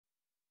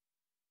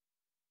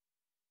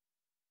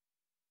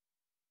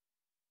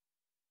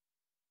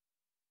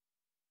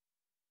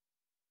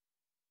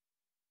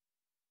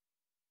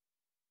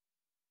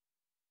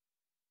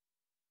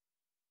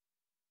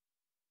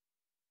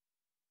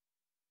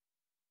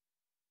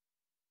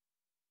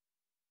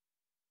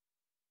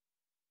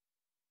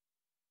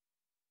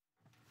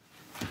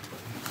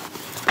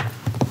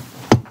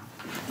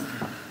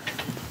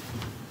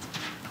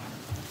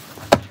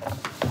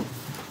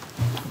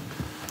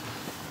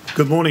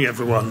Good morning,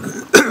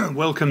 everyone.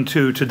 Welcome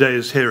to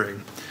today's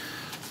hearing.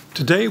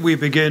 Today we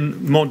begin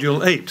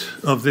Module 8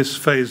 of this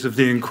phase of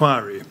the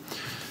inquiry.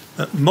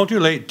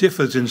 Module 8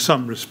 differs in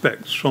some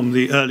respects from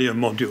the earlier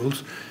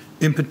modules,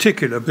 in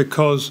particular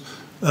because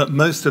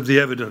most of the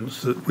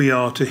evidence that we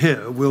are to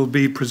hear will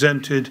be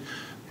presented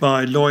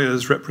by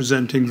lawyers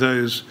representing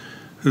those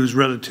whose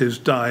relatives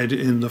died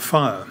in the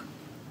fire.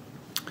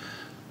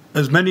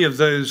 As many of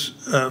those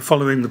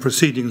following the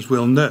proceedings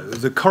will know,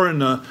 the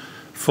coroner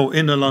for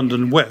Inner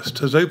London West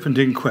has opened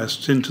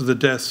inquests into the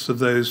deaths of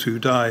those who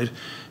died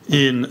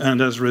in and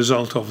as a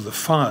result of the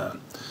fire.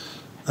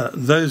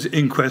 Those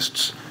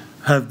inquests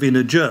have been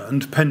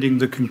adjourned pending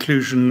the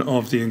conclusion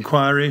of the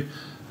inquiry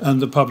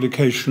and the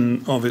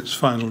publication of its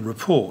final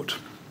report.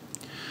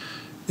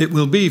 It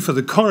will be for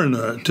the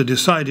coroner to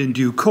decide in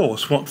due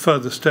course what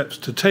further steps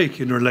to take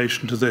in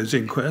relation to those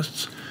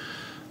inquests,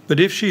 but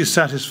if she is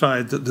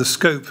satisfied that the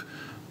scope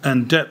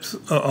and depth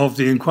of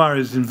the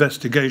inquiry's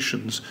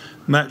investigations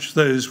match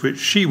those which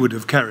she would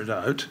have carried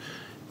out,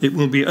 it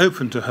will be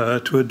open to her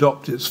to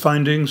adopt its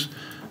findings,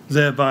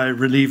 thereby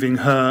relieving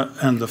her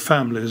and the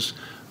families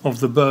of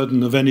the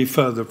burden of any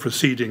further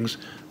proceedings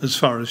as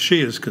far as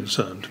she is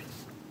concerned.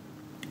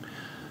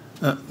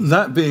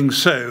 That being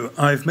so,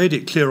 I've made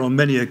it clear on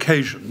many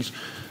occasions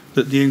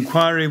that the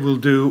inquiry will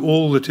do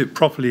all that it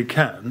properly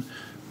can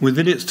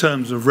within its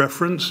terms of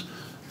reference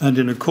and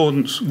in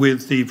accordance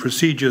with the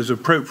procedures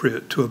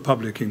appropriate to a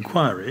public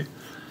inquiry,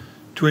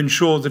 to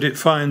ensure that it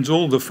finds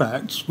all the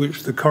facts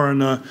which the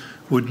coroner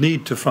would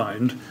need to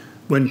find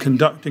when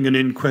conducting an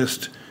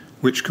inquest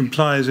which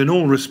complies in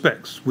all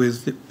respects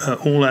with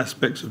all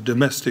aspects of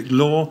domestic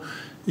law,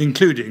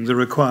 including the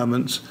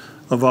requirements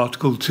of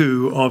Article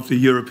 2 of the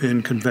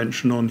European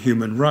Convention on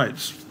Human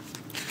Rights.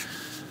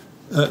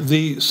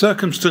 The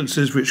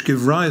circumstances which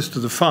give rise to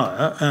the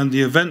fire and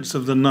the events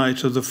of the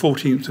night of the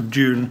 14th of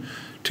June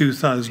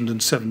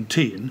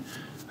 2017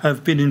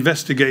 have been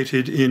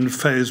investigated in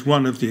Phase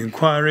 1 of the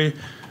inquiry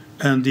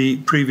and the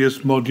previous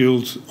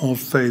modules of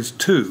Phase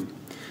 2.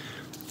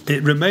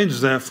 It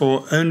remains,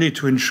 therefore, only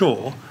to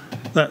ensure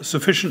that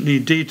sufficiently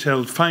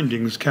detailed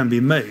findings can be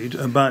made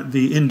about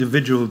the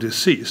individual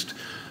deceased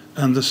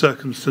and the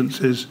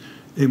circumstances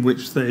in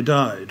which they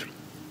died.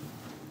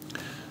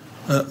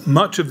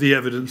 Much of the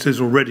evidence is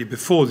already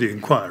before the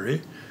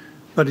inquiry,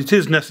 but it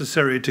is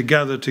necessary to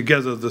gather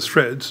together the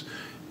threads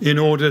in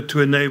order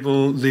to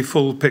enable the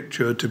full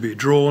picture to be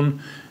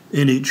drawn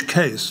in each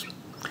case.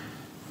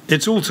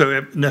 It's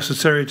also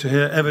necessary to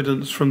hear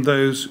evidence from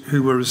those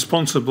who were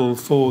responsible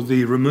for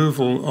the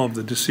removal of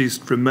the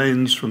deceased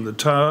remains from the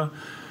tower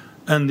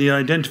and the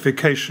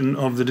identification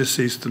of the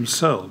deceased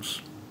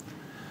themselves.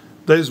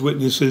 Those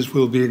witnesses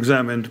will be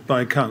examined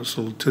by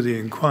counsel to the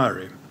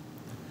inquiry.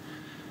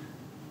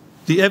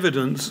 The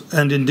evidence,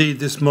 and indeed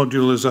this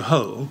module as a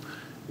whole,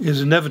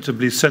 is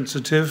inevitably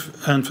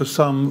sensitive and for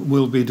some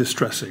will be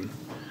distressing.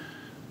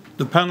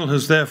 The panel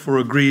has therefore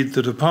agreed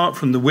that apart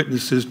from the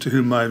witnesses to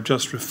whom I have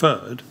just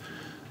referred,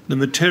 the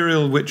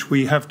material which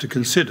we have to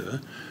consider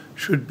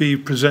should be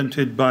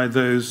presented by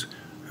those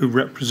who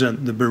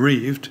represent the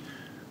bereaved,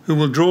 who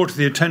will draw to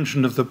the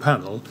attention of the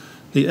panel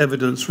the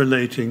evidence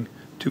relating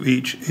to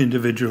each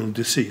individual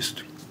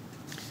deceased.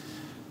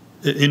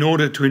 In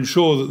order to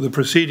ensure that the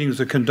proceedings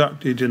are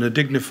conducted in a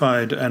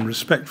dignified and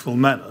respectful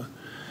manner,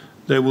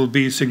 there will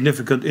be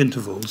significant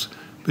intervals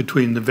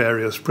between the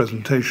various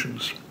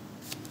presentations.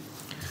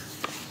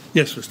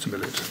 Yes, Mr.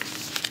 Millett.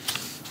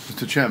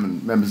 Mr.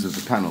 Chairman, members of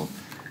the panel,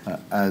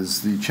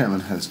 as the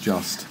Chairman has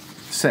just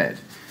said,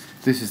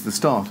 this is the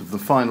start of the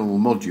final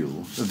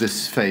module of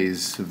this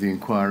phase of the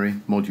inquiry,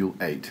 Module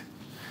 8.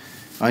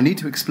 I need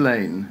to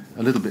explain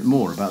a little bit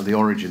more about the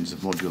origins of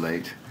Module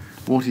 8,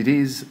 what it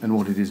is and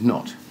what it is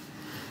not.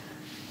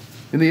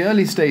 In the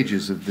early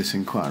stages of this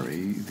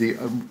inquiry, the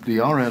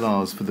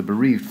RLRs for the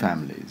bereaved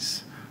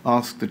families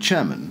asked the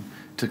Chairman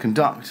to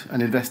conduct an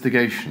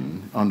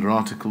investigation under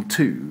Article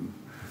 2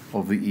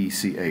 of the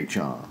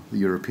ECHR, the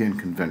European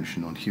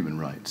Convention on Human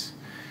Rights.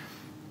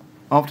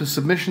 After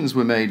submissions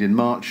were made in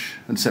March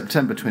and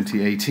September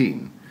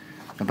 2018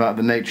 about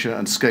the nature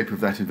and scope of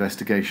that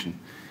investigation,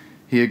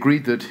 he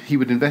agreed that he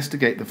would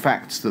investigate the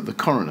facts that the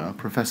coroner,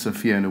 Professor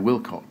Fiona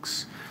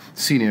Wilcox,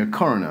 senior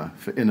coroner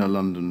for Inner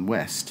London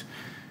West,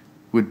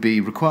 would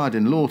be required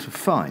in law to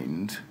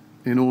find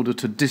in order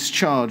to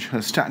discharge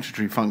her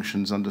statutory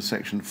functions under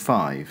Section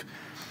 5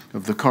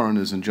 of the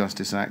Coroners and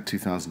Justice Act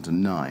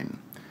 2009.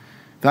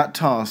 That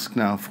task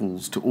now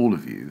falls to all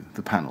of you,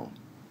 the panel.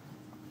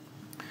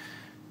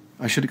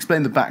 I should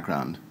explain the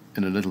background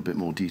in a little bit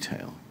more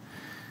detail.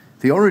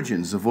 The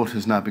origins of what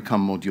has now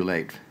become Module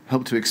 8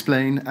 help to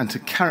explain and to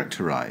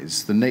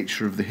characterize the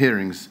nature of the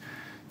hearings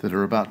that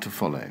are about to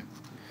follow.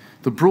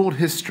 The broad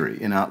history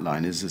in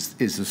outline is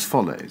as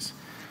follows.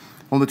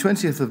 On the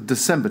 20th of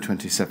December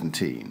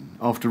 2017,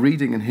 after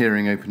reading and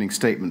hearing opening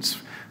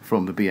statements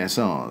from the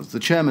BSRs,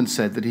 the Chairman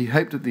said that he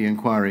hoped that the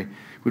inquiry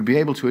would be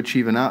able to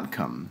achieve an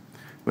outcome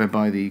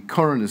whereby the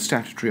coroner's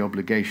statutory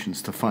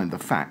obligations to find the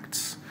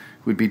facts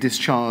would be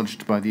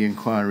discharged by the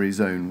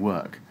inquiry's own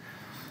work.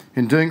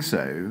 In doing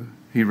so,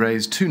 he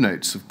raised two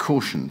notes of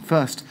caution.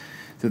 First,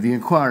 that the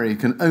inquiry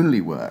can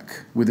only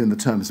work within the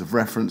terms of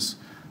reference,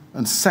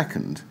 and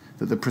second,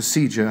 that the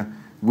procedure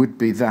would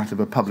be that of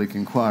a public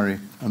inquiry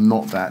and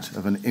not that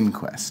of an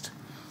inquest.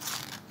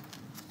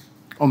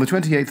 On the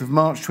 28th of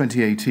March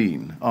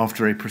 2018,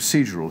 after a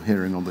procedural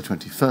hearing on the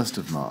 21st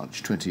of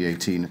March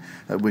 2018,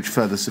 at which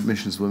further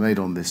submissions were made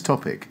on this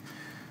topic,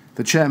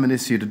 the chairman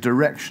issued a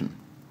direction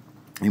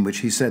in which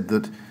he said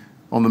that,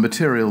 on the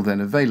material then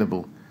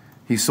available,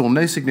 he saw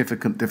no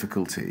significant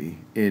difficulty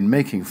in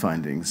making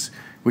findings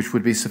which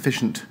would be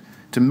sufficient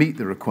to meet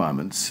the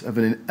requirements of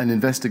an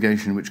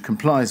investigation which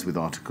complies with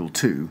Article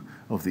 2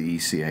 of the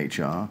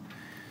ECHR.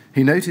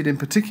 He noted in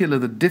particular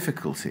the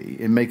difficulty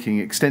in making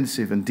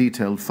extensive and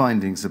detailed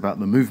findings about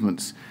the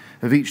movements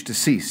of each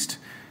deceased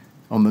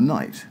on the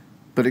night,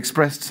 but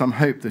expressed some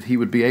hope that he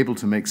would be able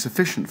to make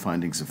sufficient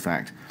findings of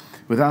fact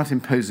without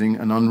imposing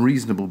an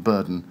unreasonable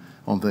burden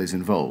on those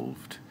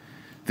involved.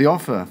 The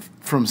offer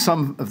from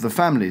some of the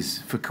families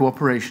for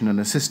cooperation and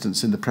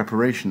assistance in the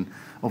preparation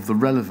of the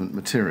relevant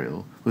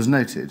material was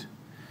noted.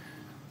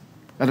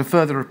 At a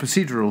further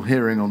procedural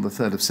hearing on the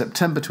 3rd of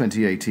September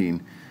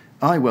 2018,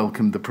 I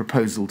welcomed the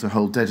proposal to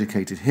hold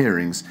dedicated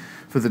hearings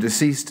for the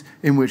deceased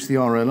in which the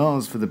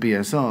RLRs for the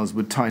BSRs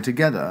would tie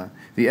together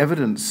the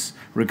evidence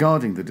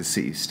regarding the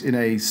deceased in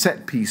a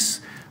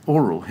set-piece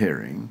oral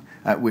hearing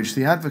at which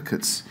the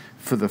advocates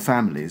for the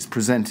families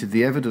presented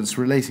the evidence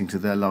relating to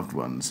their loved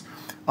ones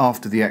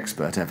after the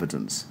expert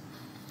evidence.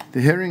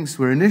 The hearings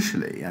were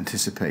initially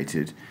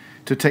anticipated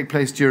to take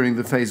place during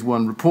the Phase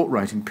 1 report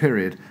writing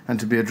period and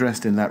to be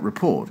addressed in that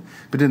report,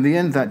 but in the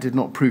end that did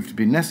not prove to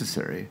be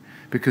necessary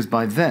because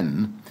by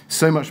then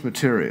so much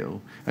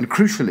material, and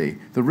crucially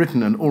the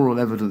written and oral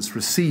evidence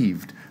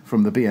received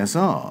from the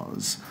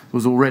BSRs,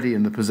 was already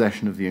in the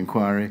possession of the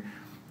inquiry.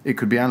 It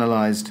could be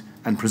analysed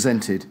and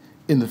presented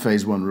in the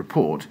Phase 1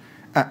 report,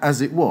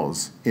 as it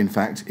was, in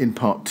fact, in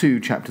Part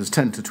 2, Chapters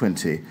 10 to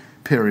 20,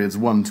 Periods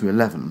 1 to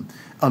 11,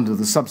 under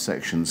the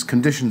subsections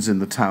Conditions in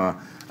the Tower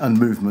and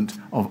Movement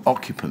of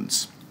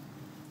Occupants.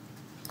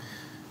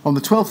 On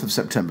the 12th of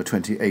September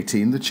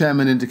 2018, the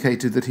chairman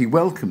indicated that he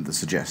welcomed the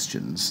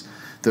suggestions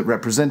that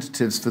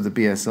representatives for the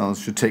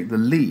BSRs should take the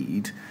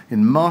lead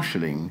in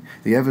marshalling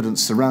the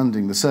evidence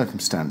surrounding the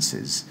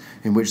circumstances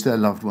in which their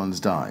loved ones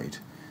died,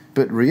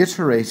 but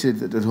reiterated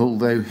that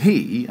although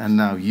he, and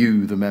now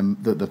you,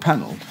 the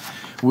panel,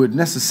 would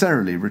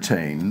necessarily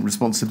retain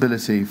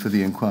responsibility for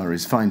the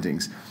inquiry's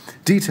findings,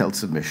 detailed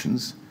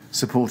submissions,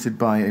 supported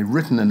by a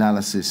written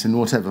analysis in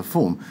whatever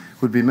form,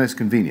 would be most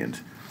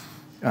convenient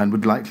and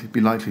would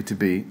be likely to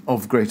be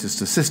of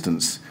greatest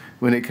assistance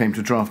when it came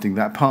to drafting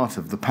that part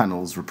of the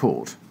panel's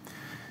report.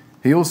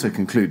 He also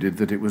concluded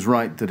that it was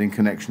right that in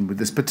connection with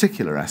this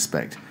particular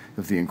aspect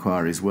of the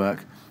inquiry's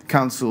work,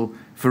 counsel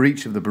for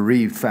each of the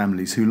bereaved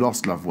families who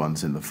lost loved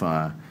ones in the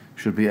fire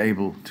should be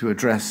able to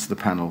address the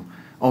panel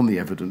on the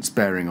evidence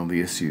bearing on the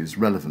issues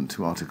relevant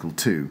to Article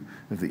 2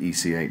 of the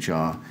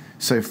ECHR,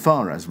 so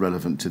far as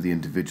relevant to the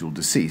individual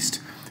deceased,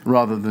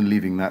 rather than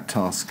leaving that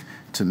task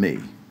to me,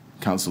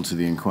 counsel to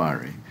the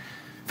inquiry.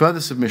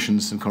 Further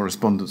submissions and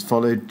correspondence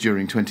followed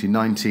during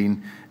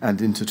 2019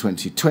 and into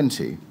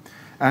 2020,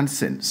 and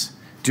since,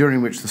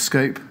 during which the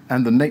scope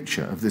and the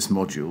nature of this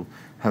module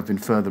have been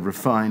further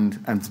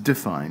refined and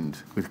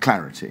defined with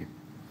clarity.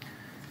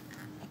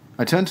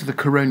 I turn to the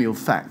coronial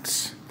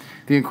facts.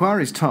 The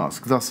inquiry's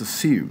task, thus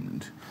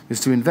assumed, is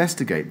to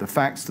investigate the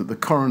facts that the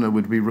coroner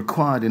would be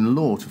required in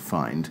law to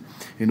find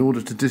in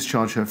order to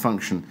discharge her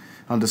function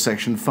under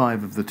Section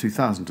 5 of the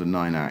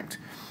 2009 Act,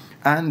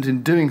 and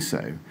in doing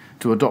so,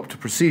 to adopt a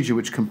procedure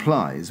which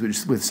complies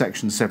with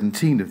Section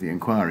 17 of the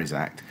Inquiries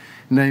Act,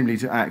 namely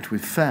to act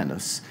with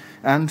fairness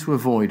and to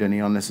avoid any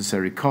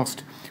unnecessary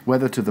cost,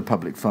 whether to the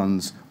public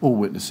funds or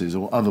witnesses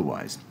or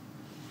otherwise.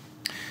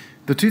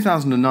 The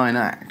 2009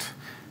 Act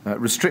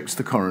restricts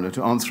the coroner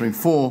to answering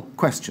 4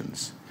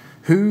 questions: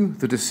 who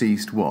the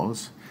deceased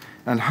was,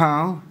 and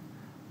how,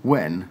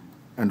 when,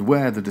 and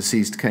where the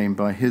deceased came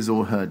by his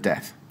or her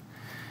death.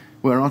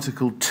 Where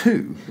Article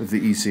 2 of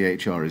the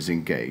ECHR is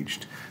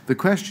engaged, the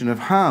question of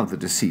how the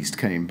deceased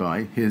came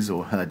by his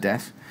or her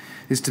death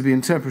is to be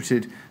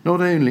interpreted not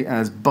only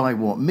as by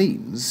what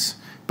means,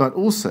 but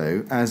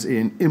also as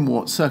in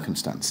what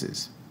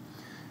circumstances.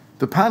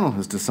 The panel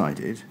has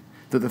decided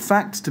that the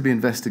facts to be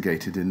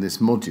investigated in this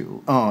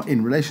module are,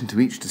 in relation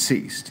to each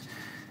deceased,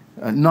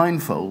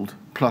 9-fold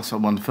plus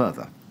 1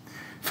 further.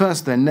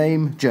 First, their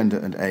name, gender,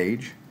 and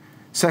age.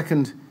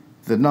 Second,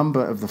 the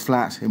number of the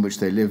flat in which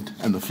they lived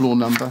and the floor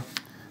number.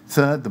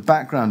 Third, the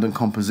background and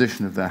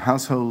composition of their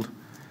household.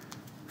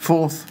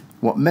 Fourth,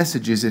 what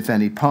messages, if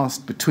any,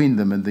 passed between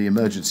them and the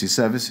emergency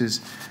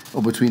services,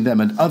 or between them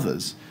and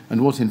others,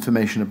 and what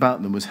information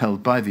about them was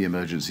held by the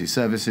emergency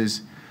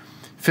services.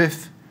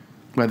 Fifth,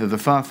 whether the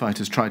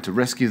firefighters tried to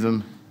rescue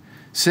them.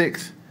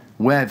 Sixth,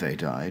 where they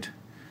died.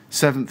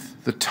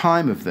 Seventh, the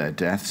time of their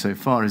death, so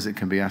far as it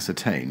can be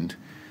ascertained.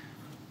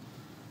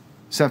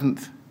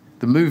 Seventh,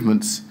 the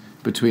movements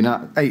between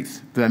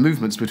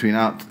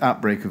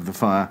outbreak of the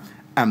fire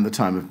and the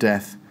time of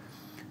death.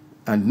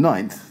 and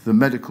ninth, the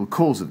medical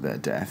cause of their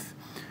death,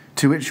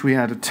 to which we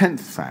add a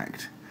 10th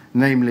fact,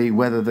 namely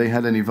whether they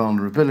had any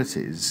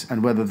vulnerabilities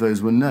and whether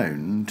those were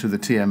known to the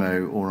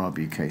TMO or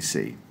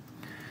RBKC.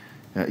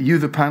 You,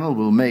 the panel,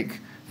 will make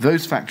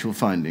those factual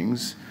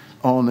findings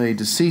on a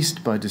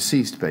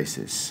deceased-by-deceased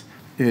basis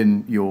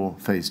in your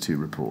Phase 2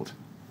 report.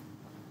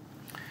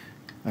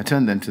 I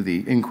turn then to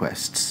the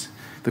inquests.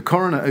 The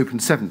coroner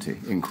opened 70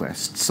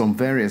 inquests on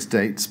various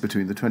dates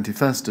between the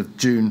 21st of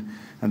June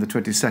and the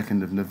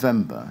 22nd of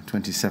November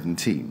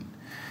 2017.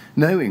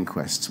 No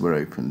inquests were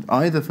opened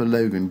either for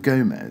Logan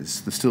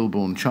Gomez, the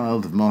stillborn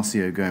child of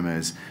Marcio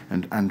Gomez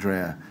and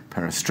Andrea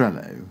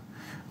Perestrello,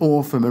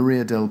 or for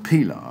Maria del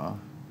Pilar,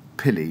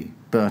 Pilly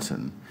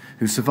Burton,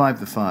 who survived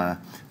the fire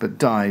but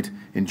died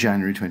in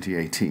January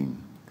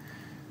 2018.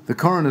 The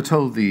coroner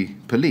told the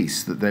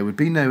police that there would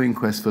be no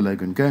inquest for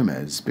Logan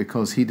Gomez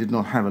because he did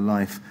not have a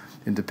life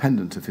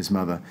independent of his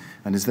mother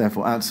and is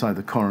therefore outside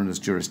the coroner's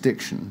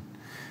jurisdiction.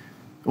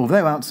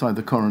 Although outside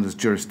the coroner's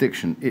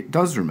jurisdiction, it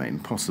does remain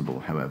possible,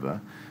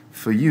 however,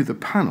 for you, the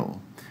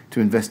panel, to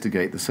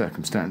investigate the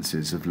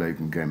circumstances of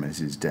Logan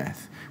Gomez's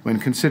death when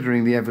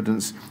considering the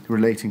evidence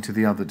relating to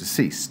the other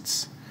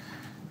deceases.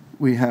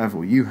 We have,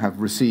 or you have,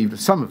 received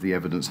some of the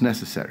evidence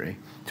necessary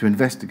to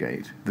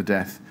investigate the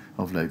death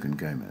of Logan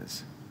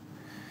Gomez.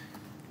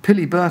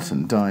 Pilly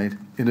Burton died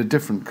in a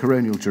different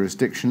coronial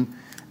jurisdiction,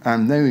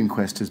 and no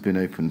inquest has been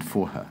opened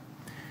for her.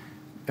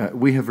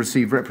 We have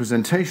received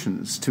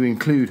representations to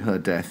include her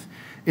death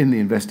in the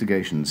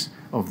investigations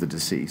of the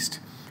deceased,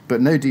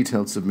 but no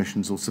detailed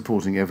submissions or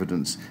supporting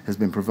evidence has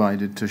been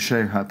provided to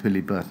show how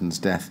Pilly Burton's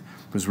death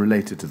was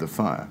related to the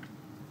fire.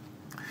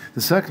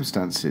 The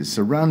circumstances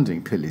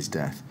surrounding Pilly's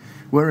death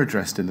were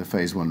addressed in the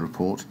Phase 1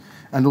 report,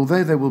 and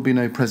although there will be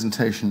no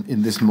presentation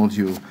in this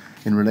module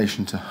in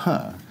relation to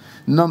her,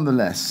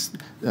 nonetheless,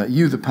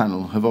 you, the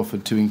panel, have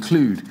offered to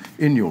include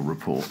in your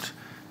report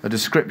a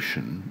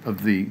description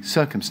of the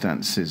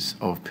circumstances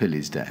of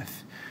Pilly's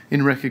death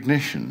in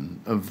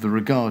recognition of the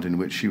regard in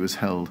which she was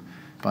held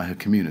by her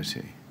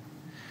community.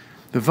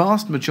 The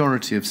vast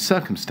majority of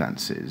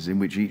circumstances in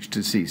which each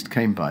deceased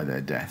came by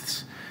their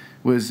deaths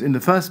was, in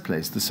the first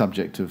place, the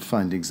subject of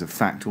findings of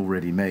fact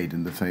already made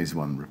in the Phase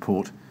 1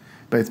 report,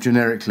 both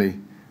generically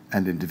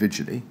and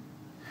individually,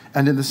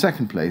 and in the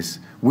second place,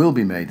 will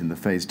be made in the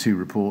Phase 2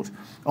 report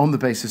on the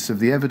basis of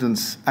the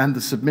evidence and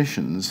the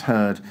submissions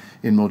heard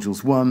in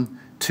Modules 1,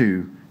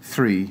 2,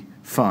 3,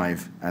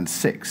 5, and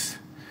 6.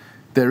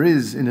 There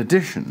is, in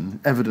addition,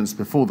 evidence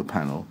before the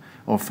panel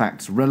of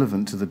facts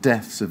relevant to the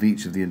deaths of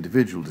each of the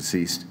individual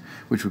deceased,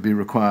 which would be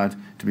required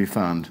to be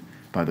found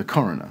by the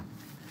coroner.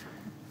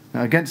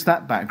 Now, against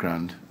that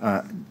background,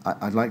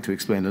 I'd like to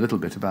explain a little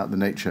bit about the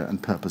nature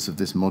and purpose of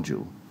this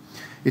module.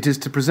 It is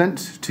to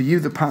present to you,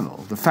 the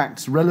panel, the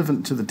facts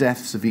relevant to the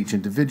deaths of each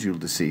individual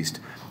deceased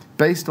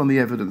based on the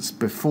evidence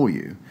before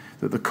you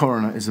that the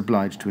coroner is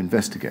obliged to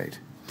investigate.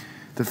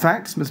 The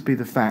facts must be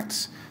the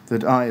facts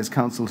that I, as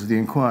counsel to the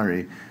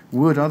inquiry,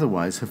 would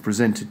otherwise have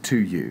presented to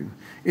you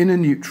in a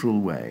neutral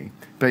way,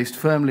 based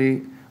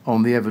firmly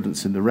on the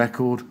evidence in the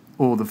record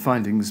or the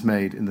findings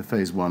made in the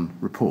Phase 1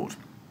 report.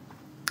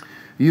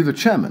 You, the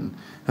chairman,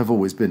 have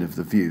always been of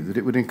the view that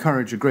it would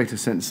encourage a greater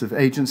sense of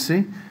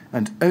agency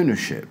and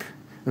ownership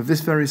of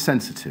this very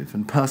sensitive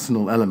and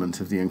personal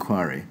element of the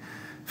inquiry,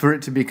 for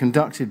it to be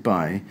conducted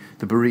by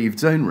the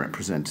bereaved's own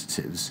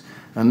representatives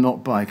and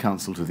not by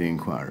counsel to the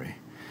inquiry.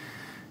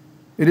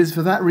 It is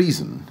for that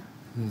reason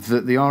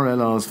that the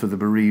RLRs for the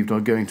bereaved are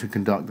going to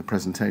conduct the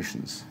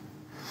presentations.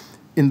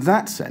 In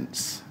that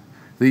sense,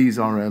 these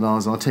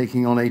RLRs are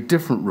taking on a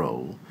different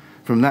role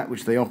from that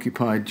which they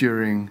occupied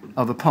during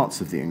other parts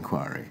of the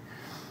inquiry.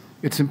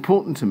 It's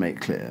important to make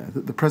clear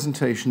that the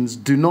presentations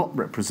do not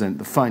represent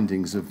the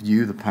findings of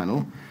you, the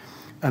panel,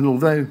 and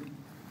although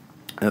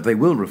they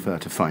will refer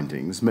to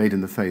findings made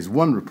in the Phase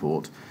 1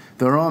 report,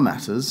 there are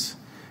matters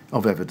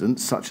of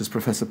evidence, such as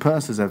Professor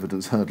Purser's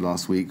evidence heard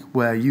last week,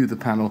 where you, the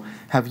panel,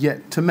 have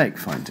yet to make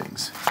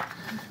findings.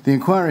 The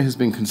inquiry has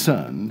been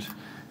concerned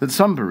that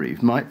some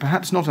bereaved might,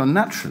 perhaps not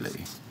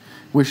unnaturally,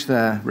 wish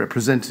their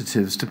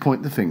representatives to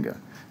point the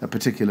finger at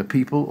particular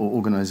people or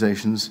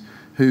organisations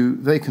who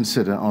they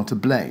consider are to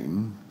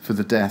blame for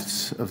the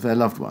deaths of their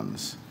loved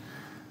ones.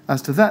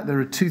 As to that, there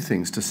are two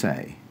things to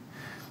say.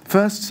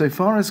 First, so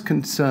far as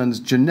concerns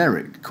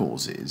generic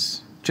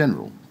causes,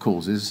 general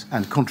causes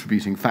and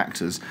contributing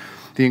factors,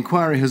 the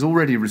inquiry has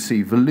already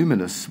received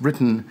voluminous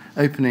written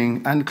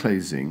opening and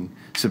closing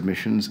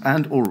submissions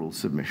and oral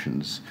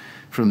submissions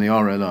from the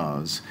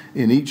RLRs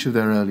in each of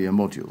their earlier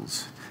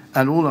modules,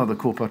 and all other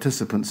core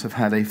participants have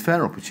had a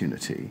fair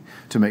opportunity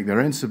to make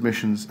their own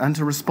submissions and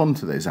to respond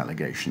to those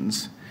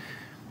allegations.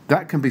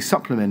 That can be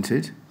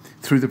supplemented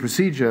through the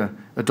procedure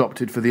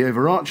adopted for the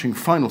overarching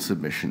final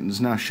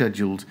submissions now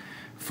scheduled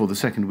for the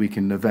second week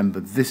in November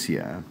this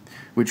year,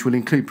 which will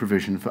include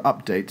provision for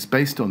updates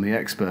based on the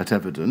expert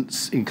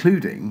evidence,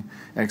 including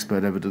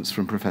expert evidence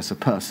from Professor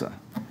Purser.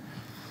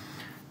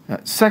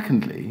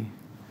 Secondly,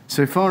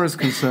 so far as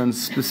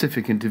concerns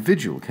specific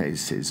individual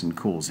cases and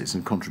causes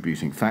and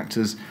contributing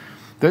factors,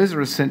 Those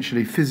are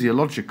essentially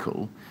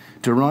physiological,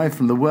 derived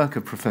from the work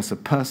of Professor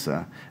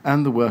Purser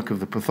and the work of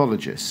the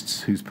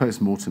pathologists whose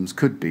post-mortems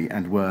could be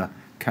and were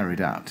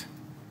carried out.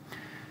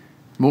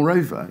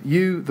 Moreover,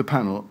 you, the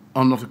panel,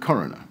 are not a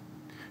coroner.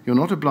 You're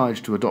not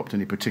obliged to adopt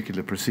any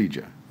particular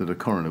procedure that a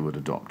coroner would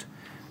adopt,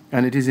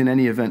 and it is in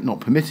any event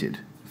not permitted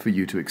for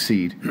you to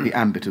exceed the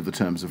ambit of the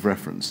terms of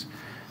reference.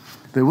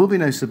 There will be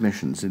no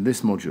submissions in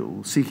this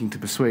module seeking to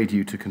persuade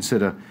you to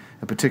consider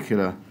a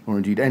particular, or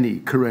indeed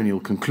any,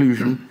 coronial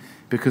conclusion,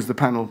 because the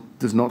panel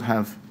does not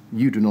have,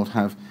 you do not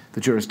have,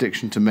 the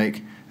jurisdiction to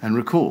make and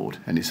record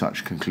any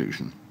such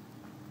conclusion.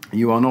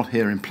 You are not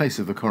here in place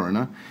of the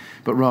coroner,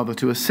 but rather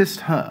to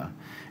assist her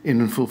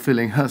in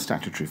fulfilling her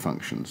statutory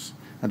functions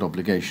and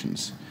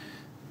obligations.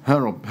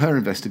 Her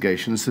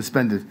investigations,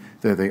 suspended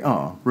though they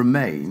are,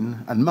 remain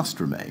and must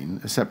remain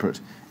a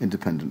separate,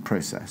 independent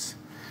process.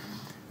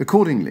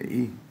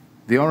 Accordingly,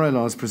 the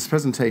RLR's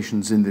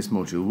presentations in this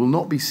module will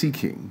not be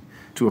seeking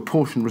to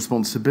apportion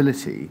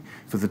responsibility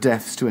for the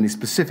deaths to any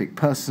specific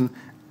person,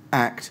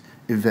 act,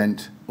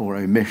 event, or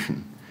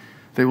omission.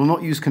 They will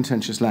not use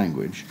contentious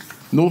language,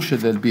 nor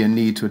should there be a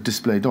need to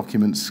display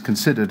documents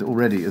considered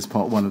already as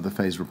Part 1 of the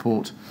Phase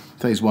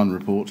 1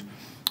 report,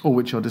 or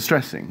which are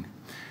distressing.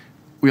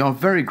 We are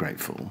very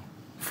grateful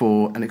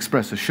for an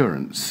express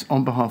assurance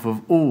on behalf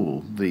of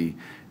all the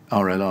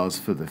RLRs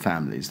for the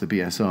families, the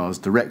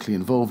BSRs directly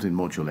involved in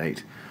Module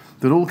 8,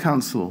 that all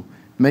counsel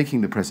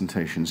making the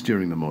presentations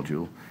during the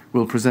module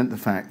will present the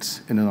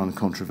facts in an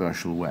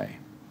uncontroversial way.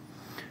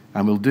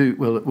 And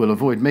will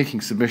avoid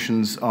making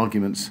submissions,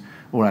 arguments,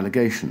 or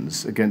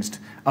allegations against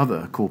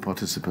other core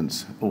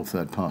participants or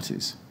third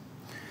parties.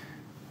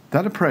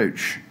 That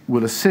approach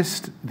will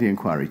assist the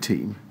inquiry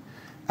team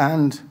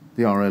and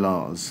the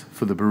RLRs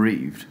for the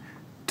bereaved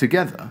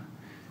together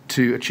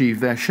to achieve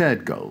their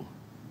shared goal.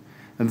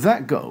 And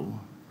that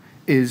goal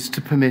is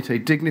to permit a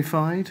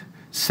dignified,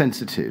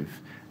 sensitive,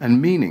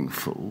 and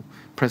meaningful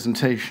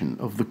presentation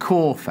of the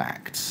core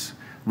facts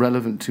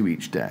relevant to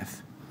each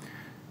death.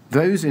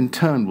 Those in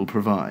turn will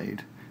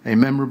provide a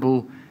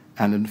memorable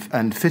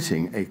and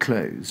fitting a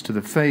close to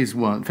the Phase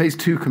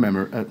 2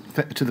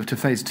 to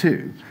Phase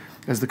 2,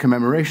 as the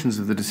commemorations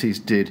of the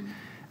deceased did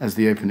as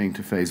the opening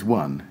to Phase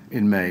 1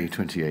 in May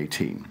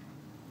 2018.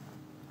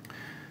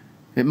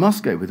 It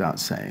must go without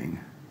saying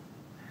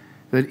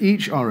that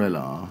each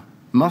RLR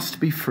must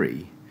be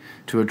free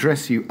to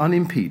address you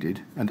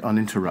unimpeded and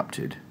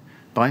uninterrupted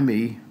by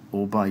me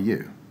or by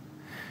you.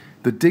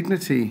 The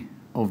dignity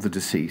of the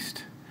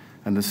deceased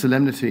and the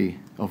solemnity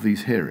of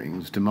these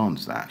hearings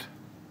demands that.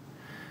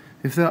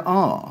 If there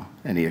are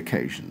any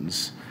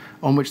occasions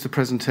on which the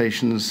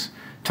presentations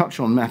touch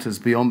on matters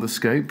beyond the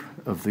scope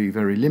of the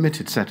very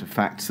limited set of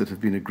facts that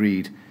have been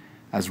agreed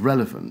as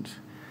relevant,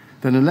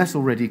 then unless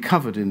already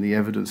covered in the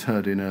evidence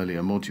heard in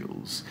earlier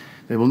modules,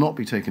 they will not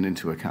be taken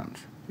into account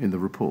in the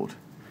report.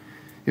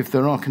 If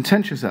there are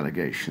contentious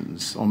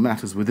allegations on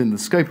matters within the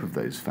scope of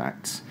those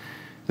facts,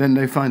 then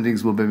no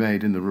findings will be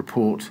made in the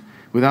report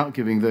without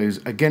giving those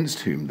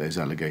against whom those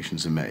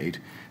allegations are made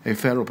a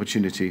fair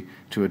opportunity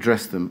to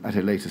address them at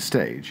a later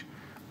stage,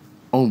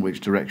 on which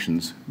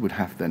directions would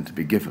have then to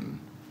be given.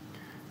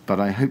 But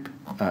I hope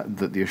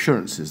that the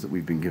assurances that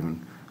we've been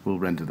given will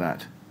render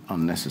that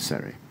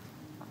unnecessary.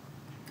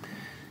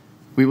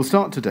 We will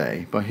start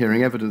today by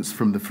hearing evidence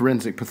from the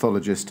forensic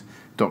pathologist,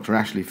 Dr.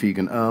 Ashley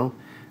Fegan-Earl,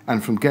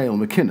 and from Gaille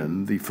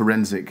MacKinnon, the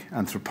forensic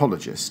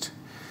anthropologist.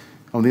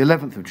 On the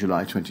 11th of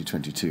July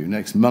 2022,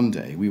 next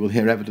Monday, we will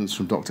hear evidence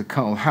from Dr.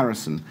 Carl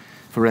Harrison,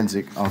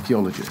 forensic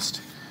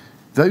archaeologist.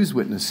 Those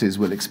witnesses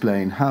will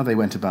explain how they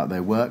went about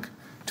their work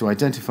to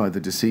identify the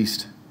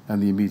deceased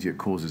and the immediate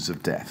causes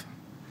of death.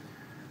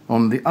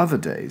 On the other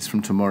days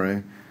from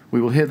tomorrow, we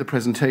will hear the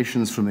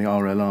presentations from the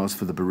RLRs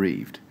for the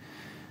bereaved.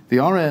 The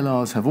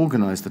RLRs have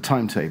organised the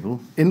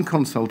timetable in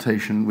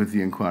consultation with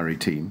the inquiry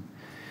team.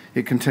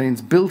 It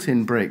contains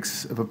built-in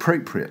breaks of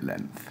appropriate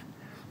length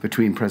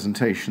between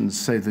presentations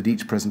so that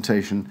each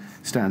presentation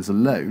stands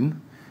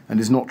alone and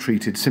is not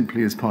treated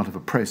simply as part of a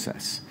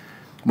process,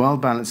 while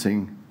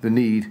balancing the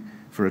need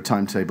for a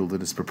timetable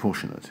that is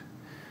proportionate.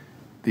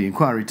 The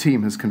inquiry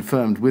team has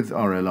confirmed with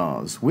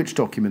RLRs which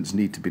documents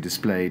need to be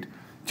displayed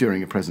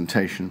during a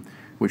presentation,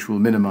 which will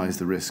minimise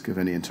the risk of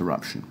any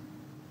interruption.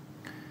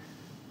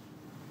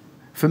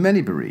 For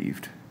many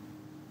bereaved,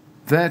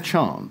 their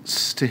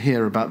chance to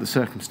hear about the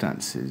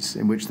circumstances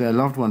in which their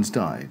loved ones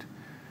died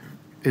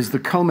is the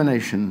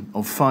culmination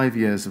of 5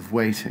 years of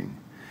waiting,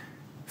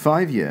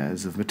 5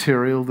 years of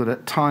material that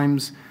at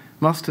times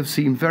must have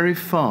seemed very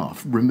far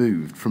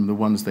removed from the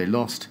ones they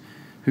lost,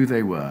 who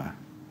they were,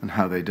 and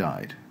how they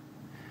died.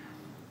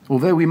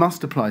 Although we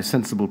must apply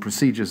sensible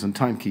procedures and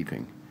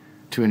timekeeping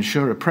to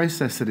ensure a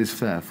process that is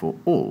fair for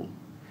all,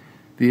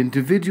 the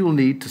individual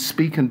need to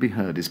speak and be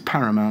heard is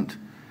paramount,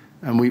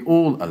 and we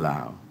all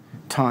allow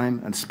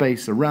time and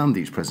space around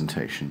each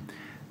presentation,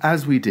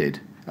 as we did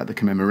at the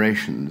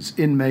commemorations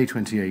in May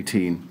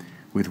 2018,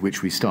 with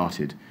which we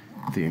started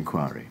the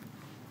inquiry.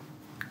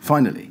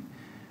 Finally,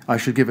 I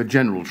should give a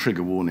general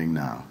trigger warning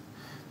now.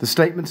 The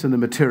statements and the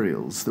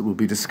materials that will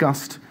be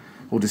discussed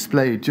or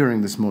displayed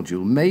during this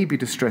module may be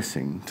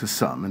distressing to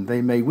some, and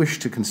they may wish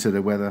to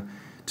consider whether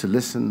to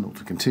listen or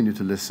to continue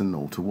to listen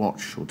or to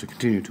watch or to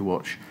continue to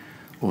watch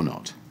or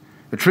not.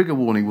 A trigger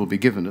warning will be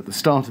given at the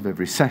start of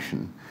every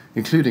session,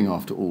 including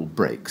after all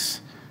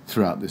breaks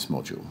throughout this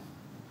module.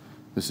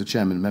 Mr.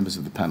 Chairman, members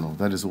of the panel,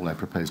 that is all I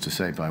propose to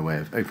say by way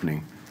of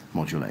opening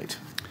Module 8.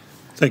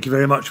 Thank you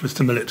very much,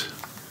 Mr. Millett.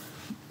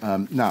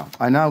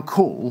 I now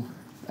call,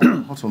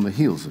 hot on the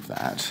heels of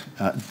that,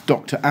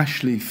 Dr.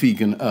 Ashley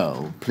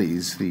Fegan-Earl,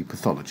 please, the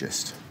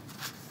pathologist.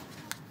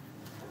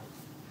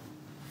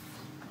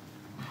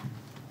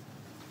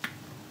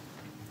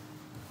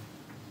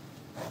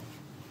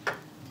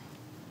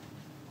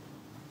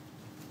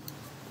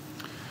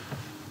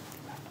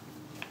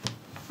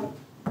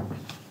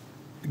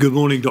 Good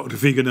morning, Dr.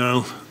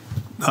 Fegan-Earl.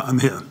 I'm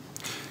here.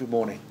 Good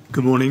morning.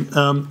 Good morning.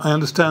 I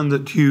understand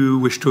that you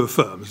wish to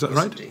affirm, is that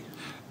right? Indeed.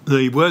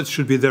 The words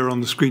should be there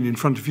on the screen in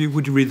front of you.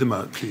 Would you read them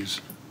out,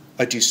 please?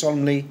 I do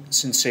solemnly,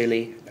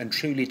 sincerely, and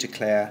truly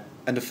declare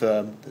and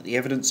affirm that the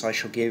evidence I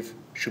shall give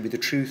shall be the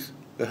truth,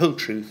 the whole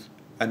truth,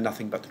 and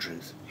nothing but the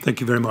truth. Thank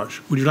you very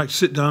much. Would you like to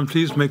sit down,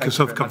 please? Make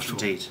yourself Thank you very much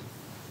comfortable.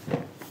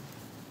 indeed.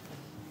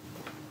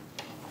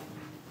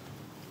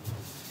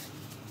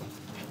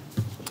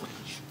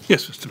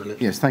 Yes, Mr. Millett.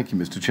 Yes, thank you,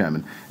 Mr.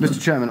 Chairman.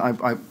 Mr. Chairman,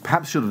 I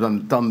perhaps should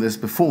have done this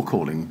before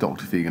calling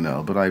Dr.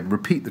 Fegan-Earl, but I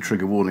repeat the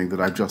trigger warning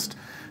that I've just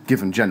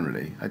given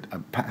generally. I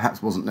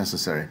perhaps wasn't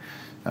necessary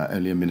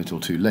only a minute or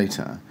two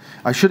later.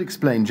 I should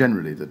explain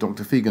generally that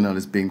Dr. Fegan-Earl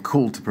is being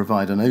called to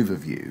provide an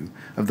overview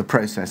of the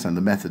process and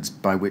the methods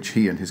by which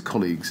he and his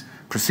colleagues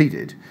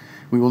proceeded.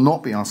 We will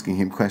not be asking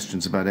him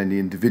questions about any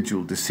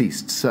individual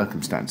deceased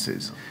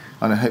circumstances,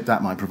 and I hope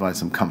that might provide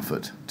some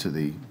comfort to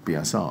the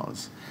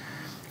BSRs.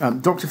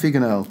 Dr.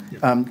 Fegan-Earl,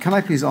 can I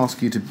please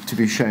ask you to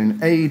be shown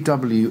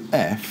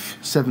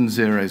AWF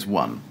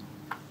 701?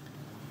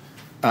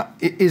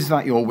 Is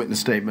that your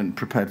witness statement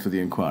prepared for the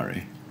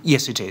inquiry?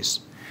 Yes, it is.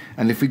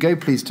 And if we go,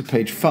 please, to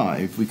page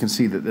 5, we can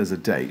see that there's a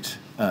date,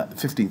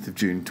 15th of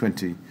June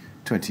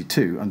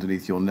 2022,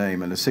 underneath your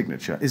name and a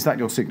signature. Is that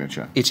your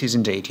signature? It is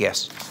indeed,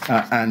 yes.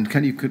 And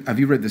have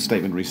you read this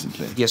statement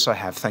recently? Yes, I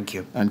have, thank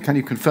you. And can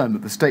you confirm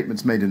that the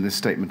statements made in this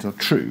statement are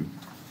true?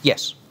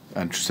 Yes.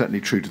 And certainly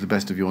true to the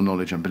best of your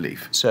knowledge and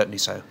belief? Certainly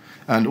so.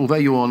 And although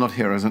you are not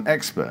here as an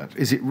expert,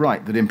 is it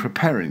right that in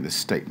preparing this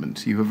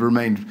statement you have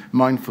remained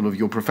mindful of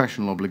your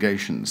professional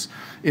obligations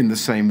in the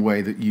same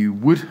way that you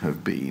would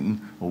have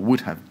been or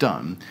would have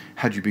done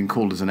had you been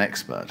called as an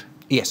expert?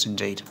 Yes,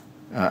 indeed.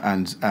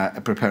 And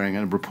preparing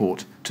a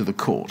report to the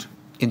court?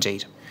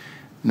 Indeed.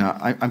 Now,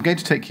 I'm going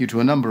to take you to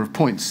a number of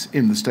points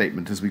in the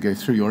statement as we go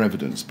through your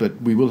evidence,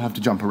 but we will have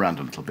to jump around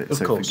a little bit,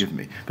 so forgive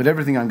me. But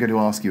everything I'm going to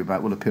ask you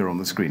about will appear on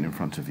the screen in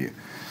front of you.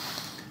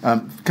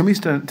 Can we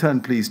turn,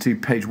 please, to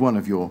page 1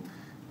 of your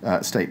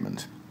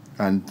statement?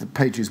 And the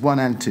pages 1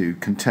 and 2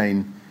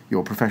 contain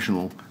your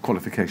professional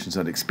qualifications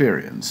and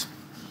experience.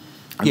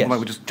 And yes. What I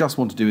would just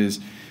want to do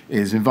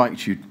is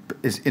invite you,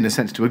 in a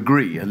sense, to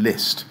agree a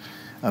list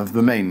of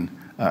the main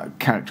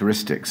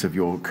characteristics of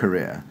your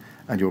career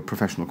and your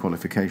professional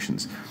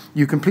qualifications.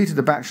 You completed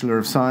a Bachelor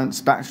of Science,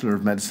 Bachelor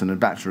of Medicine, and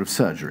Bachelor of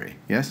Surgery,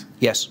 yes?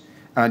 Yes.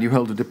 And you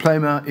held a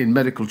diploma in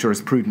medical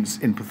jurisprudence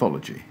in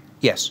pathology.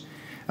 Yes.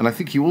 And I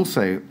think you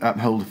also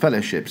hold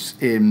fellowships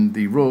in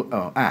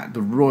at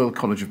the Royal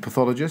College of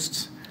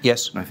Pathologists.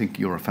 Yes. And I think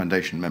you're a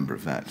foundation member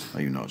of that,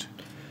 are you not?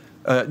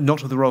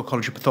 Not of the Royal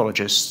College of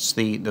Pathologists,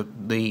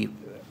 the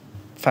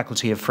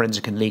Faculty of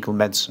Forensic and Legal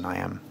Medicine I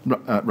am.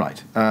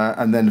 Right.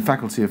 And then the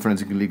Faculty of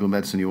Forensic and Legal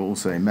Medicine, you're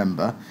also a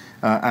member,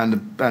 and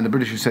the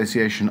British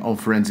Association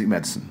of Forensic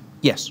Medicine.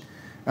 Yes.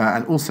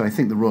 And also, I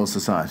think, the Royal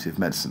Society of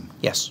Medicine.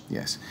 Yes.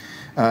 Yes.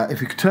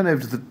 If we could turn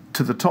over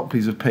to the top,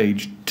 please, of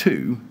page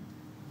 2,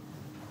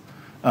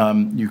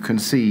 you can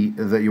see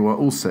that you are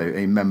also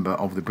a member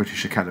of the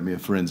British Academy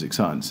of Forensic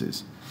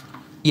Sciences.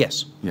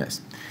 Yes.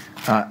 Yes.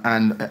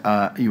 And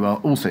you are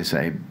also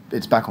saying,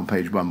 it's back on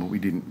page 1, but we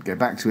didn't go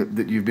back to it,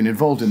 that you've been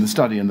involved in the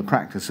study and the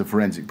practice of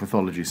forensic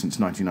pathology since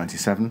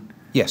 1997.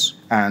 Yes.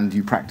 And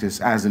you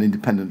practice as an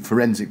independent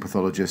forensic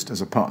pathologist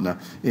as a partner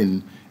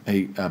in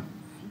an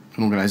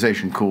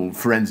organisation called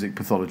Forensic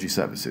Pathology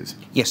Services.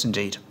 Yes,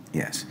 indeed.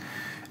 Yes.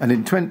 And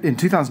in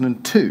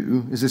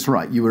 2002, is this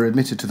right, you were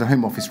admitted to the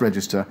Home Office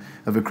Register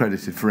of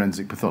Accredited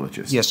Forensic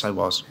Pathologists? Yes, I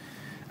was.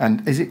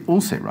 And is it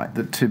also right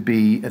that to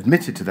be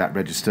admitted to that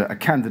register, a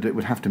candidate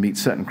would have to meet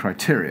certain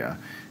criteria,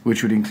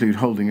 which would include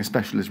holding a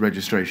specialist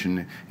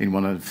registration in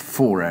one of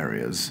 4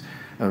 areas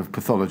of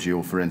pathology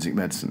or forensic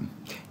medicine?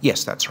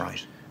 Yes, that's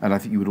right. And I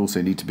think you would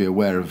also need to be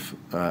aware of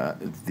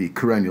the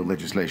coronial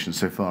legislation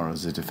so far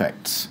as it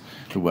affects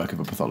the work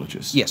of a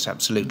pathologist. Yes,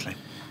 absolutely.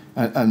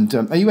 And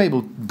are you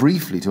able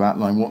briefly to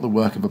outline what the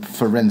work of a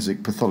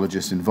forensic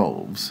pathologist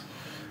involves?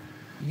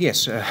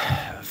 Yes,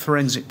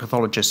 forensic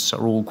pathologists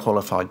are all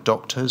qualified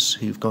doctors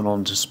who've gone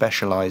on to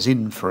specialise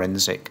in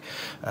forensic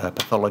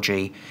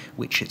pathology,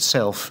 which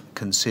itself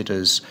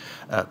considers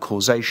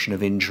causation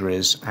of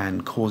injuries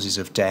and causes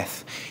of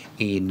death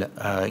in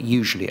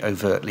usually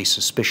overtly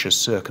suspicious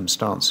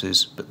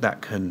circumstances, but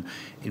that can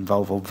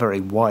involve a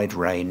very wide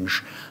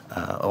range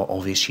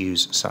of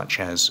issues such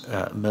as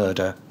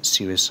murder,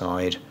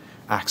 suicide,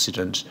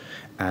 accident,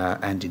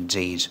 and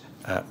indeed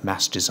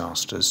mass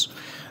disasters.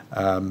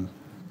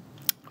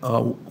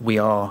 We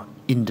are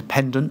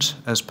independent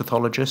as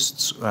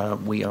pathologists.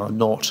 We are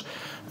not,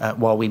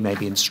 while we may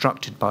be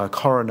instructed by a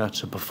coroner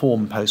to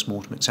perform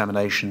post-mortem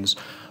examinations,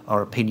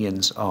 our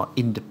opinions are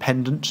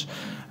independent.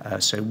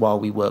 So while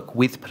we work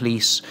with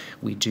police,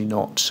 we do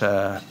not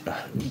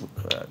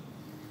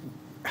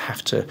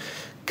have to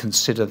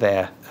consider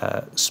their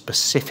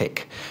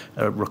specific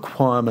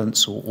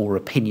requirements or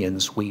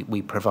opinions.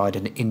 We provide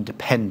an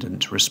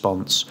independent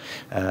response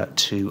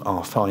to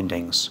our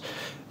findings.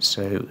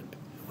 So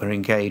we're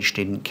engaged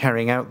in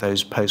carrying out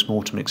those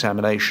post-mortem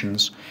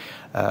examinations,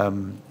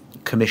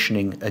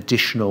 commissioning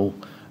additional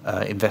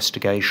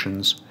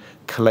investigations,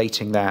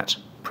 collating that,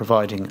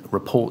 providing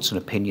reports and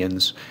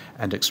opinions,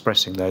 and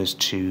expressing those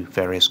to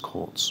various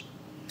courts.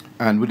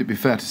 And would it be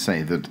fair to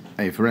say that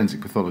a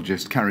forensic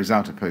pathologist carries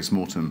out a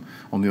post-mortem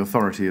on the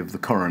authority of the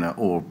coroner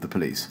or the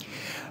police?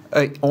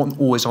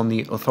 Always on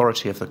the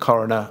authority of the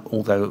coroner,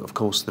 although, of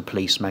course, the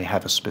police may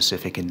have a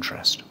specific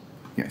interest.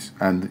 Yes,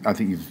 and I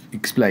think you've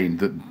explained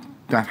that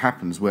that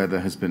happens where there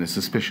has been a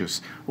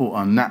suspicious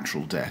or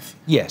unnatural death.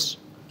 Yes.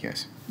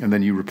 Yes. And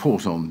then you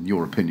report on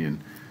your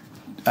opinion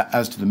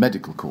as to the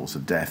medical cause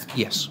of death.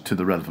 Yes. To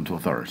the relevant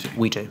authority.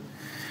 We do.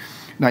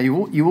 Now,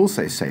 you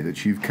also say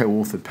that you've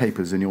co-authored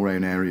papers in your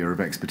own area of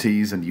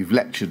expertise and you've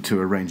lectured to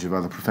a range of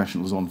other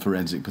professionals on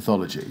forensic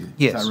pathology.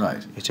 Yes. Is that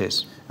right? It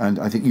is. And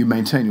I think you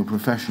maintain your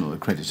professional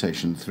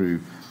accreditation through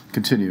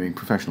continuing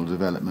professional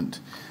development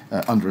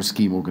under a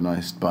scheme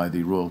organised by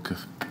the Royal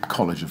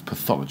College of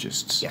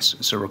Pathologists. Yes,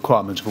 it's a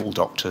requirement of all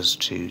doctors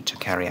to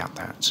carry out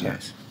that. So.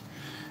 Yes.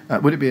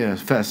 Would it be a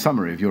fair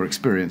summary of your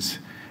experience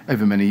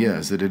over many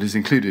years that it has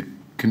included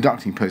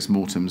conducting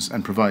post-mortems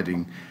and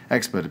providing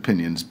expert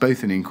opinions,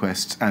 both in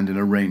inquests and in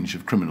a range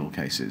of criminal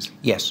cases?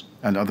 Yes.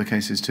 And other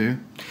cases too?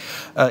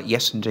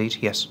 Yes, indeed,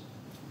 yes.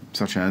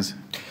 Such as?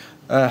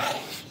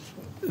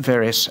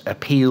 Various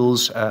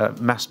appeals,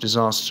 mass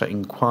disaster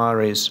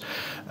inquiries,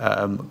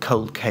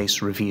 cold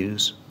case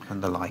reviews,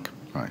 and the like.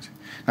 Right.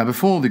 Now,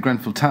 before the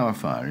Grenfell Tower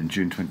fire in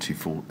June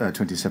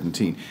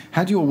 2017,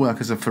 had your work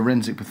as a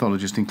forensic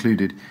pathologist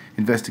included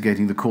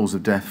investigating the cause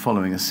of death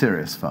following a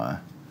serious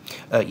fire?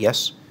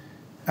 Yes.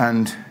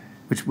 And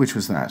which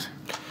was that?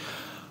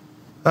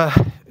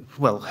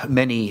 Well,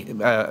 many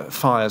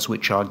fires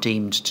which are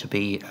deemed to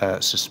be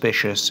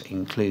suspicious,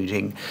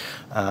 including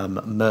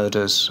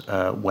murders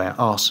where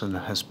arson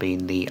has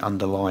been the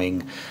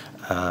underlying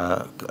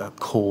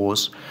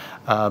cause,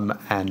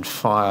 and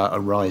fire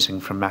arising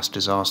from mass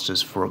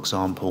disasters, for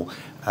example,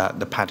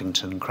 the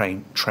Paddington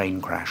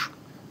train crash.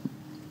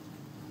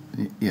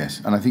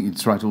 Yes, and I think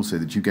it's right also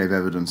that you gave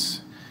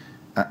evidence,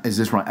 is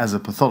this right, as a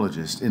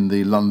pathologist in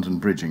the London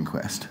Bridge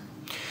inquest?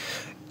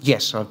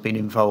 Yes, I've been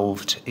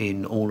involved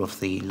in all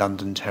of the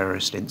London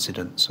terrorist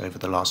incidents over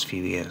the last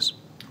few years.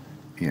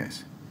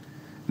 Yes.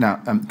 Now,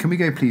 can we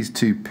go please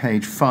to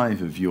page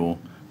 5 of your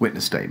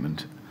witness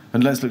statement?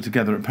 And let's look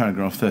together at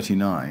paragraph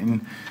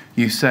 39.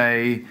 You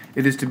say,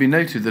 it is to be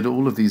noted that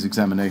all of these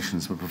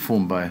examinations were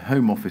performed by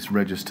Home Office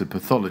registered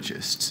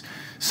pathologists,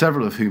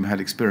 several of whom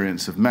had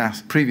experience of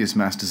previous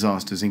mass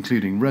disasters,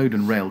 including road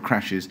and rail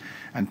crashes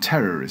and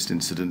terrorist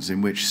incidents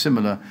in which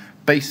similar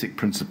basic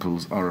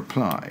principles are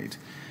applied.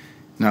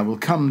 Now, we'll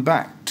come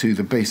back to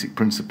the basic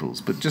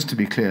principles, but just to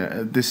be clear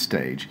at this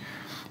stage,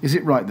 is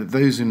it right that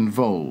those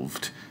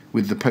involved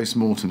with the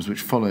post-mortems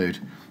which followed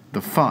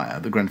the fire,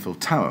 the Grenfell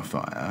Tower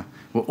fire,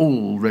 were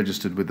all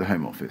registered with the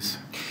Home Office?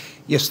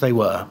 Yes, they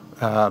were.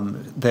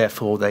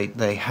 Therefore,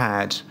 they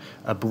had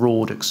a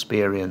broad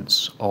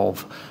experience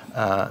of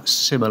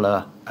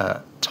similar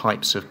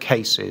types of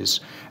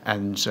cases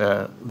and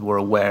were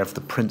aware of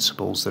the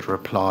principles that are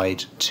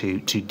applied to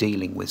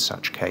dealing with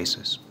such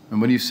cases. And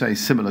when you say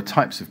similar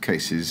types of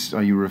cases,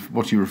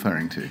 what are you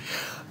referring to?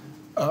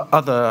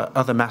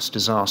 Other mass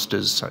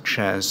disasters, such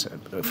as,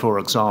 for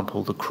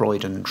example, the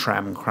Croydon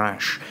tram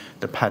crash,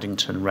 the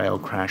Paddington rail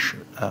crash,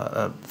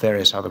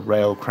 various other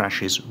rail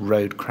crashes,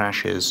 road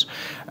crashes,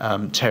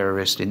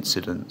 terrorist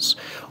incidents,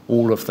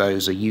 all of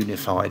those are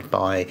unified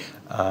by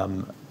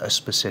a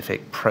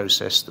specific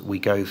process that we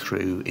go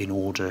through in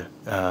order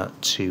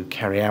to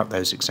carry out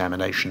those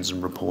examinations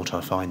and report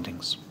our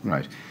findings.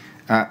 Right.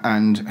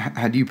 And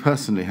had you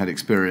personally had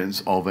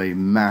experience of a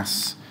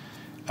mass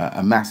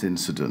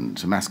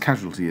incident, a mass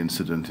casualty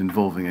incident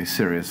involving a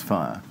serious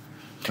fire,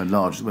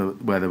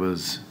 where there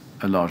was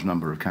a large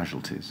number of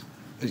casualties?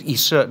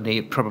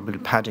 Certainly, probably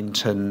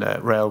Paddington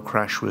rail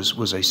crash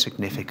was a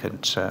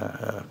significant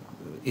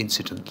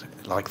incident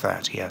like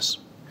that, yes.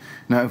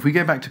 Now, if we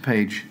go back to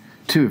page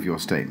 2 of your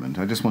statement,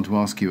 I just want to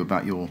ask you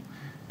about your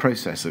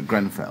process at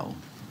Grenfell.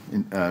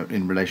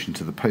 in relation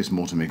to the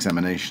post-mortem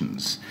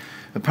examinations.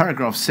 At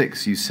paragraph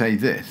 6, you say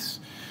this: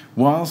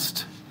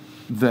 whilst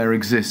there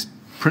exist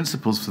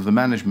principles for the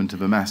management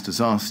of a mass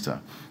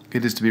disaster,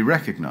 it is to be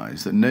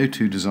recognised that no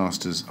two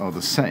disasters are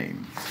the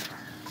same.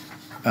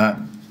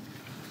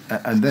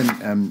 And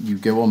then you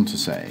go on to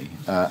say,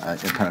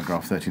 in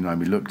paragraph 39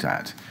 we looked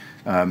at,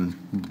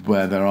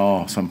 where there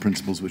are some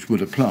principles which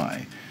would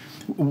apply.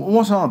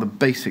 What are the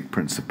basic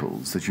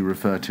principles that you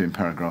refer to in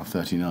paragraph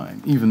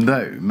 39, even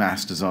though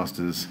mass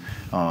disasters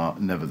are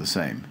never the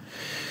same?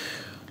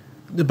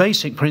 The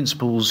basic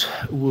principles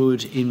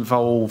would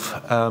involve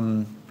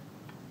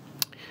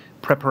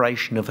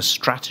preparation of a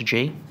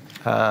strategy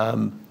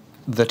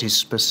that is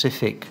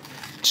specific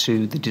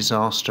to the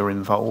disaster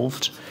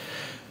involved,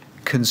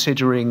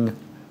 considering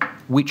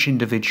which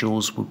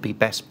individuals would be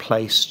best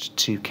placed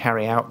to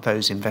carry out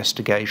those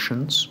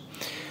investigations,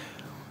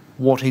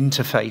 what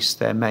interface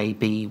there may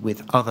be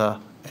with other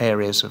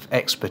areas of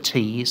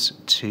expertise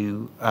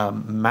to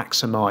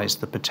maximise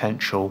the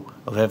potential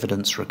of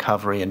evidence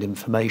recovery and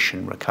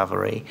information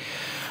recovery,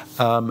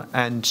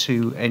 and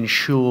to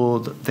ensure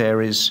that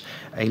there is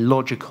a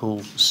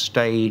logical,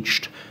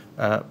 staged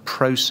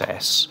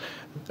process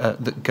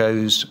that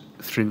goes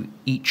through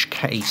each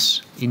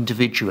case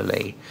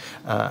individually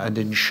and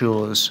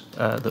ensures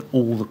that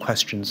all the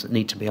questions that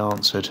need to be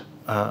answered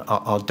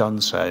are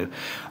done so,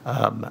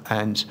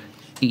 and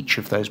each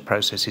of those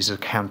processes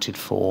accounted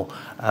for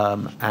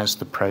as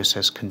the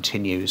process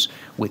continues,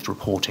 with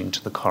reporting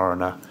to the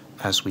coroner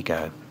as we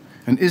go.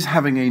 And is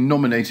having a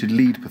nominated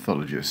lead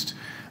pathologist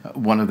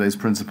one of those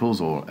principles,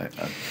 or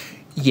a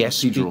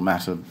procedural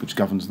matter which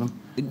governs them?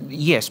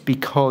 Yes,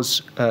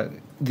 because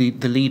the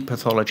lead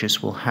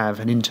pathologist will have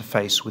an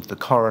interface with the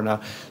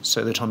coroner,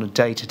 so that on a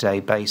day-to-day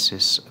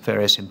basis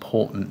various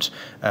important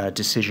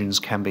decisions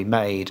can be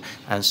made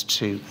as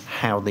to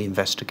how the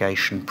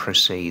investigation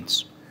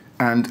proceeds.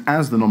 And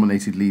as the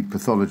nominated lead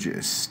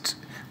pathologist,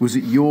 was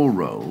it your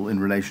role in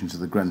relation to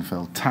the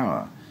Grenfell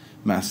Tower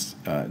mass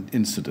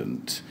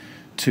incident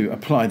to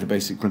apply the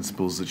basic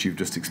principles that you've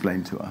just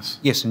explained to us?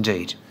 Yes,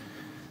 indeed.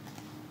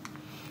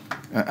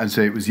 And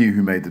so it was you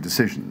who made the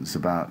decisions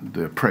about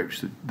the approach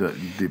that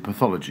the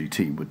pathology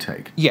team would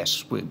take?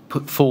 Yes, we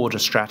put forward a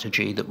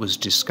strategy that was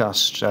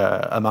discussed,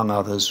 among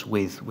others,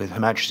 with Her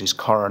Majesty's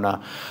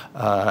coroner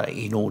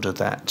in order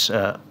that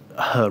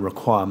her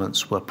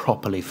requirements were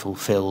properly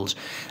fulfilled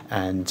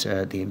and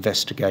the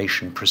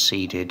investigation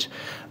proceeded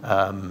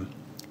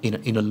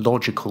in a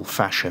logical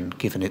fashion,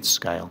 given its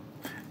scale.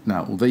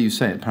 Now, although you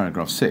say at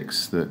paragraph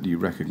 6 that you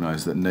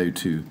recognise that no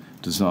two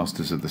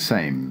disasters are the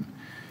same,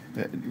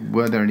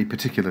 were there any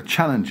particular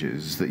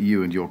challenges that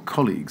you and your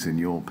colleagues in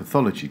your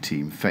pathology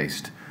team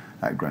faced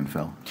at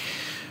Grenfell?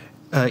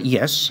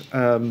 Yes.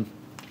 The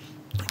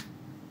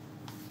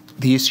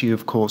issue,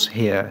 of course,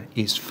 here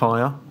is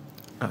fire.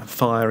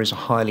 Fire is a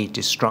highly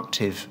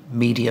destructive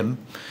medium,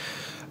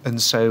 and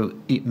so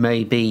it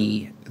may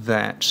be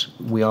that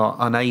we are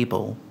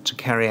unable to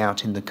carry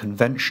out in the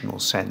conventional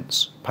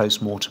sense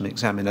post-mortem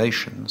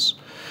examinations,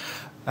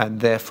 and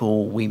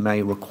therefore we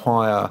may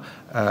require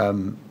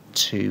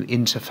to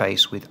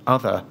interface with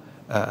other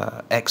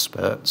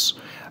experts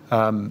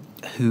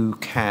who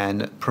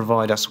can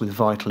provide us with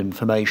vital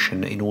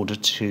information in order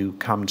to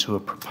come to a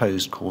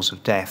proposed cause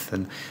of death.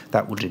 And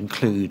that would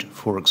include,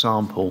 for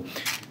example,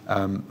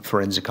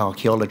 forensic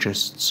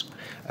archaeologists,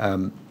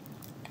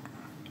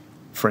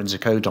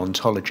 forensic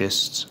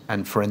odontologists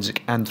and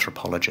forensic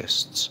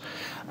anthropologists.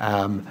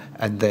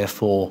 And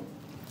therefore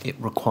it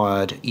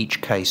required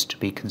each case to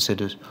be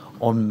considered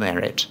on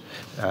merit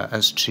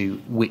as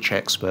to which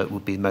expert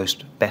would be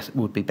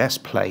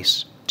best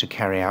placed to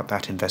carry out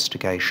that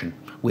investigation,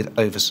 with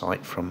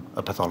oversight from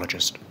a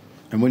pathologist.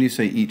 And when you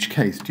say each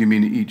case, do you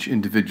mean each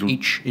individual?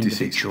 Each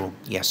individual,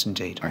 deceased? Yes,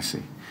 indeed. I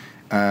see.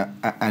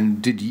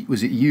 And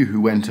was it you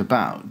who went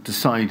about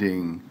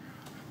deciding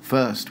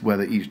first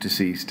whether each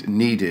deceased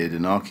needed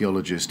an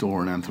archaeologist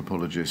or an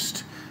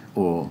anthropologist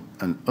or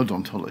an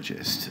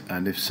odontologist,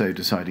 and if so,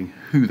 deciding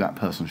who that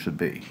person should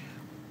be?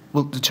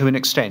 Well, to an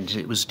extent,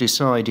 it was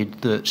decided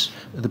that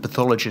the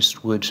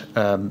pathologist would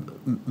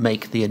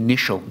make the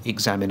initial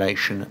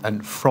examination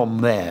and from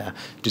there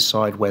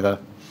decide whether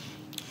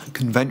a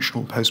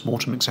conventional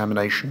post-mortem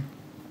examination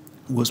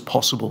was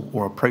possible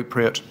or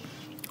appropriate,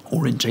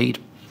 or indeed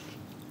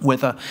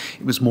whether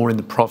it was more in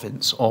the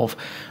province of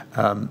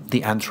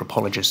the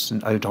anthropologists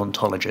and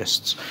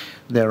odontologists.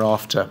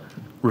 Thereafter,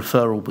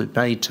 referral would be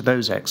made to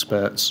those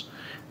experts.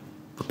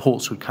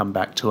 Reports would come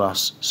back to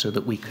us so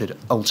that we could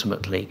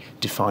ultimately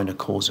define a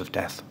cause of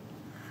death.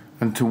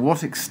 And to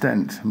what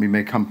extent, we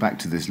may come back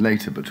to this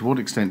later, but to what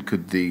extent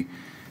could the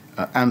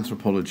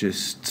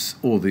anthropologists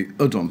or the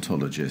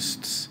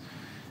odontologists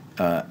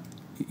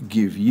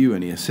give you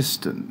any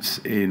assistance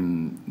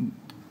in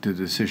the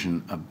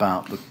decision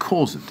about the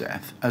cause of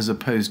death, as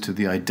opposed to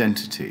the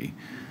identity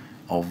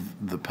of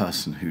the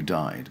person who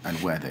died and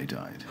where they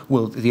died?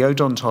 Well, the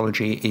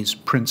odontology is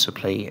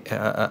principally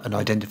an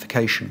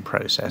identification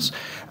process,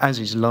 as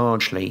is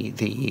largely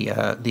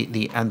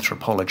the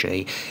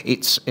anthropology.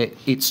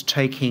 It's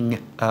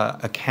taking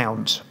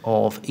account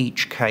of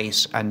each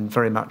case and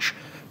very much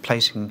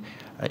placing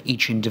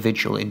each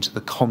individual into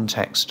the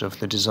context of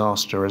the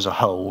disaster as a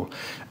whole,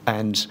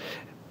 and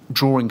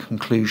drawing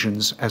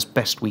conclusions as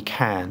best we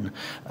can,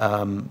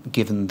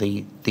 given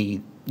the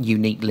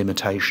unique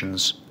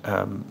limitations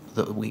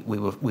that we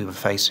were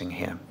facing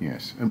here.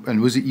 Yes,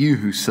 and was it you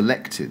who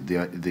selected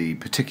the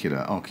particular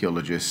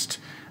archaeologist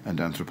and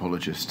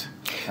anthropologist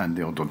and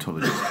the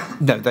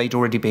odontologist? No, they'd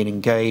already been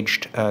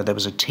engaged. There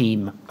was a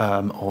team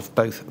of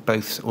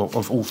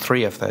all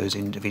three of those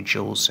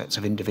sets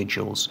of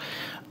individuals,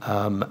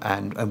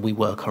 and we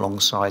work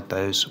alongside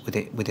those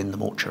within the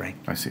mortuary.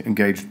 I see.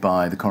 Engaged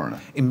by the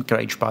coroner?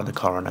 Engaged by the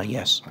coroner,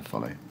 yes. I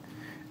follow.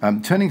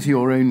 Turning to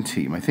your own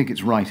team, I think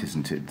it's right,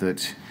 isn't it,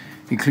 that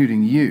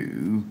including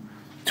you,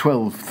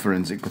 12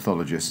 forensic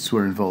pathologists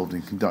were involved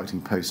in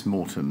conducting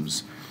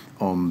post-mortems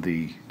on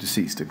the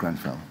deceased at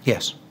Grenfell?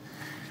 Yes.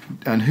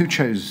 And who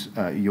chose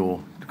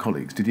your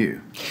colleagues? Did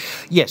you?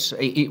 Yes,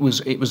 it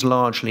was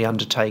largely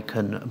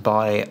undertaken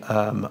by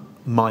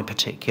my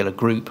particular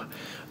group.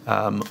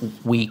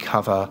 We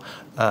cover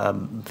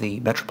the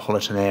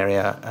metropolitan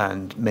area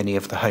and many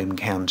of the home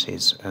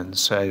counties, and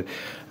so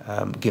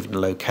given the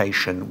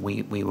location,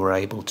 we were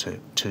able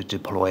to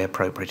deploy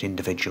appropriate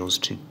individuals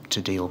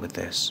to deal with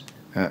this.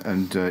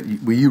 And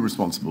were you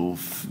responsible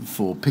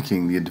for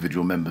picking the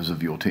individual members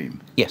of your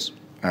team? Yes.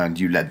 And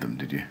you led them,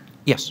 did you?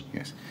 Yes.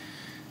 Yes.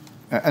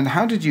 And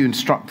how did you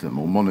instruct them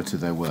or monitor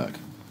their work?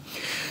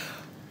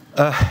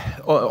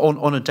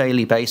 On a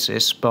daily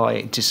basis,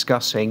 by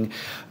discussing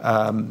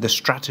the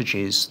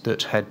strategies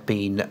that had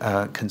been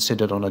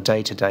considered on a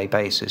day-to-day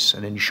basis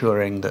and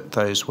ensuring that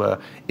those were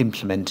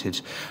implemented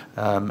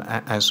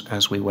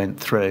as we went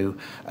through,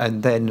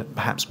 and then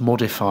perhaps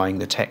modifying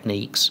the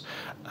techniques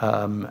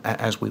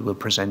as we were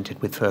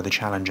presented with further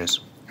challenges.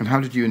 And how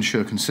did you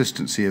ensure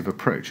consistency of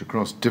approach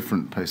across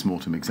different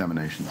post-mortem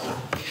examinations?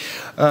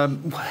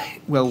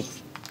 Well,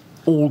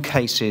 all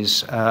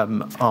cases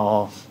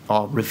are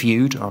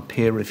reviewed, are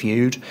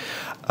peer-reviewed.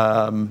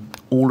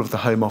 All of the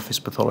Home Office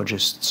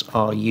pathologists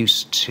are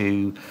used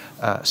to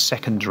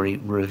secondary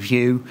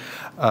review,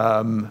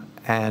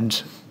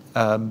 and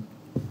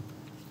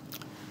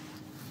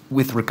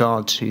with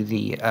regard to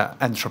the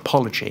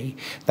anthropology,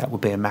 that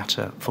would be a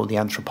matter for the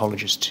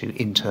anthropologist to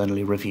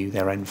internally review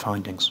their own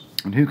findings.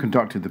 And who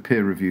conducted the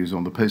peer reviews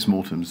on the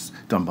post-mortems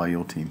done by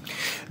your team?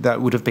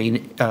 That would have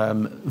been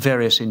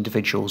various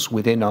individuals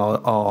within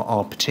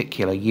our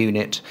particular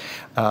unit.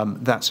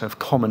 That's a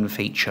common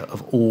feature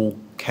of all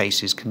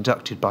cases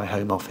conducted by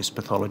Home Office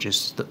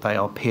pathologists, that they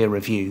are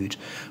peer-reviewed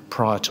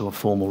prior to a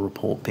formal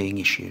report being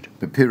issued.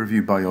 But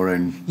peer-reviewed by your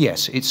own?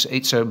 Yes, it's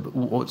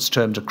what's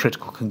termed a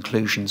critical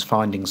conclusions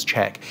findings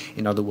check.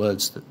 In other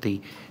words, that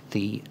the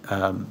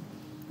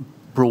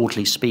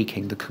broadly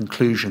speaking, the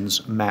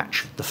conclusions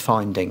match the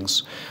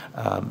findings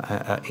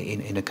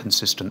in a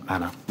consistent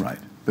manner. Right,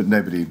 but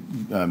nobody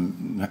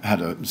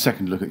had a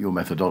second look at your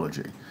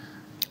methodology?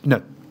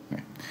 No.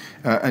 Okay.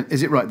 And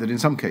is it right that in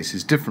some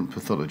cases different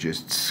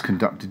pathologists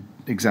conducted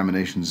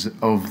examinations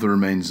of the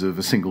remains of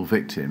a single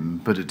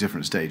victim, but at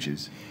different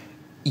stages?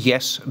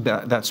 Yes,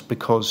 that's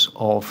because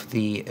of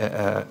the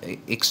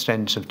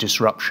extent of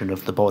disruption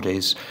of the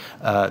bodies,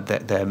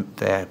 that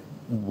there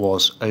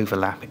was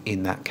overlap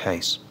in that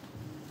case.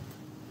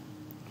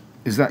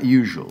 Is that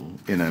usual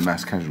in a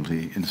mass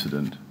casualty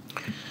incident?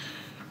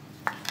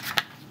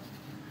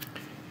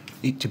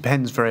 It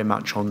depends very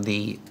much on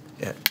the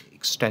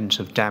extent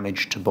of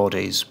damage to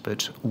bodies,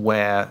 but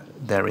where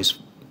there is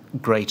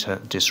greater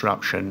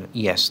disruption,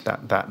 yes,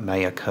 that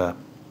may occur.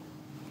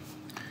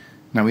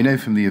 Now, we know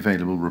from the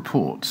available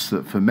reports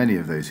that for many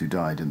of those who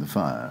died in the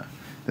fire,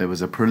 there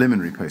was a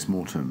preliminary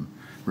post-mortem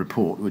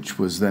report, which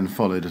was then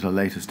followed at a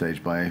later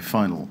stage by a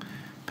final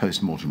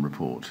post-mortem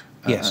report.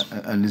 Yes.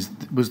 And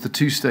was the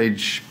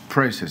two-stage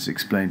process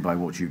explained by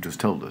what you've just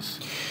told us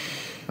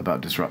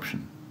about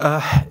disruption?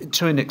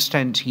 To an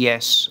extent,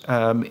 yes.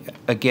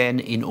 Again,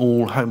 in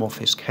all Home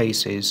Office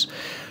cases,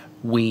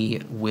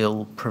 we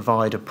will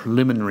provide a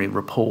preliminary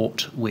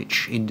report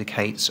which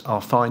indicates our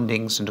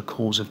findings and a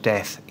cause of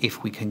death,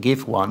 if we can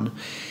give one.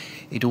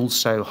 It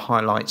also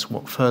highlights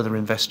what further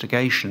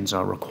investigations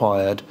are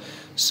required,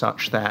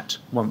 such that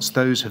once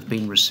those have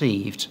been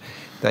received,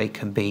 they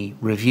can be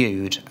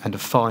reviewed and a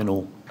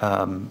final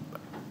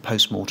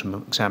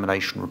post-mortem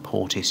examination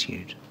report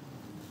issued.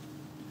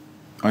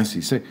 I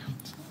see. So,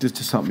 just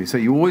to stop me, so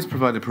you always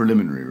provide a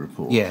preliminary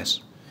report?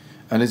 Yes.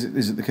 And is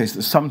it the case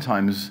that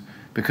sometimes,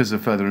 because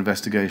of further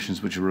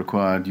investigations which are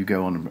required, you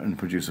go on and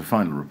produce a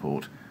final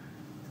report?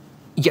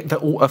 Yeah,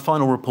 a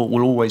final report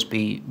will always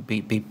be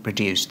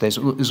produced.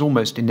 There's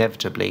almost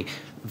inevitably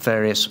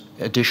various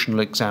additional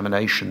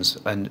examinations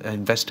and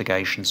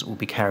investigations that will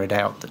be carried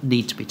out that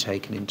need to be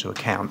taken into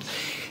account.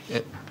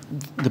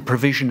 The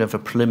provision of a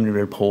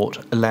preliminary report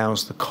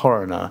allows the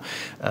coroner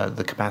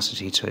the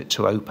capacity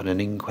to open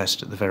an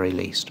inquest at the very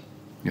least.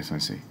 Yes, I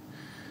see.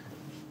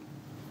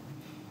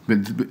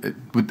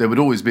 But there would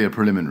always be a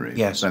preliminary,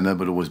 yes, and there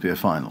would always be a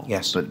final.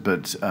 Yes.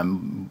 But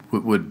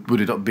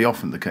would it be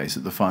often the case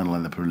that the final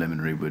and the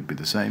preliminary would be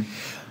the same?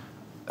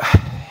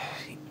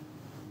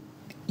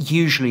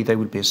 Usually they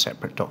would be a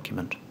separate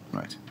document.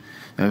 Right.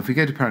 Now, if we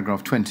go to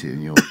paragraph 20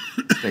 in your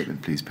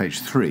statement, please,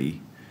 page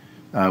 3,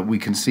 we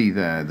can see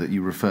there that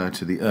you refer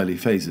to the early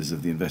phases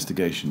of the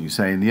investigation. You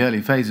say, in the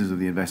early phases of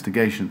the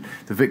investigation,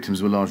 the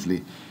victims were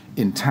largely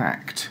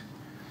intact.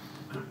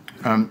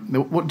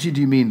 What did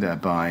you mean there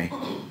by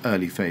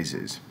early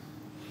phases?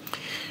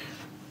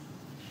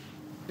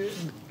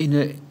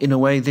 In a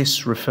way,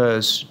 this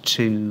refers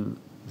to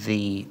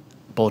the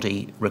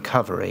body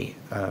recovery,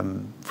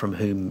 from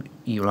whom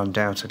you'll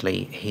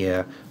undoubtedly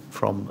hear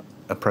from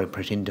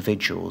appropriate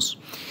individuals.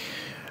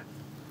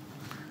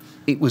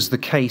 It was the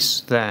case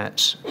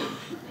that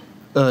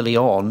early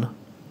on,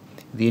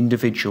 the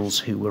individuals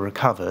who were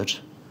recovered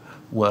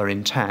were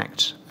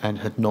intact and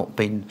had not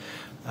been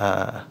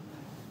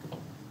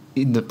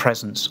in the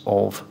presence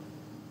of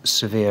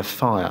severe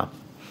fire.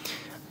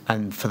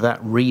 And for that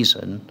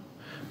reason,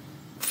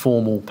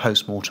 formal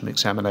post-mortem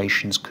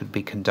examinations could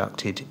be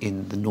conducted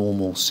in the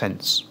normal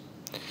sense.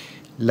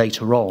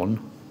 Later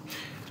on,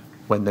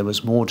 when there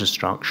was more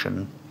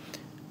destruction,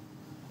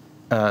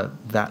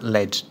 that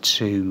led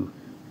to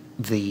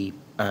the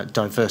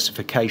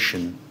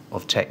diversification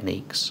of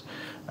techniques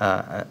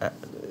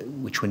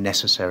which were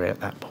necessary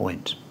at that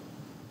point.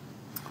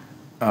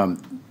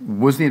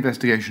 Was the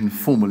investigation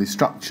formally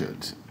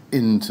structured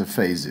into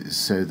phases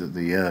so that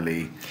the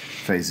early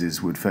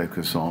phases would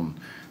focus on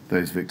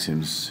those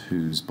victims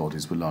whose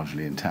bodies were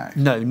largely intact?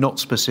 No, not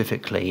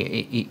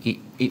specifically.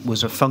 It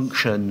was a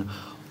function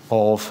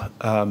of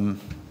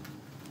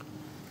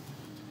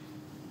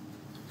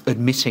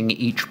admitting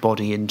each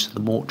body into the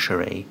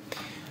mortuary,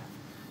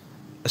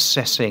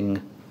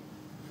 assessing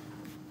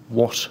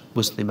what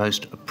was the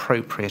most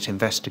appropriate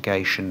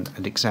investigation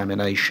and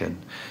examination,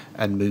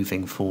 and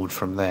moving forward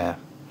from there.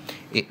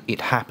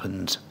 It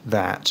happened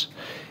that,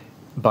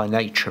 by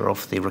nature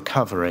of the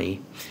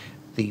recovery,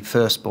 the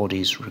first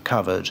bodies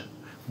recovered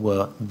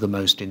were the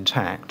most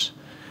intact,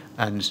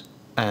 and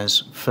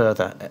as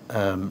further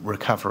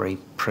recovery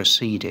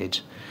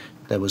proceeded,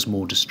 there was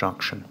more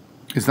destruction.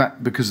 Is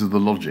that because of the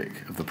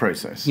logic of the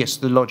process? Yes,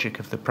 the logic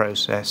of the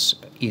process,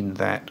 in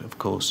that, of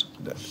course,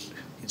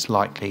 it's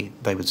likely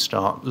they would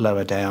start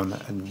lower down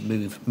and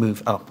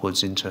move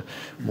upwards into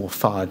more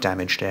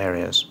fire-damaged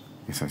areas.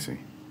 Yes, I see.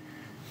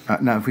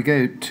 Now, if we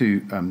go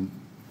to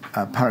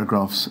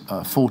paragraphs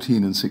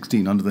 14 and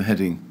 16 under the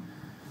heading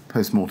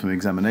Post-Mortem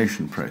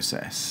Examination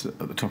Process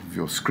at the top of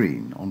your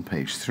screen on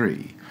page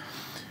 3,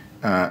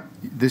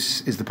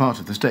 this is the part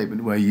of the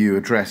statement where you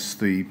address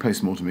the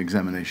post-mortem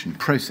examination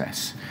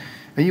process.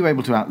 Are you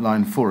able to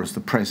outline for us the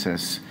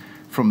process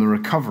from the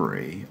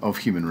recovery of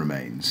human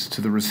remains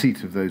to the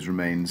receipt of those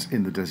remains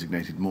in the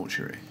designated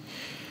mortuary?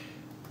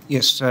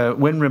 Yes,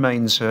 when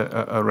remains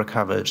are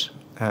recovered,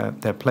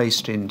 they're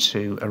placed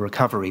into a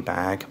recovery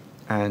bag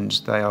and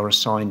they are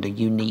assigned a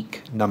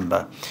unique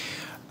number.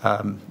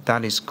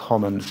 That is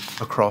common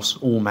across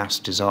all mass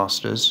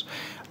disasters.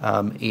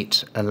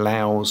 It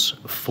allows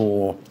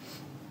for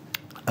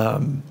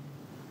a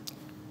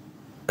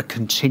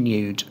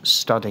continued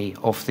study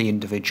of the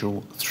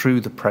individual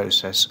through the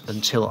process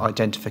until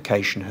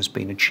identification has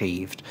been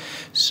achieved.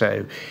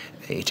 So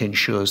it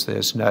ensures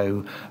there's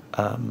no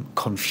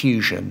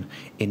confusion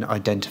in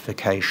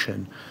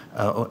identification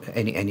or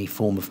any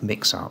form of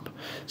mix-up.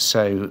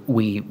 So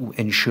we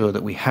ensure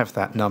that we have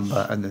that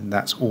number, and then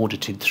that's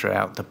audited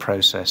throughout the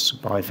process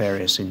by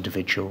various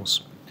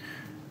individuals.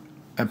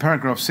 In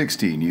paragraph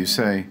 16, you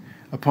say,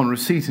 upon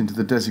receipt into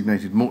the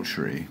designated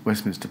mortuary,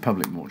 Westminster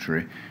Public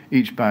Mortuary,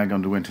 each bag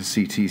underwent a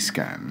CT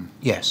scan.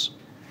 Yes.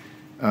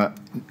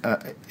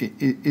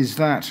 Is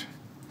that,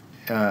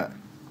 I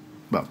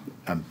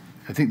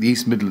think the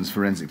East Midlands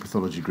Forensic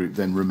Pathology Group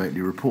then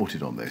remotely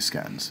reported on those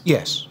scans?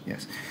 Yes.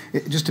 Yes.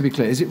 Just to be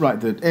clear, is it right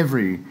that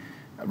every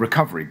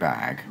recovery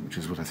bag, which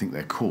is what I think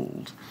they're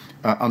called,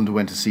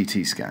 underwent a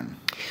CT scan?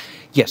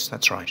 Yes,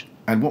 that's right.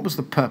 And what was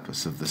the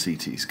purpose of the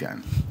CT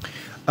scan?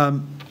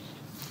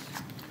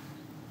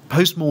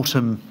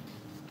 Post-mortem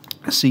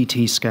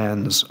CT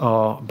scans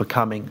are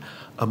becoming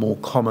a more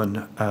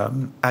common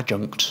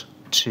adjunct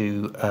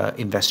to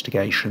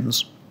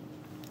investigations,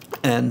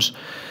 and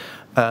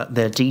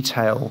their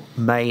detail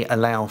may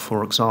allow,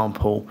 for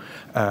example,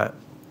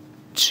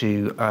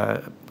 to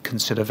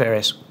consider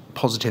various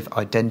positive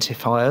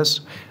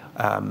identifiers,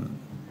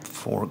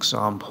 for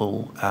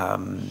example,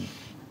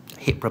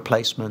 hip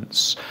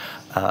replacements,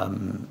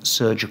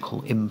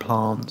 surgical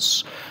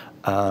implants,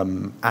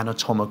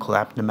 anatomical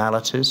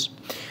abnormalities.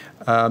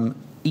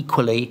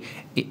 equally,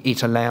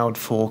 it allowed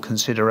for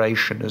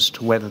consideration as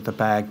to whether the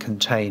bag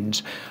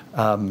contained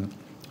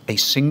a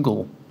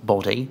single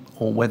body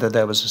or whether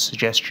there was a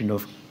suggestion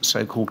of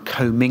so-called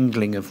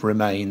commingling of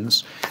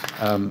remains,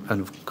 and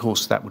of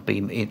course that would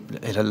be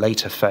at a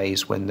later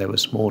phase when there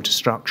was more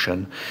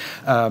destruction,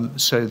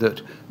 so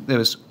that there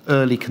was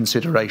early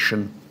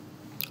consideration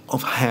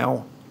of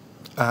how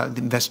the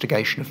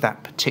investigation of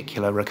that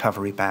particular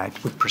recovery bag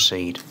would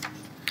proceed.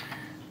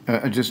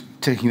 Just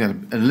taking that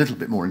a little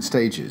bit more in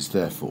stages,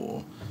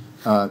 therefore,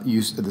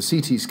 the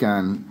CT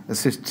scan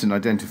assists in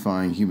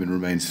identifying human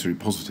remains through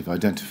positive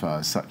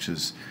identifiers such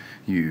as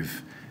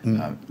you've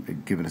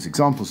given us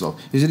examples of.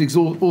 Is it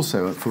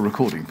also for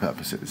recording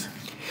purposes?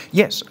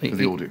 Yes. For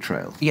the audit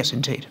trail? Yes,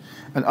 indeed.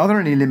 And are there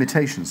any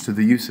limitations to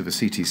the use of a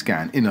CT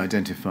scan in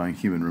identifying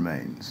human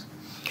remains?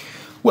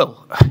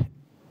 Well,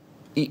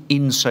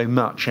 in so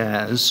much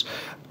as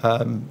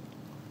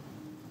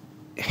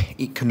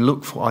it can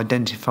look for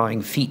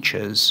identifying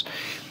features,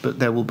 but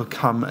there will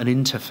become an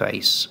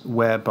interface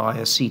whereby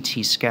a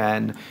CT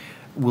scan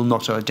will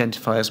not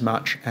identify as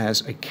much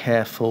as a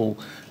careful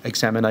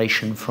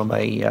examination from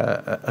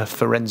a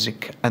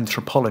forensic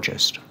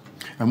anthropologist.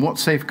 And what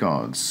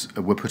safeguards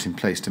were put in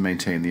place to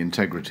maintain the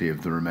integrity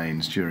of the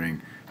remains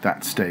during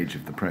that stage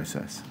of the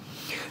process?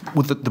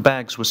 Well, the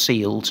bags were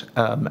sealed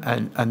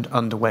and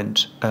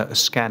underwent a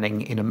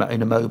scanning in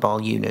a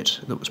mobile unit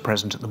that was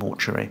present at the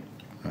mortuary.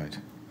 Right.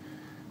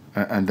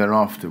 And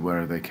thereafter,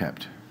 where are they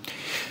kept?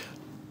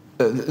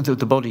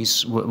 The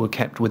bodies were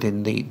kept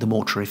within the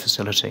mortuary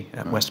facility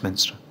at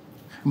Westminster.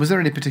 Was there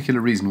any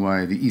particular reason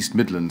why the East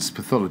Midlands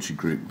Pathology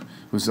Group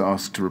was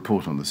asked to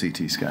report on the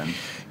CT scan?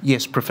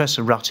 Yes,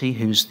 Professor Rutty,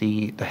 who's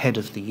the head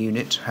of the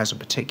unit, has a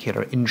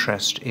particular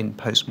interest in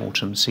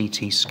post-mortem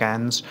CT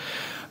scans.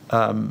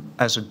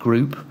 As a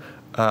group,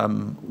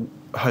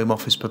 Home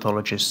Office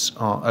pathologists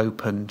are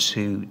open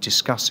to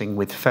discussing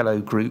with fellow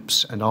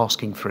groups and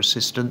asking for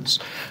assistance.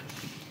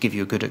 Give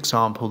you a good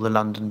example, the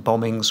London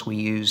bombings, we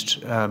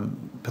used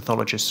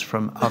pathologists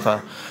from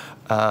other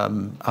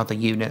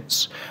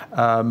units,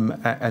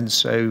 and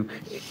so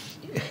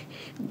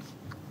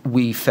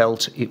we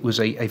felt it was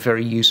a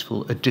very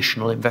useful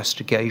additional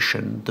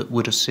investigation that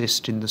would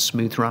assist in the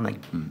smooth running.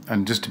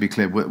 And just to be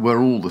clear, were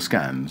all the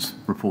scans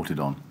reported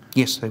on?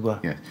 Yes, they were.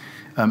 Yeah.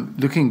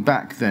 Looking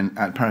back then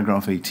at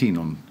paragraph 18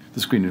 on the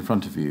screen in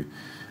front of you,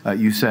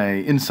 you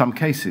say, in some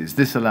cases,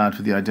 this allowed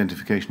for the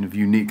identification of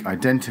unique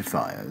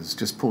identifiers.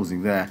 Just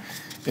pausing there,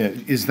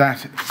 is that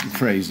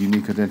phrase,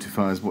 unique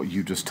identifiers, what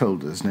you just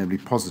told us, namely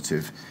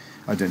positive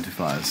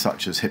identifiers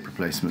such as hip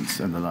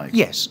replacements and the like?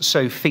 Yes,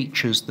 so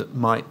features that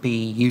might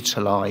be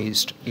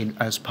utilised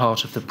as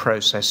part of the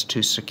process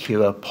to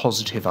secure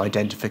positive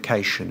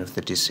identification of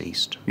the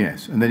deceased.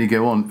 Yes, and then you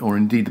go on, or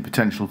indeed the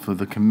potential for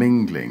the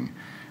commingling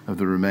of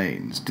the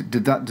remains.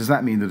 Does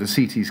that mean that a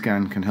CT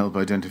scan can help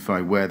identify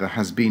where there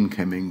has been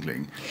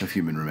commingling of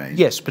human remains?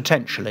 Yes,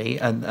 potentially,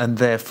 and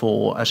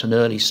therefore at an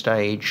early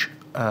stage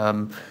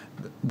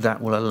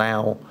that will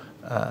allow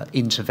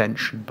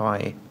intervention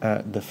by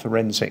the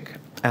forensic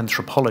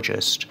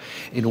anthropologist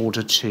in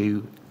order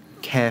to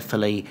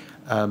carefully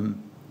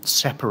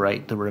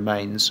separate the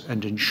remains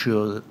and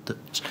ensure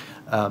that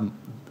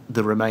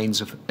the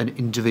remains of an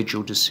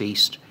individual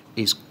deceased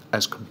is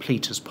as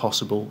complete as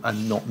possible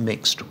and not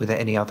mixed with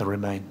any other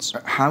remains.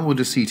 How would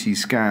a CT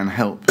scan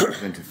help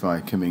identify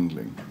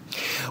commingling?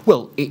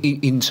 Well,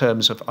 in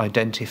terms of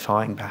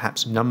identifying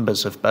perhaps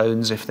numbers of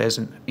bones, if there's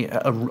an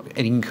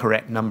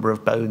incorrect number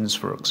of bones,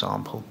 for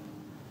example.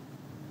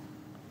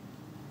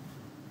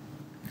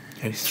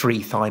 3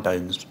 thigh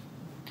bones.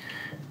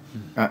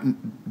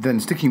 Then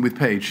sticking with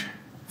page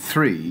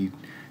 3,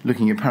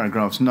 looking at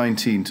paragraphs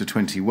 19 to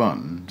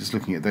 21, just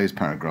looking at those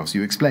paragraphs,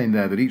 you explain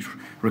there that each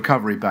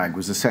recovery bag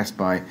was assessed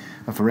by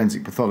a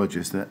forensic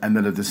pathologist and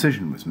that a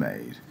decision was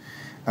made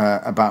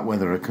about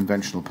whether a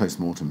conventional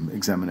post-mortem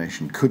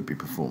examination could be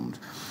performed.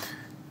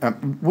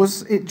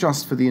 Was it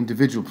just for the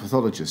individual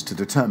pathologist to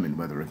determine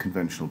whether a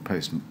conventional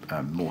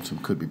post-mortem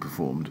could be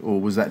performed, or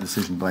was that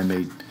decision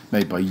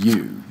made by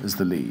you as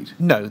the lead?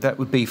 No, that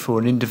would be for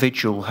an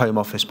individual Home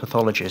Office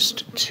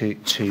pathologist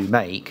to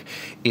make,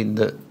 in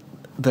that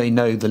they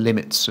know the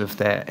limits of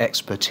their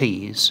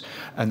expertise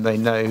and they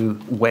know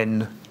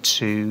when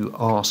to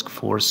ask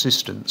for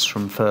assistance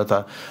from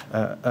further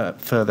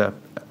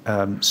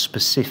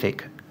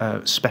specific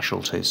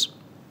specialties.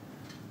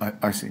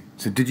 I see.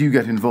 So did you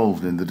get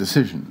involved in the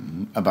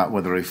decision about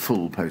whether a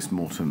full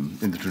post-mortem,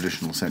 in the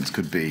traditional sense,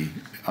 could be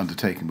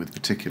undertaken with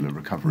particular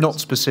recoveries? Not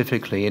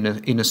specifically. In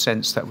a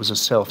sense, that was a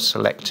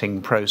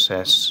self-selecting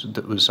process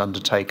that was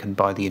undertaken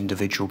by the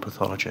individual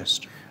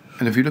pathologist.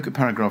 And if you look at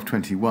paragraph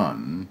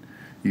 21,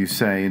 you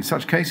say, in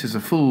such cases,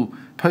 a full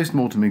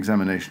post-mortem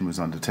examination was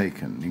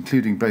undertaken,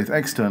 including both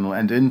external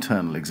and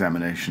internal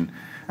examination,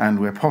 and,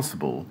 where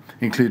possible,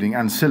 including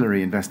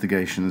ancillary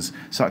investigations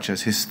such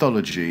as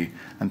histology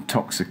and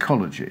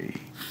toxicology.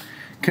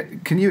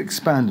 Can you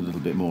expand a little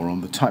bit more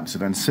on the types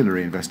of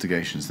ancillary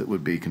investigations that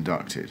would be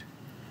conducted?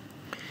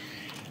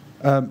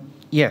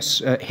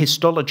 Yes,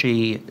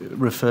 histology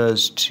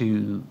refers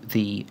to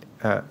the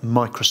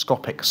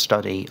microscopic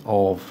study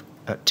of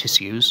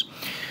tissues.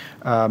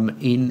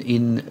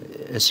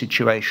 In a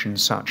situation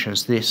such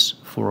as this,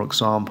 for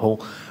example,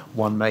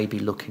 one may be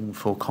looking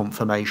for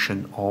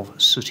confirmation of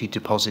sooty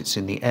deposits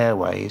in the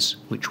airways,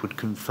 which would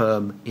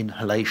confirm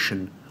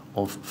inhalation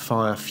of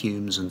fire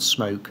fumes and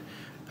smoke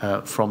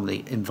from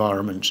the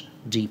environment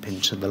deep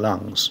into the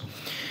lungs.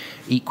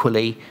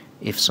 Equally,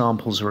 if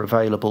samples are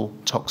available,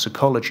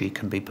 toxicology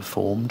can be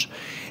performed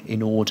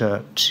in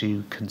order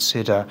to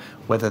consider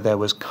whether there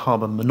was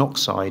carbon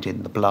monoxide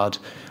in the blood,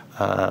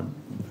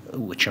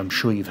 which I'm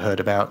sure you've heard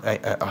about,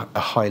 a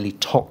highly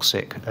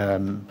toxic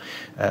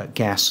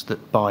gas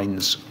that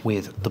binds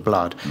with the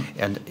blood,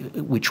 and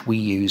which we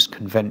use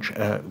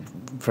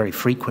very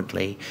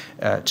frequently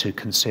to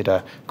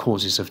consider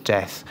causes of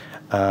death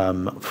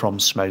from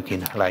smoke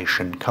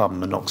inhalation. Carbon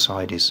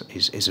monoxide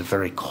is a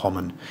very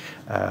common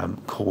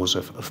cause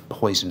of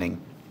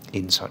poisoning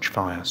in such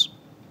fires.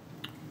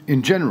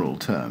 In general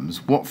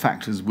terms, what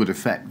factors would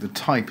affect the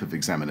type of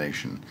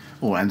examination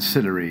or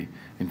ancillary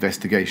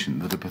investigation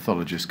that a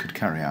pathologist could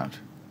carry out?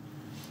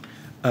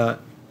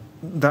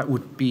 That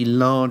would be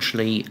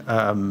largely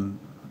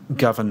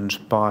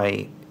governed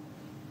by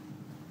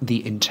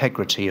the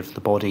integrity of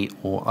the body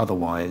or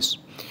otherwise.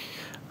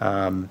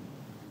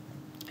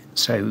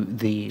 So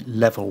the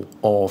level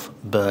of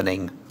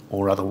burning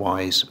or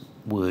otherwise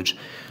would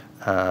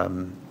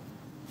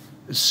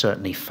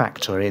certainly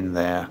factor in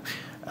there.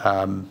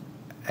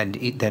 And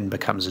it then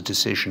becomes a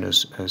decision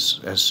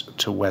as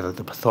to whether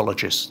the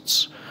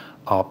pathologists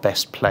are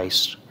best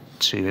placed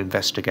to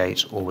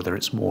investigate or whether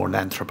it's more an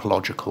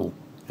anthropological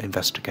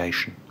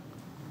investigation.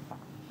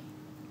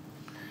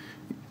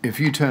 If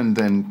you turn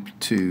then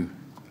to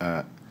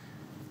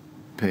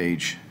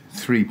page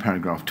 3,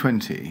 paragraph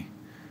 20,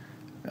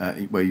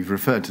 where you've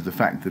referred to the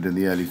fact that in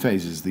the early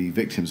phases the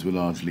victims were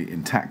largely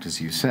intact, as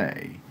you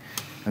say,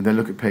 and then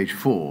look at page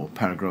 4,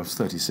 paragraphs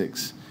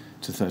 36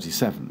 to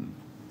 37,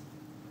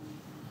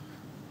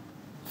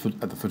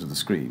 at the foot of the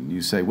screen,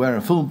 you say, where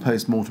a full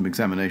post-mortem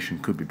examination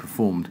could be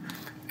performed,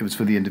 it was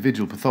for the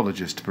individual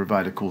pathologist to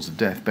provide a cause of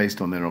death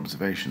based on their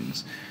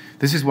observations.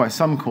 This is why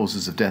some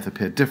causes of death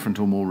appear different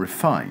or more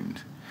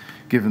refined,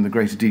 given the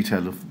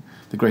greater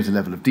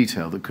level of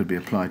detail that could be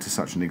applied to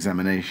such an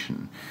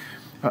examination.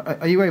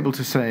 Are you able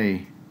to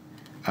say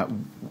a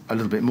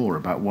little bit more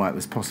about why it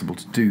was possible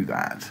to do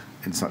that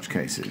in such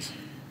cases?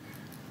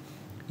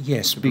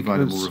 Yes, to provide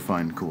a more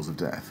refined cause of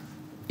death.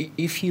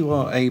 If you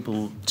are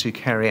able to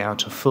carry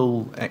out a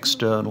full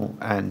external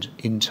and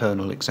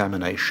internal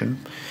examination,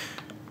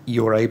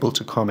 you're able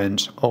to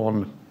comment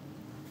on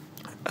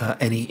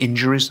any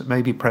injuries that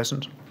may be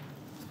present.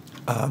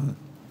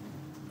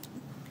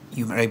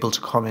 You are able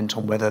to comment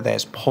on whether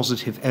there's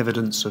positive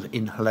evidence of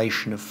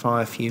inhalation of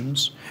fire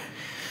fumes.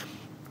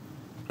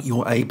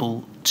 You're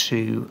able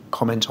to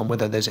comment on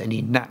whether there's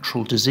any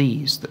natural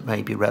disease that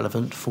may be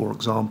relevant, for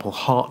example,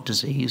 heart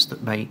disease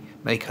that may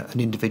make an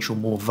individual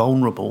more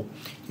vulnerable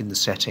in the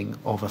setting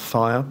of a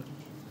fire.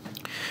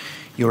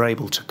 You're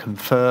able to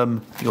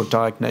confirm your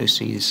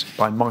diagnoses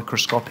by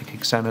microscopic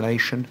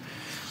examination,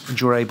 and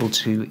you're able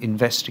to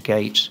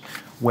investigate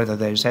whether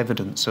there's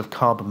evidence of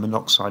carbon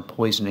monoxide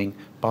poisoning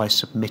by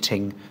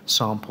submitting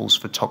samples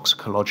for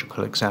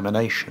toxicological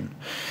examination.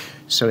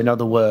 So in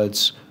other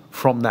words,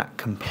 from that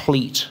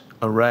complete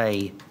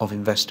array of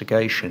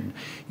investigation,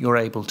 you're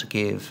able to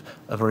give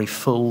a very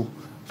full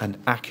and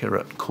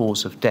accurate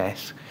cause of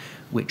death,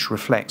 which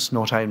reflects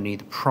not only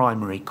the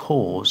primary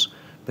cause,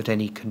 but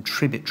any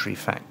contributory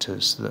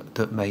factors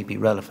that may be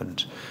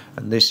relevant.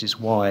 And this is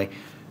why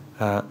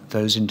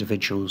those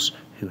individuals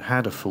who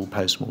had a full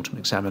post-mortem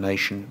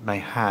examination may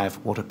have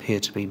what appear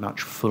to be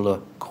much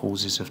fuller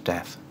causes of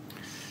death.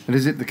 And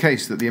is it the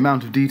case that the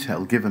amount of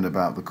detail given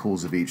about the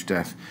cause of each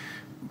death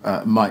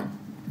might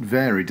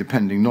vary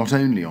depending not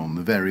only on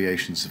the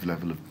variations of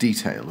level of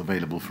detail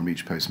available from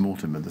each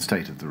post-mortem and the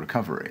state of the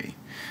recovery,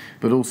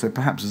 but also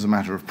perhaps as a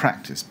matter of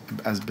practice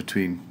as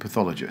between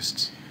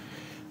pathologists?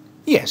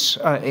 Yes,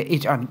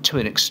 to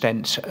an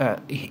extent,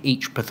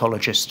 each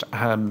pathologist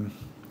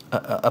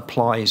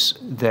applies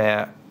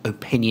their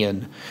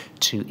opinion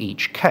to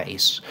each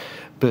case,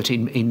 but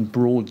in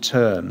broad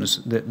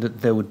terms,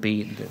 there would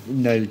be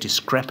no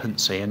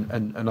discrepancy,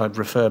 and I'd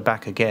refer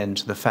back again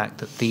to the fact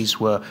that these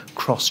were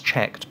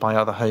cross-checked by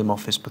other Home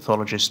Office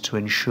pathologists to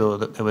ensure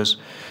that there was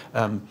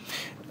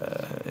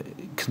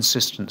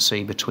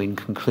consistency between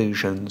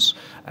conclusions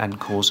and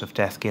cause of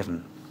death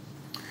given.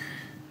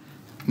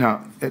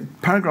 Now,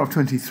 at paragraph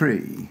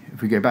 23,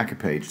 if we go back a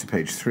page to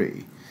page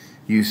 3,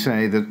 you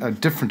say that a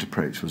different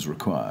approach was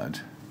required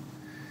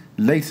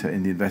later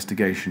in the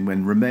investigation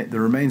when the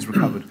remains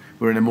recovered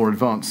were in a more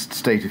advanced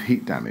state of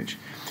heat damage.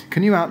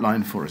 Can you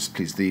outline for us,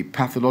 please, the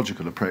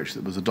pathological approach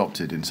that was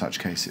adopted in such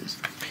cases?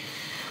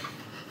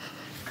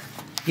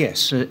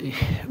 Yes,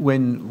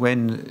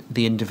 when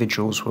the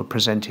individuals were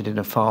presented in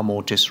a far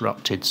more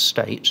disrupted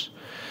state,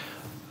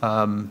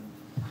 the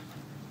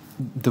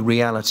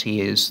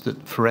reality is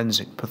that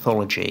forensic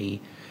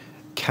pathology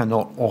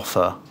cannot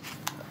offer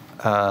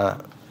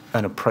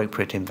an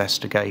appropriate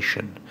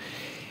investigation.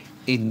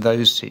 In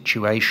those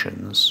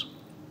situations,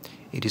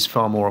 it is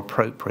far more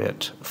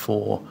appropriate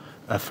for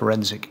a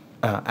forensic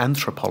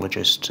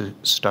anthropologist to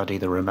study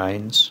the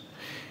remains,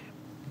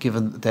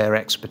 given that their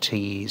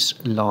expertise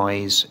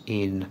lies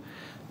in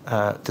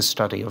the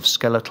study of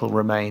skeletal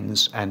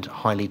remains and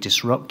highly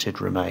disrupted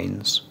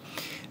remains.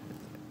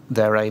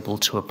 They're able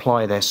to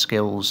apply their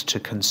skills to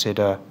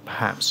consider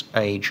perhaps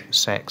age,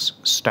 sex,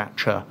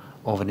 stature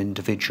of an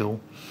individual.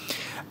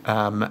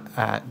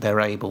 They're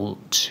able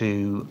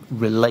to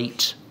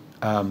relate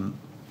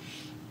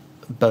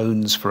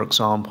bones, for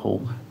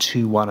example,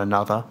 to one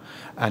another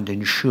and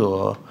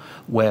ensure,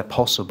 where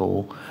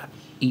possible,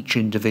 each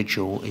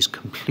individual is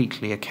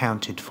completely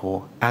accounted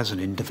for as an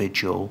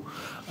individual,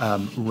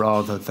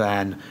 rather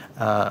than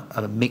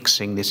a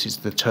mixing, this is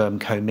the term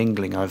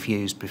commingling I've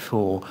used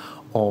before,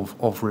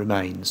 of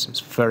remains.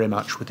 It's very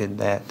much within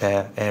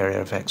their area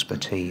of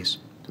expertise.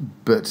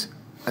 But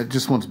I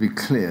just want to be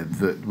clear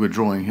that we're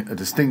drawing a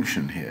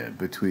distinction here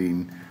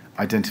between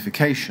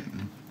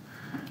identification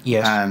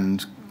Yes.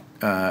 and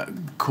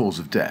cause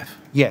of death.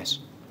 Yes.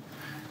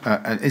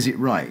 And is it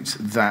right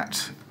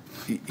that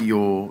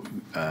the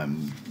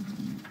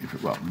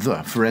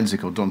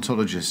forensic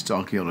odontologists,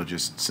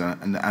 archaeologists,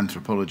 and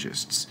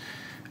anthropologists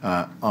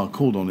are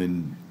called on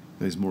in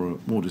those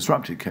more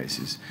disrupted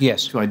cases,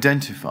 yes, to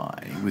identify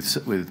with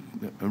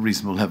a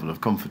reasonable level of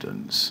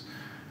confidence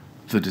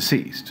the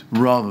deceased,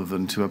 rather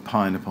than to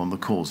opine upon the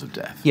cause of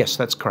death? Yes,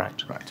 that's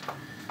correct. Right.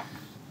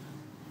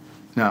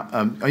 Now,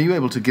 are you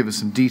able to give us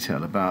some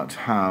detail about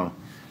how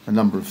a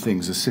number of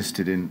things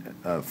assisted in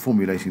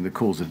formulating the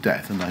cause of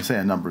death? And I say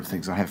a number of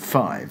things, I have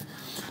 5.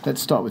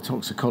 Let's start with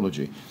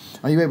toxicology.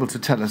 Are you able to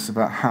tell us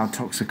about how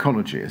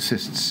toxicology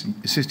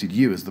assisted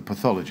you as the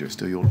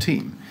pathologist or your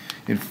team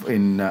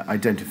in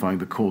identifying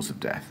the cause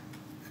of death?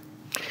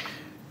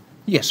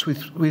 Yes,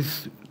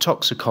 with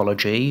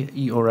toxicology,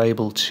 you're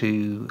able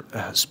to,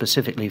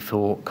 specifically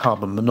for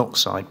carbon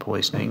monoxide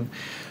poisoning,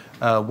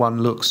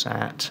 one looks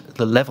at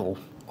the level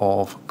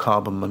of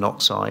carbon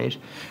monoxide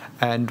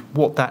and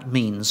what that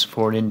means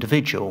for an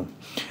individual.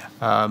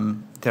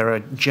 There are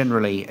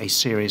generally a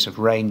series of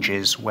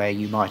ranges where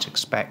you might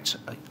expect,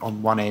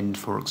 on one end,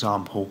 for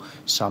example,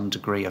 some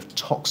degree of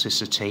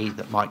toxicity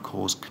that might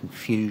cause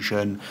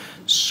confusion,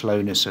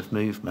 slowness of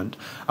movement,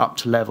 up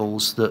to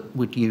levels that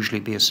would usually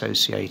be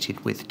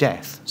associated with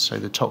death. So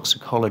the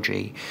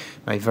toxicology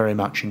may very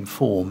much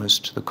inform as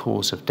to the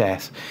cause of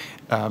death,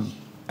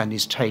 and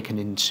is taken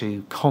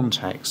into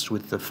context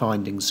with the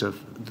findings of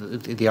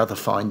the other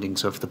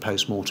findings of the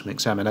post-mortem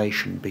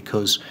examination,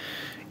 because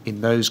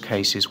in those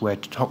cases where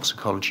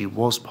toxicology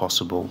was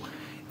possible,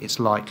 it's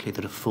likely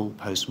that a full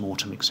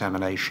post-mortem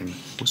examination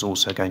was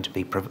also going to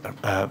be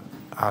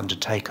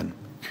undertaken.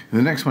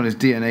 The next one is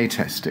DNA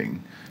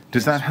testing.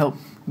 Does that help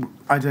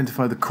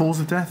identify the cause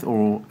of death,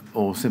 or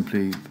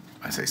simply,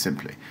 I say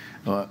simply,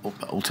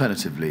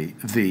 alternatively,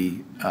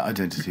 the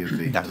identity of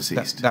the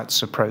deceased?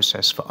 That's a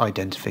process for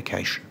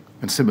identification.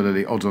 And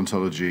similarly,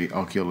 odontology,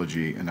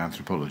 archaeology, and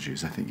anthropology,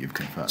 as I think you've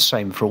confirmed.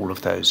 Same for all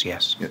of those,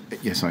 yes.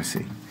 Yes, I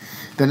see.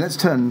 Then let's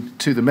turn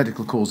to the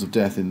medical cause of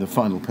death in the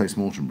final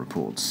post-mortem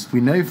reports. We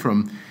know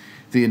from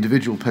the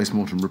individual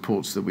post-mortem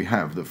reports that we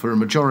have that for a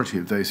majority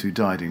of those who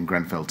died in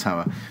Grenfell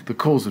Tower, the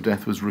cause of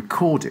death was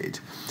recorded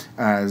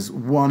as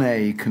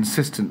 1A,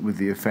 consistent with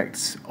the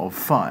effects of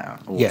fire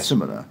or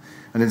similar,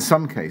 and in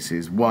some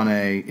cases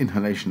 1A,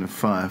 inhalation of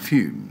fire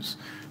fumes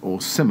or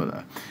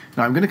similar.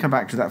 Now, I'm going to come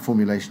back to that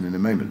formulation in a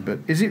moment, but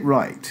is it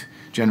right,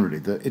 generally,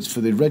 that it's for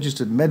the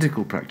registered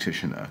medical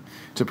practitioner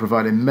to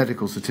provide a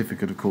medical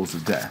certificate of cause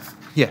of death?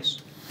 Yes.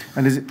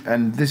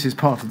 And this is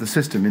part of the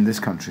system in this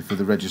country for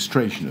the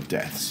registration of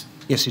deaths?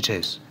 Yes, it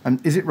is.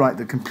 And is it right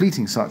that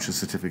completing such a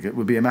certificate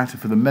would be a matter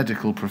for the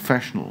medical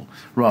professional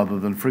rather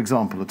than, for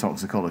example, a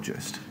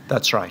toxicologist?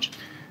 That's right.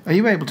 Are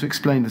you able to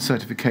explain the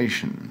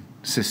certification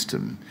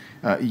system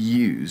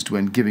used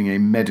when giving a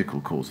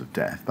medical cause of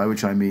death, by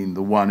which I mean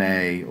the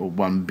 1A or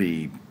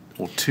 1B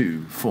or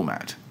 2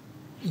 format?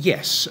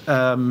 Yes.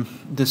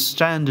 The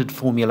standard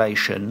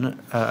formulation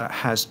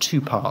has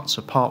 2 parts,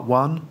 a part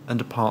 1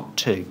 and a part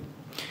 2.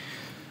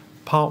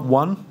 Part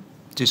 1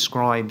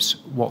 describes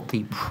what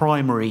the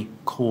primary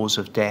cause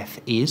of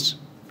death is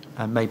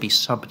and may be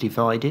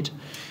subdivided.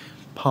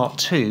 Part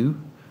 2,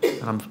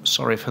 and I'm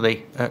sorry for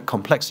the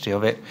complexity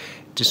of it,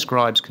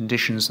 describes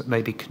conditions that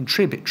may be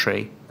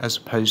contributory as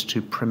opposed to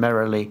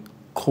primarily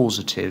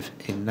causative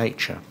in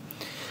nature.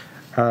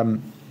 To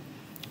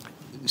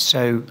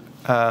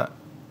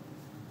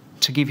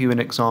give you an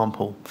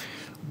example,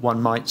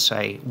 one might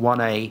say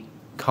 1A,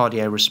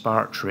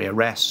 cardiorespiratory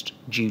arrest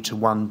due to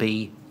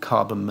 1B,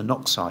 carbon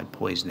monoxide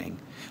poisoning.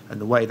 And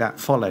the way that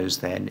follows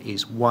then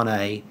is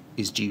 1A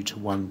is due to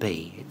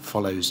 1B. It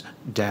follows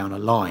down a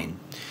line.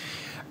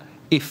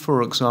 If,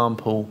 for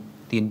example,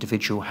 the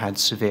individual had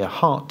severe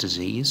heart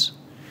disease,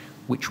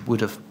 which would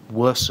have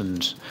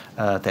worsened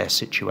their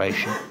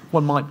situation,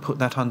 one might put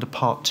that under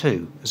part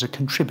 2 as a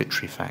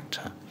contributory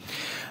factor.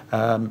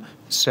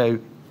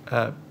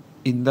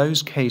 in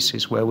those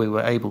cases where we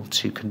were able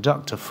to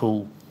conduct a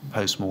full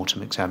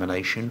post-mortem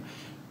examination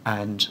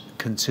and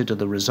consider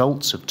the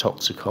results of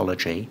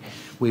toxicology,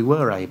 we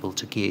were able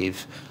to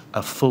give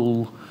a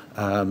full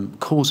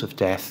cause of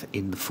death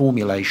in the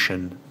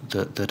formulation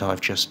that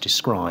I've just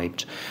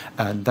described,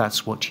 and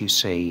that's what you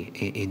see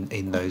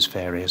in those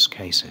various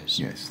cases.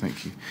 Yes,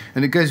 thank you.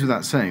 And it goes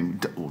without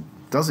saying, or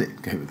does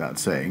it go without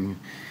saying,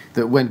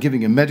 that when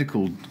giving a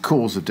medical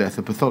cause of death,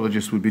 a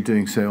pathologist would be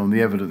doing so on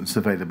the evidence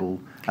available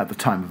at the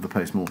time of the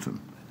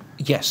post-mortem?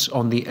 Yes,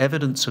 on the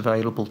evidence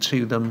available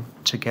to them,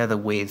 together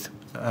with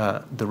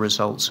the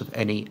results of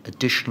any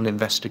additional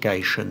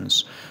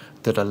investigations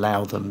that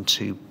allow them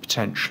to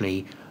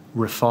potentially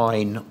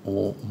refine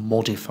or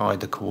modify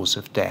the cause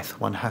of death.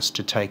 One has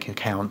to take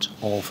account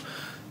of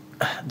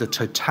the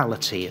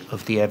totality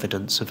of the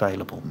evidence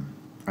available.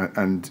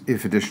 And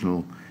if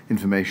additional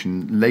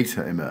information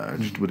later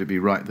emerged, would it be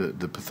right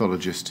that the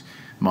pathologist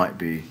might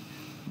be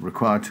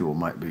required to, or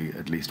might be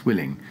at least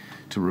willing,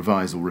 to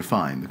revise or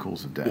refine the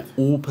cause of death?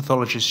 All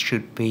pathologists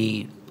should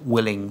be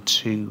willing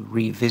to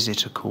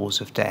revisit a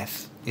cause of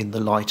death in the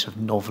light of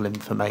novel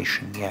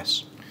information,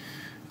 yes.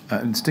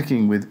 And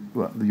sticking with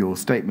your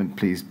statement,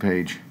 please,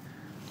 page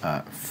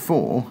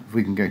 4, if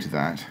we can go to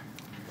that,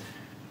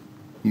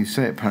 you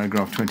say at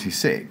paragraph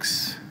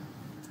 26,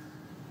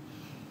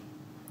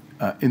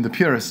 in the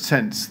purest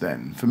sense,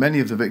 then, for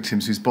many of the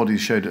victims whose bodies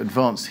showed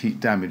advanced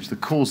heat damage, the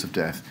cause of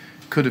death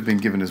could have been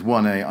given as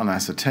 1A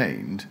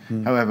unascertained.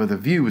 However, the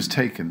view was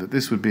taken that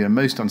this would be a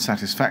most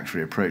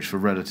unsatisfactory approach for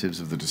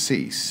relatives of the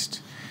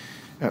deceased.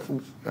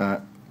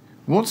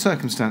 What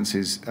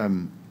circumstances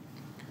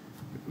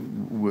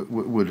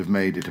would have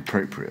made it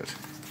appropriate?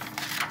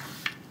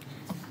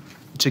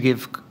 To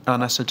give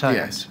unascertained?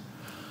 Yes.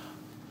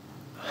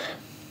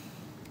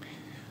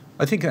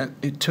 I think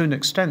to an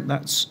extent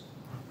that's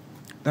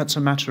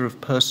a matter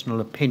of personal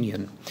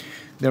opinion.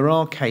 There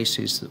are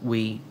cases that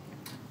we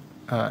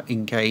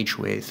engage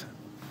with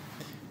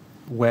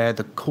where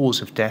the cause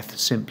of death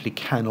simply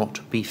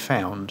cannot be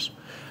found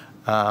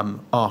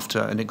after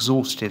an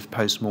exhaustive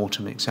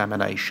post-mortem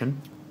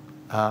examination,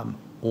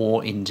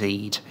 or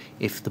indeed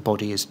if the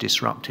body is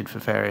disrupted for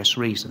various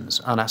reasons.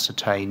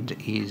 Unascertained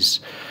is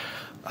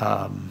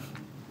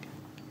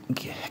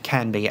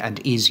can be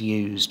and is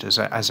used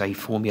as a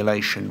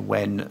formulation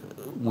when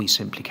we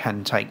simply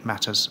can take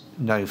matters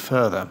no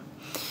further.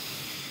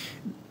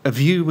 A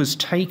view was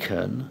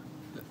taken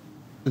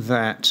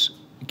that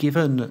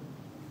given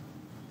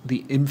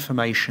the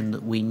information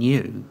that we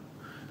knew,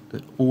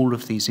 that all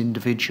of these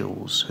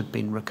individuals had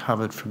been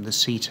recovered from the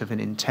seat of an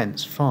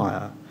intense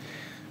fire,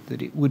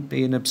 that it would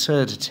be an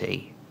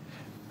absurdity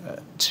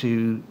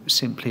to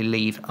simply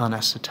leave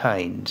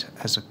unascertained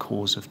as a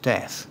cause of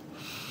death.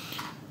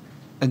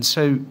 And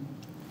so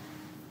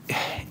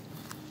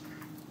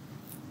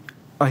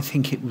I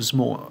think it was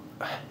more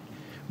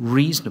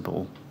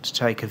reasonable to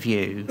take a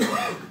view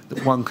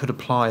that one could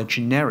apply a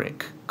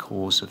generic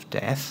cause of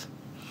death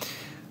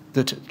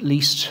that at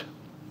least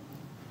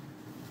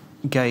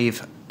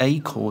gave a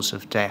cause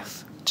of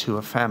death to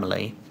a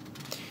family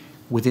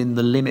within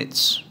the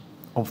limits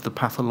of the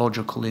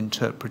pathological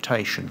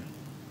interpretation.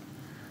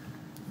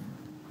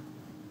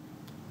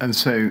 And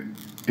so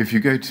if you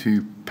go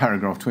to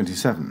paragraph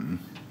 27,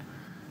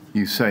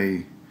 you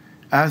say,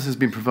 as has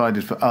been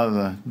provided for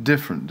other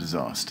different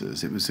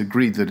disasters, it was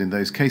agreed that in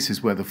those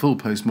cases where the full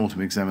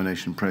post-mortem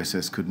examination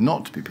process could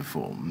not be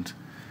performed,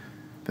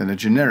 then a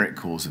generic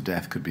cause of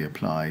death could be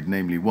applied,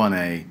 namely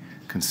 1A,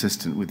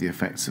 consistent with the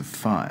effects of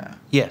fire.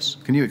 Yes.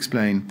 Can you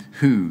explain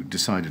who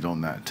decided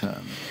on that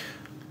term?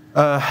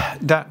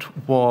 That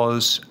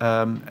was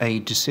a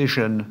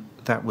decision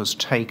that was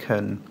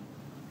taken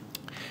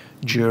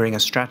during a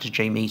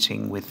strategy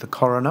meeting with the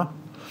coroner.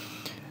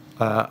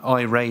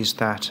 I raised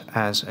that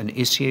as an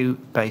issue,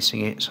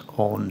 basing it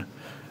on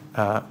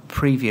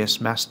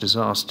previous mass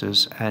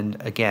disasters, and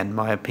again,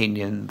 my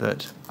opinion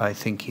that I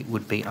think it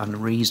would be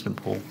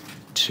unreasonable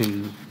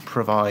to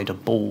provide a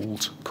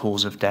bald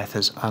cause of death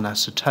as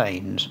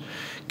unascertained,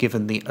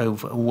 given the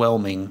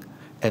overwhelming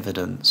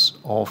evidence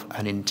of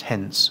an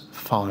intense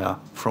fire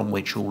from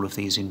which all of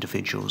these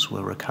individuals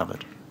were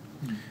recovered.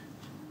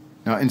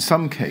 Now, in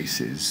some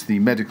cases, the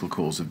medical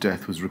cause of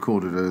death was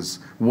recorded as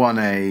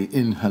 1A,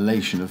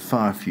 inhalation of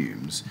fire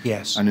fumes.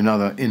 Yes. And in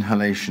others,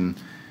 inhalation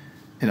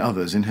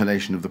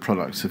of the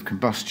products of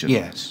combustion.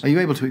 Yes. Are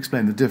you able to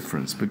explain the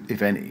difference,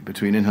 if any,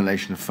 between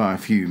inhalation of fire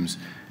fumes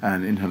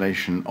and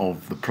inhalation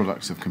of the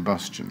products of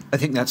combustion? I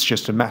think that's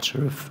just a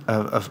matter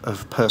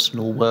of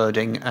personal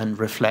wording and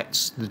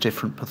reflects the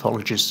different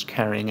pathologists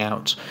carrying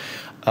out.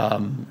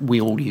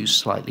 We all use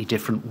slightly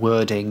different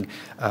wording.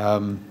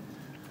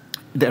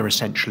 They're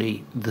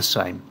essentially the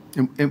same.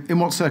 In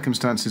what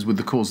circumstances would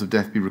the cause of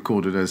death be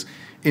recorded as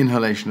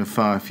inhalation of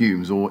fire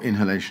fumes or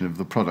inhalation of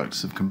the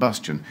products of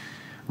combustion,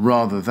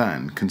 rather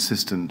than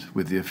consistent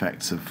with the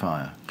effects of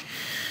fire?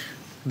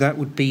 That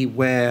would be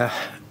where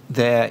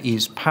there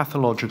is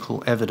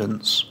pathological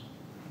evidence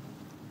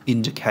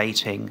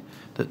indicating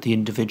that the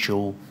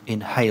individual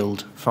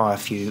inhaled fire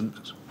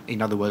fumes,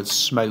 in other words,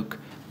 smoke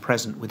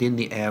present within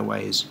the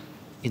airways,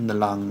 in the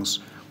lungs,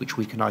 which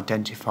we can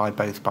identify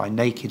both by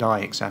naked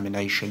eye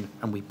examination,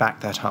 and we back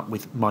that up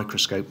with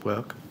microscope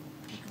work,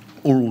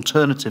 or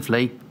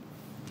alternatively,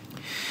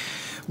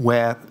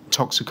 where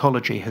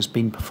toxicology has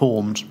been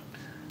performed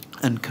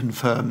and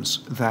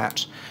confirms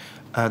that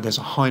there's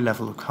a high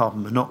level of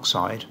carbon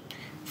monoxide.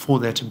 For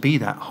there to be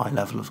that high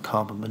level of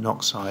carbon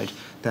monoxide,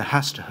 there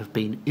has to have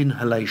been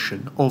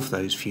inhalation of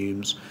those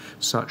fumes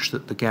such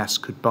that the gas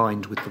could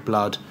bind with the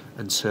blood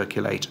and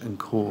circulate and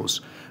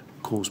cause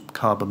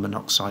carbon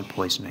monoxide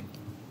poisoning.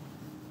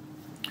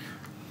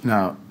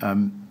 Now,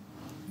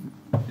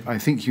 I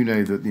think you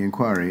know that the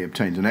inquiry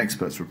obtained an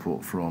expert's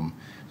report from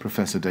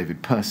Professor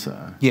David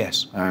Purser.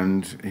 Yes.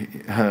 And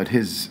heard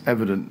his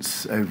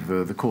evidence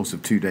over the course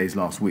of 2 days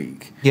last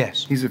week.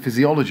 Yes. He's a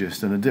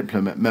physiologist and a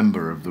diplomat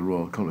member of the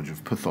Royal College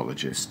of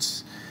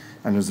Pathologists.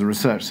 And as a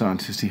research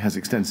scientist, he has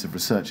extensive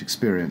research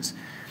experience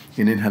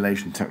in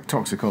inhalation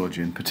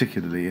toxicology, and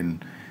particularly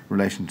in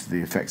relation to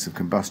the effects of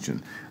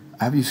combustion.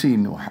 Have you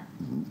seen,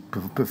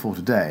 before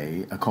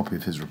today, a copy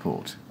of his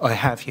report? I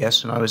have,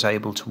 yes, and I was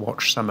able to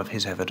watch some of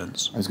his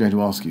evidence. I was going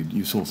to ask you,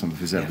 you saw some of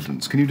his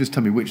evidence. Can you just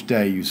tell me which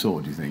day you saw,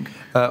 do you think?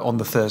 On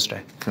the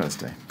Thursday.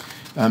 Thursday.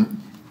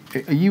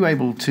 Are you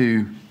able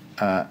to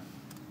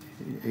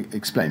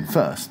explain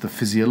first the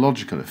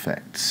physiological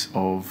effects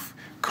of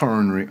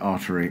coronary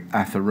artery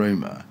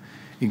atheroma,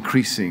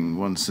 increasing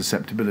one's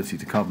susceptibility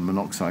to carbon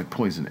monoxide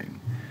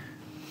poisoning?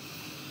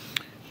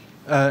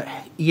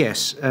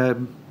 Yes.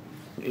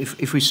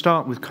 If we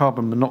start with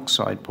carbon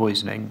monoxide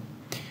poisoning,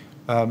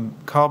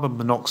 carbon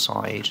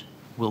monoxide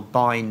will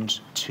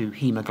bind to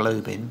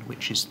hemoglobin,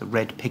 which is the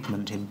red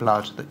pigment in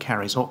blood that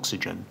carries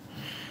oxygen.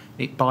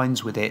 It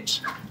binds with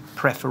it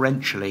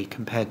preferentially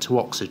compared to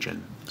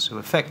oxygen. So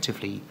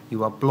effectively,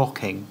 you are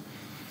blocking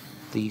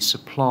the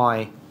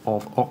supply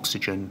of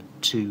oxygen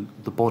to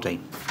the body.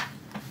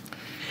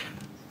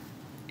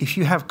 If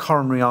you have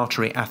coronary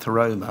artery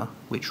atheroma,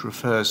 which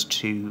refers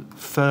to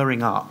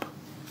furring up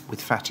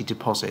with fatty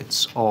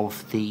deposits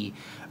of the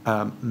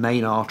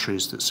main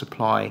arteries that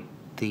supply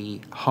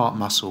the heart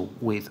muscle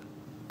with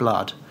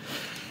blood,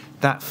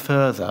 that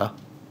further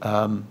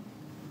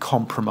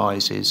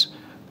compromises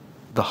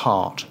the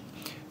heart.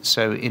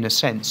 So in a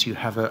sense you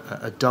have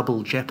a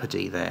double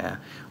jeopardy there,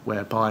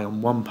 whereby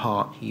on one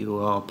part you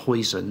are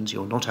poisoned,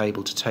 you're not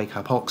able to take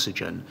up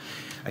oxygen,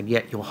 and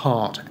yet your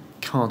heart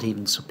can't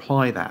even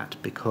supply that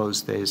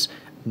because there's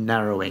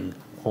narrowing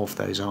of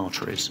those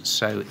arteries.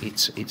 So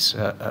it's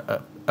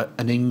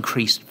an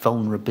increased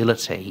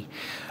vulnerability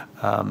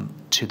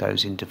to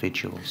those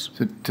individuals.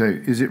 So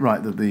is it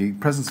right that the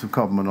presence of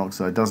carbon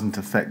monoxide doesn't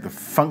affect the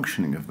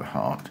functioning of the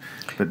heart,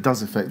 but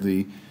does affect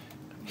the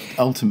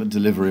ultimate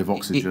delivery of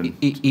oxygen?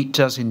 It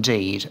does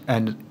indeed,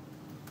 and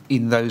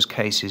in those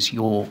cases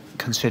you're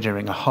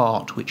considering a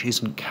heart which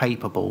isn't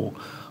capable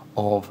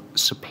of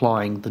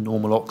supplying the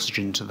normal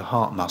oxygen to the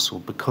heart muscle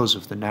because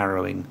of the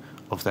narrowing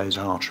of those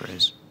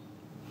arteries.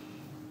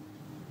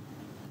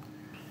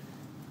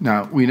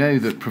 Now, we know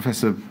that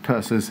Professor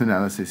Purser's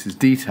analysis is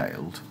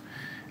detailed,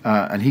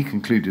 and he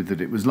concluded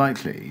that it was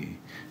likely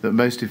that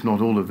most, if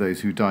not all, of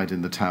those who died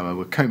in the tower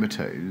were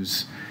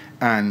comatose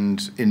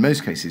and, in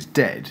most cases,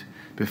 dead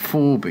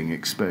before being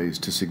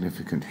exposed to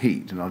significant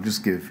heat. And I'll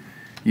just give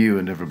you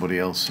and everybody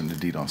else, and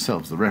indeed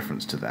ourselves, the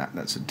reference to that.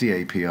 That's at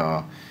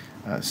DAPR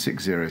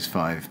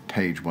 605,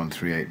 page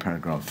 138,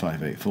 paragraph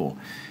 584.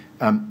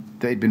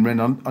 They'd been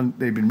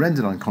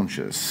rendered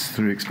unconscious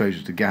through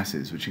exposure to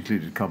gases, which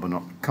included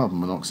carbon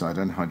monoxide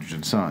and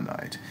hydrogen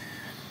cyanide.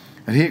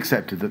 And he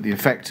accepted that the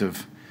effect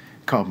of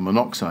carbon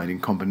monoxide in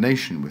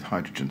combination with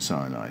hydrogen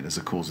cyanide as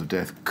a cause of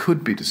death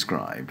could be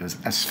described as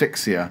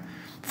asphyxia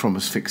from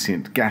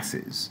asphyxiant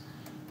gases.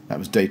 That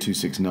was day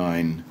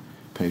 269,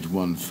 page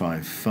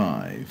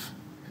 155.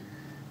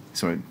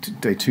 Sorry,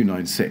 day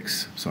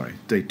 296. Sorry,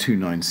 day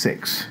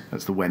 296.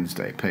 That's the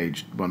Wednesday,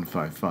 page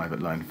 155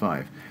 at line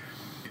 5.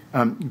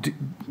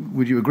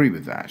 Would you agree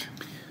with that?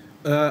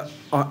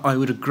 I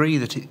would agree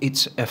that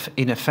it's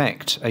in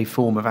effect a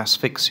form of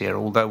asphyxia,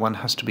 although one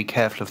has to be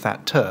careful of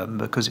that term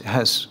because it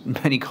has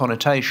many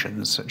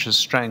connotations, such as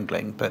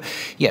strangling. But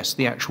yes,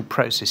 the actual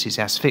process is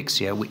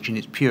asphyxia, which in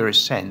its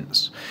purest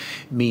sense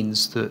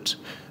means that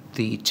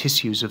the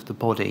tissues of the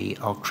body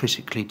are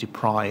critically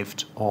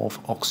deprived of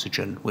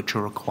oxygen, which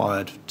are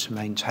required to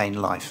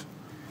maintain life.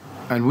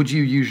 And would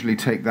you usually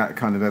take that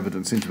kind of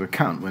evidence into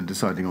account when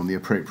deciding on the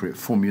appropriate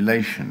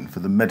formulation for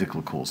the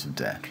medical cause of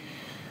death?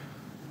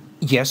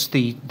 Yes,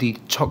 the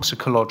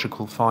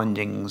toxicological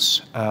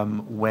findings,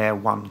 where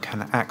one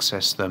can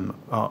access them,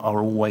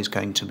 are always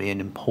going to be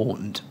an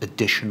important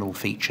additional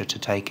feature to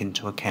take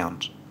into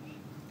account.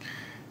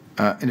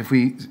 And if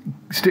we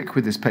stick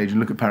with this page and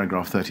look at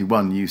paragraph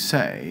 31, you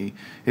say,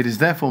 it is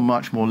therefore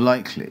much more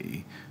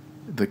likely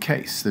the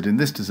case that in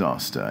this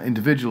disaster,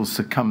 individuals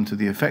succumb to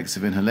the effects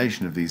of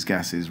inhalation of these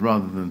gases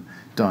rather than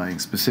dying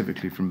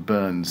specifically from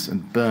burns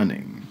and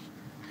burning.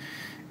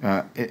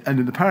 And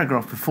in the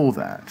paragraph before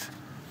that,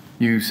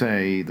 you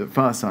say that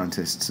fire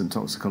scientists and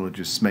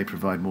toxicologists may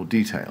provide more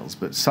details,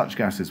 but such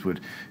gases would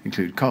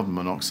include carbon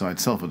monoxide,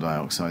 sulfur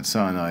dioxide,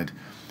 cyanide,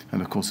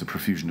 and of course a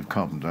profusion of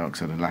carbon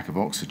dioxide and lack of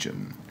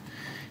oxygen.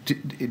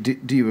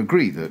 Do you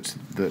agree that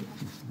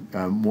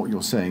what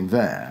you're saying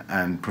there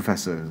and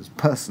Professor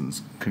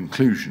Person's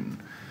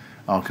conclusion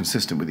are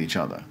consistent with each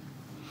other?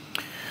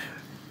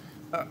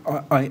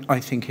 I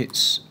think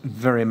it's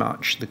very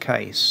much the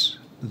case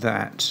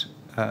that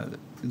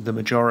the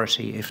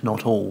majority, if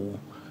not all,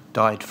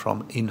 died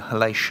from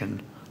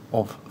inhalation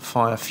of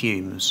fire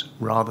fumes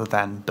rather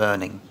than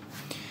burning.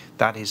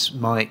 That is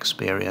my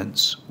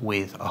experience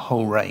with a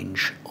whole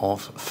range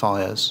of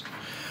fires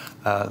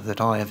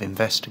that I have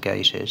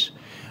investigated.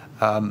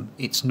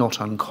 It's not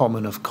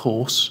uncommon, of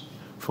course,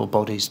 for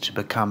bodies to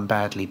become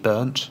badly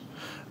burnt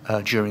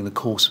during the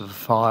course of a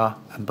fire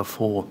and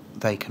before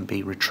they can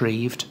be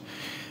retrieved,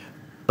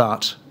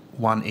 but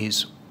one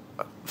is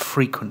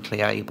frequently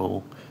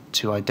able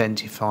to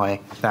identify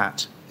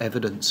that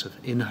evidence of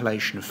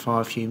inhalation of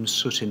fire fumes,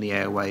 soot in the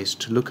airways,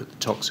 to look at the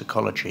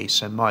toxicology.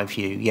 So my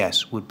view,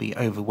 yes, would be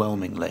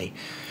overwhelmingly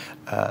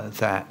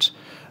that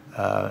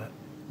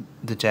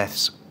the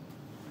deaths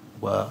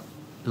were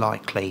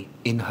likely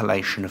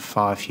inhalation of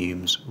fire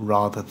fumes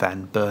rather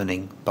than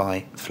burning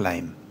by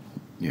flame.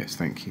 Yes,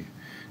 thank you.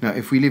 Now,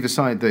 if we leave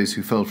aside those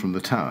who fell from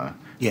the tower,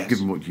 yes,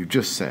 given what you've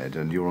just said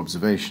and your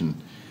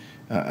observation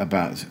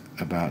about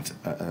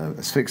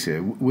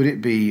asphyxia, would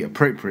it be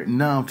appropriate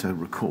now to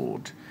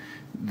record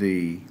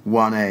the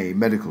 1A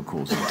medical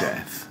cause of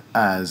death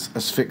as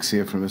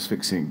asphyxia from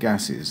asphyxiant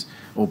gases,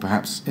 or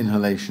perhaps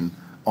inhalation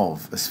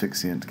of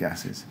asphyxiant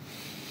gases?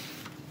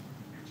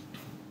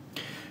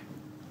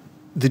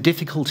 The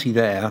difficulty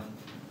there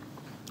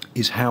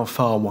is how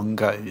far one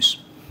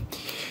goes.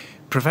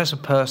 Professor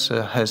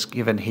Purser has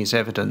given his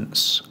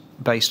evidence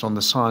based on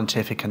the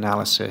scientific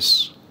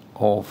analysis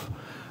of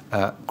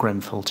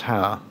Grenfell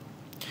Tower,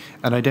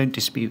 and I don't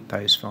dispute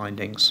those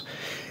findings.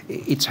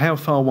 It's how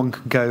far one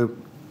can go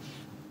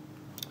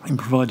in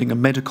providing a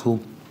medical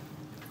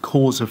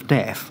cause of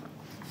death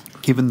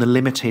given the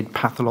limited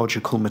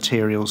pathological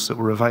materials that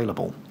were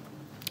available.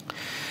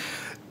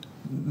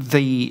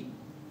 The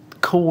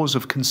cause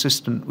of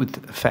consistent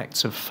with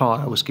effects of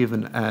fire was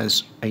given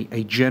as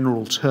a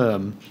general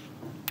term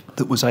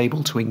that was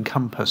able to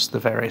encompass the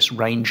various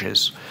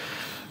ranges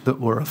that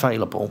were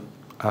available,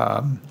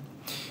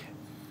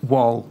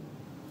 while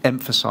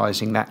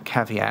emphasising that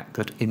caveat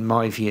that, in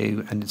my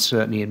view, and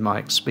certainly in my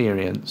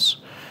experience,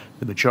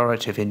 the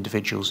majority of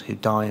individuals who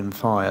die in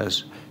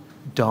fires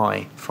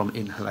die from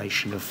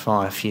inhalation of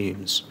fire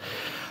fumes.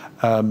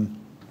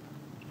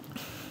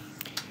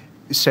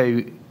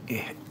 So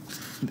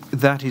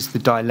that is the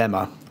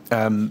dilemma,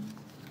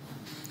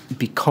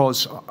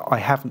 because I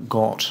haven't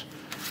got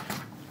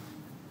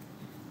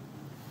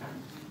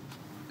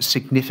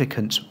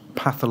significant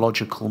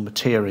pathological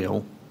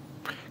material.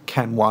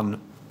 Can one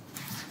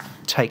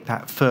take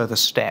that further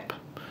step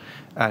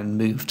and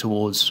move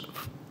towards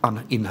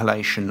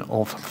inhalation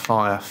of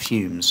fire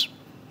fumes?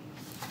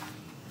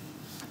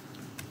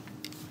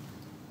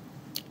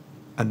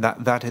 And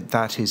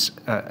that is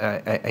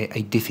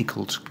a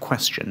difficult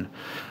question.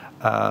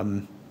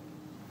 A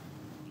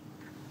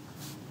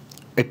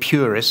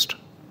purist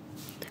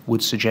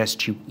would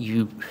suggest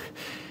you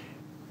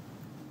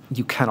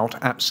cannot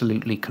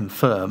absolutely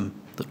confirm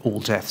that all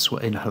deaths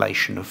were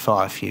inhalation of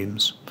fire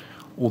fumes,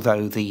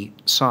 although the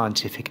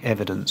scientific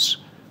evidence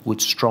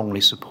would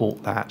strongly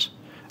support that,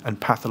 and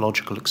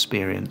pathological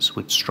experience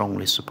would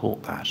strongly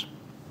support that.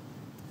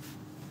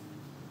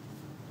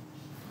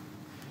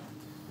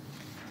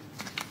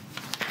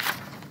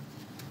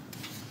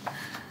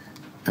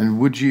 And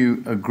would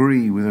you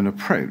agree with an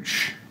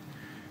approach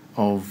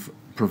of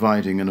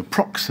providing an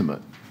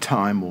approximate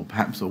time, or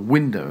perhaps a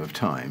window of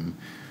time,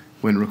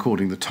 when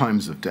recording the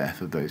times of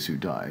death of those who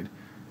died?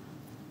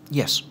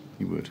 Yes.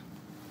 You would.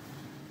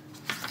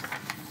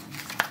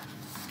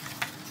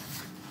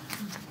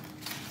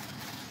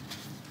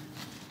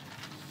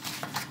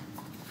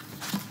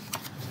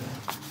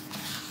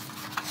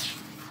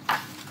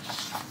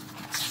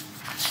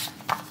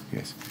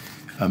 Yes.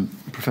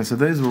 Professor,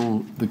 those are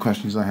all the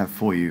questions I have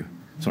for you.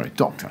 Sorry,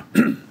 Doctor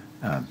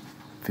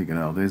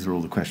Fegan-Earl, those are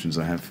all the questions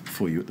I have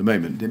for you at the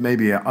moment. There may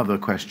be other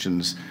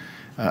questions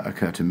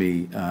occur to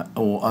me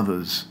or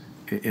others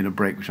in a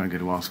break which I'm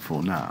going to ask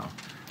for now.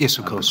 Yes,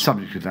 of course.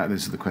 Subject to that,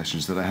 those are the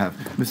questions that I have.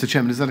 Mr.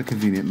 Chairman, is that a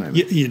convenient moment?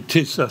 It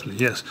is, certainly,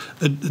 yes.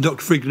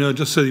 Dr. Fegan-Earl,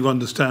 just so you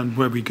understand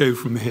where we go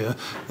from here,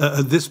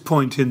 at this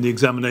point in the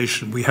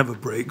examination we have a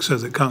break so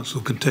that Counsel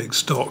can take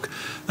stock,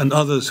 and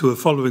others who are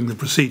following the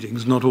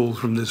proceedings, not all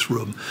from this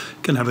room,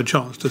 can have a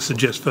chance to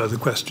suggest further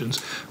questions.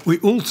 We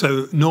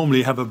also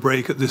normally have a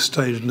break at this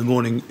stage in the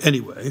morning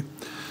anyway.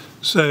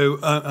 So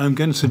I'm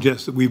going to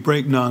suggest that we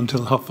break now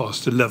until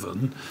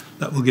 11:30.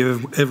 That will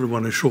give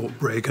everyone a short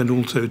break and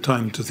also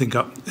time to think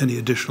up any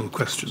additional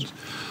questions.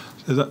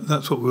 So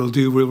that's what we'll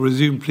do. We'll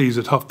resume, please,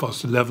 at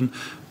 11:30,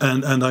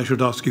 and I should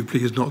ask you,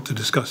 please, not to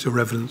discuss your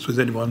evidence with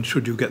anyone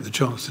should you get the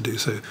chance to do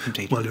so.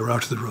 Indeed. While you're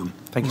out of the room.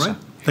 Thank you, all right?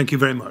 sir. Thank you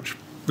very much.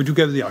 Would you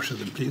go with the usher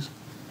then, please?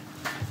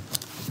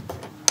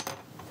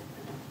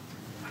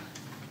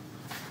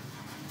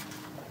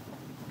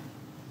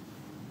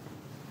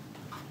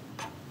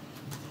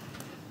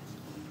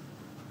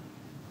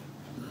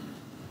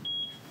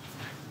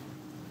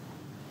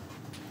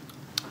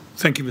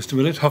 Thank you, Mr.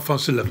 Millett.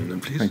 11:30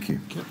 then, please. Thank you.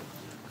 Okay.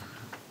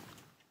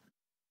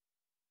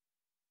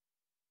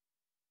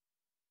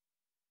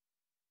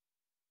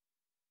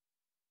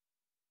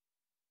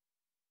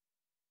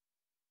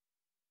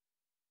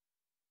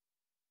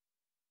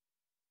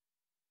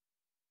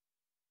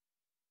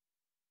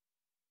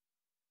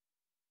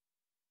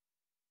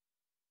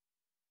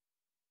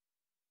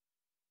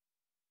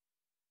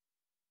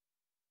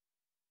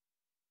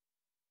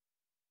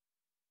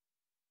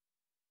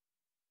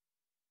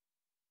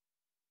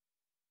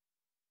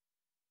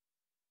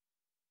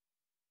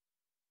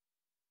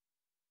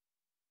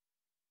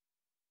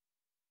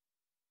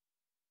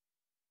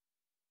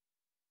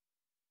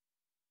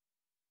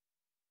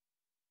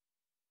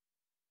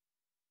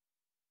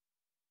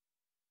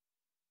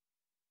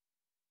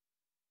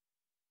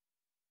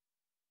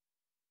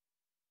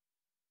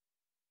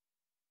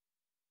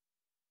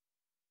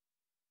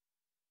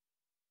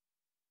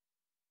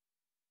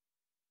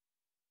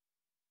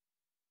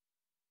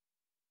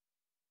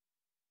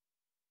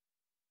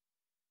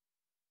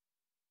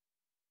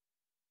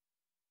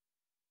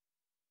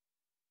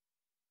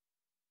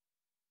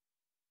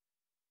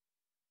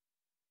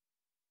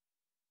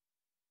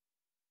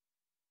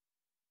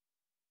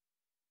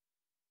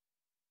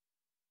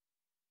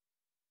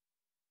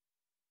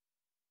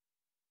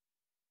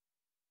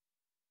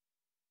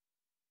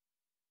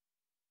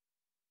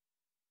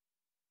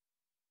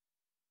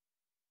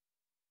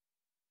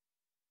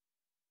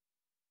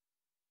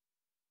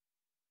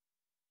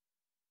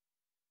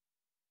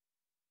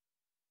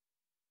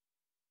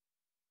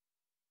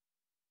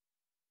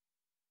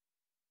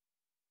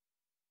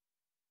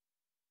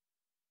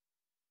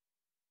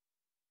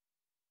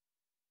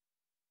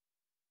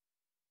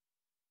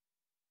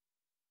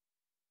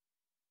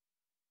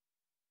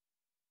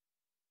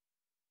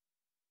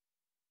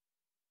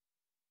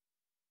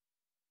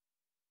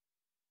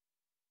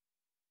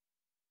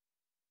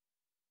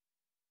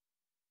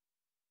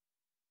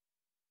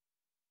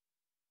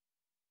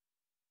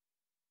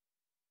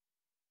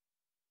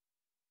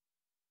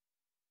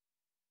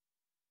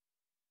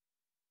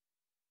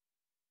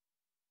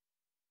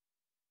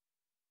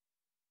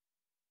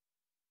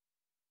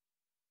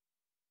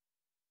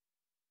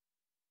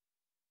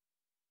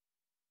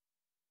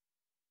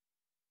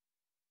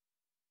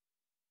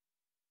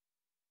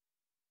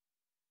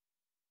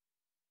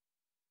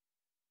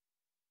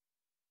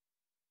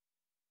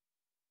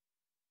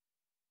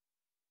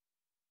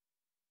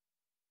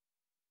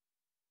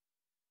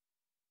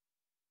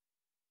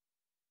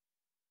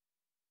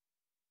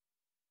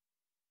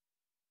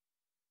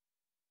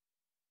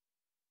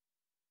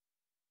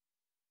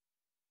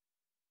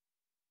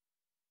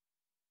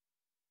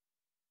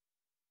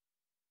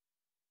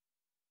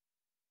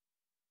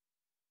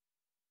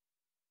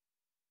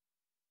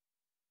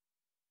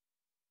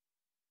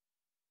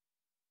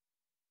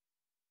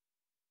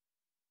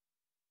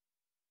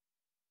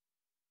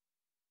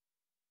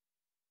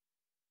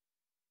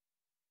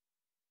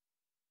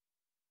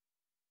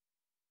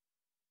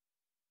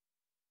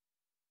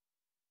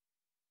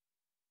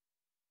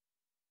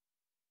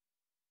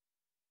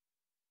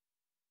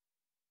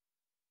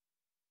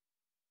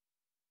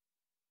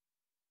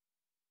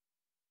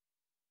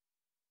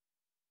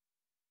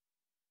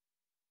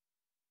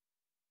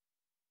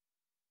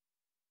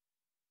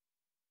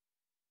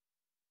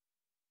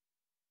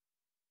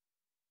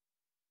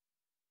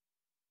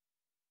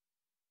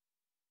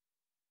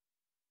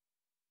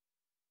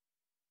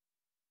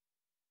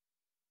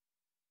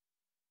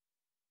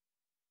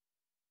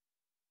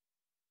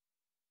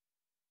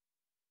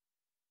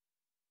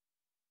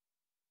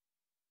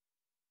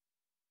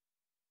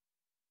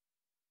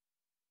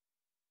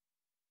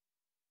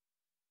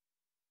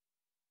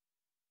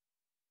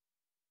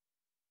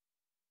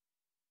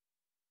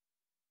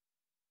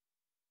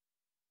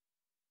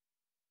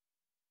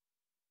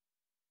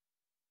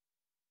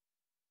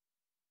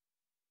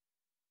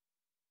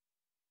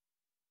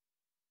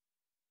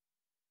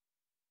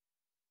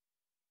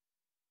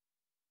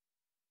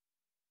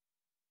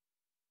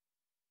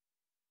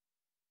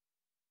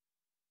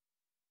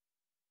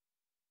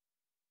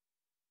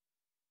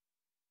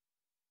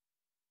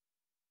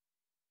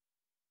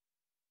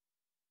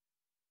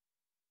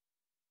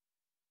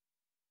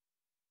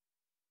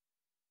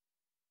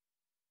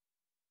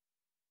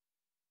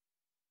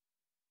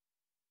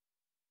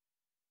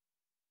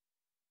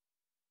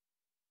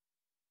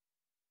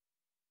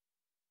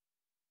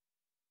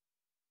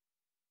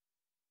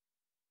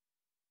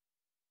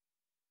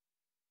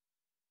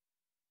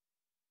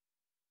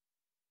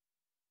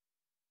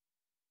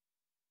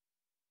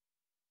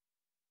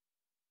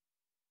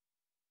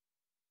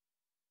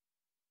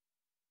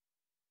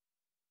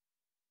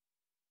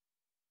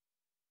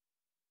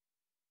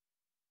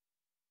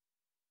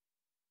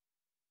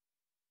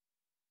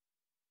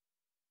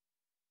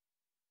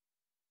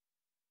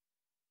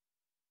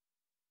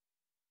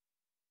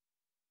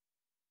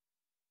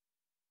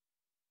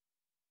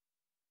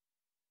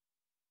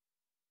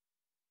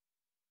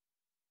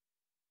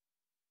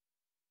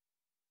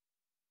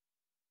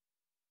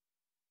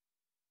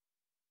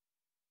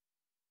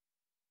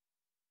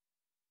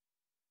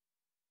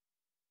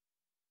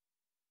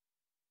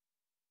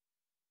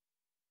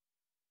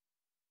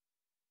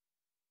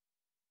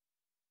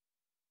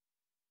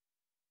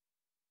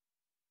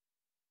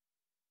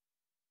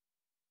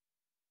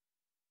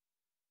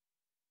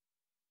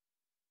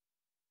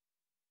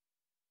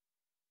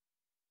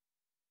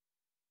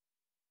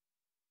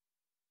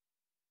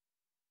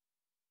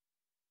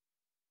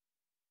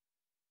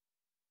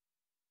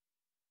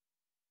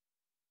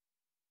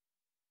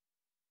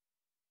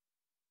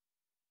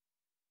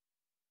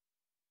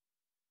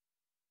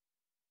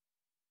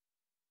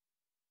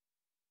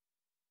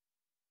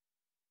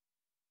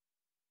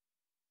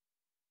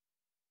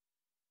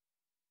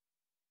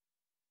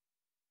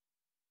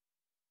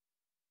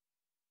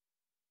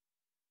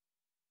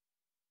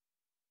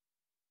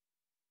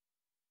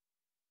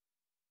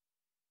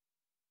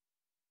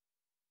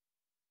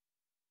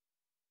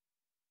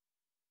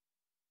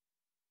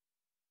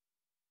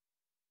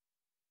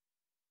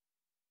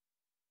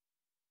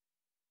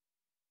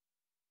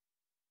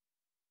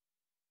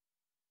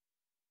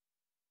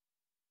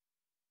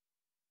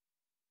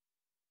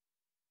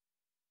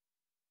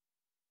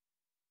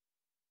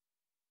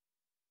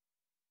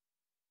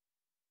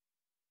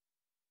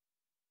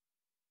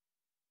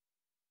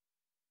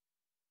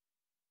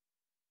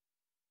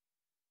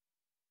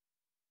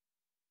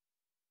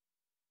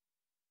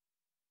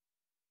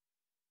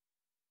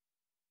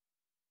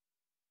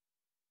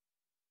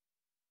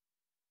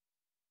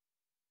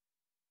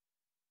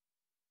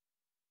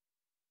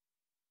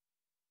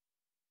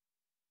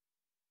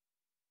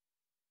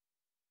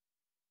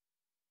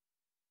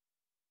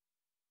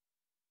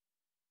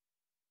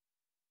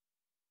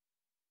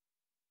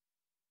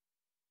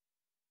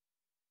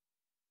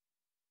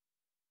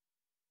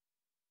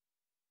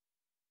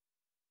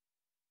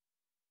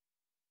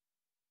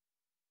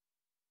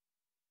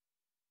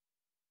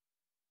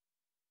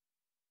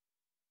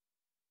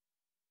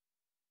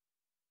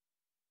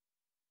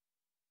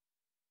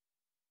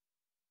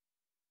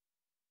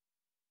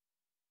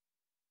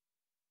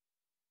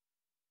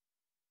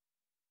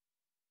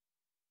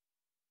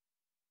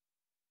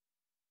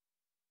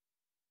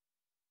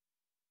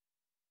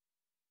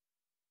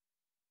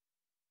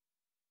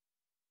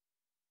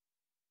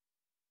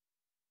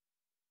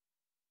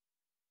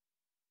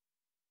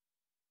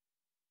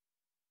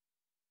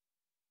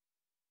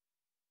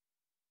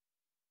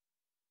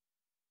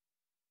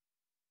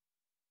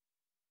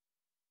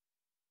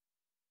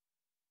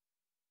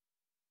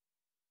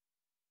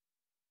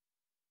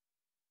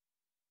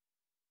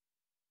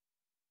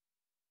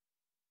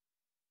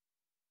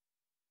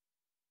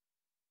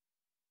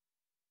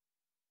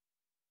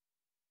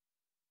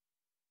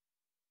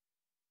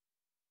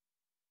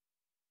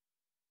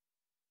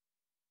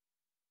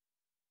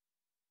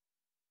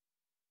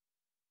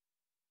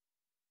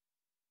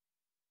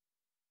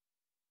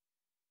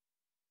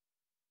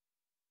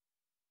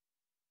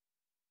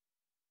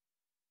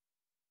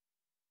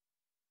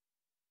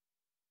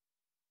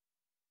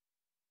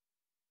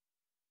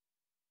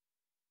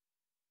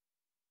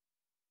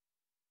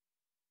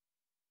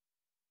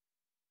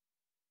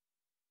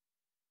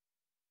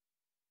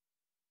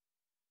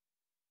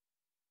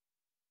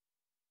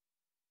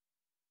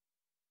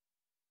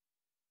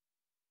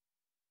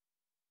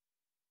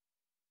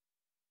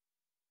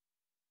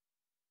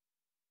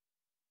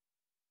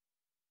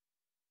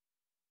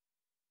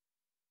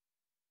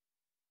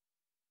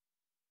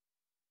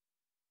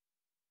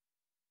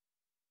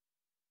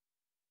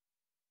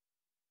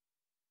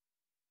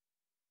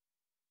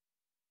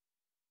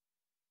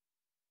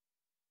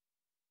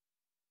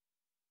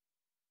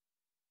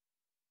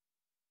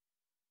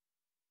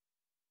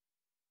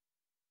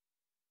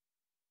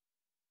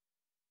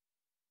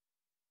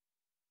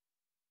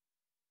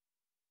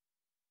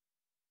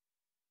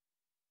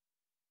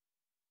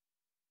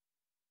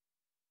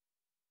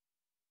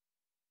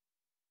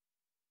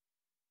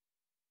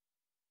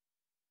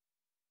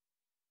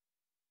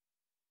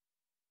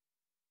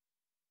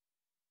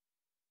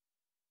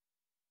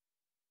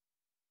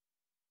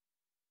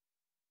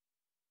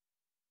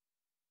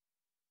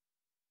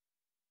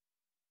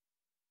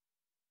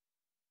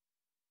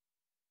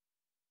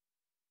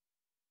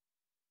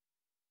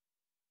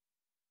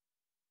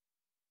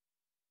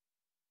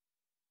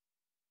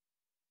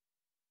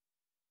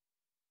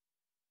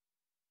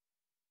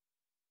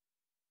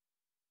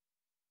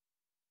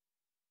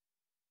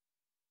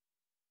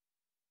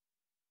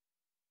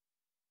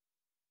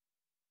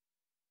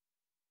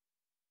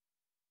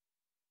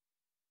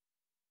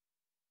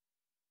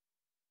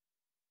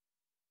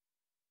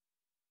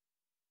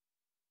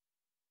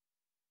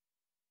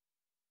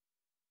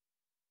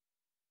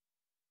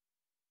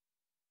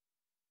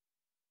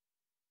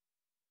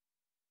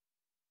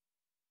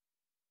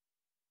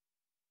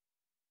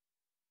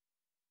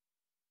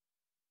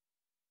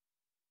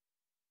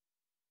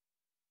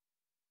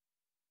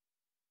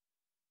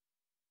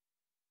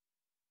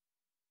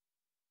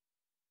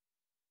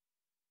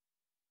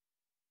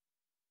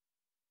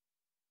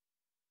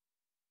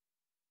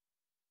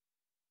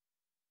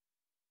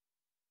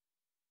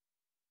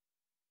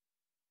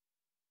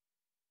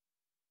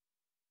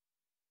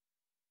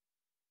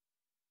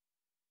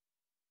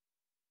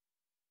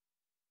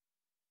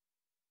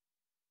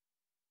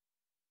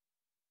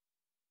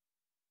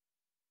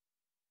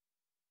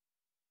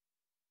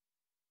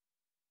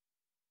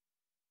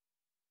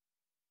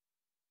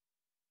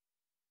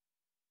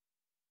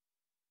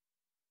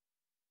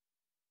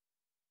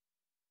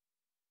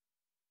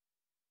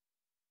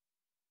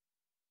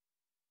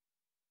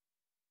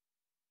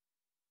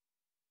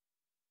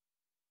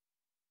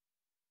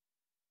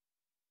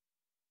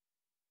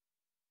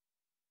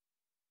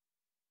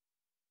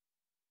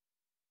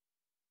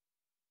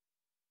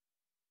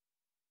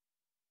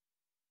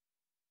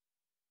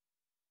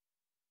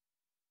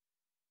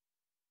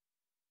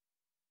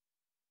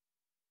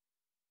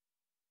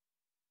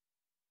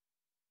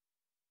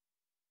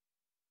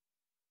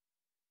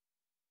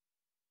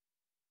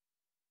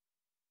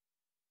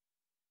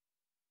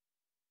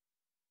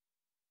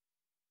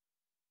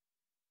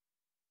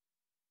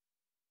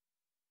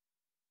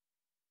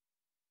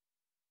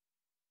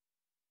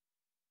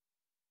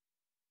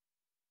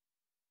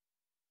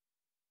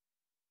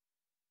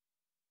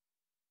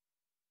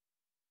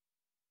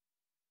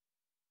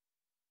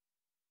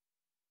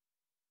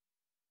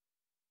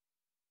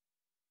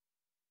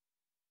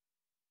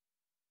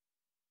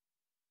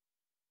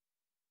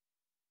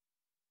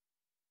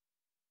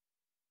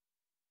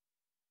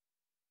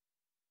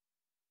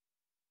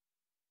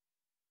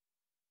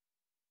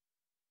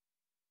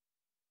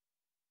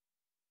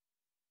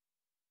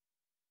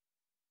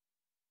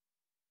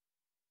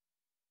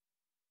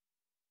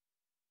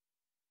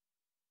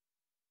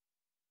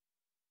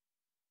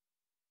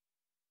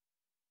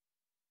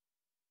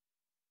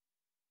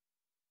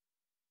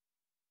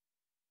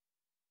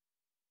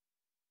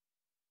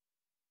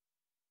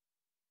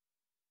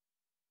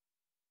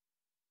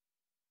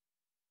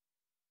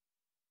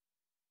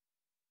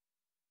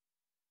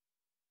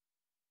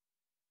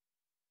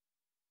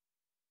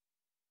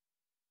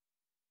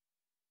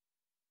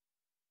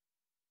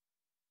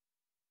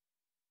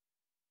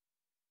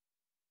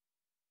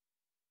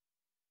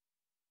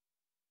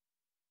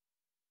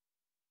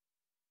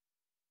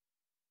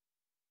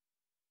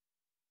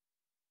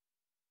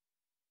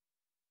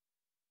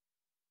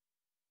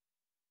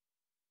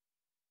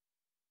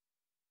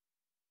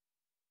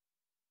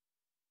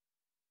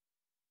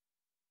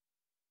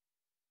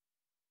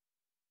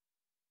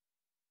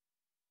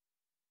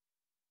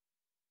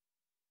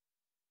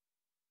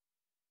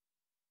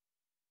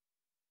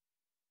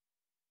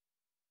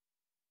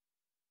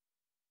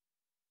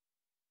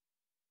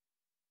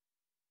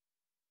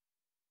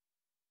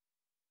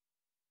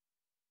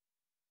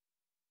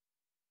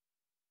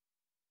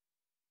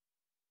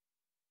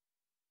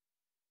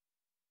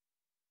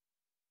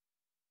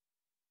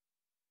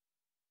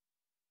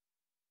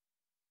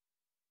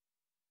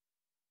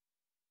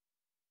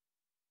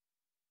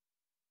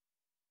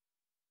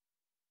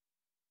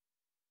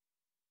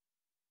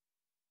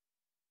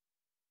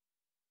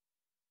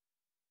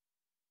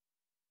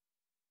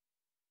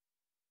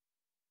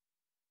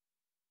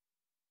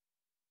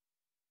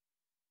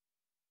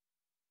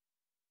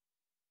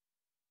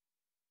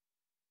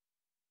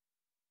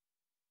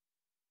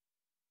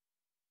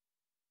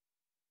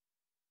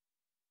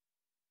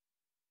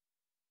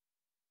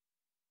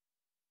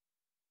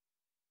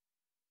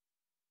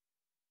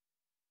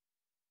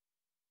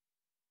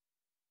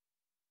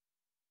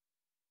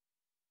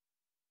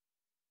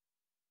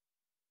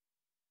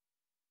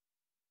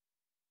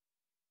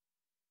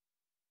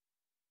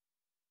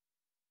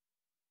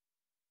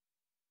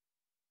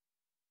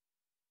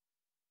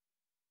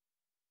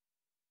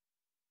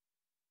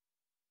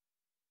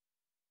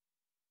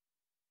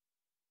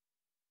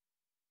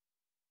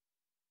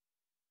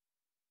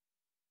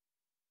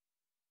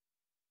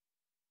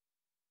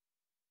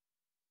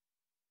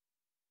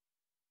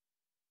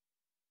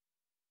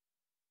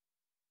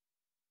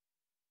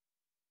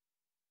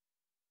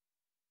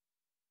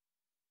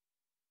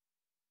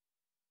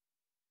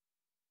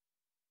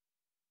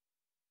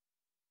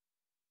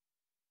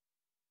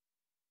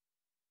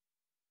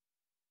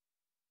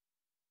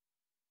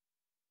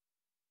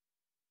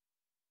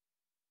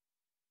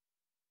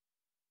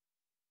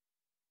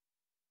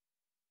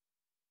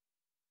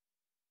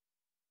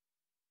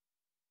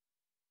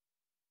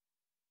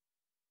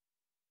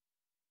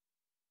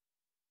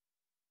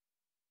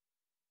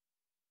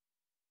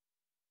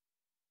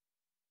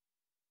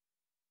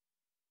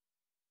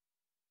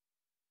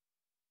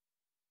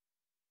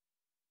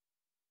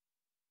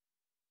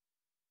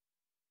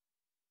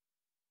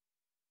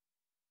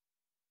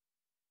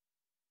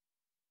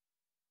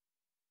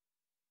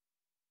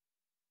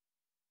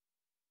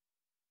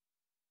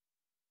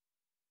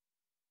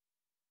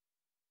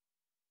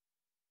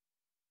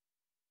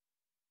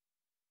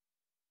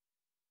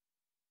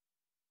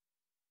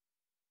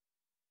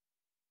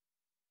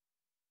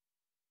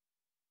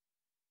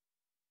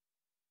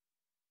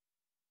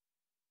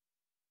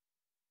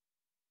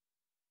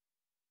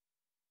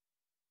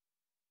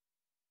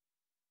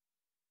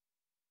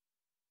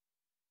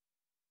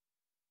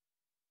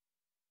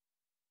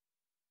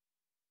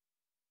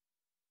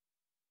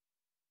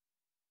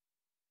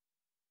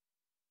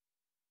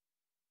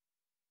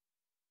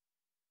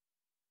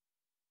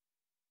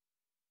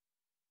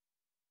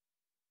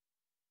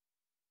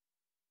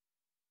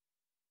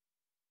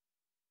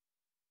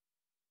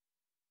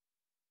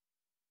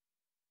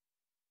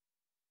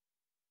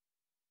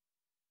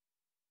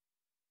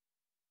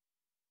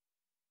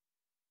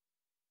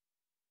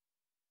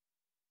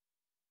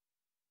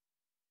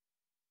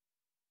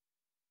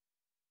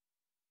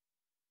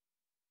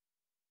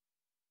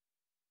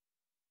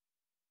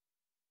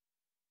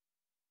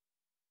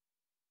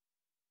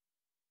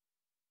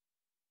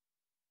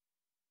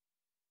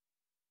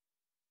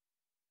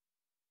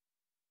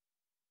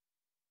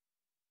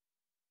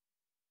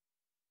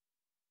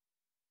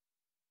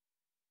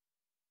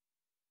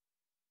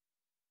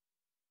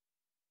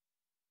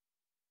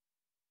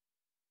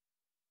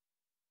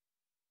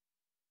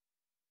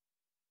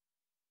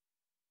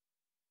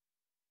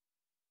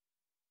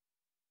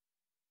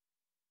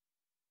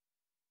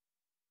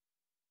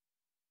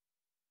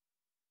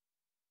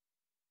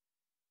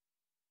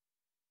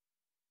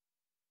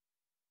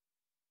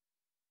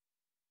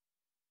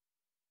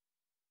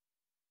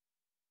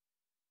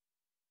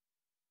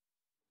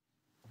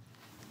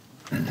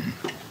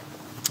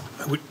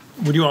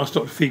 Would you ask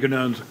Dr.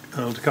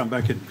 Fegan-Earl to come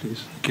back in,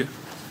 please? Thank you.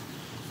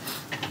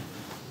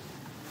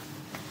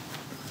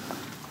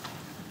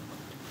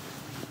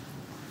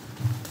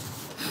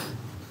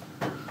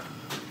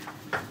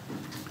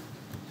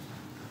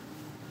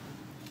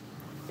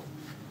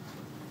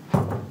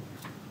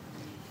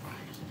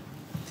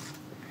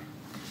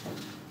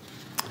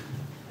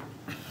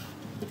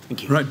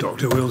 Thank you. Right,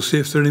 Doctor, we'll see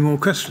if there are any more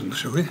questions,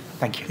 shall we?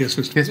 Thank you. Yes,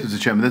 Mr. Yes, Mr.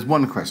 Chairman, there's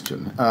one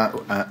question,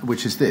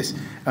 which is this.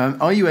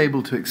 Are you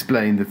able to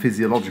explain the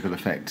physiological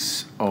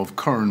effects of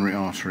coronary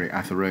artery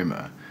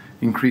atheroma,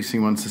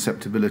 increasing one's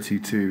susceptibility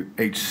to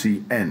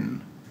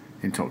HCN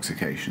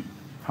intoxication,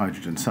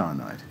 hydrogen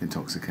cyanide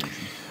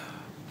intoxication?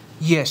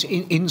 Yes,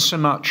 in so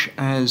much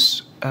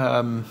as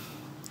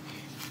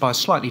by a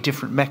slightly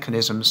different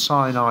mechanism,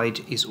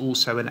 cyanide is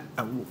also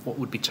what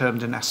would be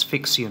termed an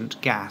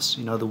asphyxiant gas.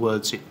 In other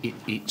words,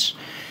 it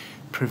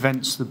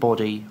prevents the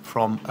body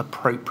from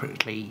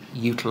appropriately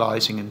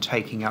utilising and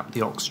taking up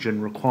the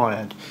oxygen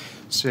required.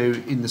 So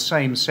in the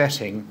same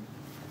setting,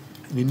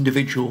 an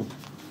individual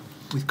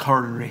with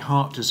coronary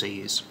heart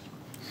disease,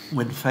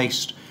 when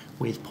faced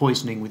with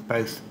poisoning with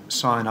both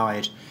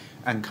cyanide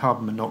and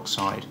carbon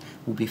monoxide,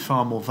 will be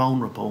far more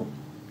vulnerable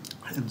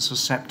and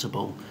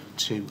susceptible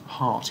to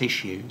heart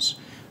issues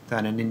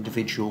than an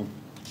individual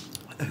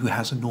who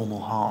has a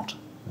normal heart.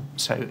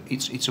 So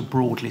it's a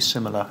broadly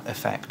similar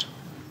effect.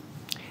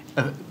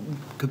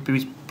 Could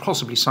be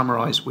possibly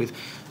summarised with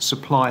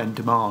supply and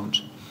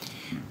demand.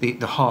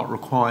 The heart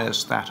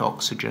requires that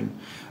oxygen,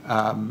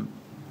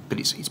 but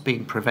it's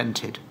being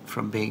prevented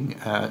from being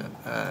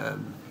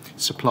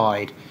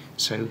supplied.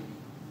 So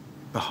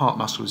the heart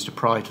muscle is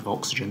deprived of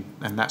oxygen,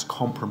 and that's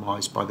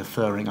compromised by the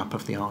furring up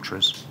of the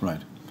arteries.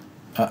 Right.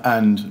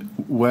 And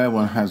where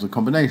one has a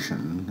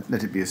combination,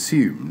 let it be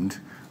assumed,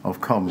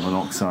 of carbon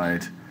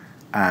monoxide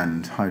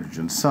and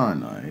hydrogen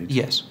cyanide.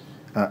 Yes.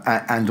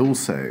 And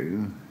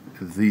also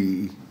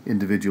the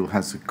individual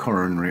has a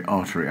coronary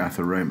artery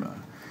atheroma,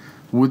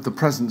 would the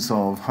presence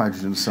of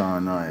hydrogen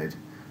cyanide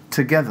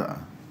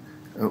together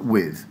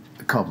with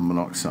carbon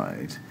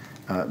monoxide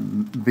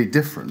be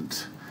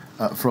different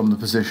from the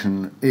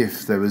position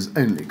if there was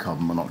only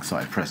carbon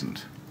monoxide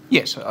present?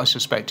 Yes, I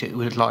suspect it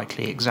would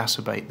likely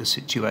exacerbate the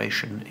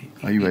situation.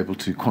 Are you able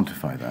to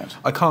quantify that?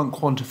 I can't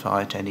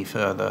quantify it any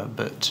further,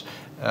 but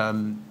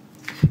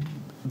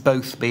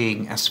both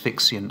being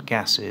asphyxiant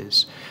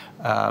gases,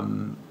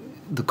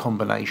 the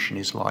combination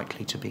is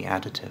likely to be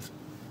additive.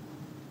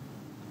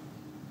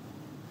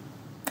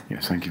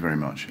 Yes, thank you very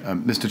much.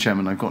 Mr.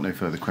 Chairman, I've got no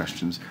further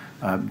questions.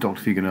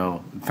 Dr.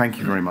 Fegan-Earl, thank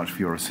you very much for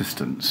your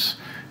assistance.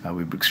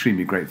 We're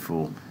extremely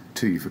grateful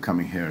to you for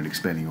coming here and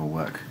explaining your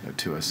work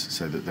to us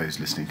so that those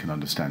listening can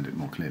understand it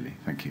more clearly.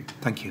 Thank you.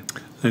 Thank you.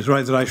 It's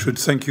right that I should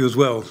thank you as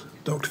well,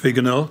 Dr.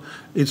 Fegan-Earl.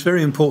 It's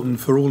very important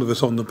for all of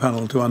us on the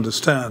panel to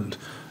understand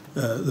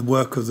the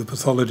work of the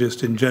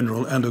pathologist in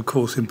general and, of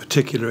course, in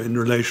particular in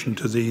relation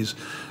to these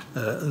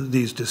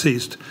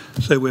deceased.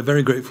 So we're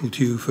very grateful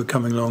to you for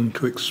coming along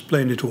to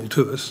explain it all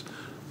to us.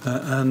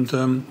 And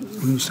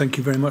thank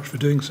you very much for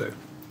doing so.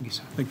 Yes,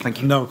 sir. Thank you. Thank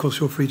you. And now, of course,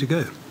 you're free to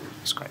go.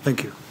 That's great.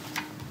 Thank you.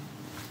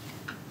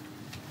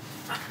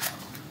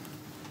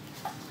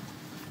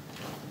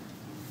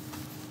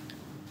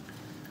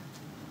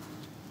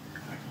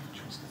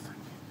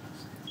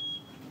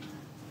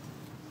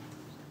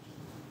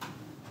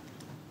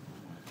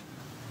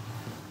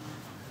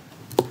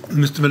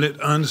 Mr. Millett,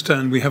 I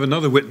understand we have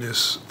another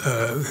witness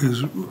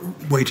who's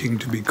waiting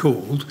to be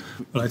called,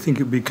 but I think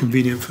it would be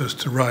convenient for us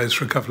to rise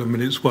for a couple of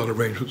minutes while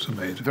arrangements are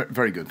made.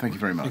 Very good. Thank you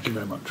very much. Thank you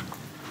very much.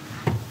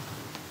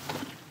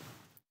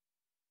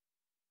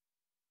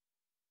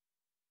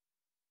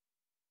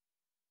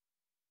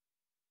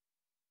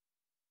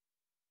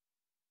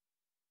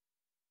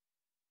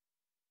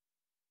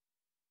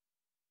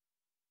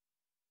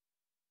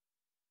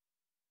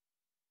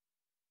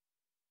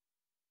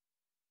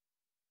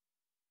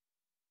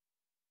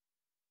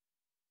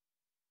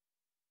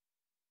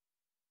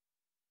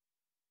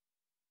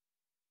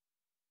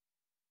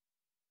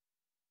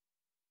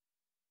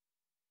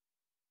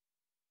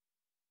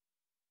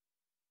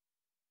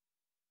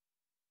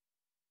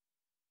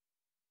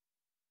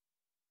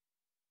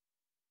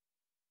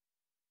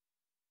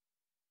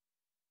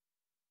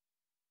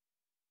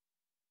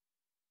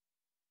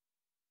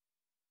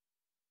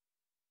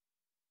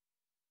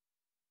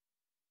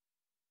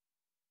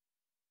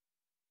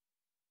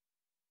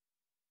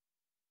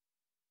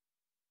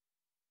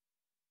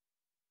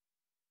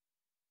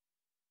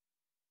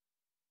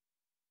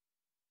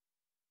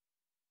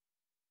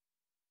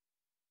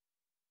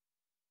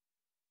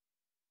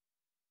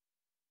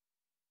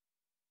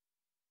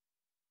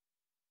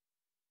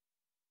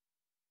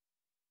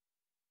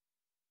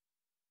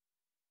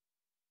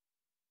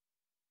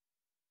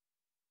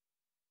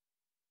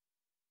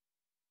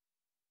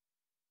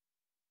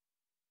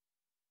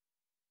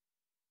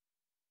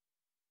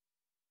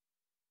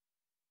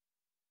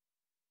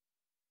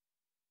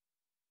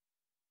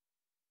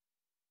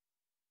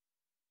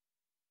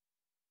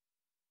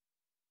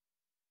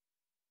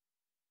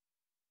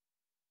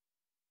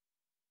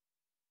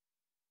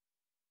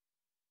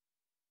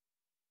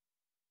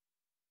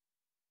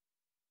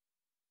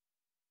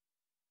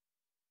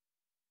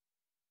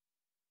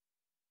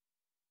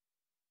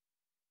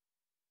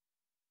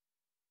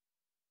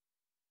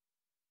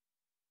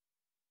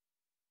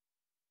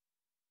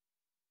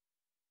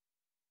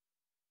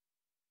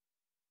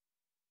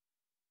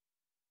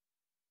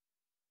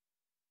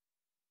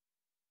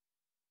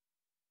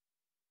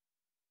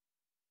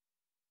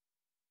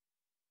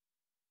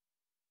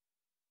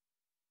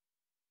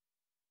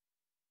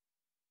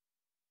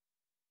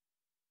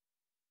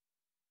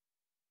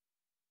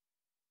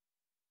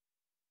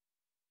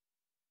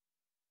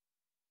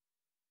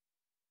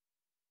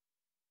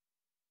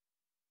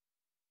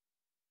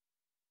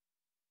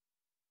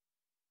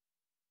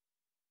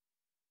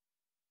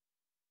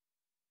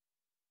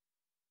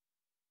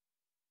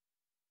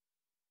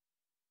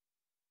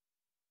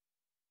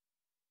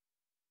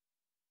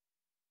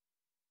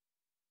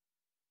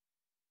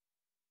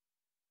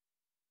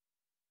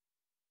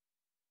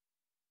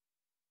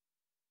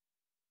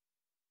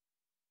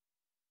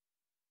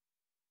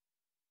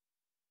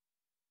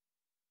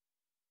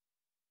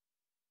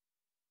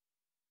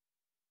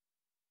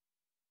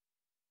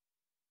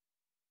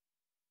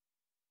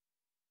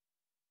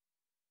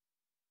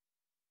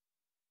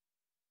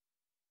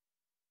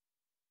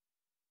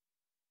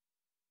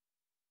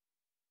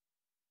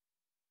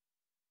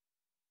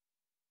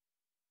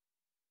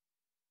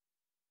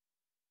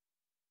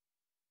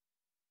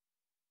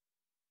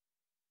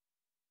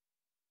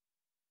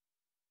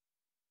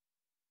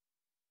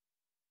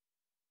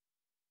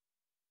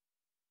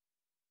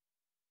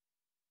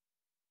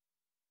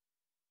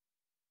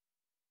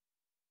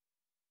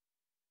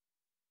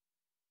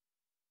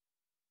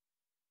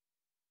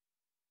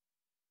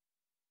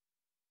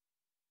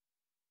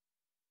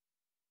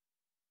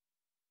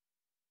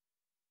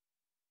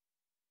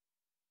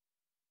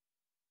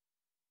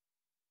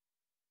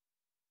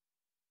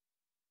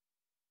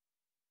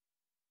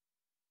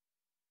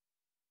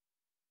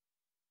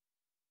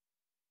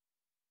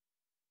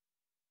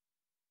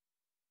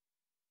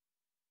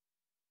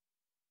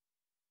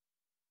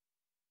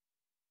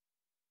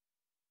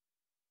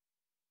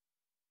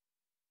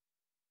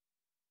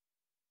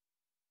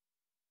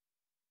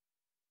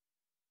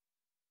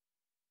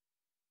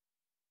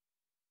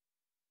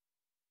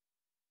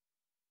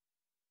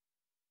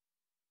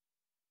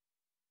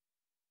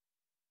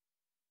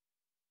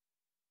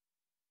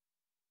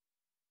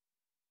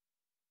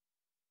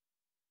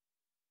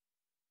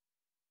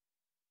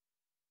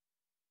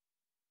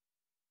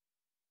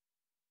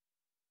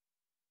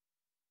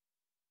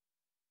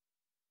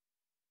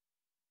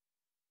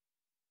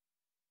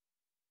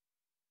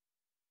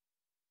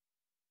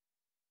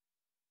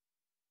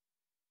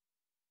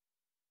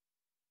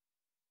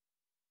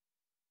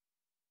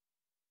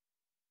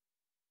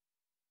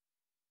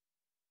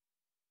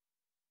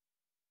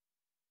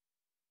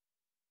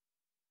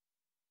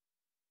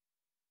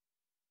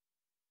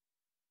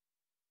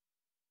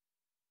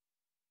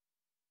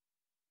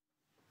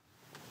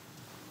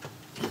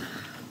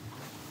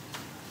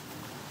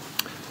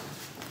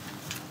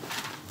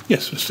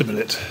 Yes, Mr.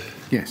 Millett.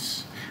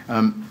 Yes.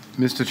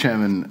 Mr.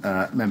 Chairman,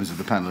 members of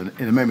the panel,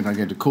 in a moment I'm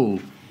going to call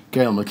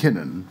Gaille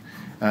MacKinnon.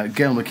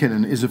 Gaille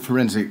MacKinnon is a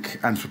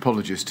forensic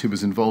anthropologist who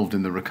was involved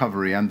in the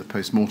recovery and the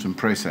post-mortem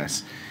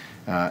process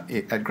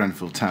at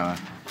Grenfell Tower.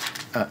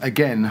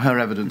 Again, her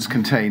evidence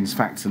contains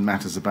facts and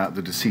matters about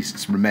the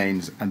deceased's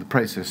remains and the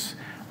process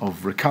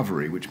of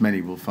recovery, which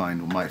many will find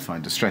or might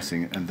find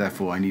distressing, and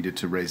therefore I needed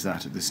to raise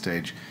that at this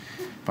stage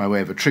by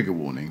way of a trigger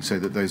warning, so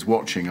that those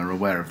watching are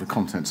aware of the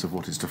contents of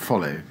what is to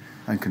follow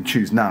and can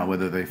choose now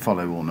whether they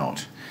follow or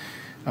not.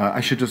 I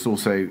should just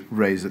also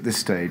raise at this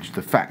stage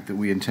the fact that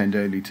we intend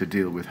only to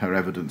deal with her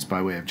evidence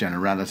by way of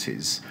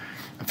generalities,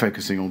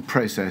 focusing on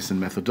process and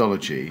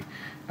methodology,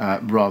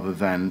 rather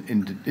than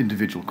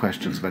individual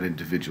questions about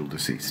individual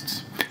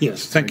deceased.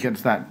 Yes, thank you.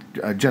 Against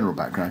that general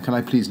background, can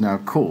I please now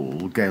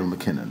call Gaille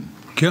MacKinnon?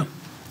 Thank you.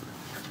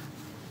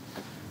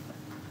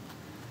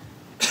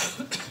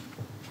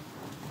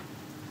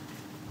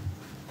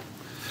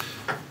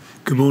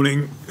 Good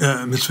morning,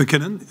 Ms.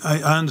 MacKinnon. I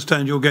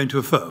understand you're going to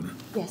affirm.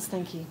 Yes,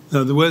 thank you.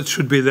 Now, the words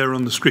should be there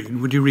on the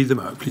screen. Would you read them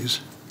out, please?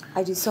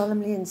 I do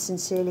solemnly and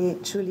sincerely,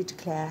 truly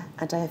declare,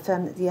 and I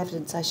affirm that the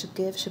evidence I shall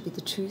give shall be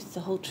the truth, the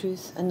whole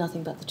truth, and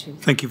nothing but the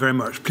truth. Thank you very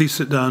much. Please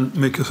sit down,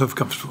 make yourself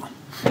comfortable.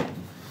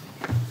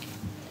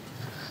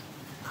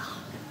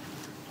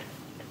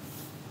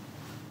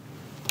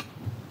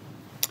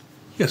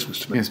 Yes,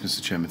 Mr. Mayor. Yes,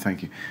 Mr. Chairman,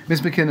 thank you.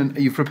 Ms. MacKinnon,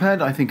 you've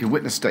prepared, I think, a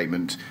witness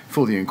statement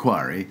for the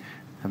inquiry,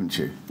 haven't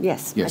you?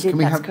 Yes, Yes. I did, Can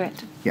we that's have,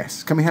 correct.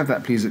 Yes. Can we have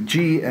that, please, at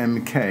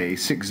GMK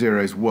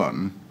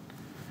 601?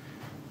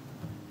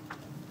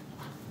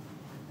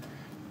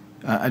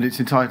 And it's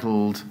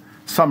entitled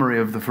Summary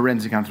of the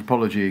Forensic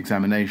Anthropology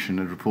Examination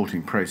and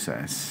Reporting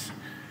Process.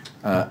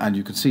 And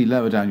you can see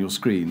lower down your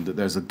screen that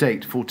there's a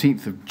date,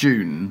 14th of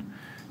June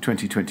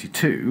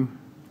 2022. You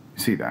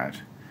see that?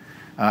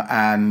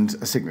 And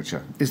a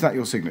signature. Is that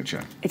your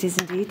signature? It is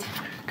indeed.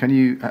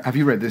 Have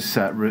you read this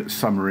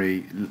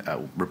summary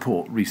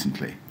report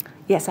recently?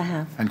 Yes, I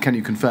have. And can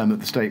you confirm that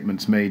the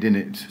statements made in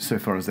it, so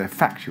far as they're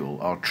factual,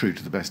 are true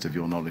to the best of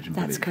your knowledge and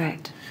belief? That's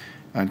correct.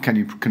 And can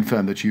you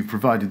confirm that you've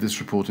provided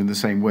this report in the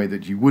same way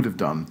that you would have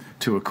done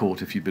to a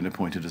court if you'd been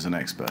appointed as an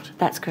expert?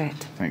 That's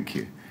correct. Thank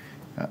you.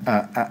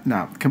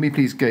 Now, can we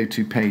please go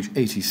to page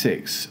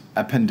 86,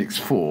 Appendix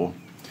 4,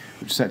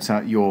 which sets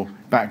out your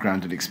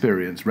background and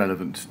experience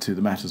relevant to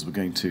the matters we're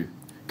going to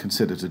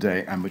consider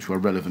today and which were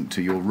relevant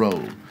to your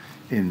role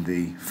in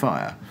the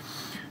fire.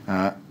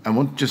 I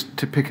want just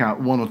to pick out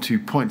one or two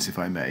points, if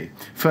I may.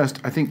 First,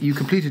 I think you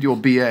completed your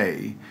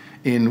BA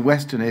in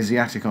Western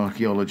Asiatic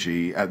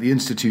Archaeology at the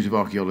Institute of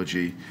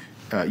Archaeology,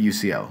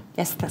 UCL.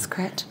 Yes, that's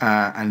correct.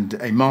 And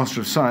a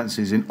Master of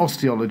Sciences in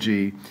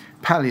Osteology,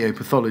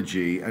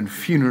 Paleopathology and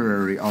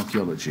Funerary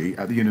Archaeology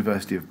at the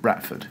University of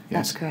Bradford.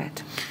 Yes? That's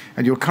correct.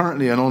 And you're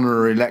currently an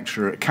honorary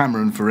lecturer at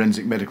Cameron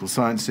Forensic Medical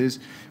Sciences,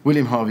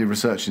 William Harvey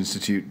Research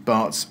Institute,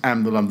 Barts,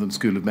 and the London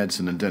School of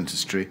Medicine and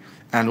Dentistry,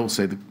 and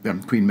also the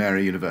Queen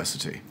Mary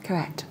University.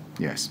 Correct.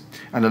 Yes.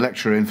 And a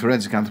lecturer in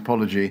forensic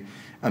anthropology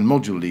and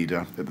module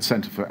leader at the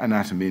Centre for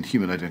Anatomy and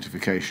Human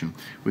Identification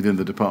within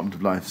the Department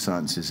of Life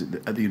Sciences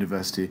at the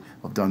University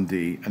of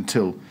Dundee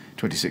until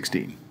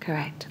 2016.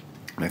 Correct.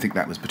 And I think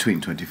that was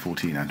between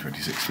 2014 and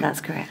 2016.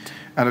 That's correct.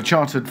 And a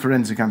chartered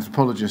forensic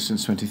anthropologist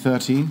since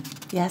 2013.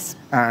 Yes.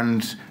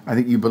 And I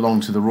think you belong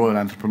to the Royal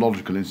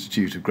Anthropological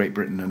Institute of Great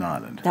Britain and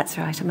Ireland. That's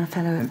right. I'm a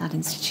fellow at that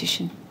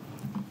institution.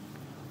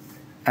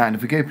 And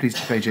if we go, please,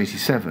 to page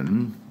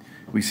 87,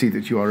 we see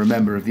that you are a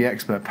member of the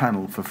expert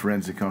panel for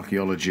forensic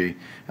archaeology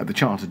at the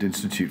Chartered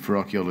Institute for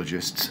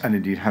Archaeologists, and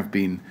indeed have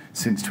been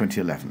since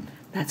 2011.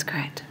 That's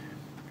correct.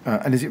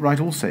 And is it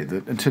right also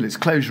that until its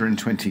closure in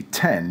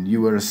 2010,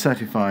 you were a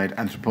certified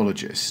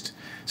anthropologist,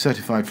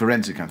 certified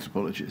forensic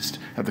anthropologist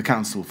at the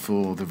Council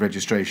for the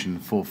Registration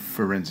for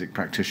Forensic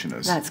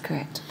Practitioners? That's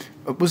correct.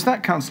 Was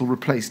that council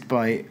replaced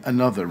by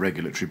another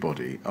regulatory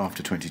body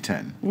after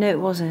 2010? No, it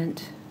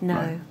wasn't. No.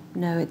 Right.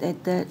 No,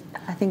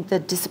 I think the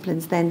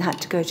disciplines then had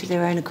to go to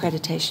their own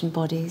accreditation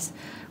bodies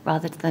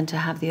rather than to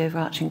have the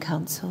overarching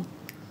council.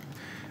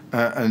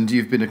 And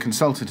you've been a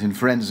consultant in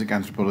forensic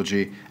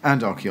anthropology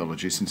and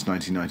archaeology since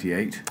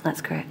 1998.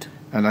 That's correct.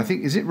 And I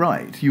think, is it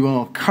right, you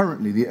are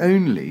currently the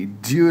only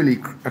duly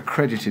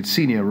accredited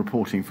senior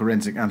reporting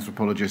forensic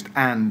anthropologist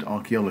and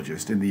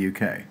archaeologist in the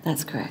UK?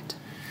 That's correct.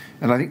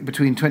 And I think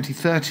between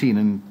 2013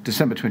 and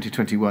December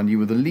 2021, you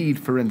were the lead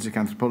forensic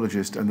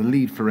anthropologist and the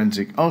lead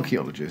forensic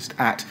archaeologist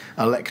at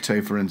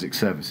Alecto Forensic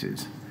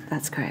Services.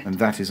 That's correct. And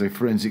that is a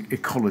forensic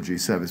ecology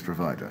service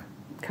provider.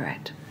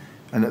 Correct.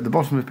 And at the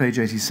bottom of page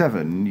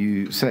 87,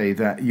 you say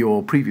that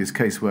your previous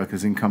casework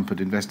has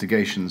encompassed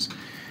investigations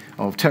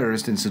of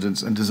terrorist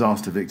incidents and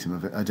disaster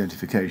victim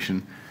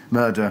identification,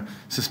 murder,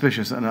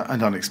 suspicious and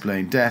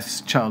unexplained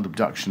deaths, child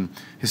abduction,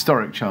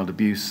 historic child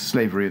abuse,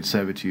 slavery and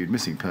servitude,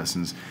 missing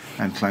persons,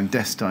 and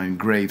clandestine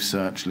grave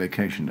search,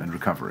 location and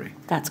recovery.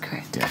 That's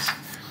correct. Yes.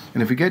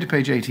 And if we go to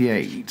page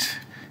 88,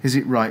 is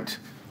it right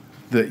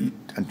that,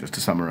 and just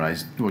to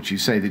summarise what you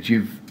say, that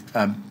you've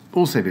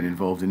also been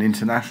involved in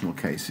international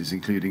cases,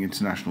 including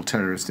international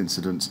terrorist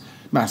incidents,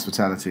 mass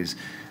fatalities,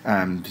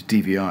 and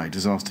DVI,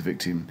 disaster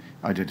victim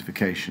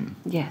identification.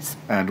 Yes.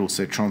 And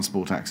also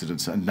transport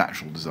accidents and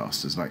natural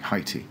disasters like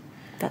Haiti.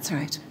 That's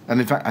right.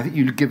 And in fact, I think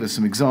you'd give us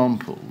some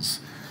examples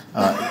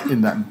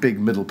in that big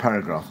middle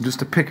paragraph, just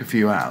to pick a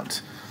few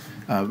out,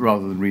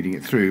 rather than reading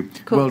it through.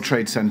 World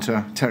Trade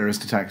Center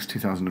terrorist attacks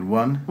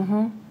 2001.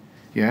 Mm-hmm.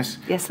 Yes.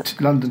 Yes, that's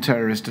correct. London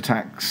terrorist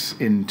attacks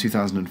in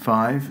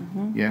 2005.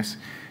 Mm-hmm. Yes.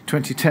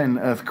 2010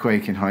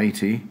 earthquake in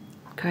Haiti.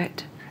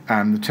 Correct.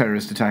 And the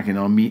terrorist attack in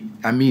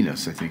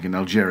Aminus, I think, in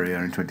Algeria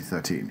in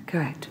 2013.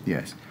 Correct.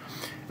 Yes.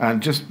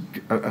 And just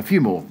a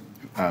few more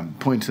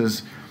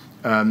pointers.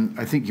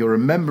 I think you're a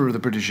member of the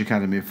British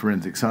Academy of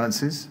Forensic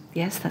Sciences.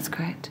 Yes, that's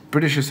correct.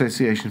 British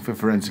Association for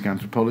Forensic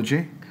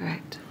Anthropology.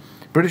 Correct.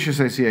 British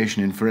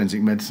Association in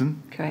Forensic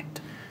Medicine.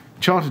 Correct.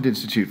 Chartered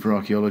Institute for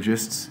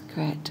Archaeologists.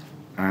 Correct.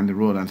 And the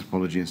Royal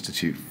Anthropology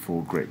Institute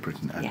for Great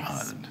Britain and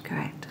Ireland.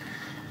 Correct.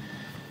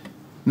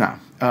 Now,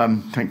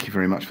 thank you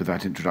very much for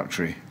that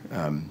introductory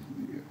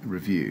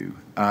review.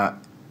 I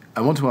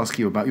want to ask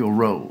you about your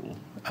role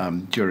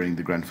during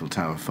the Grenfell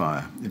Tower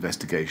fire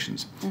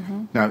investigations.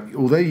 Mm-hmm. Now,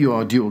 although you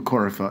are dual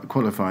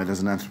qualified as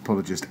an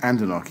anthropologist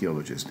and an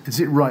archaeologist, is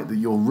it right that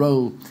your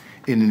role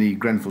in the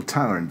Grenfell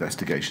Tower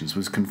investigations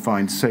was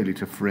confined solely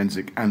to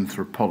forensic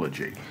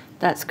anthropology?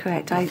 That's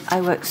correct.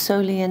 I work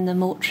solely in the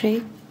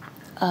mortuary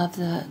of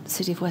the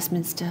City of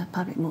Westminster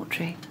Public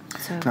Mortuary,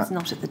 so it's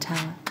not at the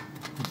Tower.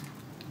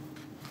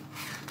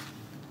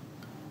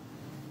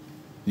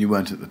 You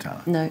weren't at the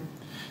Tower? No.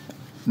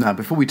 Now,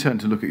 before we turn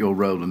to look at your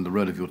role and the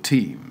role of your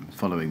team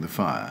following the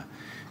fire,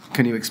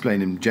 can you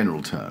explain in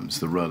general terms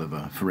the role of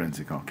a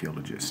forensic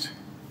archaeologist?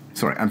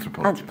 Sorry,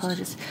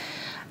 anthropologist.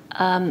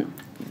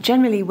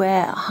 Generally,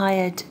 we're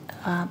hired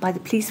by the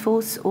police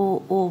force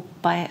or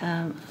by,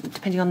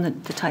 depending on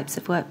the types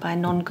of work, by a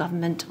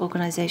non-government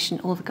organisation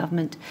or the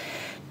government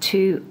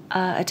to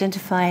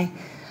identify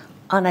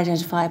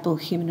unidentifiable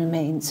human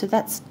remains. So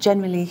that's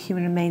generally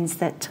human remains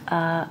that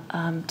are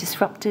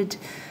disrupted,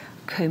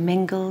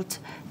 commingled,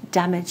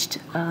 damaged,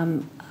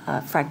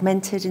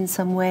 fragmented in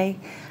some way,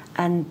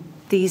 and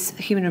these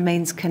human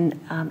remains can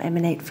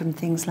emanate from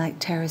things like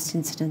terrorist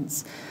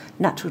incidents,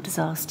 natural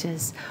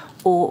disasters,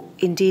 or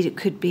indeed it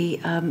could be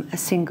a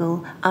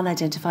single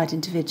unidentified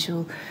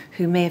individual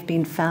who may have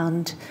been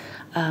found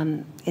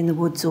in the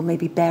woods or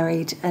maybe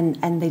buried, and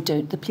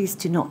the police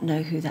do not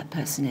know who that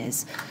person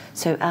is.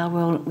 So our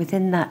role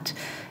within that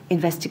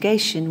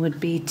investigation would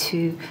be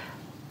to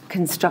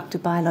construct a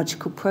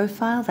biological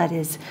profile, that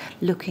is,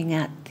 looking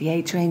at the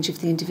age range of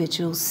the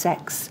individual,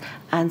 sex,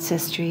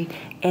 ancestry,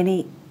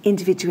 any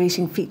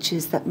individuating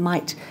features that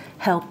might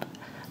help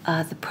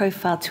the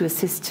profile to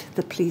assist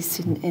the police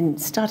in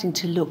starting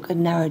to look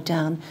and narrow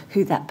down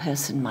who that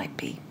person might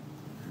be.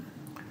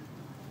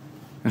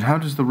 And how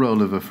does the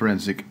role of a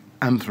forensic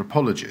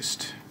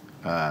anthropologist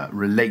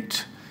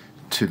relate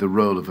to the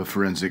role of a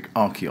forensic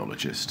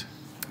archaeologist?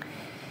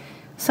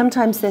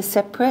 Sometimes they're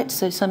separate,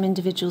 so some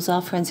individuals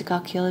are forensic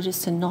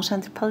archaeologists and not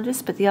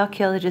anthropologists, but the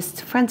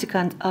forensic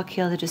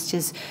archaeologist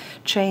is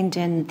trained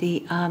in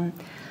the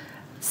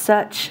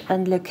search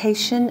and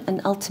location and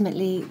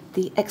ultimately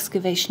the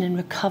excavation and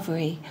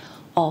recovery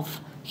of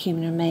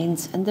human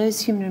remains. And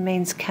those human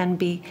remains can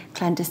be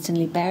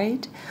clandestinely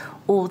buried,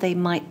 or they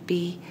might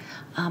be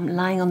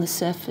lying on the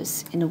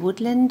surface in a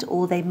woodland,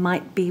 or they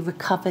might be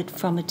recovered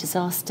from a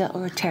disaster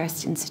or a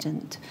terrorist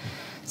incident.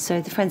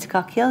 So the forensic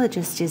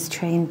archaeologist is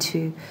trained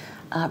to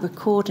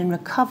record and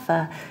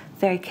recover,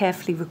 very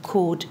carefully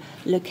record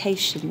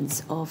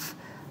locations of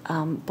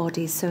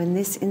bodies. So in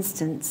this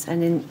instance,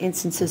 and in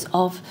instances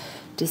of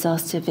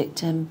disaster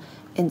victim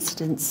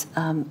incidents,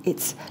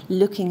 it's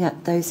looking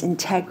at those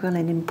integral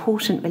and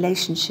important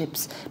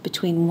relationships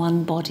between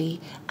one body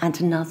and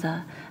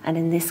another. And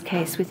in this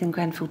case, within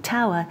Grenfell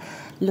Tower,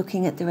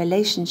 looking at the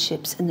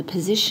relationships and the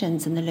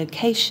positions and the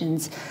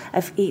locations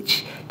of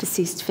each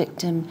deceased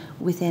victim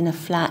within a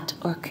flat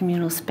or a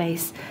communal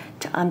space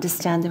to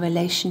understand the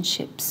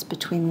relationships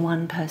between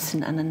one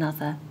person and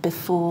another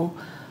before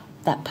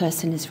that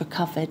person is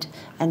recovered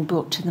and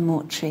brought to the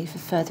mortuary for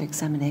further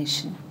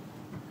examination.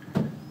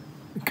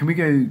 Can we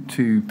go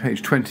to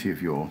page 20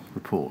 of your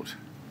report,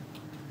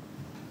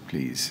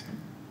 please?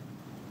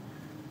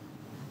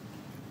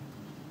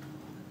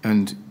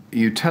 And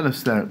you tell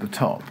us there at the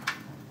top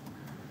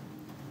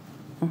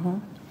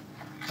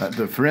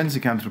that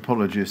forensic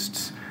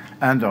anthropologists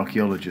and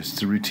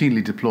archaeologists are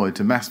routinely deployed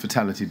to mass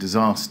fatality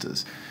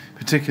disasters,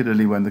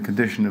 particularly when the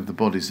condition of the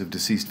bodies of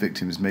deceased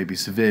victims may be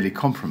severely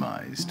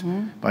compromised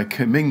by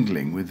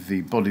commingling with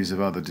the bodies of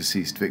other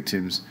deceased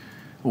victims,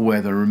 or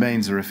where the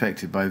remains are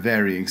affected by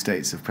varying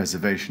states of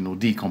preservation or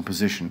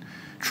decomposition,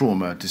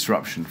 trauma,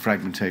 disruption,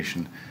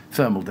 fragmentation,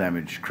 thermal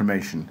damage,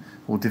 cremation,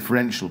 or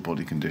differential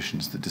body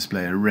conditions that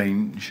display a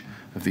range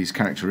of these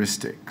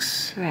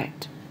characteristics.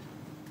 Correct.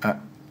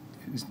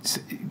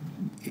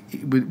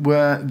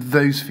 Were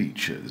those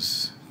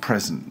features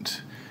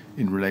present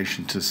in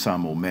relation to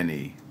some or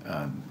many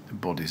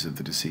bodies of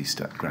the deceased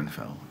at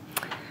Grenfell?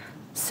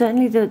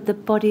 Certainly the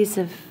bodies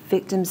of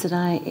victims that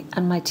I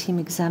and my team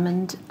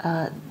examined,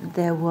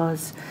 there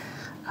was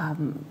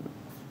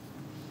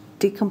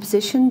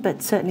decomposition,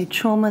 but certainly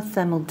trauma,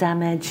 thermal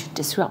damage,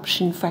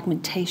 disruption,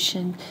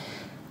 fragmentation,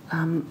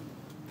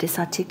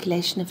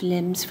 disarticulation of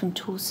limbs from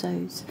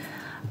torsos,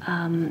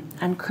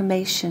 and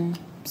cremation.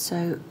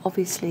 So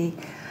obviously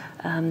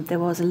there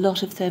was a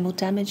lot of thermal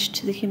damage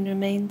to the human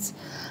remains,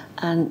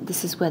 and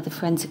this is where the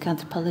forensic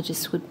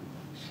anthropologists would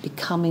be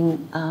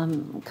coming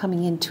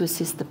in to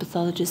assist the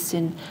pathologists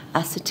in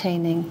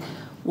ascertaining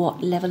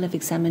what level of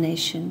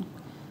examination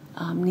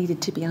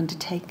needed to be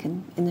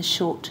undertaken in the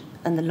short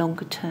and the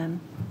longer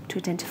term to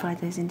identify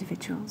those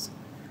individuals.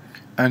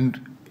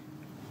 And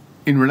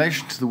in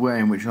relation to the way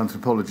in which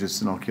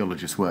anthropologists and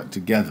archaeologists work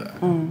together,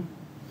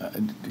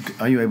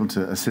 are you able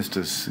to assist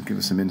us, give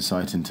us some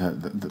insight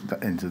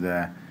into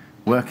their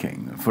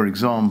working? For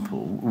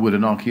example, would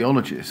an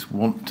archaeologist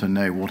want to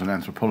know what an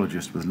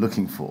anthropologist was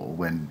looking for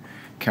when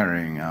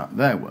carrying out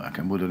their work,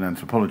 and would an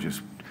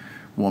anthropologist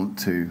want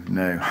to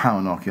know how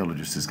an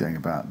archaeologist is going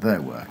about their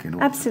work in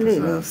order Absolutely.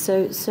 to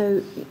preserve?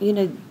 So you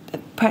know,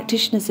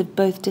 practitioners of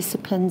both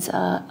disciplines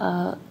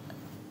are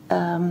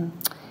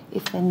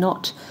if they're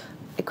not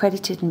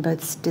accredited in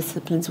both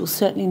disciplines, will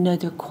certainly know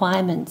the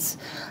requirements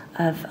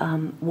of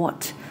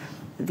what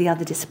the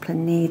other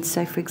discipline needs.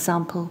 So, for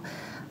example,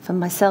 for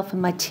myself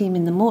and my team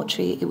in the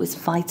mortuary, it was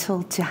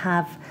vital to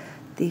have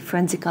the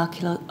forensic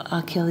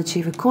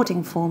archaeology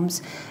recording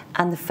forms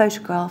and the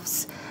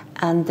photographs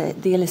and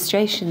the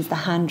illustrations, the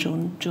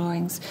hand-drawn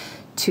drawings,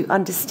 to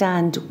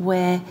understand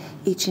where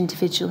each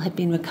individual had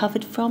been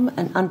recovered from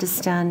and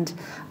understand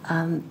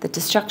the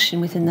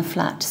destruction within the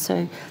flat.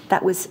 So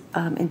that was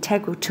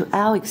integral to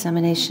our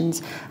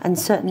examinations, and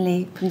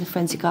certainly from the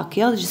forensic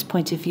archaeologist's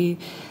point of view,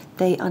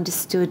 they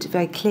understood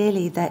very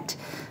clearly that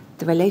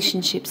the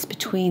relationships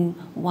between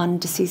one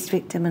deceased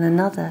victim and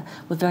another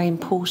were very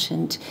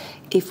important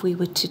if we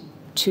were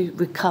to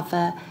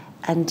recover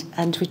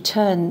and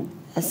return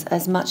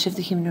as much of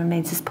the human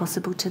remains as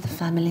possible to the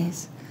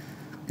families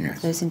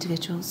of those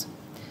individuals.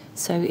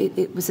 So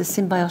it was a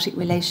symbiotic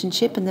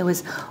relationship, and there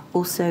was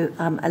also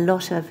a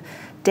lot of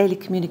daily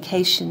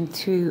communication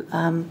through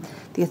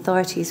the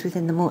authorities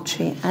within the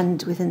mortuary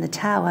and within the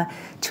tower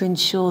to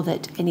ensure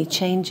that any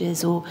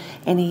changes or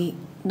any,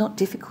 not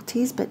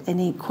difficulties, but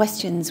any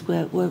questions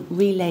were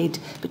relayed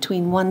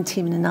between one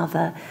team and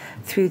another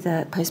through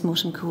the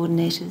post-mortem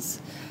coordinators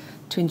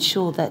to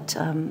ensure that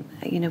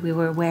we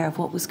were aware of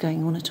what was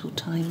going on at all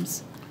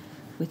times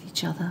with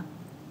each other.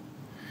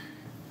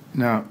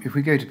 Now, if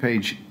we go to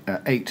page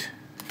 8,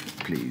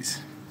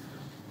 please,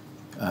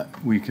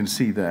 we can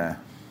see there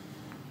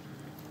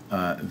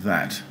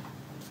that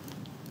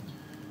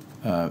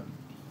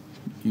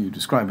you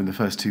describe in the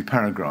first 2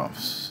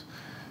 paragraphs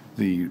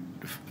the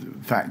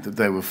fact that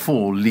there were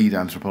 4 lead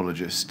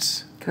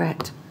anthropologists.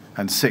 Correct.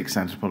 And 6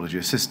 anthropology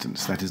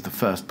assistants. That is the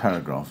first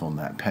paragraph on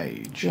that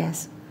page.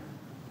 Yes.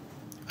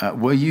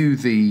 Were you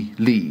the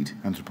lead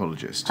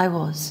anthropologist? I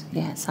was,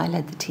 yes. I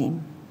led the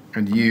team.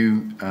 And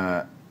you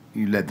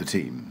led the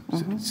team.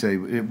 Mm-hmm. So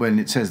when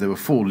it says there were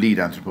 4 lead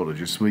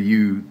anthropologists, were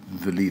you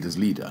the leader's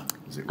leader?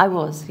 I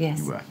was, yes.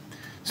 You were.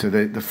 So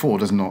the 4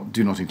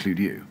 do not include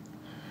you.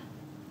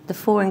 The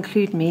 4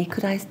 include me.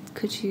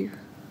 Could you?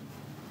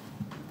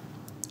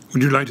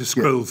 Would you like to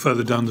scroll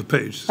further down the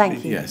page?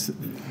 Thank you. Yes.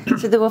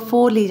 So there were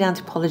 4 lead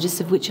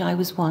anthropologists, of which I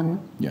was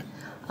one. Yeah.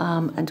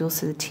 And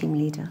also the team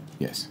leader.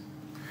 Yes.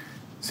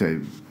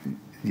 So,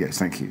 yes,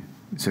 thank you.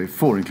 So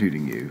 4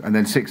 including you, and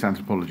then 6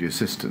 anthropology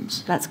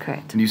assistants. That's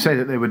correct. And you say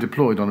that they were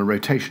deployed on a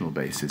rotational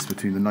basis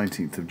between the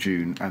 19th of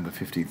June and the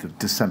 15th of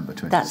December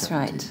 2017. That's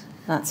right.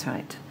 That's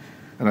right.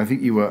 And I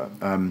think you were,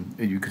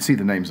 you could see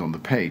the names on the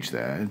page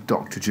there,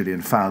 Dr.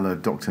 Gillian Fowler,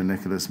 Dr.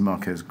 Nicholas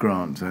Marquez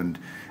Grant, and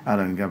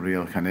Alan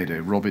Gabriel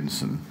Canedo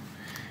Robinson.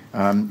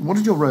 What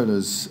did your role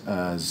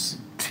as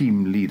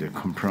team leader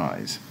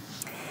comprise?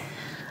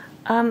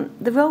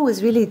 The role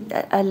was really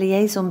a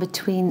liaison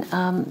between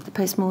the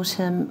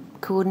post-mortem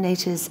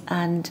coordinators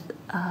and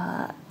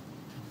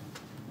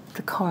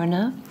the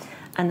coroner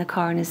and the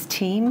coroner's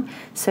team.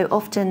 So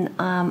often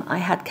I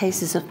had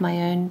cases of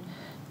my own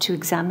to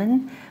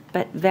examine,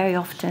 but very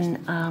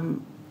often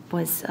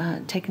was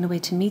taken away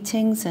to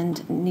meetings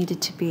and needed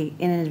to be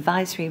in an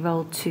advisory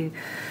role to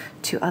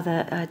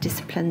other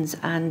disciplines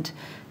and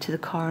to the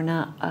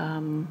coroner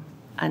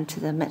and to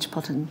the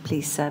Metropolitan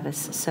Police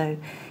Service. So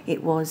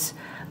it was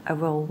a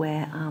role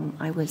where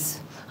I was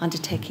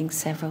undertaking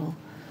several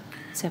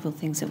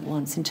things at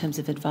once in terms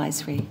of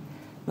advisory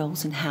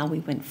roles and how we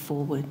went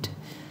forward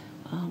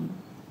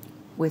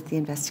with the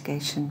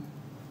investigation.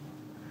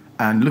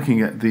 And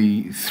looking at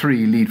the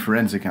 3 lead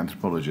forensic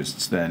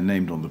anthropologists there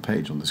named on the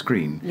page on the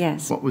screen,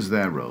 yes. What was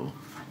their role?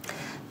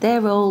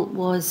 Their role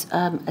was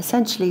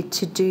essentially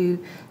to do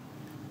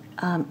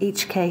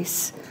each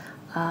case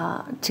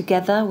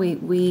together.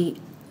 We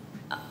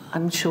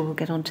I'm sure we'll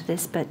get onto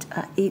this, but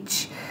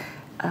each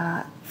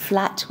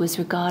flat was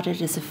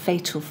regarded as a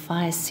fatal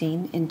fire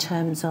scene in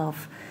terms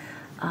of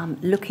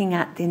looking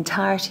at the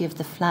entirety of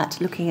the flat,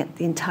 looking at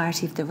the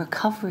entirety of the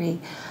recovery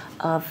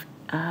of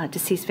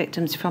deceased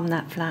victims from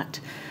that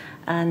flat,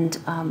 and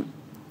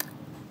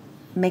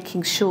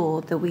making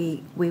sure that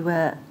we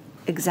were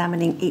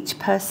examining each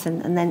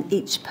person and then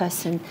each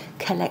person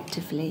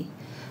collectively.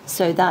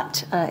 So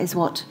that is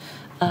what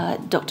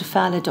Dr.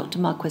 Fowler, Dr.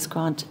 Marquez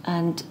Grant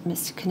and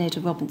Mr.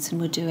 Canada Robinson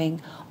were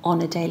doing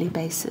on a daily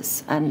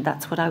basis, and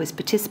that's what I was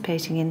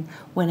participating in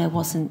when I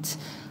wasn't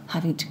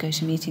having to go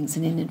to meetings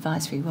and in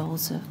advisory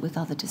roles with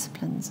other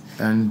disciplines.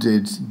 And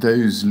did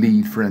those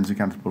lead forensic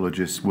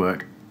anthropologists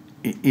work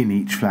in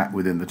each flat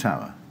within the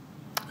tower?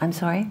 I'm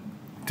sorry?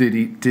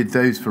 Did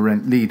those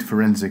lead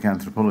forensic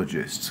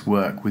anthropologists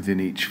work within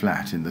each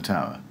flat in the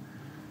tower?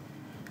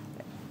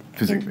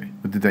 Physically?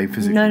 Did they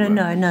physically work?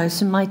 No.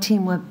 So my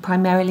team were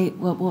primarily,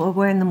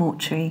 were in the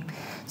mortuary.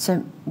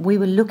 So we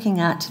were looking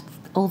at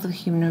all the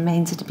human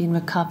remains that had been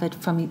recovered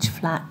from each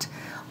flat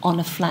on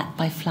a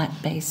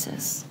flat-by-flat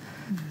basis.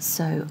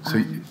 So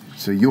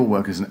your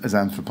work as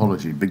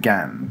anthropology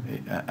began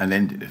and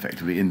ended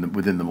effectively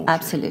within the mortuary?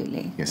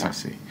 Absolutely. Yes, yeah. I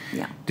see.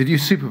 Yeah. Did you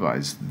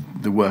supervise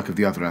the work of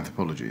the other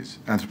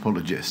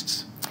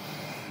anthropologists?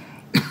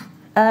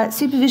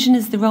 Supervision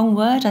is the wrong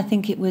word. I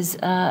think it was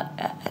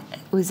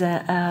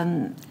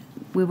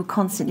we were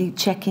constantly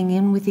checking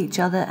in with each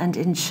other and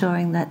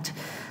ensuring that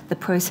the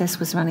process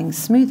was running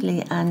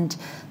smoothly, and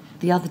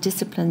the other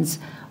disciplines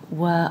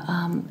were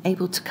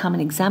able to come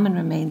and examine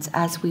remains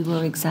as we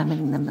were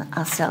examining them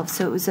ourselves.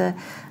 So it was a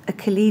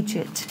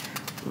collegiate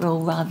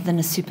role rather than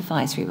a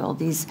supervisory role.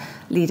 These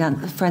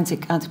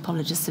forensic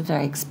anthropologists are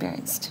very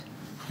experienced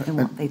in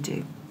what they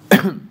do.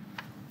 And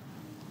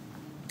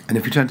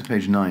if you turn to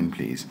page 9,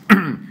 please,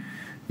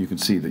 you can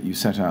see that you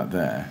set out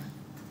there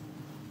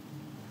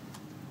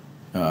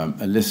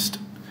a list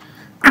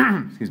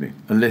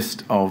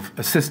of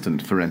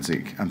assistant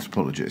forensic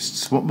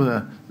anthropologists.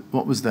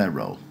 What was their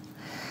role?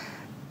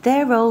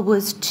 Their role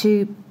was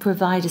to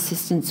provide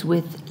assistance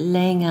with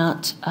laying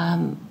out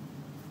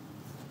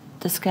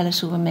the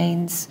skeletal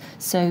remains.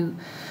 So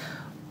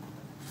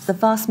the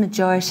vast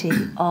majority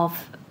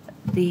of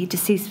the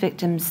deceased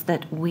victims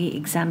that we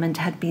examined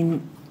had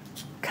been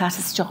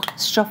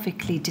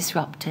catastrophically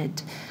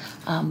disrupted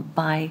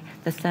by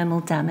the thermal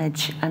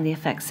damage and the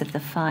effects of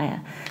the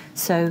fire.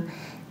 So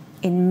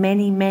in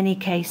many, many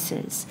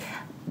cases,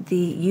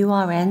 the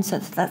URN, so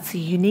that's a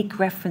unique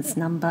reference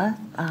number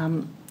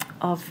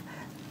of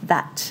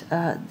that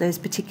those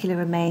particular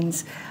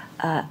remains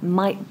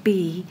might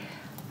be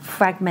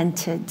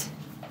fragmented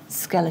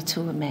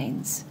skeletal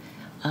remains.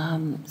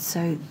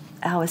 So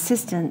our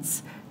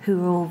assistants, who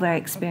were all very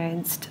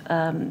experienced,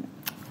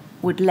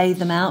 would lay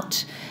them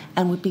out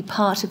and would be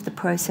part of the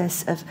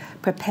process of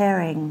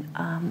preparing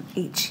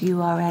each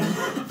URN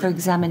for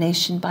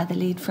examination by the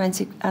lead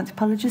forensic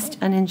anthropologist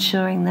and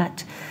ensuring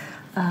that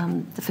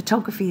the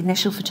photography,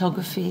 initial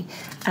photography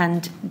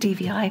and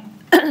DVI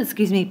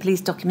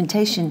police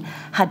documentation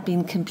had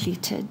been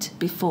completed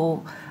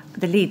before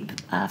the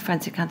lead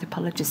forensic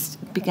anthropologists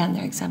began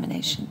their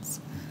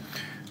examinations.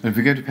 And if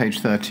we go to page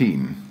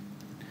 13,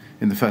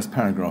 in the first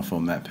paragraph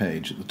on that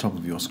page at the top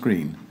of your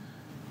screen,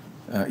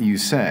 you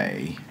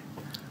say,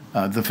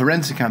 the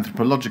forensic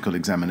anthropological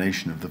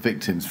examination of the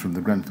victims from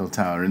the Grenfell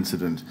Tower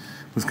incident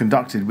was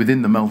conducted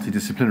within the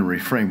multidisciplinary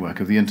framework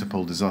of the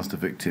Interpol Disaster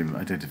Victim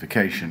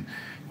Identification,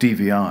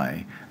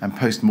 DVI, and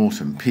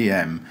post-mortem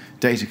PM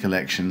data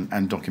collection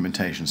and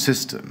documentation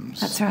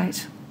systems. That's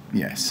right.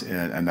 Yes,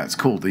 and that's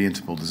called the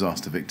Interpol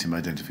Disaster Victim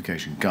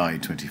Identification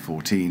Guide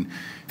 2014.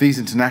 These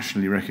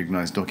internationally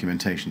recognised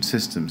documentation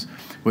systems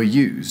were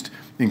used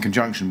in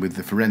conjunction with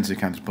the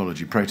forensic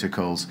anthropology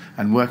protocols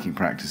and working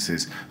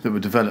practices that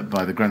were developed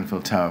by the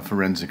Grenfell Tower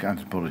Forensic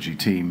Anthropology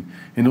team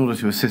in order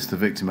to assist the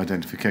victim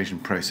identification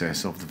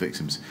process of the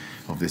victims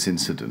of this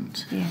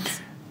incident.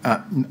 Yes.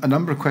 A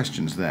number of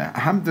questions there.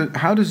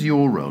 How does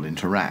your role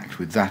interact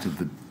with that of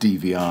the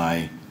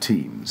DVI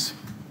teams?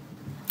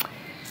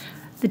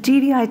 The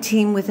DVI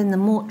team within the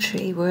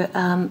mortuary were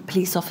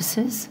police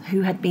officers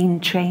who had been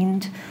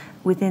trained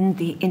within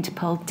the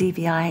Interpol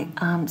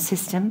DVI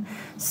system.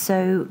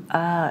 So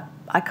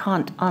I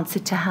can't answer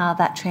to how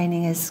that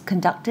training is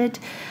conducted,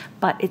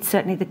 but it's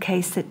certainly the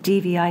case that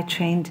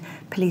DVI-trained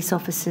police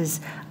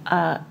officers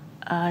are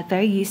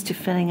very used to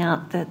filling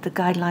out the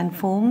guideline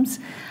forms,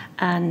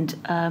 and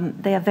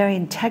they are very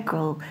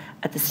integral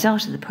at the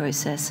start of the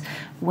process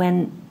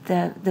when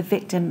the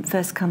victim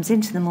first comes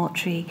into the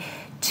mortuary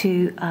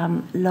to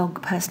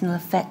log personal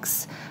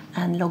effects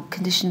and log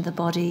condition of the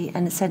body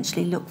and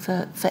essentially look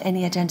for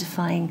any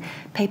identifying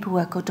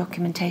paperwork or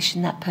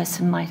documentation that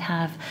person might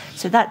have.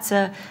 So that's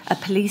a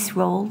police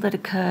role that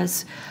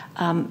occurs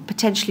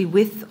potentially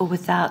with or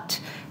without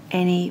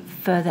any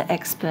further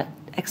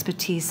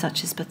expertise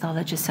such as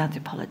pathologists,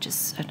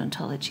 anthropologists,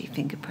 odontology,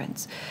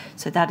 fingerprints.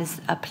 So that is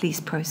a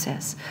police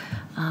process.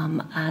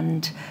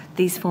 And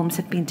these forms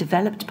have been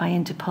developed by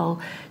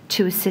Interpol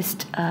to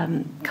assist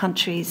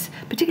countries,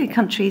 particularly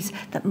countries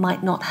that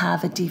might not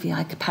have a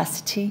DVI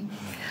capacity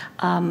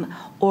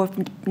or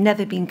have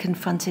never been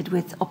confronted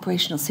with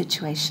operational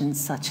situations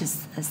such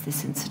as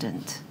this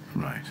incident.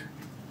 Right.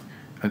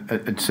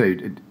 And so,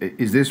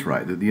 is this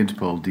right, that the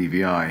Interpol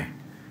DVI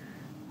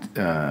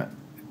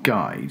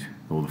guide,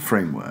 or the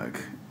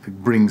framework,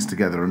 brings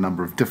together a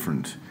number of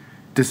different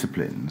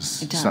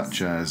disciplines,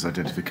 such as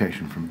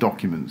identification from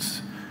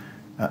documents,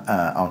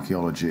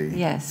 archaeology,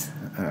 yes,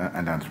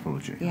 and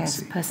anthropology?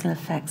 yes, personal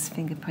effects,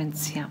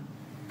 fingerprints, yeah.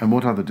 And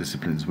what other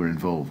disciplines were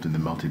involved in the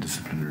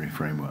multidisciplinary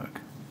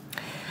framework?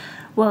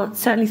 Well,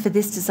 certainly for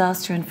this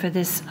disaster and for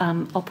this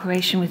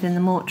operation within the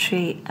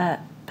mortuary,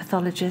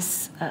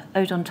 pathologists,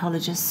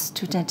 odontologists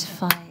to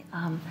identify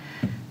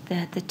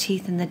the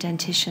teeth and the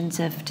dentitions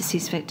of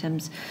deceased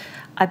victims.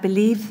 I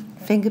believe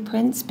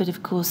fingerprints, but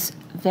of course,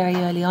 very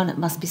early on, it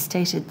must be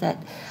stated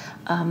that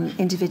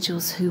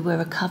individuals who were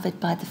recovered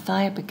by the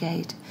fire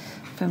brigade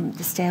from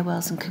the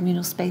stairwells and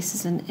communal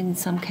spaces, and in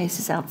some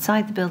cases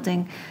outside the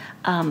building,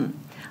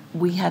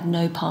 we had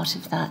no part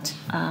of that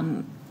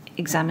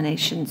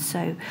examination.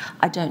 So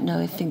I don't know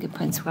if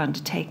fingerprints were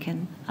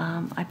undertaken.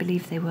 I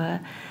believe they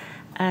were.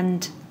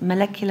 And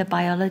molecular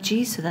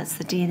biology, so that's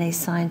the DNA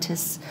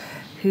scientists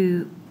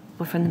who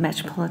were from the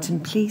Metropolitan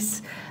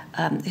Police,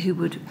 who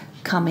would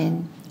come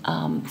in,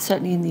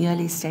 certainly in the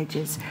early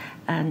stages,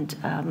 and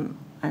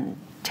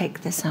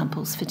take the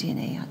samples for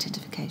DNA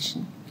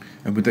identification.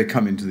 And would they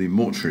come into the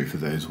mortuary for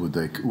those? Would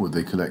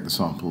they collect the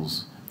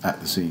samples at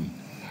the scene?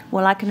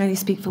 Well, I can only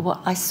speak for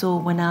what I saw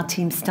when our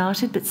team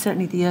started, but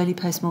certainly the early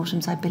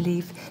postmortems, I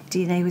believe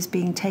DNA was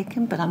being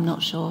taken, but I'm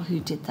not sure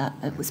who did that.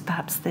 It was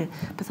perhaps the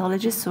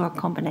pathologists or a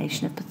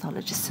combination of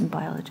pathologists and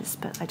biologists,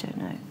 but I don't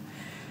know.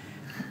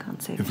 I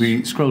can't say. If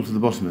we scroll to the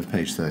bottom of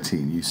page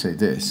 13, you say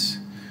this,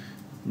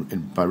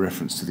 by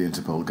reference to the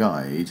Interpol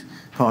guide.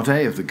 Part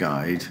A of the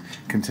guide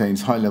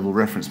contains high-level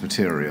reference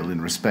material in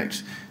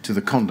respect to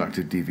the conduct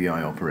of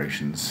DVI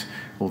operations,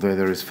 although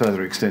there is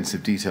further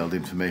extensive detailed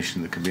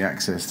information that can be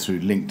accessed through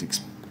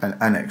linked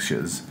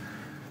annexures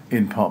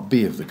in Part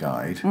B of the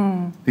guide.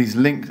 These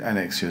linked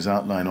annexures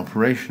outline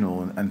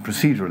operational and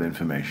procedural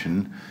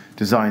information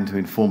designed to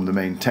inform the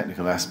main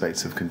technical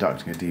aspects of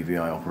conducting a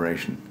DVI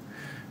operation.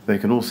 They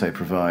can also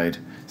provide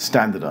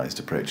standardized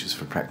approaches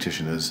for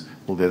practitioners,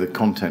 although the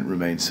content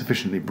remains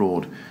sufficiently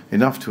broad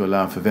enough to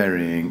allow for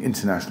varying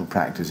international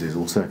practices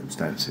or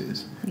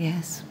circumstances.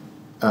 Yes.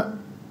 Are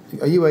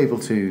you able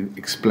to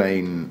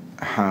explain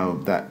how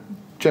that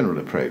general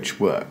approach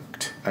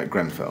worked at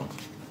Grenfell,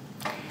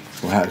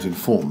 or how it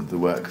informed the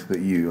work that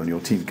you and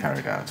your team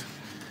carried out?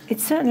 It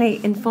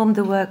certainly informed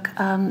the work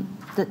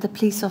that the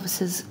police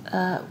officers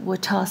were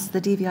tasked,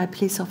 the DVI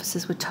police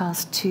officers were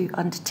tasked to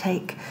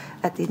undertake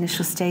at the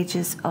initial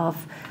stages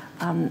of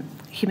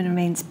human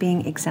remains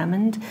being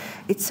examined.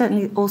 It's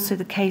certainly also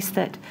the case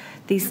that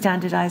these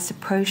standardized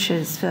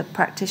approaches for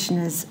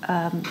practitioners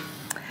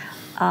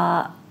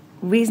are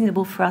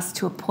reasonable for us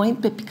to a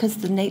point, but because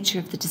of the nature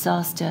of the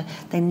disaster,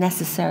 they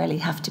necessarily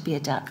have to be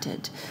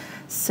adapted.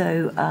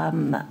 So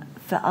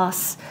for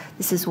us,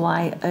 this is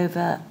why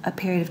over a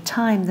period of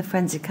time, the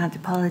forensic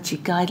anthropology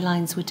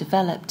guidelines were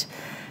developed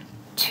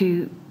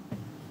to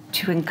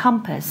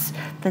encompass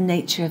the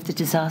nature of the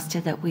disaster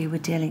that we were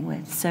dealing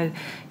with. So,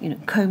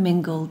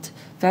 commingled,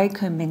 very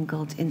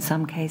commingled in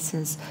some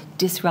cases,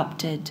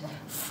 disrupted,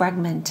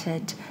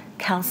 fragmented,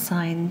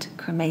 calcined,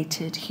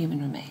 cremated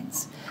human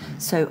remains.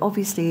 So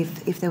obviously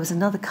if there was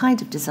another kind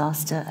of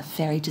disaster, a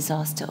ferry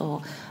disaster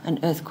or an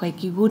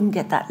earthquake, you wouldn't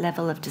get that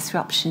level of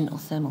disruption or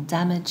thermal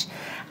damage,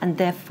 and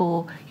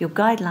therefore your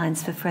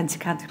guidelines for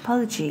forensic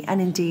anthropology, and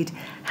indeed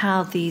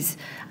how these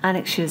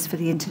annexures for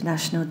the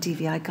International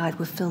DVI Guide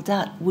were filled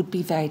out, would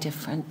be very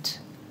different.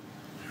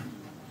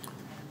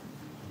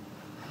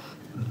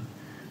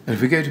 And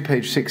if we go to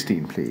page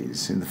 16,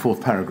 please, in the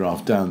fourth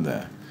paragraph down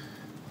there,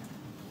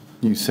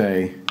 you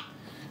say,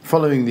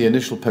 following the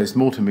initial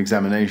post-mortem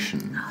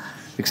examination,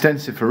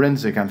 extensive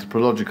forensic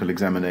anthropological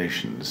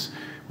examinations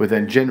were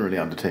then generally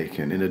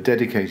undertaken in a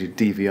dedicated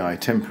DVI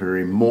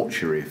temporary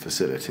mortuary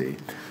facility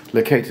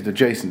located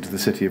adjacent to the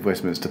City of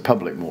Westminster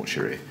Public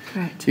Mortuary.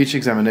 Correct. Each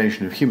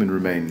examination of human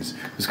remains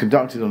was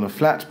conducted on a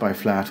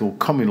flat-by-flat or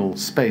communal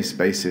space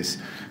basis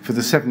for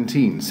the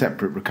 17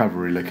 separate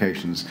recovery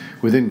locations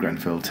within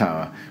Grenfell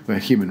Tower where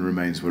human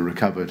remains were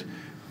recovered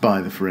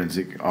by the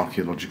forensic,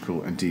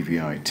 archaeological and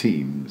DVI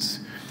teams.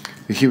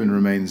 The human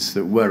remains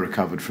that were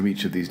recovered from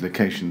each of these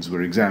locations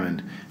were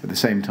examined at the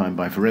same time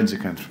by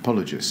forensic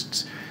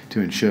anthropologists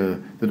to ensure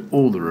that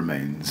all the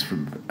remains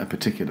from a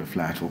particular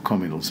flat or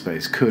communal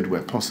space could,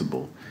 where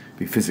possible,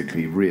 be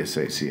physically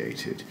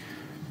reassociated.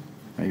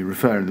 Now, you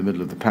refer in the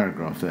middle of the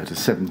paragraph there to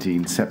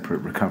 17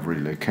 separate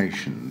recovery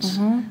locations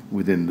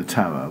within the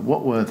tower.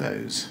 What were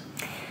those?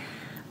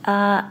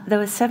 There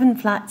were 7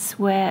 flats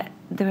where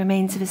the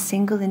remains of a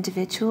single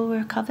individual were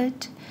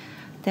recovered.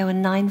 There were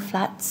 9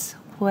 flats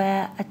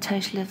where a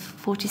total of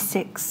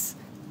 46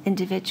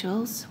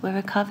 individuals were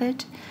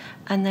recovered,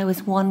 and there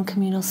was 1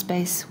 communal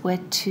space where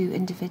 2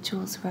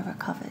 individuals were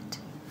recovered.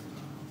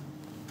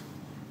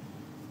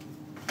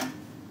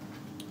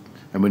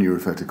 And when you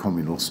refer to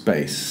communal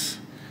space,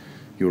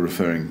 you're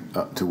referring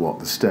up to what?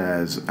 The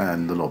stairs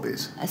and the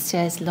lobbies?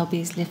 Stairs,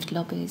 lobbies, lift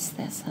lobbies,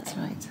 yes, that's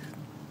right.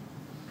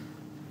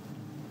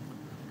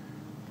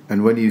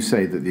 And when you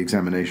say that the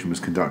examination was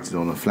conducted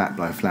on a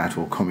flat-by-flat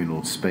or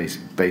communal space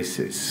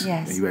basis,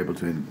 yes. Are you able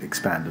to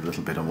expand a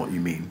little bit on what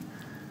you mean?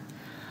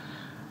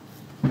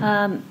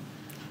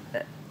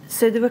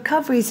 So the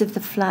recoveries of the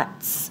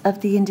flats,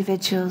 of the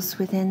individuals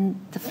within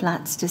the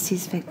flats,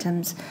 deceased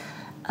victims,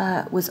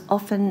 was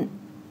often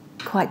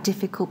quite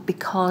difficult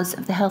because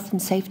of the health and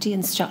safety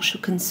and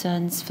structural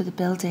concerns for the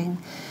building.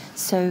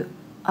 So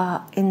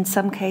in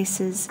some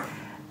cases,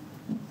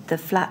 the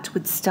flat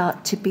would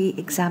start to be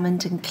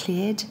examined and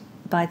cleared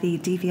by the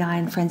DVI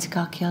and forensic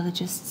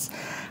archaeologists,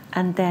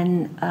 and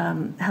then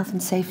health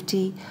and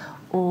safety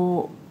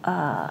or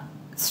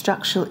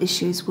structural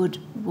issues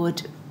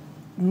would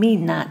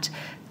mean that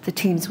the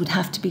teams would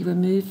have to be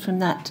removed from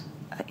that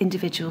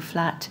individual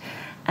flat,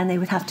 and they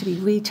would have to be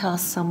retasked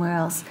somewhere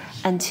else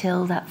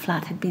until that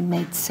flat had been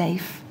made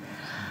safe.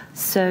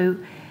 So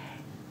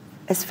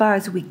as far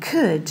as we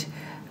could,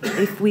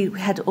 if we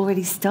had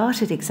already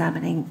started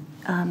examining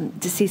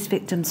deceased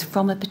victims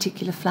from a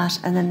particular flat,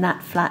 and then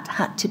that flat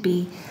had to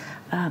be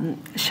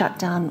shut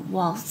down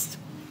whilst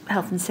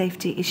health and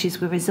safety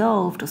issues were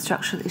resolved or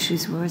structural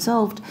issues were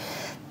resolved,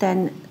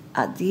 then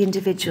the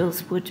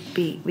individuals would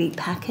be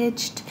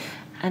repackaged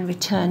and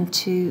returned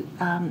to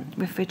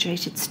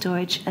refrigerated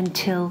storage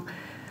until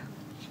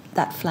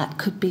that flat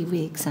could be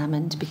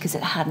re-examined because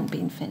it hadn't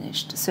been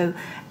finished. So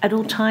at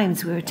all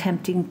times we were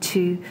attempting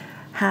to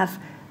have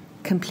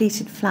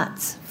completed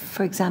flats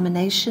for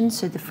examination,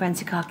 so the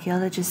forensic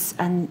archaeologists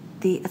and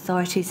the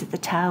authorities at the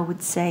tower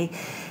would say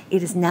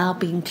it is now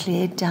being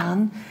cleared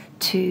down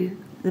to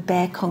the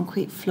bare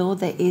concrete floor.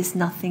 There is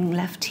nothing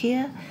left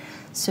here,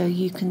 so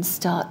you can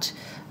start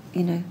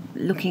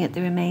looking at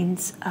the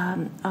remains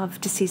of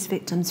deceased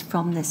victims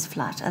from this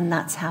flat, and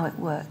that's how it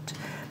worked.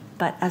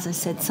 But as I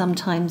said,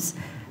 sometimes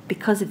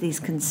because of these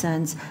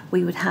concerns,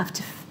 we would have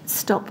to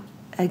stop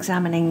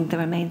examining the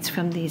remains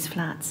from these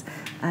flats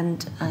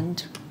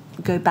and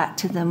go back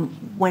to them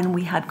when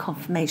we had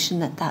confirmation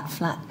that that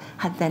flat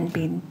had then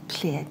been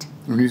cleared.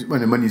 When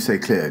you say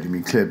cleared, you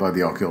mean cleared by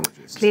the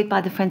archaeologists? Cleared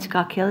by the forensic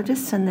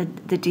archaeologists and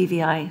the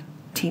DVI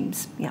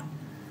teams, yeah.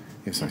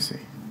 Yes, I see.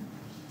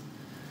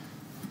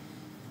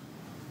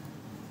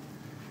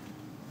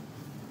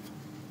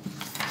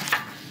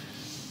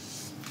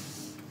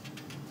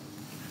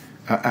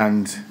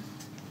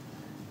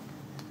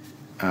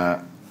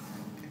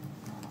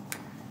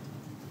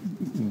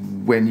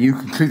 When you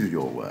concluded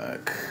your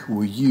work,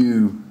 were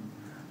you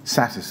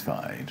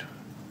satisfied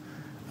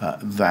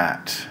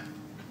that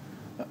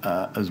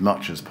as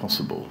much as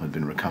possible had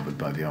been recovered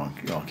by the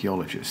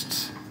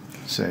archaeologists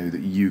so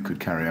that you could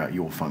carry out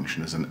your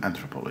function as an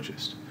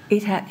anthropologist?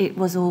 It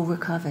was all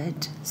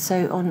recovered.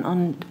 So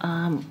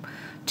on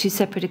two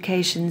separate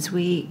occasions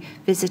we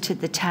visited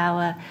the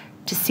tower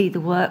to see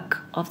the work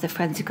of the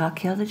forensic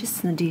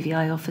archaeologists and the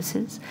DVI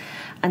officers,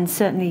 and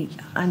certainly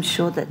I'm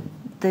sure that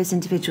those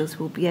individuals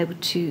will be able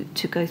to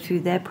go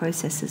through their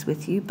processes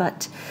with you.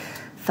 But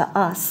for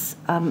us,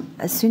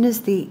 as soon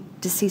as the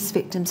deceased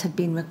victims had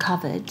been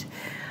recovered,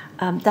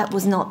 that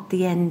was not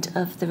the end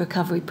of the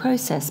recovery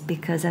process,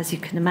 because as you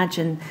can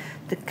imagine,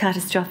 the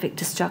catastrophic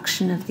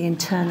destruction of the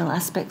internal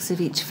aspects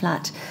of each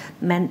flat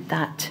meant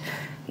that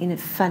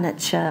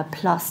furniture,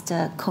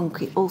 plaster,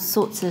 concrete, all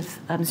sorts of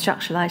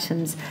structural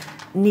items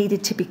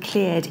needed to be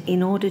cleared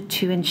in order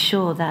to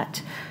ensure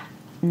that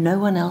no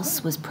one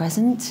else was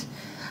present,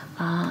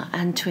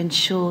 and to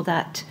ensure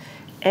that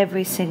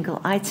every single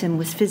item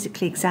was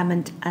physically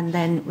examined and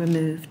then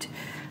removed.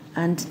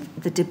 And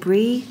the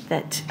debris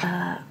that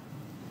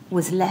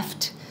was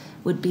left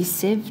would be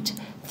sieved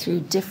through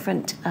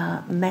different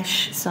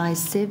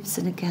mesh-sized sieves,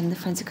 and again, the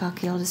forensic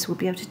archaeologists will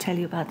be able to tell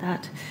you about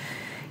that,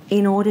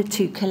 in order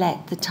to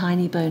collect the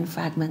tiny bone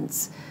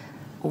fragments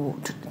or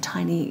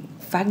tiny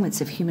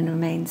fragments of human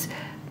remains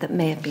that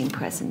may have been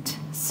present.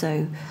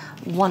 So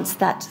once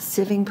that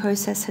sieving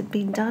process had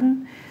been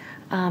done,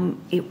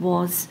 it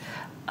was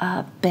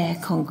bare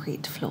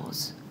concrete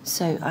floors.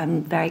 So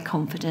I'm very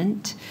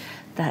confident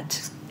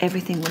that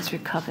everything was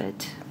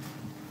recovered.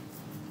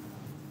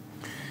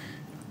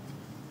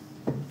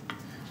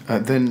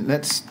 Then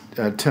let's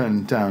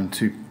turn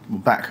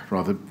back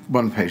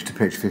one page to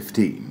page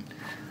 15.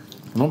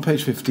 And on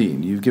page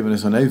 15, you've given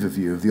us an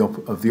overview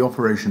of the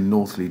Operation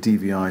Northley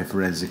DVI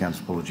forensic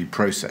anthropology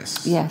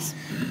process. Yes.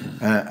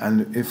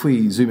 And if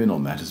we zoom in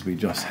on that, as we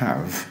just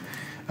have,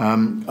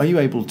 are you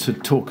able to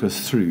talk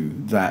us through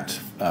that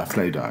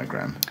flow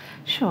diagram?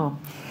 Sure.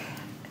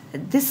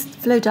 This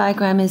flow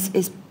diagram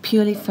is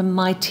purely from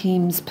my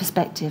team's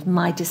perspective,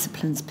 my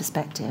discipline's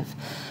perspective.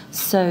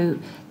 So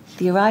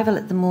the arrival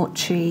at the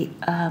mortuary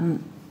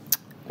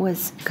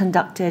was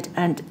conducted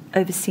and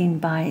overseen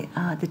by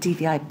the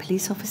DVI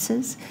police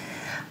officers.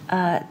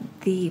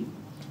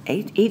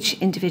 Each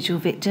individual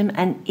victim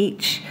and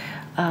each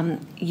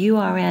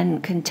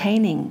URN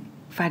containing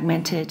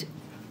fragmented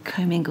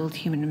commingled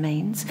human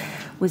remains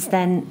was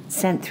then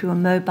sent through a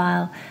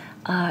mobile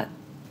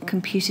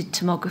computed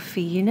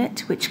tomography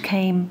unit, which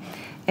came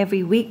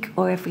every week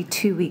or every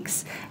 2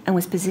 weeks and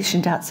was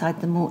positioned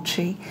outside the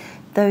mortuary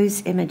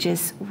those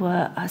images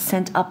were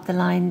sent up the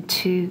line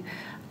to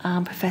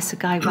Professor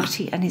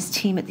Gaille and his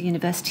team at the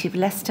University of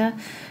Leicester,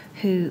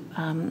 who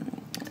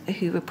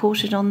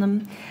reported on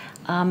them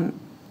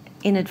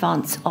in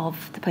advance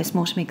of the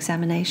post-mortem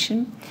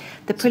examination.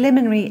 The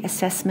preliminary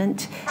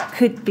assessment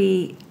could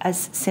be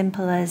as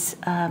simple as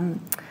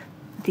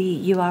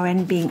the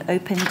URN being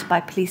opened by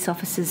police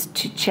officers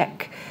to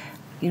check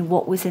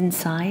what was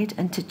inside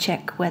and to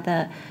check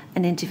whether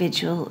an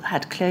individual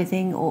had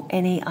clothing or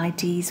any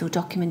IDs or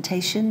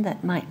documentation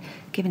that might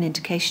give an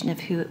indication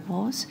of who it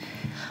was.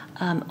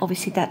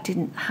 Obviously, that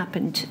didn't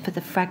happen for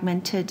the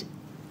fragmented,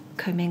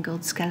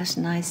 commingled,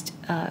 skeletonized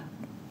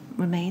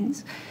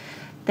remains.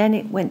 Then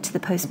it went to the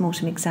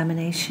post-mortem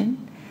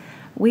examination.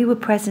 We were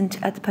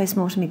present at the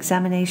post-mortem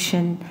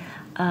examination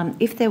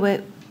if there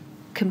were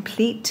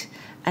complete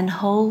and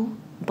whole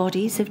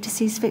bodies of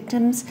deceased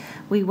victims.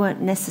 We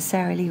weren't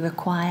necessarily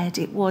required.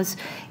 It was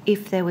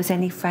if there was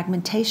any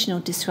fragmentation or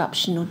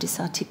disruption or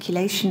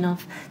disarticulation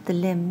of the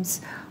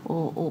limbs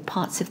or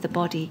parts of the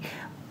body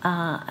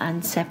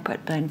and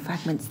separate bone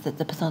fragments that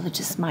the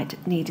pathologist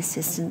might need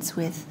assistance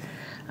with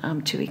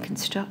to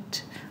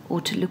reconstruct or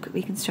to look at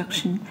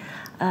reconstruction.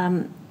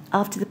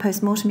 After the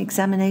post-mortem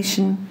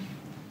examination,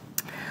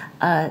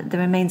 the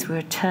remains were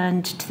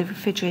returned to the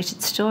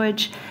refrigerated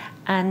storage,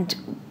 and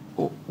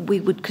we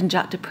would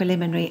conduct a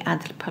preliminary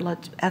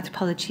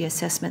anthropology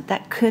assessment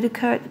that could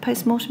occur at the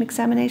post-mortem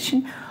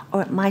examination,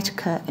 or it might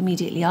occur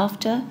immediately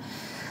after.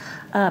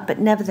 But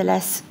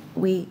nevertheless,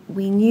 we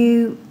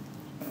knew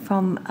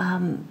from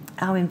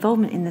our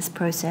involvement in this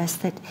process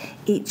that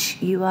each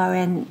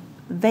URN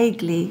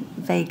vaguely,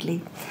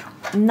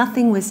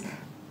 nothing was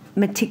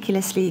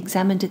meticulously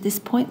examined at this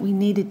point. We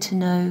needed to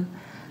know,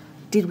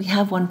 did we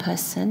have one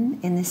person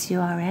in this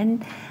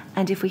URN?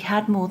 And if we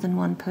had more than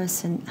one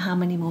person, how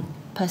many more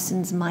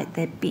persons might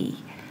there be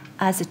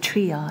as a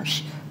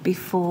triage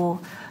before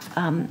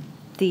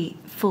the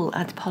full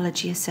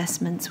anthropology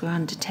assessments were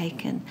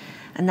undertaken?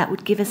 And that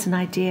would give us an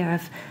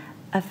idea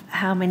of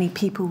how many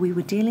people we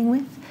were dealing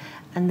with,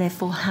 and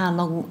therefore how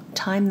long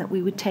time that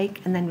we would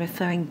take, and then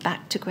referring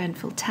back to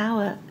Grenfell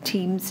Tower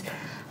teams,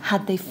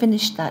 had they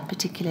finished that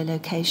particular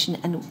location,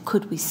 and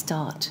could we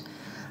start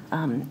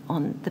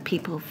on the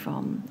people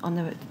on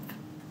the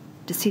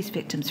deceased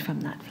victims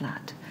from that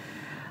flat.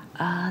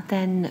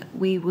 Then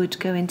we would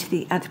go into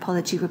the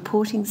anthropology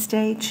reporting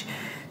stage.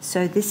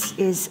 So this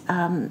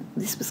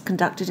was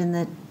conducted in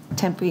the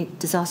temporary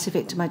disaster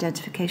victim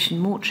identification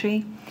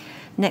mortuary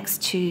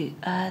next to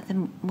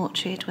the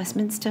mortuary at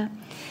Westminster.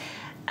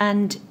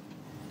 And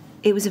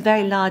it was a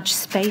very large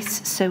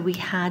space, so we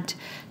had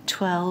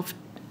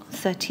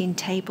 13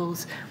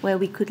 tables where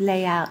we could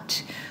lay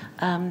out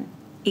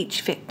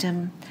each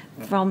victim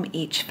from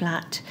each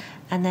flat,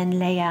 and then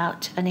lay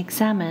out and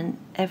examine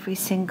every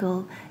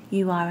single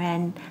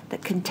URN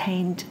that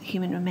contained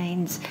human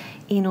remains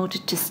in order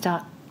to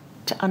start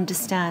to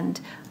understand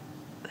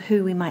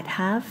who we might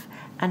have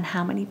and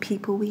how many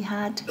people we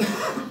had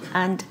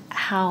and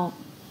how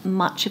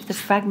much of the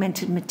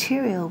fragmented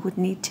material would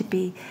need to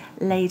be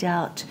laid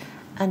out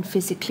and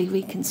physically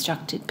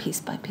reconstructed piece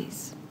by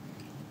piece.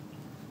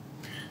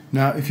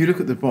 Now, if you look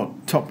at the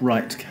top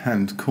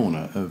right-hand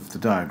corner of the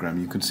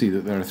diagram, you can see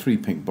that there are 3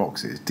 pink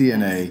boxes: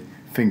 DNA,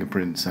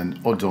 fingerprints, and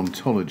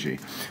odontology.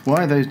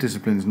 Why are those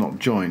disciplines not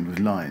joined with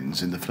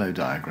lines in the flow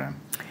diagram?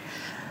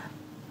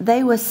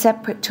 They were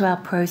separate to our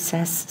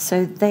process,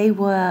 so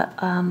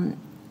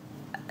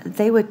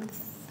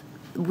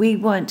we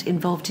weren't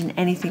involved in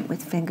anything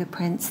with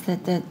fingerprints.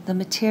 The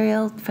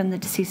material from the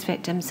deceased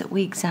victims that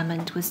we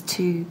examined was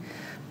too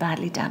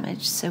badly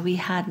damaged, so we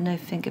had no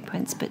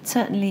fingerprints. But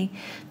certainly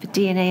for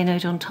DNA and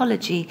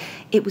odontology,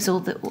 it was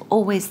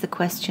always the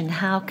question,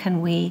 how can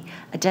we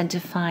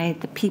identify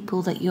the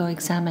people that you're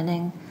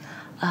examining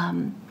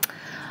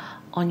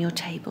on your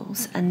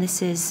tables? And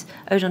this is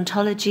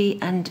odontology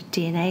and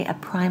DNA are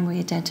primary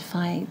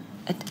identifying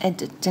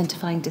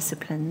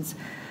disciplines.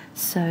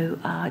 So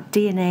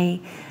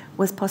DNA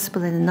was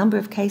possible in a number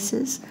of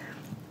cases,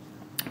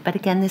 but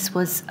again, this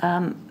was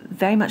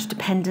very much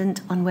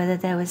dependent on whether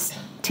there was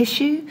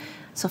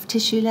soft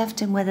tissue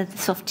left, and whether the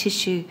soft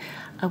tissue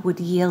would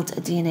yield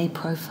a DNA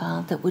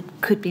profile that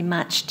could be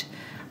matched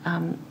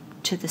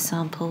to the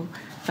sample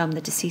from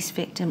the deceased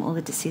victim or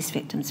the deceased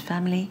victim's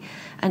family.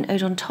 And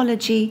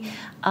odontology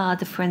are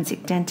the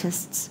forensic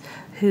dentists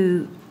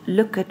who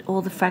look at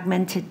all the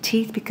fragmented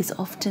teeth, because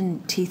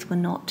often teeth were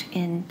not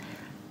in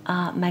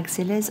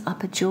maxillas,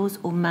 upper jaws,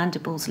 or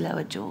mandibles,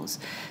 lower jaws.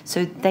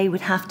 So they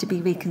would have to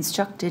be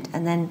reconstructed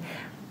and then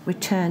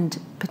returned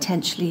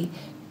potentially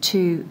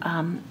to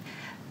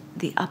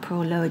the upper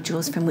or lower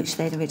jaws from which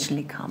they'd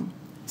originally come.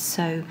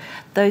 So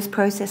those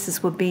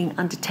processes were being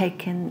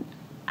undertaken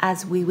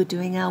as we were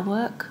doing our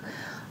work.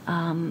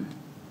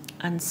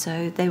 And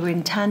so they were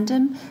in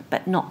tandem,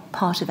 but not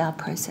part of our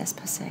process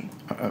per se.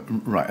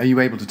 Right. Are you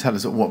able to tell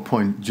us at what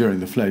point during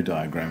the flow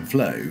diagram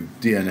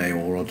DNA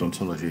or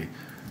odontology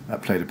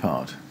played a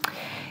part?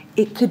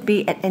 It could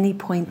be at any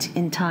point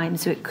in time.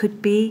 So it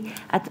could be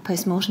at the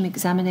post-mortem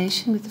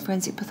examination with the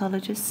forensic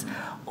pathologists,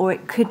 or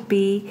it could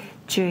be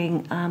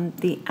during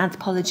the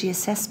anthropology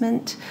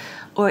assessment,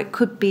 or it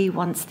could be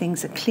once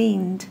things are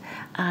cleaned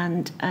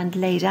and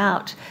laid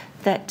out,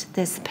 that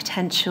there's the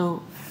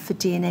potential for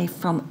DNA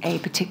from a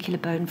particular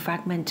bone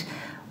fragment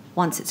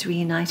once it's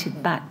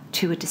reunited back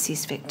to a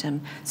deceased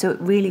victim. So it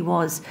really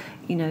was,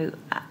 you know,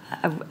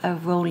 a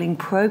rolling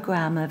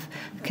program of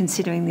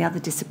considering the other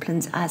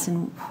disciplines as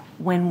and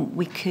when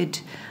we could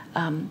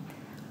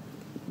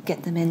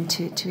get them in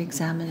to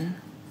examine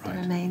the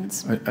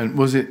remains. And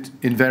was it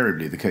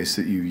invariably the case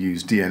that you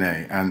used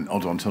DNA and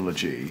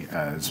odontology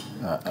as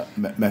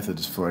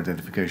methods for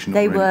identification?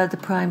 They were the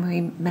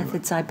primary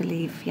methods, I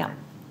believe, yeah.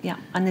 Yeah,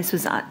 and this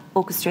was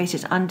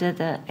orchestrated under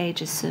the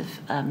aegis of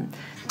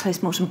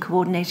post-mortem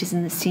coordinators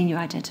and the senior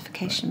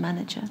identification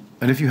manager.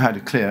 And if you had a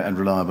clear and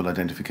reliable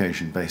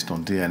identification based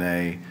on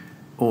DNA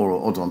or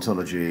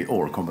odontology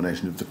or a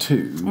combination of the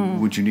two,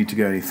 would you need to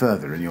go any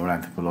further in your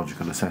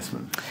anthropological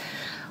assessment?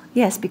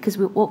 Yes, because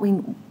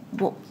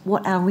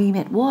what our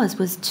remit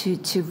was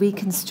to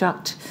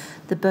reconstruct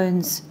the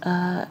bones,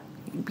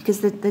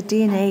 because the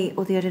DNA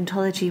or the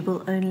odontology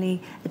will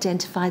only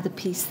identify the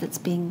piece that's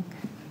being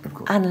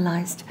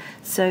analysed.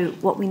 So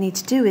what we need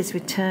to do is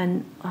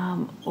return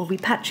or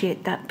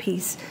repatriate that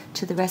piece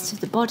to the rest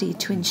of the body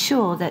to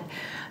ensure that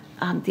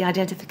the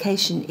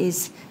identification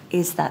is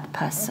that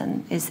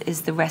person,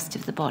 is the rest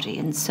of the body.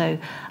 And so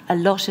a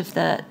lot of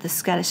the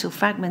skeletal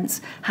fragments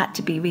had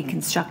to be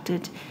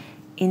reconstructed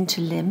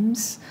into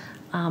limbs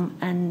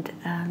and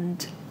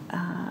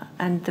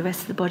the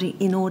rest of the body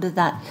in order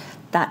that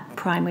that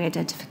primary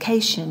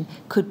identification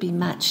could be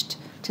matched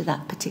to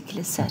that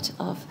particular set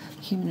of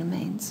human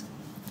remains.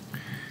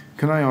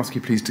 Can I ask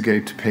you please to go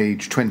to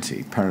page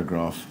 20,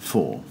 paragraph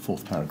 4,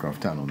 fourth paragraph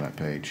down on that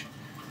page.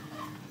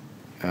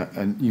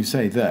 And you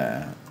say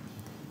there,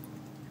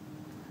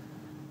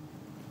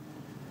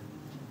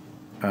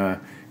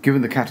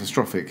 given the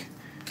catastrophic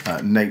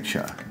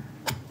nature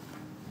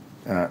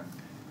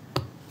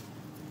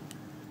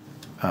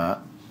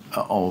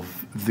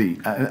of the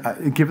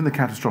given the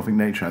catastrophic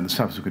nature and the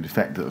subsequent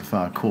effect that the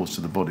fire caused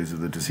to the bodies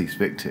of the deceased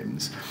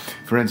victims,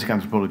 forensic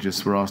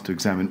anthropologists were asked to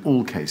examine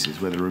all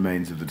cases where the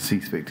remains of the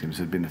deceased victims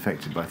had been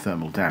affected by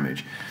thermal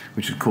damage,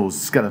 which had caused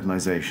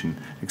skeletonization,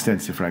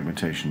 extensive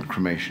fragmentation,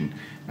 cremation,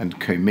 and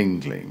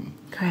commingling.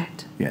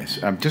 Correct. Yes.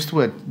 Just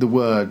the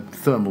word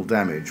thermal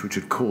damage, which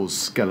had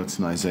caused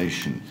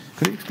skeletonization.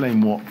 Could you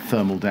explain what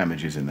thermal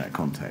damage is in that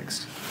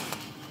context?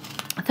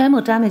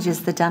 Thermal damage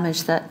is the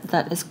damage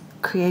that is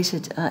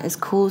created, is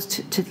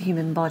caused to the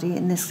human body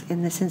in this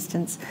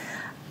instance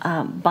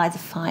by the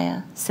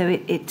fire. So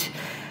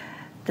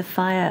the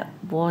fire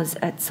was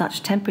at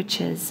such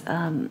temperatures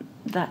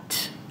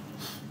that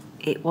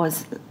it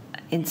was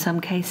in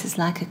some cases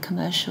like a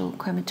commercial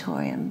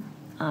crematorium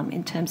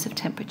in terms of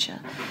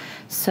temperature.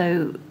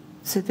 So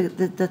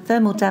the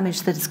thermal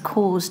damage that is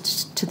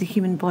caused to the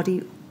human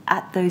body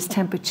at those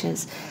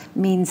temperatures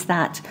means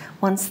that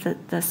once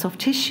the soft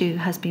tissue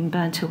has been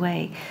burnt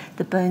away,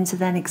 the bones are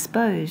then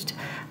exposed,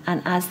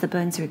 and as the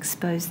bones are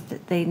exposed,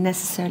 they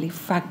necessarily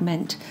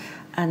fragment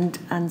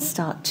and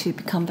start to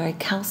become very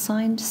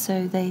calcined.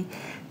 So they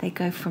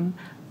go from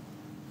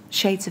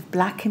shades of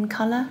black in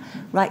colour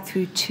right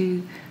through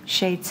to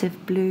shades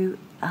of blue,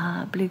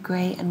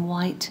 blue-grey and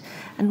white.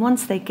 And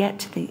once they get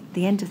to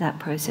the end of that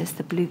process,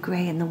 the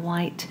blue-grey and the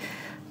white,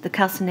 the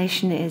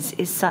calcination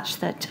is such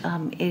that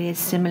it is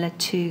similar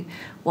to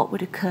what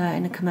would occur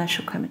in a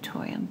commercial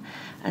crematorium.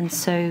 And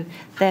so,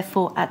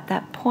 therefore, at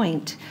that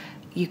point,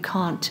 you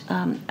can't,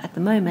 at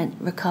the moment,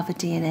 recover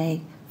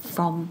DNA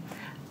from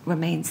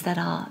remains that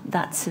are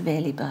that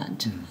severely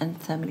burnt and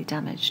thermally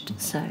damaged.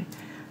 So,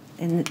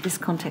 in this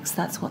context,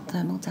 that's what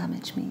thermal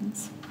damage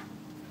means.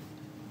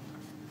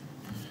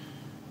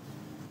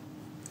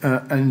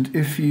 And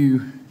if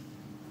you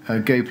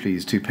go,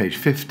 please, to page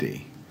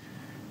 50,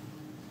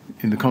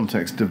 in the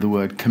context of the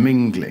word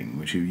commingling,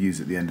 which you use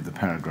at the end of the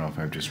paragraph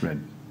I've just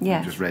read,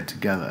 yes. Just read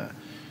together,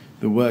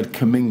 the word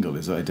commingle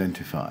is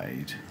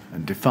identified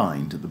and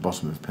defined at the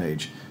bottom of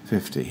page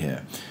 50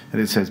 here.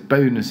 And it says,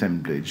 bone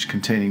assemblage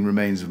containing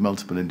remains of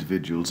multiple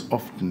individuals,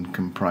 often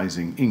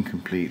comprising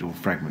incomplete or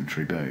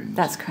fragmentary bones.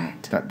 That's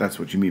correct. That's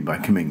what you mean by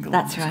commingle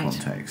That's in this right.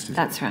 context, is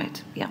That's it?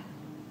 right, yeah.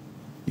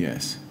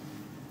 Yes.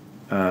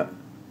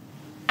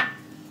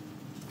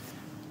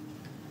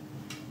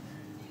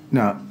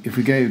 Now, if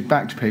we go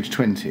back to page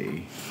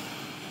 20,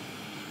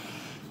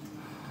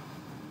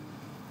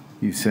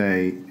 you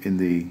say in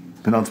the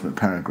penultimate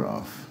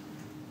paragraph,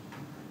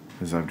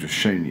 as I've just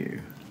shown you,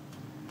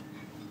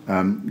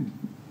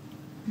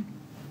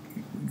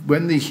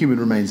 when the human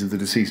remains of the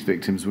deceased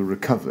victims were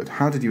recovered,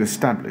 how did you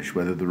establish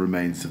whether the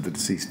remains of the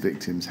deceased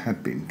victims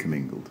had been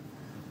commingled?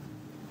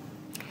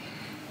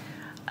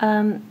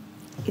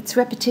 It's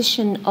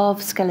repetition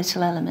of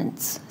skeletal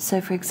elements.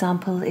 So, for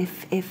example,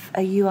 if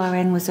a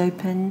URN was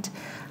opened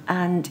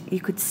and you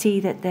could see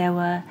that there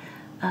were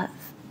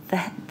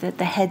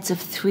the heads of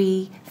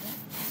 3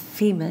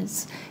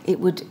 femurs, it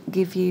would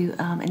give you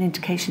an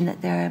indication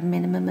that there are a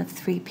minimum of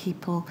 3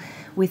 people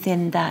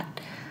within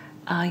that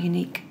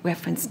unique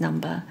reference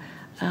number.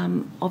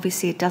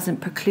 Obviously, it doesn't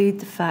preclude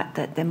the fact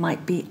that there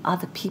might be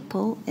other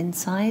people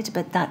inside,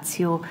 but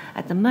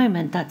at the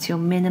moment, that's your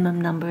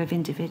minimum number of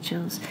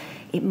individuals.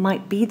 It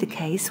might be the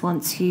case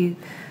once you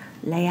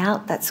lay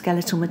out that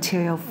skeletal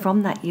material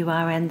from that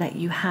URN that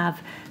you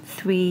have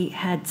 3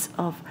 heads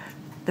of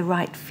the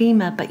right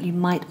femur, but you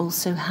might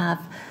also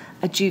have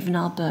a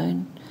juvenile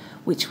bone,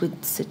 which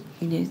would,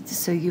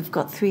 so you've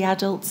got 3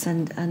 adults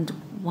and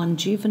 1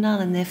 juvenile,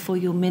 and therefore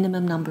your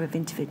minimum number of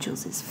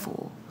individuals is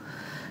 4.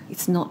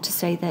 It's not to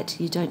say that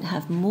you don't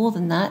have more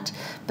than that,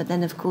 but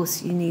then of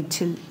course you need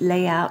to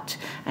lay out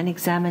and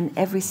examine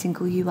every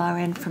single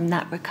URN from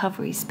that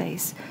recovery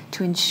space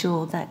to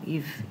ensure that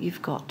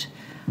you've got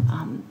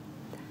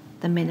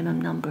the minimum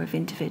number of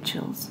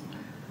individuals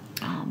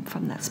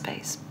from that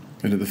space.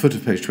 And at the foot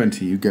of page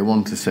 20, you go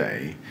on to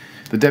say,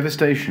 the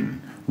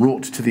devastation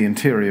wrought to the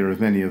interior of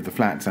many of the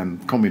flats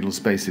and communal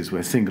spaces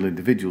where single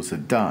individuals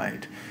had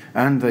died,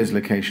 and those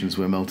locations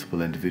where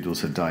multiple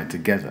individuals had died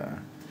together,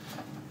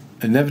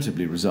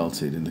 inevitably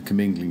resulted in the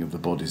commingling of the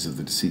bodies of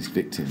the deceased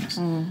victims.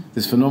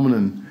 This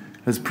phenomenon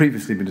has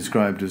previously been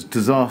described as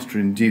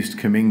disaster-induced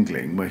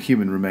commingling, where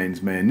human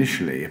remains may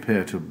initially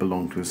appear to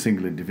belong to a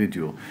single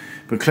individual,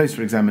 but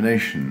closer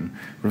examination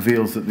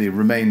reveals that the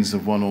remains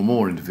of one or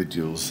more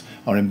individuals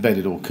are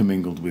embedded or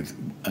commingled with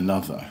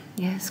another.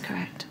 Yes,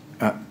 correct.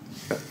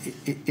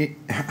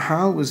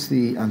 How was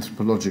the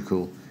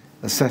anthropological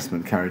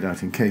assessment carried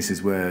out in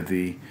cases where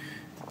the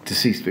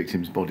deceased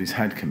victims' bodies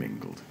had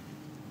commingled?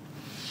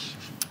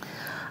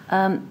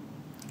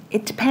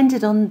 It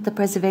depended on the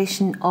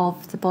preservation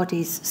of the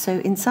bodies. So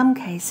in some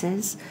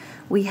cases,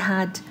 we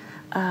had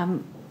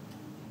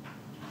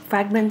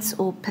fragments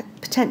or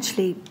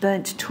potentially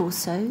burnt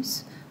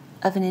torsos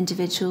of an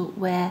individual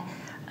where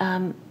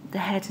the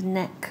head and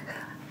neck,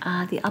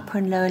 the upper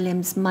and lower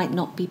limbs might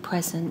not be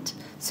present.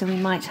 So we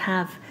might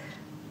have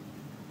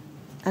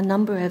a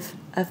number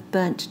of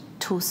burnt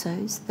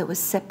torsos that were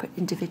separate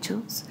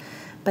individuals,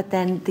 but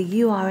then the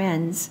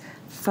URNs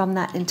from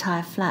that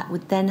entire flat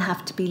would then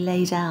have to be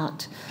laid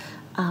out,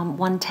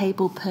 1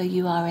 table per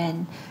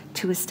URN,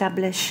 to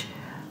establish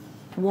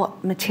what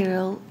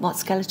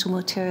skeletal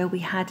material we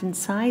had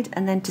inside,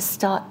 and then to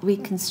start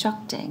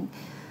reconstructing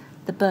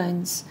the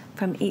bones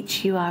from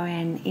each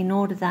URN in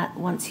order that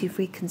once you've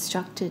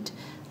reconstructed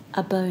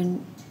a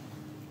bone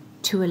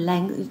to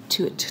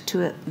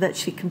a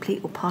virtually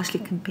complete or partially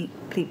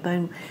complete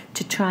bone,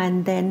 to try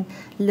and then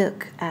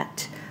look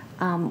at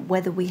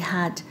whether we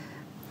had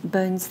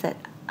bones that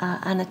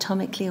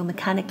anatomically or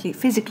mechanically,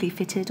 physically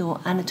fitted,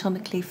 or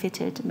anatomically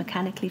fitted,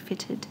 mechanically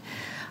fitted,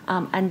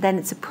 and then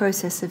it's a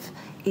process of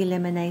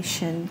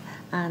elimination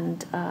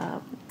and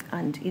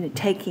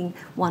taking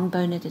 1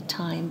 bone at a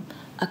time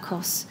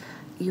across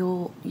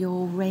your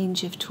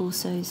range of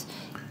torsos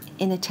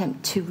in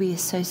attempt to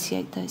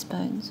reassociate those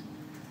bones.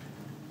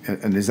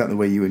 And is that the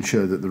way you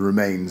ensure that the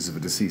remains of a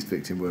deceased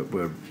victim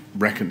were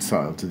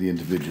reconciled to the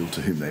individual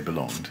to whom they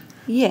belonged?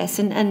 Yes,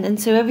 and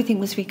so everything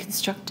was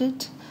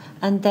reconstructed.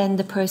 And then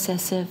the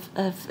process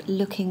of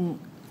looking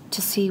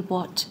to see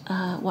what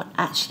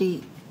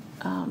actually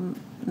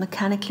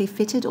mechanically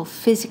fitted or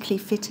physically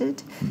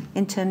fitted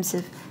in terms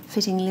of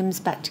fitting limbs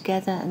back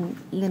together and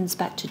limbs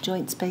back to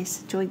joints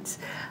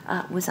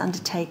was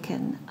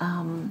undertaken.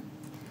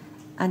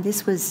 And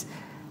this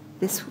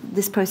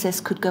process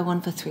could go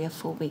on for 3 or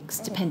 4 weeks,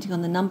 depending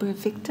on the number of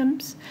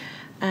victims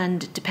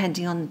and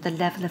depending on the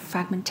level of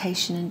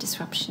fragmentation and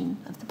disruption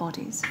of the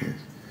bodies. Yes.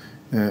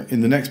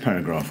 In the next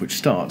paragraph, which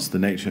starts the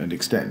nature and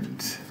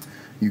extent,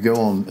 you go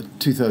on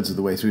 2/3 of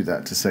the way through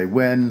that to say,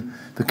 when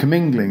the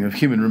commingling of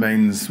human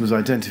remains was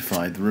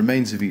identified, the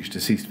remains of each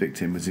deceased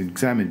victim was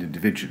examined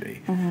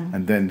individually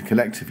and then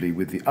collectively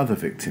with the other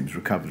victims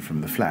recovered from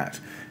the flat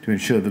to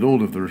ensure that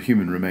all of the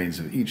human remains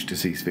of each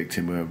deceased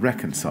victim were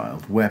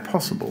reconciled, where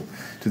possible,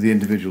 to the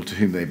individual to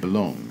whom they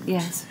belonged.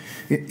 Yes.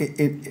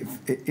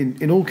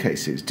 In all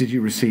cases, did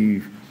you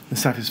receive a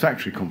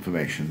satisfactory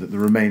confirmation that the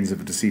remains of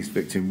a deceased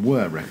victim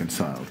were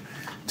reconciled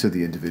to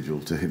the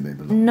individual to whom they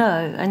belong?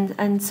 No,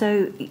 and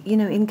so,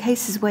 in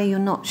cases where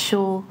you're not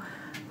sure,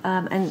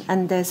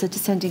 and there's a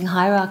descending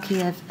hierarchy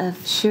of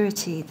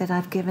surety that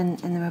I've given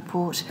in the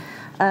report,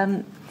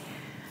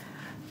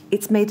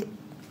 it's made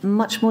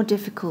much more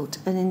difficult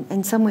and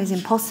in some ways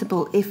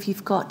impossible if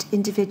you've got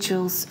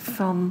individuals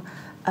from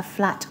a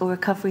flat or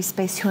recovery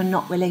space who are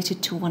not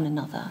related to one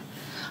another.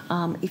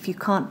 If you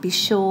can't be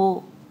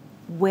sure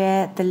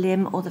where the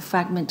limb or the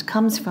fragment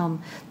comes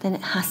from, then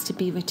it has to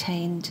be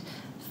retained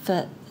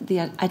for the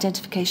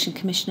Identification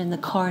Commission and the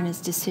coroner's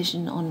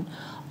decision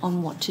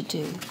on what to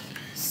do.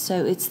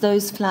 So it's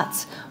those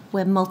flats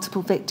where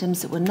multiple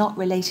victims that were not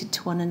related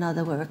to one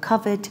another were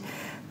recovered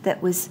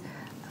that was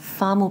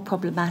far more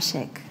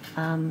problematic,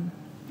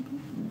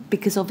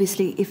 because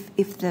obviously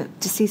if the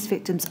deceased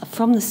victims are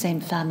from the same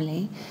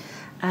family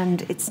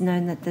and it's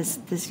known that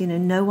there's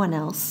no one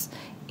else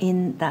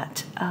in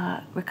that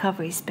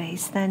recovery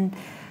space, then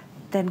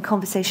then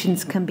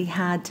conversations can be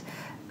had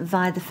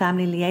via the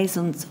family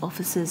liaisons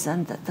officers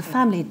and the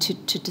family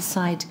to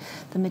decide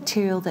the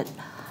material that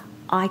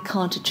I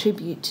can't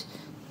attribute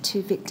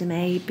to victim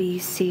A, B,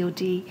 C, or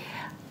D.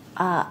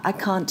 I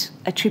can't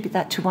attribute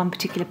that to one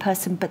particular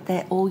person, but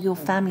they're all your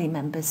family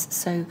members.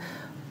 So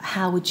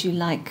how would you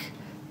like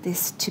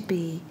this to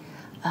be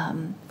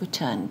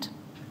returned?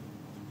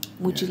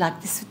 Would you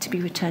like this to be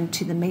returned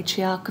to the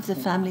matriarch of the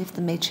family, if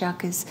the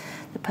matriarch is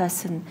the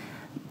person,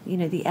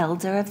 the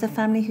elder of the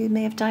family who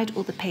may have died,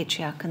 or the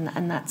patriarch,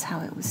 and that's how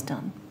it was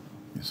done.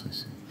 Yes, I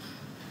see.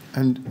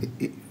 And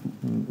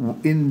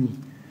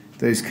in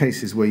those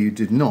cases where you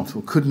did not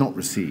or could not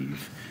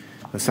receive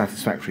a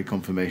satisfactory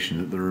confirmation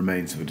that the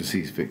remains of a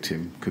deceased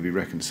victim could be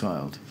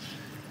reconciled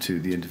to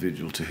the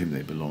individual to whom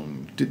they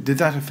belonged, did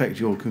that affect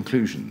your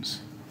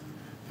conclusions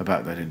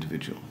about that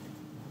individual?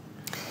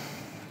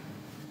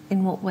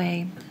 In what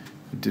way?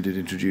 Did it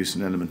introduce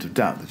an element of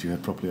doubt that you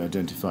had properly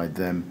identified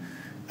them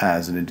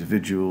as an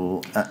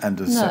individual and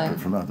as separate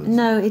from others?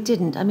 No, it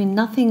didn't. I mean,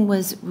 nothing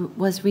was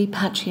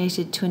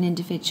repatriated to an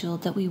individual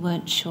that we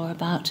weren't sure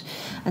about.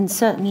 And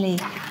certainly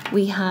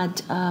we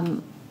had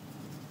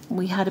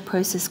a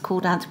process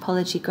called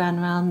Anthropology Grand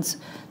Rounds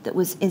that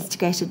was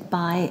instigated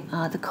by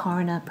the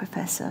coroner,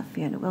 Professor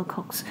Fiona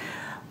Wilcox,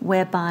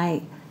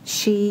 whereby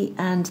she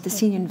and the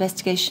senior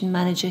investigation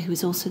manager, who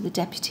was also the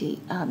deputy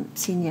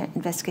senior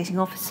investigating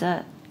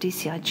officer,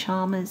 DCI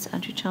Chalmers,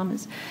 Andrew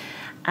Chalmers,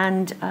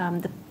 and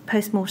the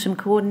post-mortem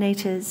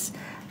coordinators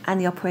and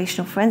the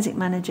operational forensic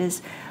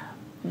managers,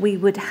 we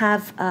would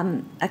have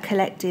a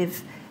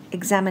collective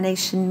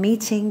examination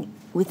meeting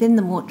within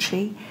the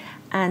mortuary,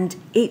 and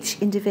each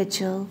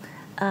individual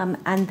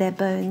and their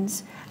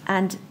bones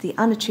and the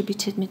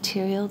unattributed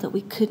material that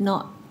we could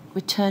not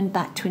return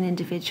back to an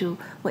individual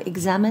were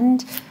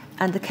examined,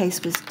 and the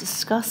case was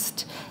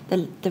discussed.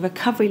 The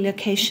recovery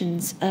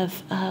locations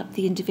of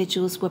the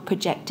individuals were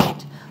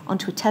projected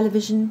onto a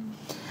television,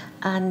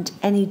 and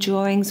any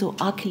drawings or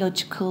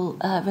archaeological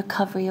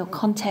recovery or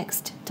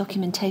context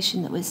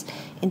documentation that was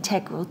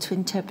integral to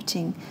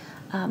interpreting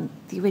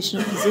the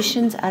original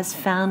positions as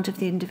found of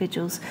the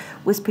individuals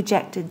was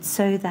projected,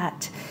 so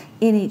that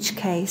in each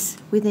case,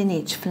 within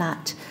each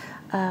flat,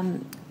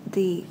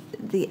 the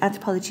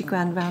Anthropology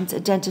Grand Rounds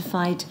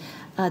identified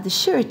the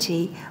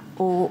surety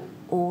or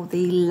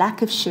the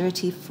lack of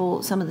surety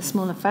for some of the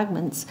smaller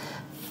fragments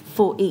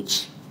for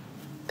each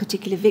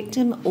particular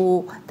victim,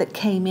 or that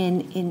came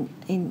in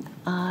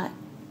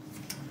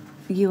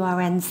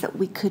URNs that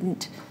we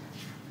couldn't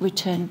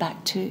return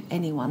back to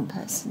any one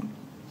person.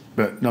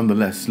 But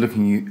nonetheless,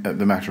 looking at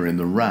the matter in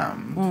the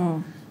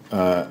round,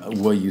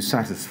 were you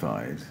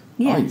satisfied?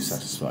 Yes. Are you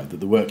satisfied that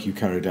the work you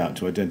carried out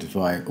to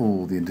identify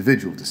all the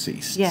individual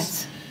deceased,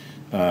 yes,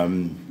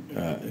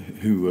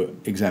 who were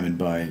examined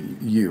by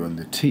you and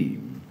the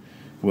team,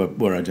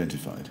 were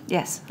identified?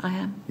 Yes, I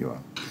am. You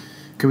are.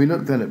 Can we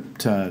look then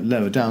at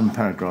lower down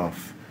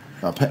paragraph,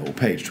 or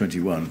page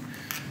 21,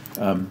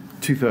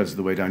 two-thirds of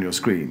the way down your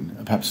screen,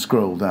 perhaps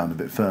scroll down a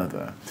bit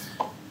further.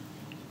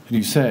 And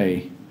you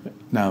say,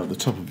 now at the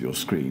top of your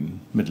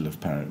screen, middle of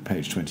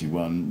page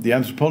 21, the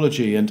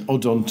anthropology and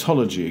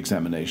odontology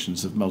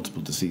examinations of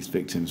multiple deceased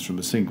victims from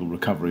a single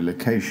recovery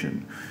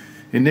location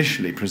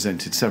initially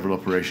presented several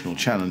operational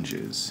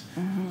challenges,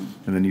 and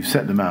then you've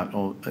set them out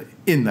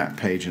in that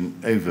page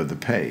and over the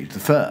page. The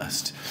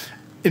first,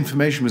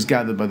 information was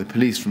gathered by the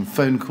police from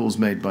phone calls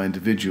made by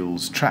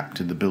individuals trapped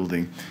in the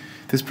building.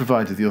 This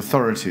provided the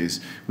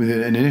authorities with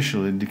an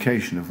initial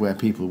indication of where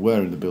people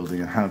were in the building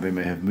and how they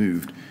may have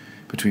moved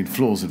between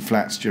floors and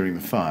flats during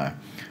the fire.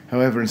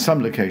 However, in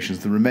some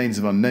locations, the remains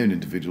of unknown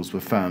individuals were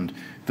found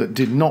that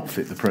did not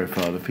fit the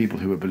profile of people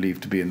who were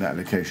believed to be in that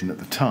location at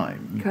the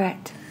time.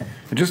 Correct.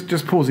 And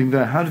just pausing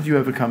there, how did you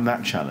overcome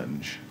that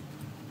challenge?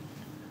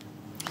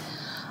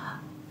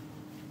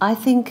 I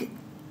think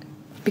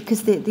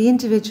because the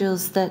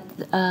individuals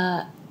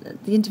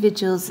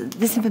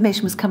this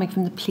information was coming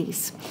from the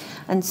police,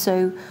 and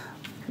so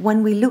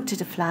when we looked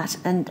at a flat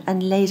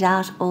and laid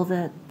out all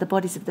the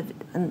bodies of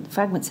and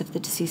fragments of the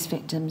deceased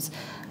victims,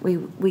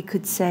 we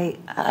could say,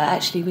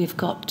 actually, we've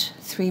got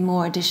 3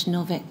 more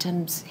additional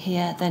victims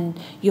here than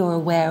you're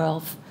aware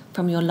of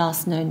from your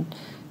last known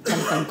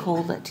telephone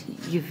call that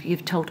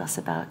you've told us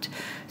about.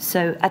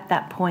 So at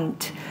that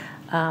point,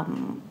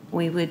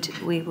 we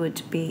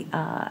would be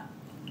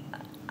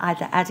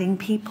either adding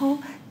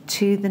people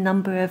to the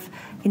number of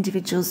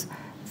individuals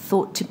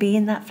thought to be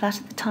in that flat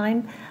at the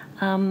time,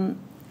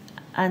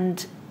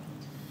 and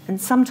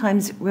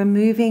sometimes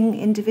removing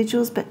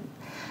individuals, but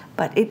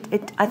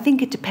I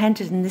think it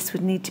depended, and this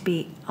would need to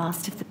be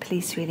asked of the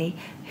police really,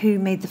 who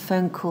made the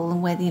phone call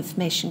and where the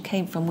information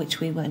came from,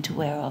 which we weren't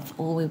aware of.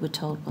 All we were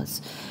told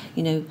was,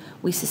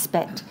 we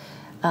suspect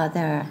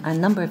there are a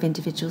number of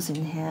individuals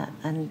in here,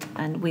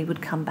 and we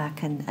would come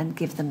back and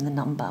give them the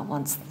number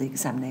once the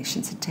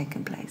examinations had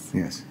taken place.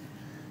 Yes.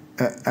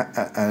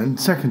 And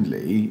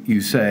secondly,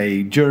 you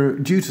say,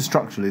 due to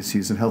structural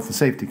issues and health and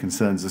safety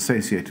concerns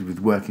associated with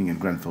working in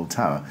Grenfell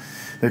Tower,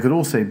 there could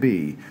also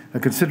be a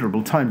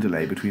considerable time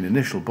delay between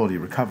initial body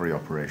recovery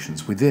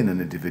operations within an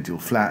individual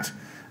flat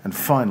and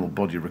final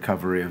body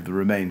recovery of the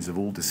remains of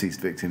all deceased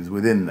victims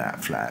within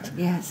that flat.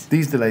 Yes.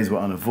 These delays were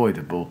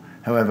unavoidable.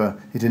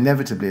 However, it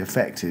inevitably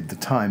affected the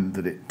time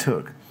that it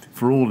took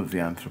for all of the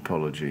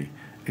anthropology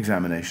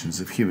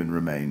examinations of human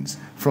remains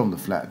from the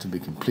flat to be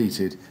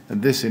completed,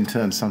 and this in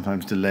turn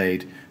sometimes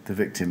delayed the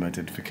victim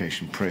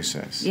identification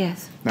process.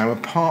 Yes. Now,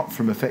 apart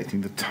from affecting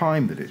the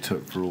time that it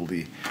took for all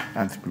the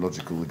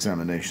anthropological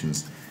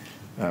examinations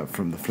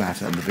from the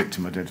flat and the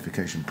victim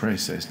identification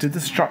process, did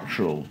the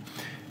structural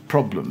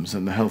problems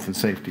and the health and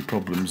safety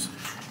problems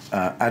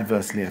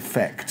adversely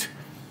affect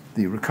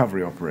the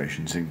recovery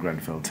operations in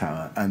Grenfell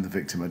Tower and the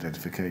victim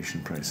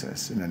identification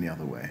process in any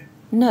other way?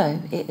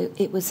 No,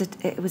 it was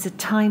a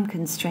time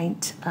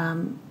constraint,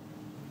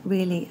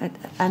 really,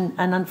 and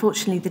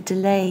unfortunately the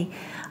delay.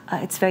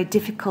 It's very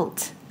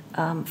difficult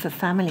for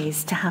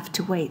families to have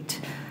to wait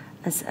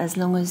as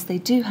long as they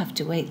do have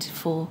to wait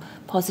for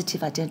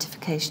positive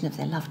identification of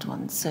their loved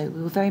ones. So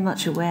we were very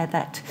much aware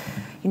that,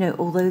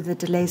 although the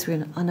delays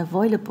were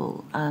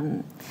unavoidable,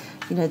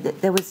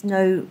 there was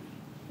no.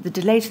 The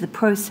delay to the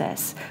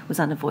process was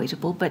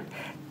unavoidable, but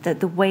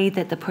the way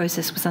that the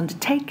process was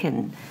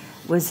undertaken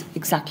was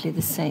exactly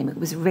the same. It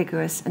was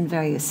rigorous and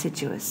very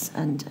assiduous,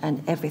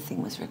 and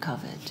everything was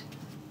recovered.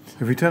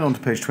 If we turn on to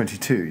page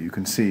 22, you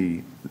can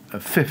see a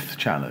fifth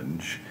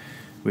challenge,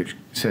 which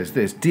says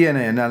this: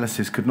 DNA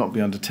analysis could not be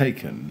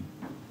undertaken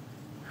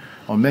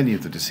on many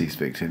of the deceased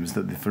victims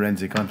that the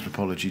forensic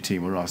anthropology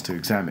team were asked to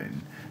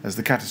examine, as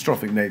the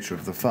catastrophic nature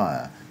of the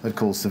fire had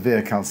caused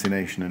severe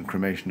calcination and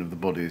cremation of the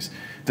bodies,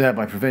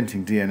 thereby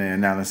preventing DNA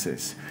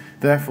analysis.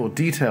 Therefore,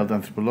 detailed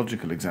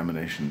anthropological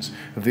examinations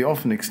of the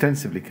often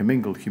extensively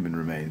commingled human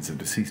remains of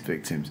deceased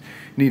victims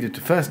needed to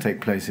first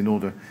take place in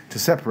order to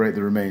separate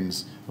the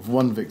remains of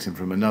one victim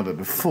from another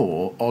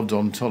before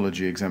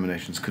odontology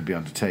examinations could be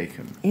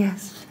undertaken.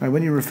 Yes. Now,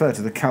 when you refer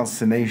to the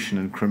calcination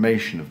and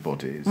cremation of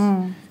bodies,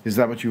 is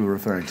that what you were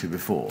referring to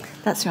before?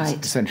 That's right.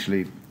 It's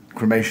essentially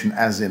cremation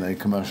as in a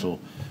commercial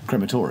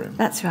crematorium.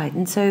 That's right.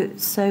 And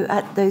so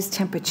at those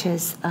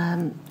temperatures,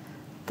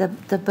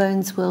 the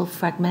bones will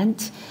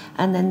fragment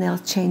and then they'll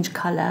change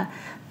colour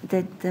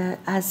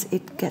as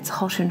it gets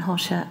hotter and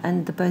hotter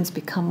and the bones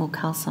become more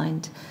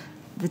calcined.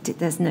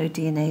 There's no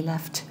DNA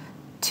left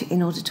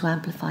in order to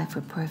amplify for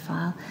a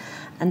profile.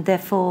 And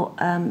therefore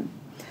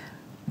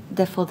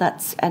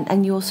that's...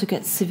 And you also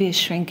get severe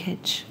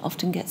shrinkage,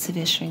 often get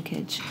severe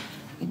shrinkage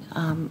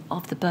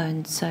of the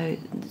bones. So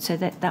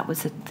that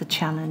was the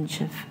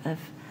challenge of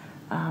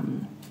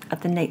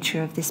the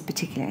nature of this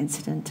particular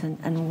incident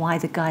and why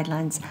the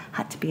guidelines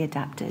had to be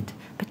adapted,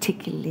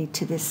 particularly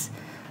to this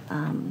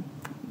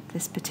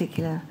this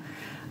particular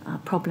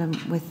problem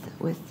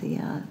with the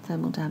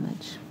thermal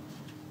damage.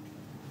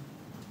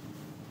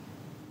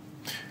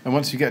 And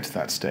once you get to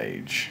that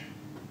stage,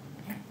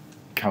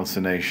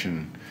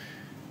 calcination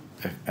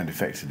and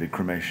effectively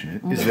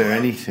cremation, is there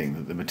anything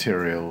that the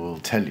material will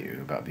tell you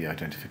about the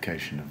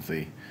identification of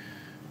the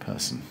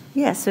person?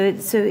 Yeah,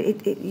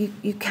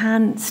 you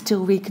can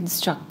still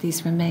reconstruct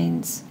these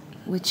remains,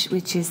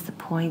 which is the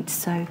point.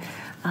 So,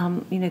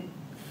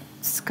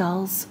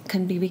 skulls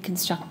can be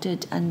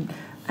reconstructed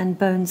and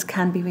bones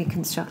can be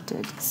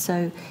reconstructed.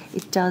 So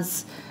it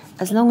does,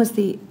 as long as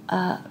the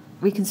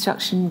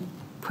reconstruction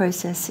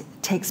process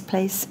takes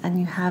place and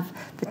you have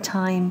the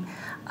time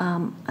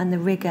and the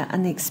rigour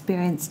and the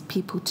experienced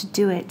people to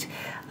do it,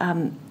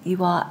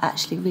 you are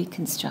actually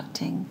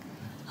reconstructing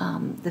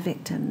the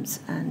victims,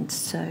 and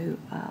so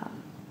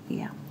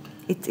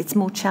it's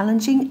more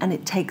challenging and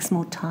it takes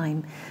more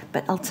time,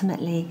 but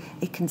ultimately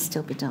it can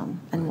still be done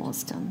and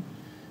was done.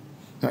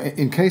 Now,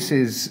 in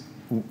cases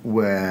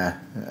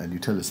where, and you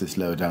tell us this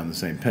lower down the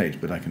same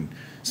page, but I can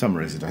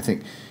summarise it, I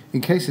think,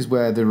 in cases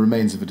where the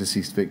remains of a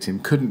deceased victim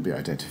couldn't be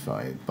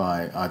identified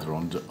by either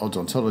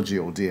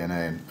odontology or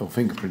DNA or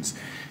fingerprints,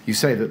 you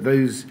say that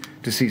those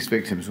deceased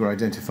victims were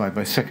identified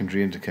by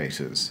secondary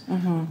indicators.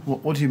 Mm-hmm.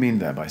 What do you mean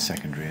there by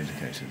secondary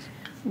indicators?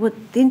 Well,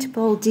 the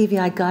Interpol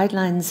DVI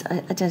guidelines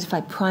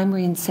identify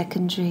primary and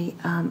secondary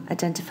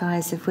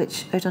identifiers, of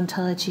which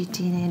odontology,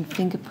 DNA and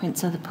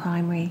fingerprints are the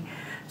primary.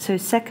 So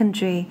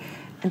secondary,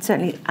 and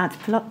certainly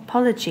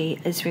anthropology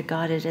is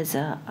regarded as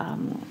a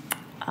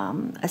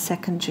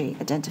secondary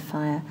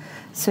identifier.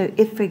 So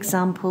if, for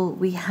example,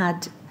 we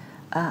had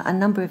a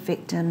number of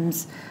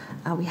victims,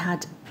 we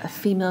had a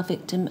female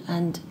victim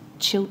and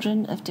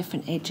children of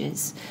different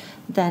ages,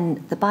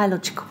 then the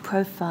biological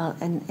profile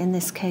in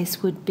this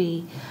case would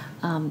be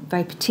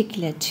very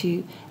particular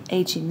to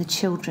aging the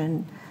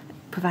children,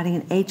 providing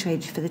an age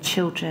range for the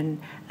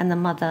children and the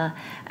mother,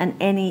 and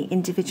any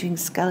individual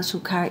skeletal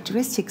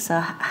characteristics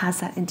has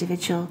that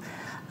individual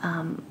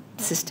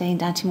sustained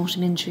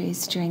antemortem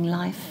injuries during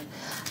life,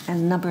 and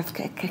a number of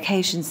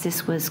occasions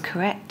this was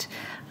correct.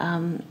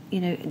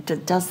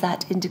 Does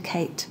that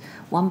indicate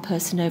one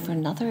person over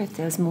another if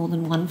there was more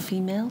than one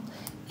female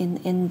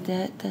in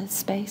the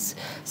space.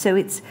 So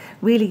it's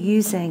really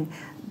using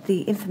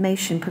the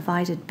information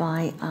provided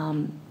by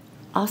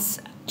us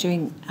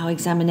during our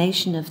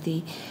examination of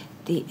the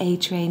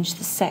age range,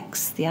 the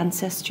sex, the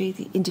ancestry,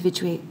 the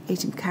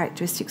individuating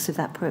characteristics of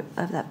that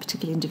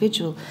particular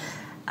individual,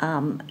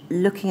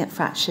 looking at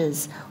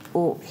fractures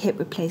or hip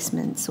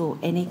replacements or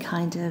any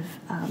kind of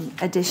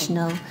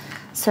additional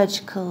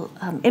surgical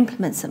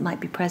implements that might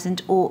be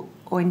present, or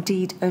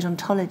indeed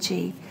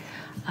odontology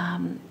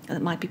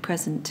that might be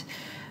present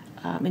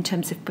in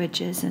terms of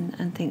bridges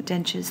and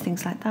dentures,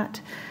 things like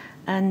that,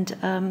 and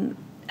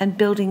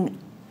building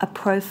a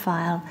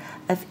profile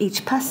of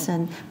each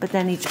person, but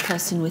then each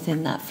person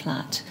within that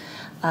flat.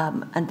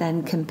 And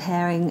then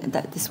comparing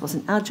that. This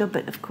wasn't our job,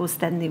 but of course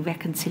then the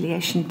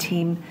reconciliation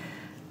team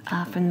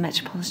from the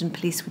Metropolitan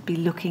Police would be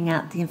looking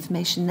at the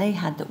information they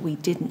had that we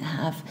didn't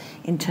have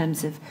in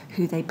terms of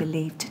who they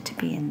believed to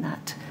be in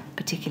that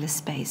particular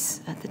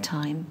space at the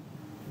time.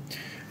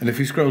 And if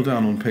you scroll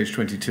down on page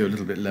 22, a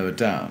little bit lower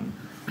down,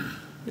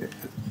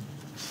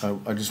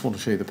 I just want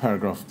to show you the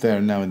paragraph there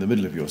now in the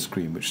middle of your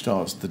screen, which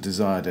starts the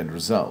desired end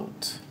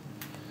result,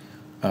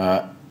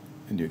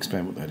 and you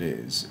explain what that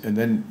is. And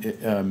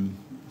then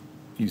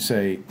you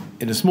say,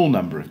 in a small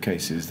number of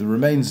cases, the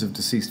remains of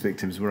deceased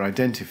victims were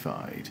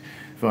identified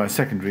via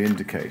secondary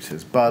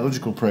indicators,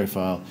 biological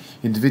profile,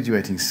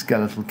 individuating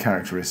skeletal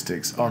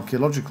characteristics,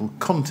 archaeological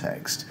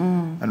context,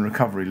 and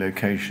recovery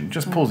location.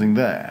 Just pausing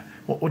there,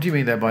 what do you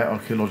mean there by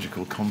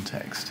archaeological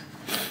context?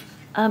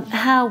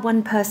 How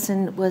one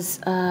person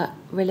was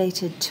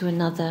related to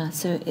another.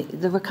 So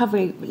the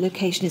recovery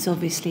location is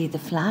obviously the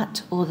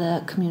flat or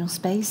the communal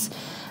space,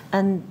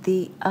 and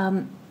the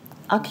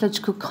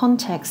archaeological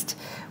context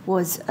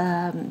was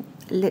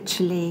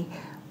literally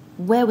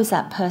where was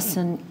that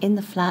person in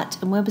the flat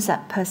and where was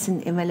that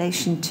person in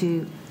relation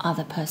to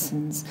other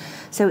persons.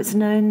 So it's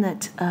known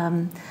that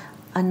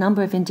a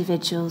number of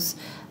individuals,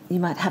 you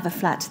might have a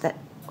flat that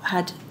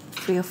had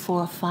 3 or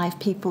 4 or 5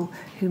 people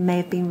who may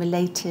have been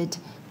related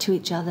to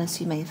each other.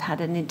 So you may have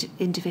had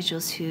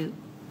individuals who,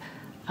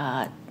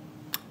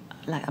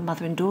 like a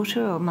mother and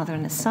daughter or a mother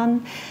and a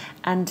son,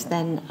 and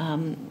then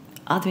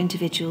other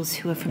individuals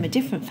who are from a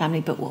different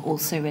family but were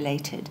also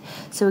related.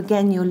 So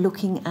again, you're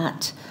looking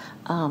at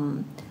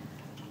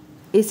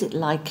is it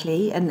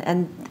likely,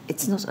 and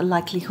it's not a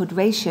likelihood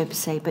ratio per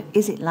se, but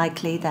is it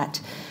likely that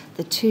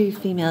the 2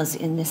 females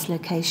in this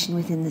location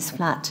within this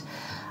flat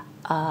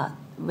are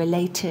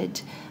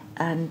related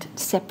and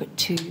separate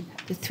to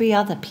the 3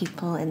 other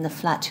people in the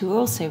flat who are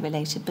also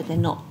related, but they're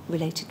not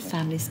related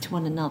families to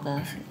one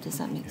another. Does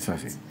that make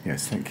sense?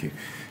 Yes, thank you.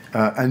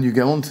 And you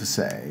go on to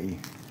say,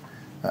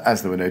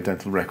 as there were no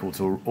dental records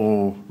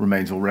or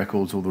remains or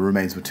records, or the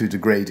remains were too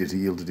degraded to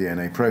yield a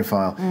DNA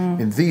profile,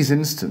 in these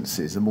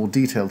instances, a more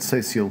detailed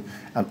social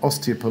and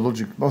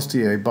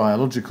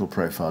osteobiological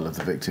profile of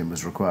the victim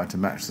was required to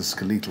match the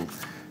skeletal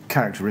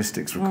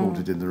characteristics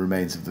recorded in the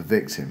remains of the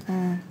victim.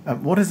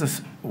 What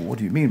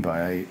do you mean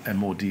by a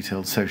more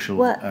detailed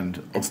social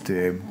and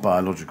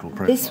osteobiological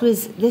profile?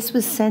 This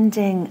was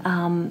sending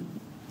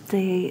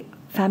the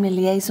family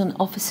liaison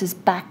officers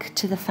back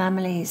to the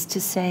families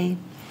to say,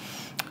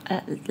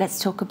 let's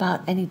talk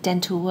about any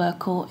dental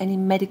work or any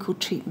medical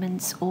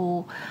treatments,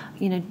 or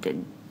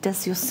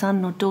does your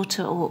son or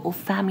daughter or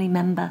family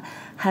member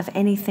have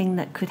anything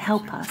that could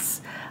help us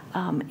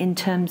in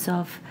terms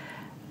of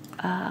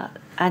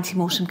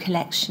antemortem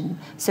collection.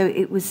 So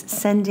it was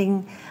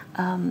sending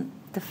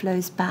the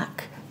flows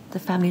back, the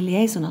family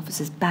liaison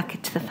officers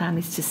back to the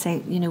families to say,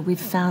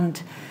 we've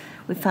found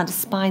a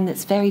spine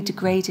that's very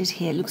degraded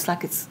here. It looks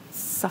like it's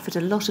suffered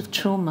a lot of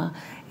trauma.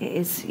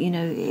 Is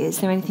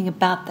there anything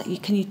about that?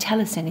 Can you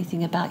tell us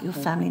anything about your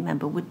family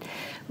member?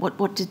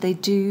 What did they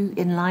do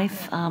in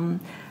life?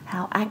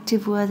 How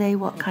active were they?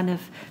 What kind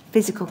of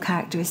physical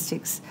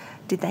characteristics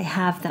did they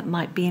have that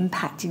might be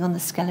impacting on the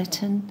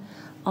skeleton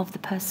of the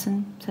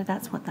person? So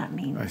that's what that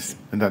means. Nice.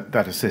 And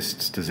that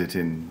assists, does it,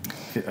 in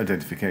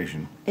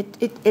identification?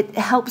 It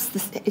helps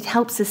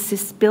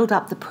assist build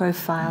up the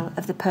profile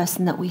of the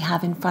person that we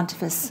have in front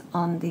of us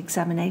on the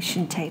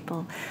examination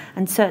table.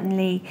 And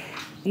certainly,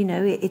 you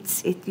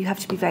have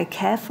to be very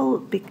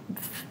careful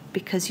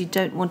because you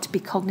don't want to be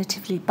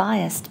cognitively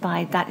biased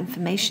by that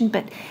information.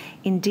 But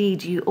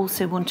indeed, you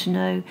also want to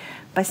know,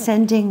 by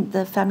sending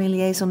the family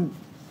liaison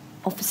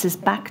officers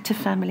back to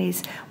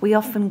families, we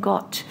often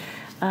got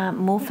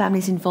more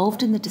families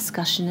involved in the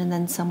discussion, and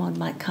then someone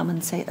might come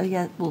and say, oh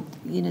yeah, well,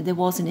 there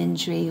was an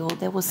injury, or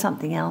there was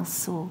something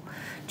else, or do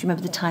you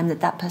remember the time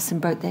that person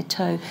broke their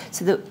toe?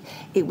 So that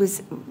it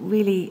was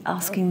really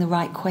asking the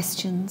right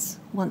questions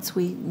once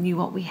we knew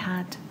what we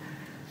had.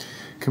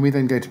 Can we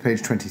then go to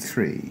page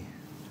 23?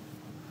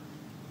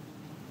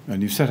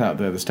 And you've set out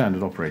there the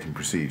standard operating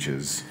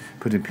procedures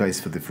put in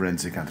place for the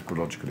forensic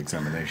anthropological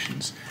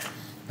examinations.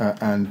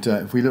 And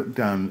if we look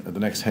down at the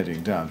next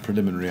heading down,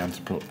 preliminary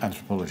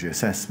anthropology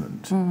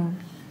assessment,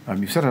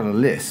 you've set out a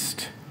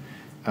list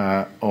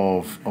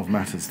of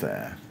matters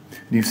there.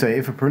 You say,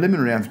 if a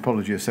preliminary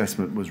anthropology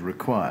assessment was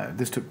required,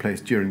 this took place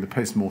during the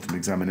post-mortem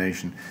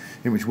examination,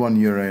 in which one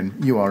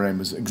URN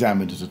was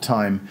examined at a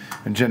time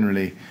and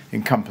generally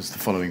encompassed the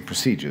following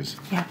procedures.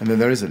 Yeah. And then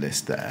there is a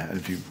list there, and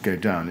if you go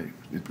down,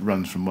 it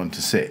runs from 1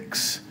 to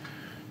 6.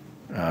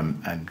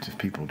 And if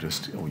people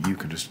or you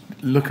can just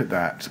look at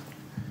that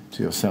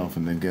to yourself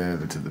and then go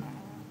over to the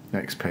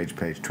next page,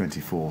 page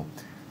 24,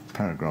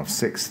 paragraph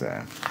 6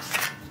 there.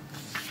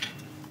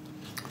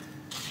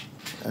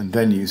 And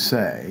then you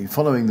say,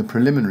 following the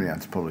preliminary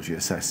anthropology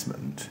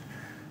assessment,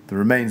 the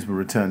remains were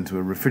returned to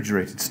a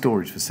refrigerated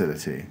storage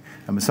facility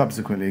and were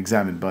subsequently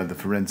examined by the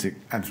forensic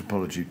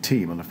anthropology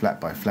team on a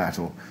flat-by-flat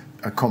or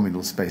a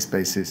communal space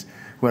basis,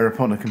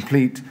 whereupon a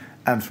complete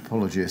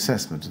anthropology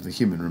assessment of the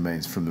human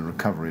remains from the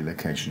recovery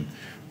location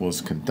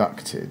was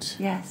conducted.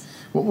 Yes.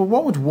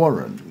 What would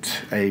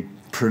warrant a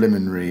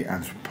preliminary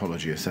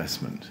anthropology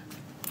assessment?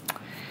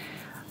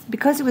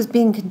 Because it was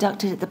being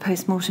conducted at the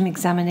post-mortem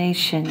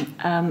examination,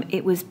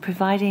 it was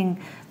providing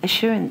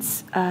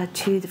assurance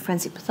to the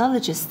forensic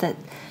pathologist that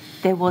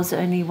there was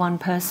only one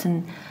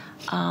person,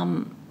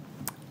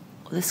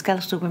 the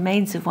skeletal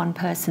remains of one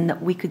person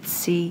that we could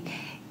see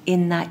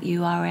in that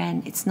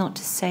URN. It's not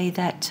to say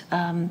that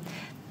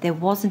there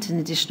wasn't an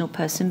additional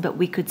person, but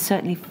we could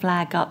certainly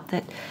flag up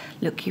that,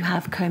 look, you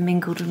have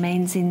commingled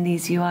remains in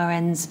these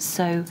URNs,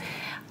 so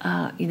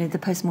the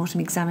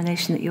post-mortem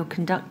examination that you're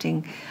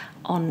conducting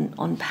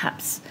on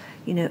perhaps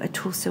a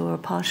torso or a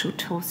partial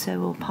torso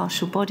or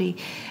partial body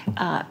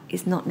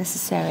is not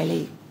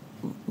necessarily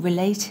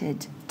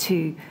related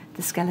to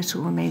the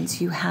skeletal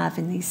remains you have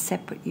in these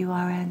separate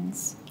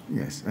URNs.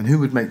 Yes, and who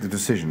would make the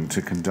decision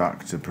to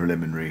conduct a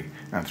preliminary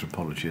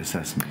anthropology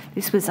assessment?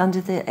 This was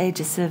under the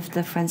aegis of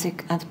the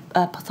forensic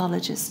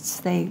pathologists.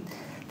 They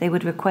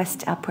would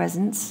request our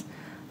presence,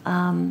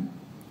 and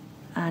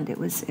it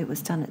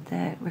was done at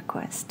their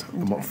request.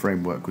 And what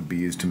framework would be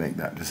used to make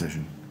that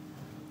decision?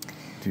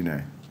 Do you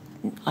know?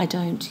 I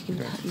don't. You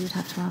would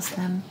have to ask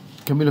them.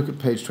 Can we look at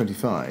page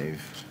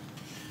 25,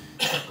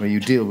 where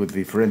you deal with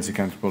the forensic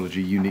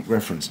anthropology unique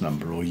reference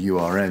number, or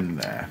URN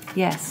there?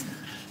 Yes.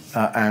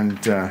 And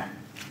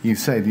you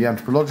say the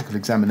anthropological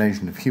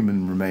examination of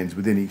human remains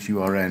within each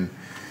URN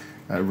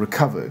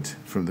recovered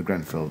from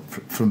Grenfell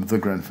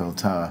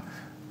Tower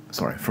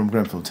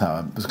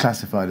was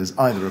classified as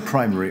either a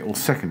primary or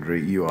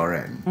secondary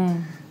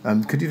URN.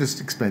 Could you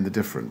just explain the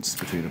difference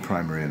between a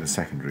primary and a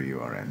secondary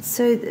URN?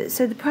 So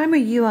the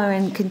primary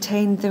URN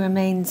contained the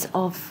remains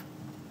of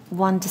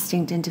one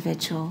distinct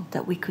individual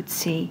that we could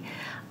see,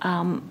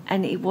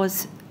 and it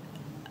was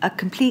a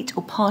complete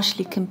or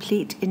partially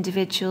complete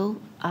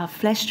individual,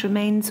 fleshed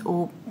remains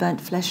or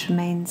burnt flesh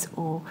remains,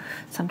 or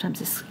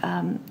sometimes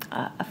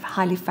a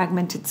highly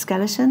fragmented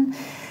skeleton,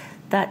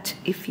 that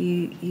if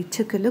you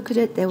took a look at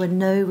it, there were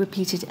no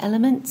repeated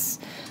elements,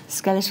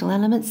 skeletal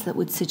elements that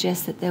would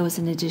suggest that there was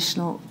an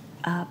additional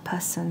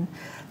person.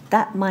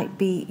 That might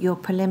be your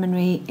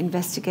preliminary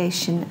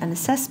investigation and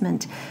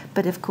assessment,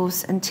 but of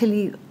course, until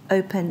you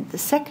open the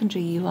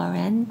secondary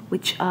URN,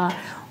 which are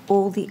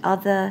all the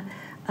other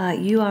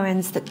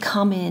URNs that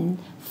come in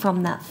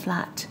from that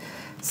flat.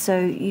 So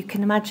you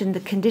can imagine the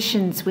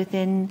conditions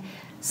within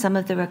some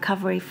of the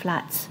recovery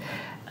flats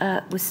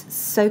was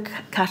so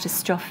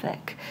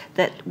catastrophic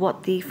that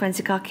what the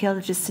forensic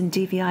archaeologists and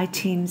DVI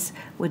teams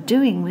were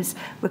doing was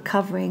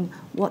recovering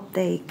what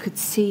they could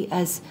see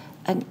as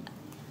an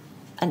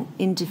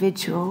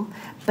individual,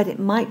 but it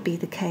might be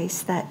the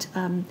case that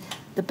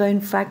the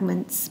bone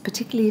fragments,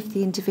 particularly if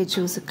the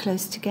individuals are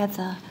close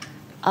together,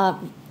 are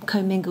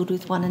commingled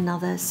with one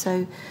another.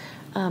 So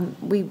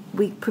we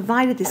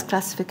provided this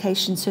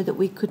classification so that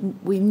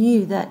we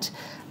knew that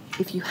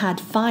if you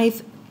had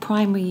 5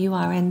 primary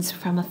URNs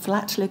from a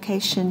flat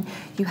location,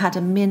 you had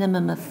a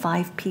minimum of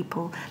 5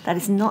 people. That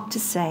is not to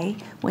say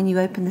when you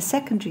open the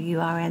secondary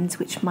URNs,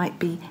 which might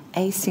be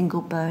a single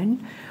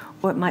bone,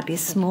 or it might be a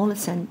small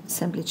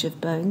assemblage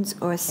of bones,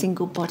 or a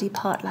single body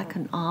part like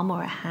an arm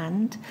or a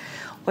hand,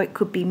 or it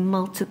could be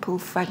multiple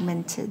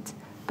fragmented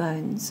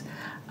bones.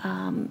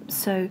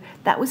 So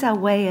that was our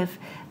way of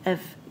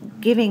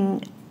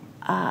giving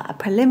a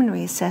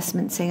preliminary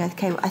assessment, saying,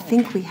 okay, I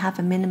think we have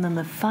a minimum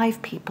of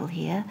 5 people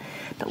here,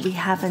 but we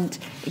haven't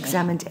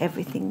examined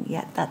everything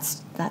yet.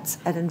 That's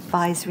an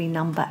advisory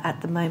number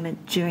at the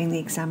moment during the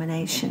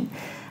examination.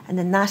 And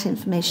then that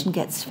information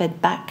gets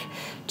fed back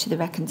to the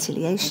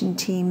reconciliation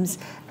teams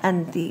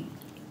and the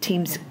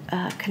teams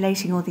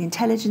collating all the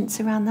intelligence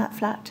around that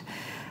flat.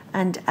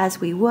 And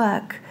as we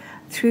work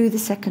through the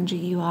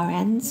secondary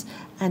URNs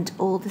and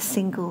all the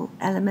single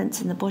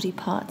elements and the body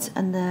parts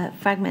and the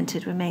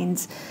fragmented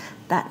remains,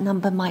 that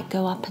number might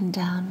go up and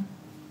down.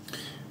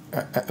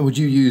 Would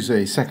you use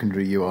a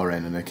secondary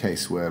URN in a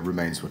case where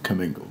remains were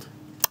commingled?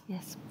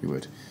 Yes. You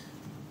would.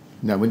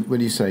 Now, when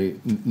you say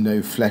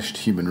no fleshed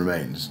human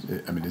remains,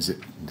 I mean, is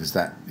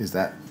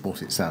that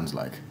what it sounds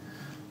like?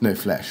 No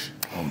flesh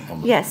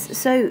on the... Yes.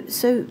 So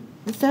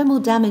the thermal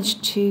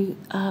damage to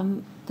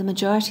the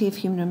majority of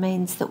human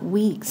remains that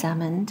we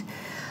examined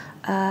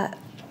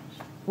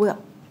were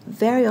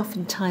very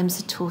often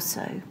times the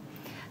torso.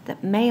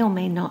 that may or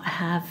may not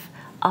have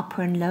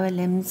upper and lower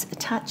limbs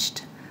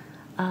attached.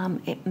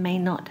 It may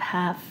not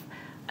have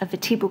a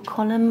vertebral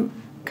column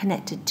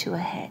connected to a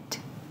head.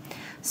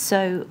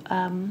 So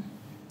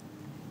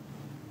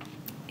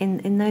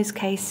in those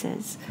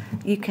cases,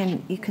 you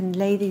can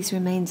lay these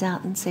remains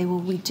out and say, well,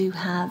 we do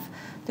have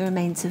the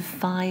remains of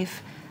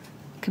 5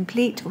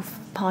 complete or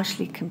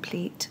partially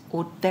complete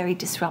or very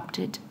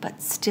disrupted, but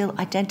still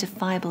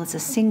identifiable as a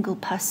single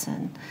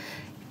person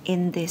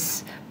in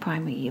this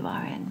primary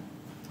URN.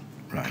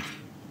 Right.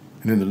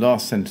 And in the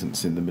last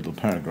sentence in the middle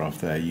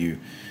paragraph there, you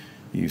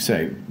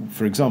say,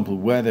 for example,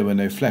 where there were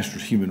no flesh or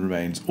human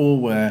remains, or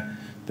where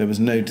there was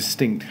no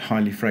distinct,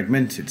 highly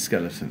fragmented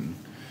skeleton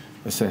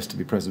assessed to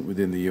be present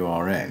within the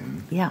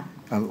URN. Yeah.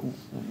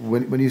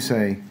 When you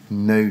say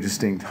no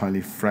distinct,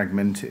 highly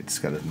fragmented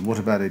skeleton, what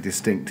about a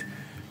distinct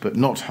but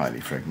not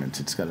highly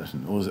fragmented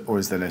skeleton, or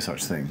is there no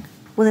such thing?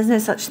 Well, there's no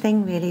such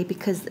thing really,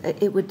 because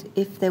it would,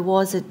 if there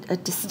was a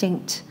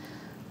distinct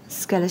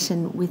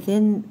skeleton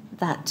within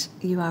that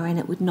URN,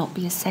 it would not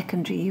be a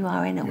secondary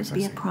URN, it would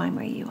be a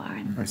primary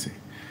URN. I see.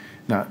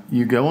 Now,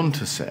 you go on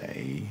to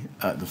say,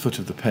 at the foot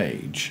of the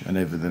page and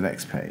over the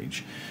next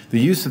page, the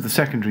use of the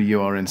secondary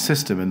URN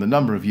system and the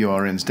number of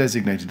URNs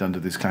designated under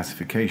this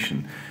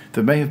classification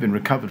that may have been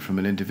recovered from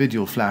an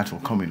individual flat or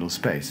communal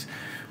space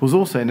was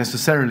also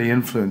necessarily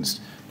influenced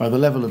by the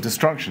level of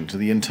destruction to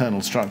the internal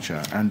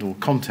structure and or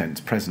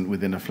contents present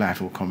within a flat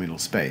or communal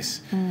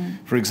space.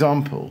 For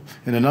example,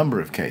 in a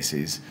number of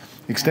cases,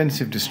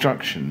 extensive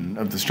destruction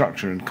of the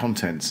structure and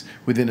contents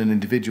within an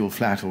individual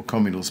flat or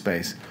communal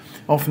space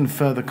often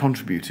further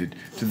contributed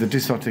to the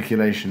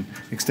disarticulation,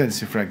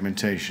 extensive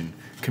fragmentation,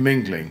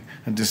 commingling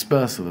and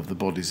dispersal of the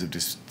bodies of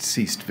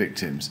deceased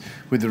victims,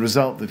 with the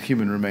result that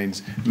human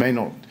remains may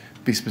not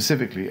be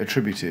specifically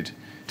attributed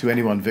to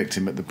any one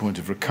victim at the point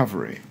of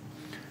recovery.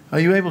 Are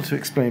you able to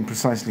explain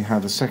precisely how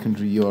the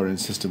secondary URN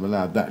system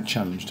allowed that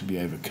challenge to be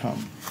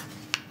overcome?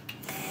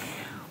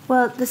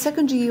 Well, the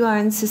secondary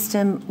URN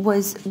system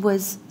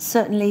was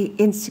certainly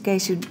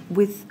instigated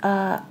with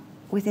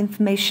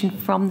information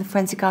from the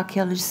forensic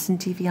archaeologists and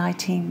DVI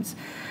teams.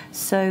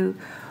 So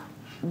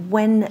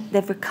when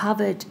they've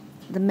recovered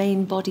the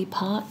main body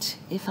part,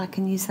 if I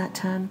can use that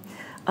term,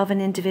 of an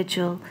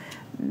individual,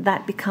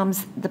 that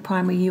becomes the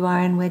primary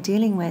URN we're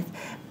dealing with.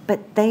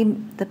 But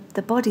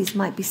the bodies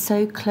might be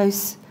so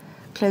closely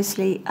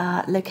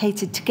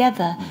located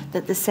together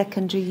that the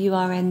secondary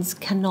URNs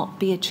cannot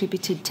be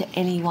attributed to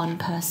any one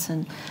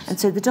person. And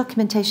so the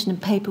documentation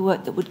and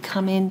paperwork that would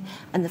come in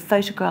and the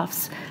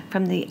photographs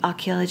from the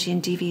archaeology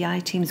and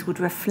DVI teams would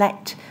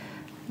reflect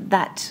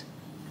that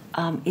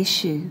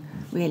issue,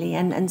 really.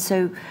 And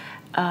so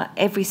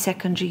every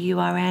secondary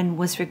URN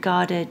was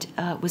regarded,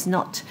 was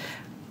not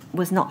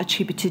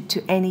attributed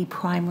to any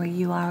primary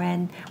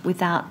URN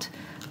without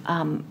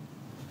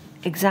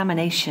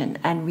examination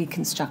and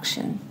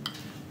reconstruction.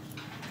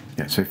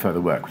 Yeah, so further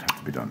work would have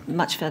to be done.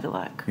 Much further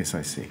work. Yes,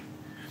 I see.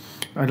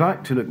 I'd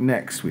like to look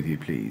next with you,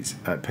 please,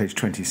 at page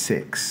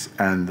 26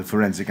 and the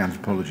forensic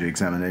anthropology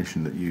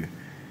examination that you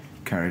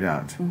carried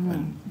out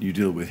and you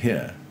deal with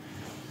here.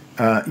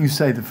 You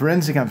say the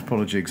forensic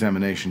anthropology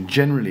examination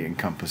generally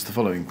encompassed the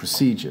following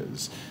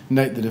procedures.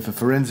 Note that if a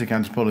forensic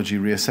anthropology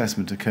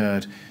reassessment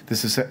occurred,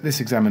 this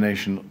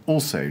examination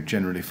also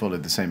generally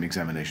followed the same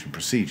examination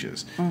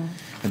procedures.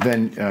 And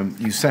then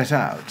you set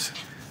out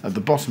at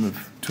the bottom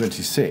of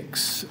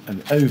 26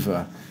 and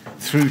over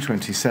through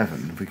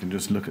 27, if we can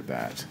just look at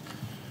that,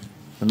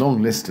 a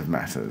long list of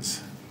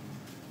matters.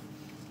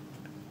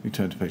 We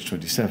turn to page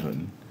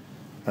 27,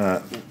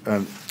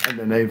 and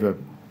then over,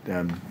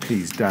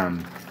 please,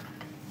 down,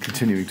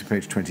 continuing to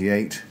page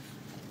 28,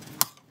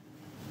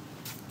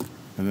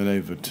 and then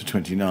over to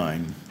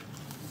 29,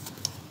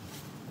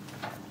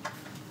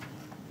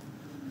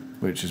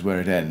 which is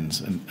where it ends,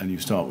 and you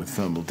start with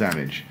thermal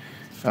damage.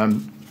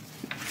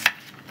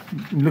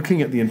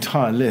 Looking at the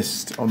entire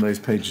list on those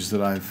pages that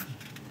I've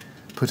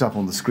put up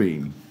on the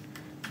screen,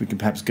 we can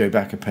perhaps go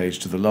back a page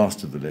to the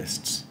last of the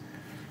lists.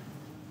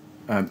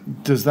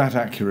 Does that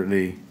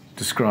accurately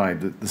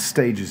describe the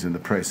stages in the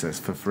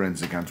process for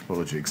forensic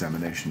anthropology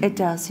examination? It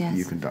does, yes.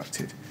 You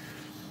conducted?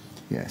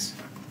 Yes.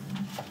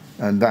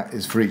 And that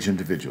is for each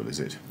individual, is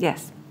it?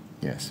 Yes.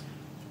 Yes.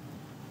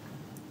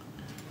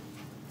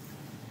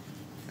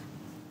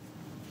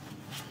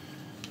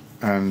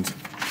 And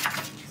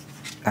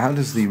how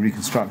does the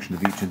reconstruction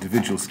of each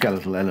individual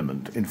skeletal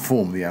element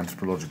inform the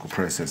anthropological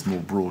process more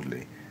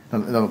broadly?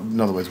 In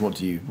other words,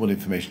 what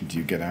information do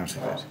you get out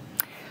of it?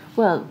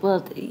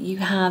 Well, you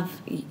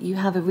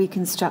have a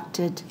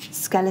reconstructed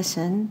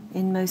skeleton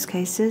in most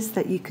cases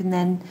that you can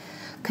then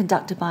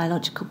conduct a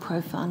biological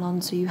profile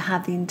on. So you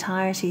have the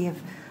entirety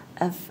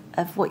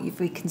of what you've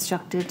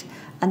reconstructed,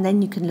 and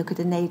then you can look at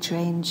an age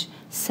range,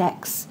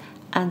 sex,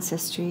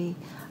 ancestry.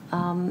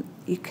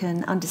 You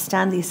can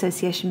understand the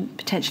association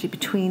potentially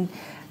between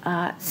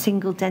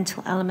single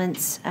dental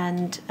elements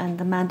and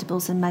the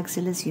mandibles and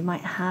maxillas you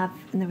might have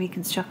in the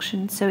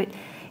reconstruction. So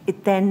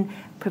it then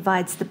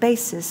provides the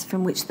basis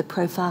from which the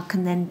profile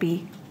can then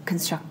be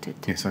constructed.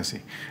 Yes, I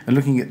see. And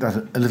looking at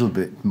that a little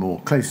bit more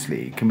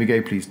closely, can we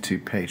go please to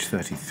page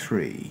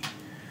 33?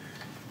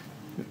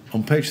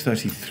 On page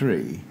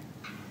 33,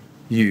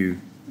 you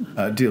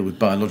deal with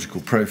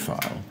biological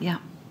profile. Yeah.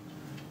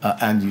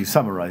 And you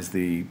summarise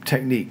the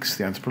techniques,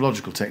 the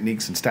anthropological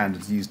techniques and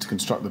standards used to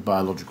construct the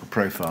biological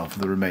profile for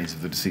the remains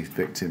of the deceased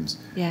victims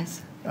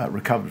Yes.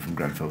 Recovered from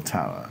Grenfell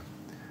Tower.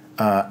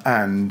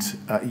 And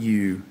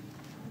you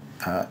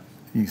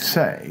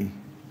say,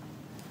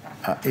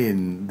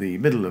 in the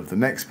middle of the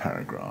next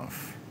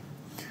paragraph,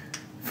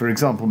 for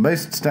example,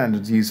 most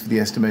standards used for the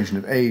estimation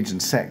of age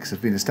and sex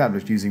have been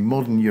established using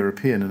modern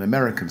European and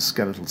American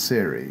skeletal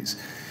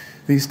series.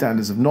 These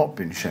standards have not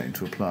been shown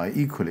to apply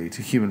equally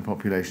to human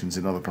populations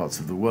in other parts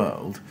of the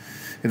world.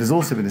 It has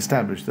also been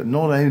established that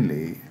not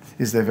only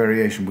is there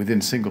variation within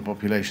single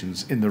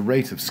populations in the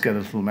rate of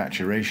skeletal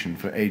maturation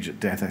for age at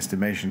death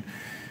estimation,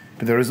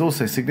 but there is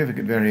also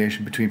significant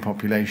variation between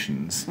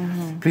populations.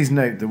 Mm-hmm. Please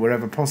note that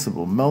wherever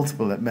possible,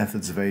 multiple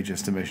methods of age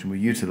estimation were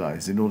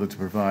utilised in order to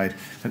provide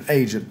an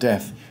age at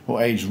death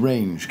or age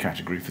range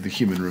category for the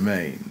human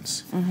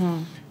remains.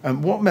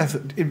 Mm-hmm. What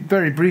method,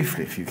 very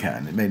briefly if you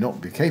can, it may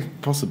not be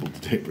possible to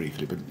do it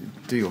briefly, but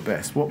do your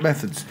best, what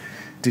methods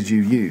did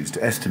you use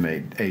to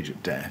estimate age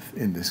at death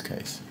in this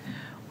case?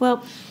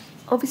 Well,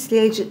 obviously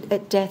age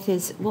at death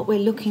is, what we're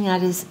looking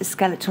at is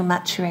skeletal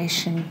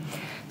maturation.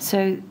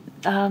 So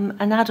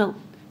an adult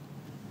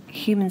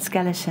human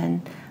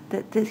skeleton,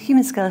 the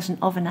human skeleton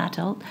of an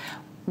adult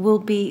will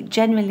be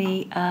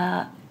generally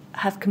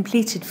have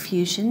completed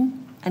fusion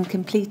and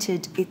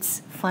completed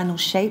its final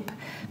shape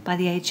by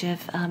the age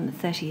of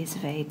 30 years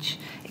of age.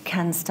 It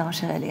can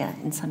start earlier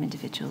in some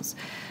individuals.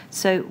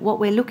 So what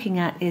we're looking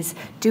at is,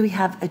 do we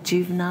have a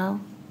juvenile?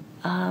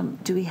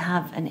 Do we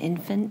have an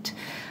infant?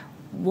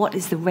 What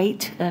is the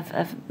rate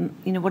of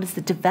what is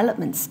the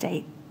development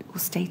state or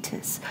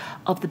status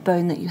of the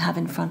bone that you have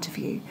in front of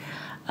you?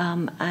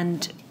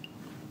 And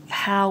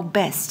how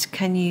best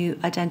can you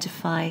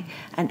identify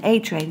an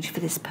age range for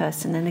this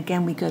person? And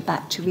again, we go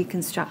back to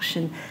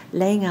reconstruction,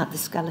 laying out the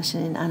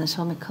skeleton in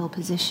anatomical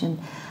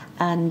position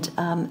and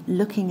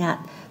looking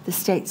at the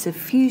states of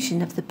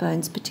fusion of the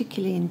bones,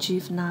 particularly in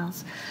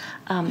juveniles,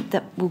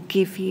 that will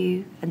give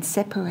you and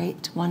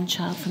separate one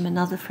child from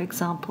another, for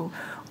example,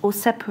 or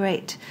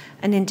separate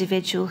an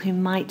individual who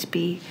might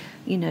be,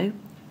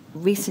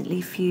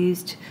 recently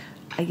fused,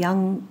 a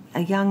young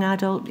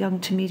adult, young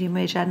to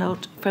medium-range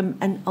adult, from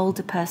an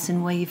older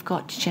person where you've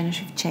got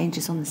degenerative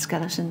changes on the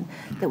skeleton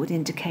that would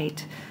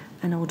indicate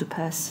an older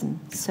person.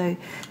 So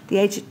the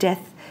age at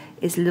death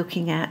is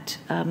looking at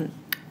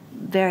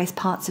various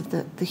parts of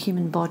the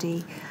human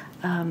body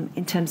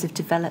in terms of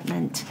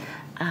development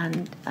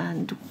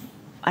and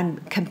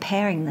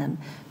comparing them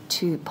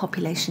to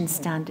population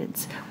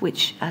standards,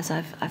 which, as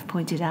I've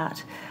pointed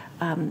out,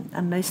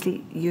 are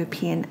mostly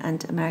European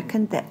and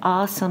American. There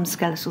are some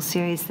skeletal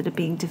series that are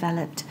being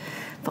developed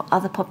for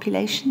other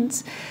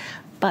populations,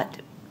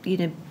 but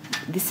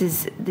this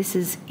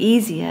is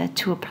easier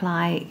to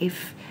apply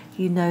if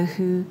you know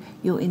who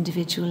your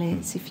individual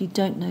is. If you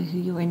don't know who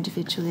your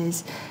individual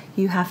is,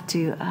 you have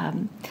to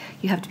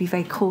be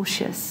very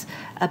cautious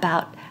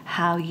about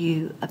how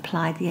you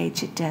apply the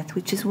age at death,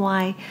 which is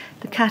why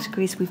the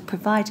categories we've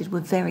provided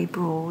were very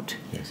broad.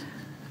 Yes.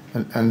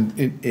 And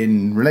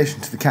in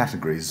relation to the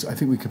categories, I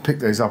think we can pick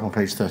those up on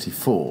page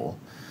 34,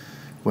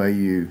 where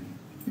you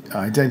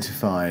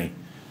identify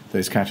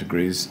those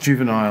categories: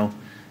 juvenile,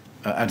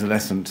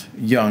 adolescent,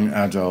 young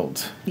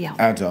adult,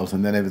 adult,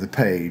 and then over the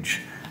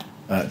page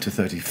to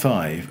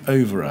 35,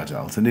 over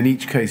adult. And in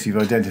each case, you've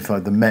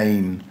identified the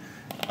main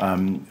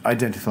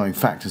identifying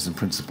factors and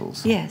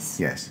principles. Yes.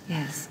 Yes.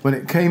 Yes. When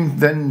it came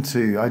then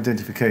to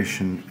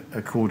identification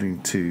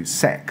according to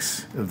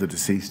sex of the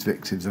deceased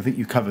victims, I think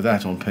you cover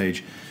that on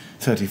page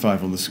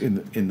 35 on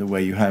in the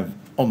way you have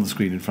on the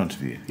screen in front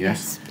of you.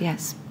 Yes.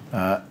 Yes.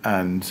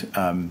 And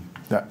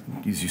that,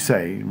 as you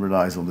say,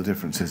 relies on the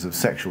differences of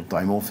sexual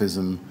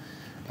dimorphism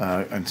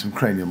and some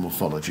cranial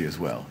morphology as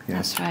well.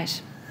 Yes. That's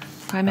right.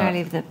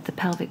 Primarily the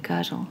pelvic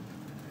girdle.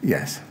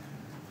 Yes.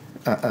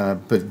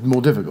 But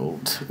more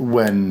difficult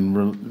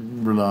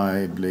when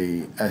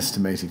reliably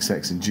estimating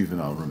sex in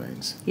juvenile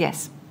remains.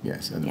 Yes.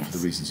 Yes, and for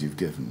the reasons you've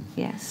given.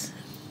 Yes.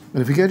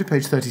 And if we go to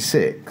page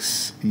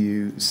 36,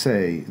 you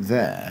say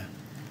there,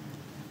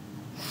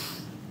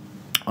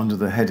 under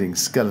the heading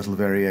Skeletal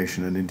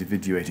Variation and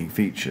Individuating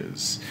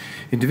Features,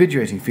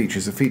 individuating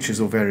features are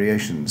features or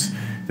variations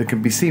that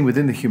can be seen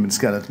within the human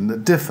skeleton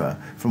that differ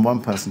from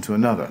one person to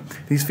another.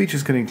 These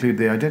features can include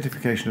the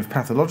identification of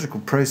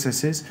pathological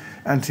processes,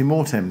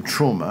 ante-mortem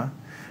trauma,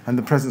 and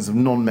the presence of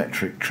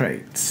non-metric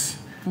traits.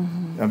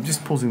 Mm-hmm. I'm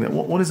just pausing there.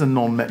 What is a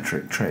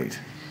non-metric trait?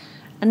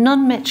 A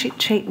non-metric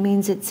trait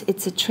means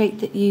it's a trait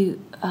that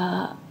you,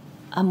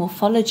 a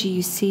morphology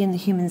you see in the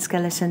human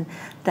skeleton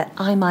that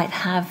I might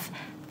have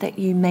that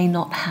you may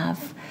not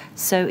have.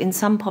 So in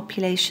some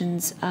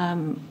populations,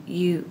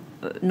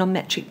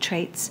 non-metric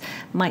traits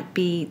might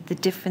be the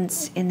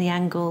difference in the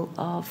angle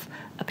of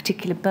a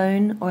particular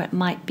bone, or it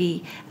might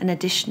be an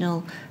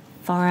additional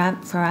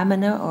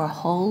foramina or a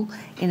hole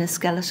in a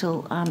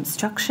skeletal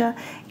structure.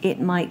 It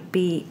might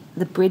be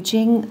the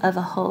bridging of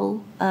a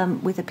hole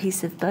with a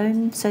piece of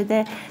bone. So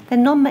they're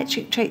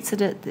non-metric traits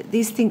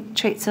these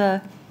traits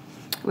are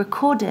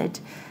recorded,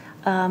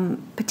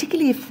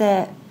 particularly if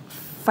they're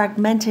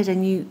fragmented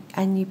and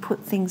you put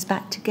things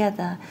back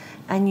together,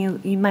 and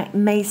you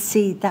may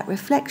see that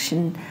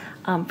reflection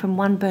from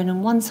one bone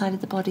on one side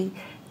of the body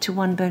to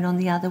one bone on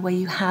the other, where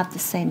you have the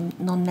same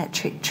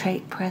non-metric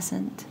trait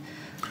present.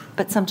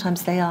 But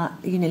sometimes they are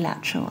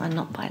unilateral and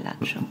not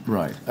bilateral.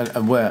 Right,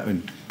 and where, I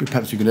mean,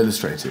 perhaps you can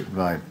illustrate it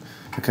by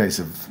a case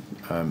of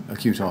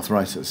acute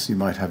arthritis. You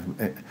might have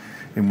it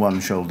in one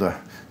shoulder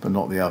but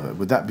not the other.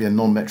 Would that be a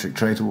non-metric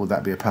trait, or would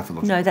that be a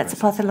pathological process? No, that's a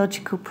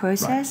pathological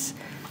process.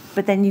 Right.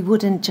 But then you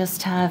wouldn't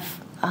just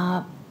have,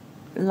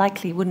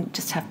 likely wouldn't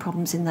just have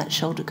problems in that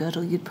shoulder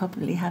girdle. You'd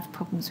probably have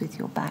problems with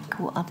your back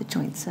or other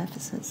joint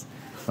surfaces.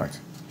 Right.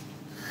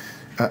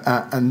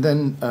 And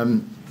then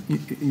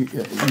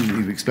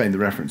you've explained the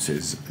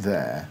references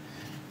there.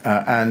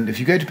 And if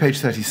you go to page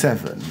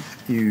 37,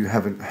 you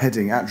have a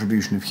heading,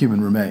 Attribution of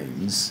Human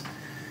Remains.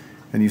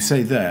 And you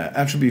say there,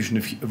 attribution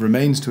of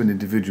remains to an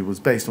individual was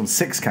based on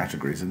 6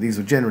 categories, and these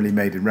were generally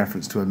made in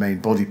reference to a main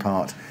body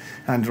part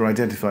and or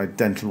identified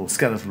dental or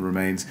skeletal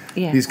remains.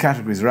 Yeah. These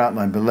categories are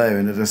outlined below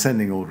in a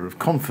descending order of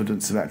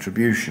confidence of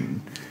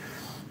attribution.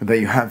 And there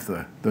you have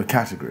the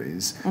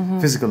categories. Mm-hmm.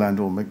 Physical and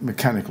or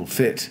mechanical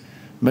fit,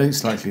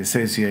 most likely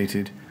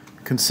associated,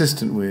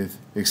 consistent with,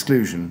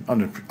 exclusion,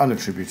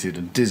 unattributed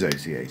and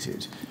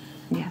dissociated.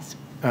 Yes.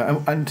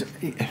 And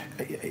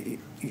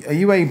are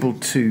you able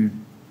to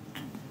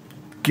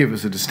give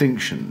us a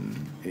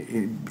distinction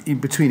in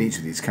between each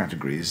of these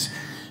categories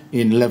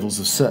in levels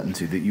of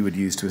certainty that you would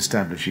use to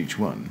establish each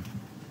one?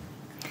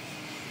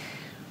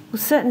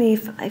 Well, certainly,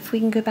 if we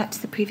can go back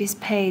to the previous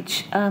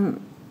page,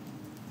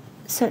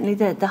 certainly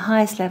the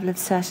highest level of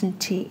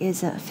certainty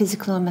is a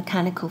physical and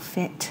mechanical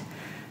fit.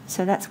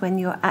 So that's when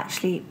you're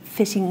actually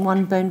fitting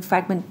one bone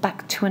fragment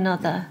back to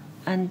another,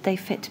 and they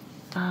fit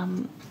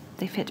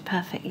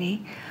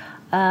perfectly.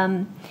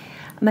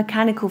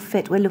 Mechanical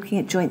fit, we're looking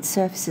at joint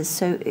surfaces.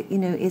 So,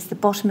 is the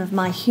bottom of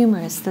my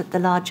humerus, that the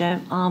larger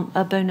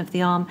bone of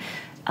the arm,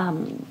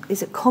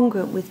 is it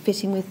congruent with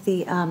fitting with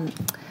the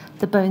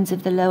bones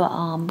of the lower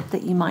arm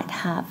that you might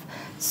have?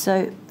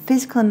 So,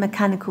 physical and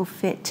mechanical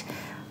fit,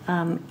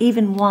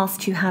 even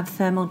whilst you have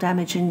thermal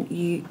damage and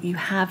you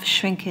have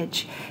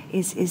shrinkage,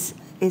 is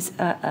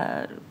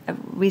a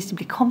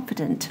reasonably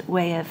confident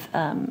way of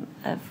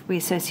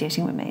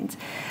reassociating remains.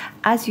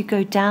 As you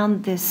go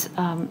down this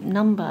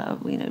number,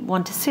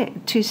 1 to 6,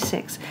 2 to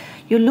 6,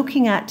 you're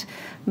looking at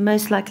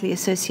most likely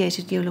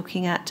associated. You're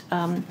looking at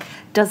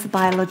does the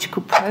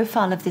biological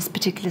profile of this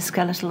particular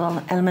skeletal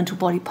or elemental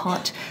body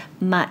part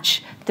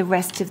match the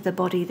rest of the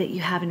body that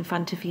you have in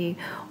front of you,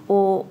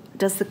 or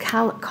does the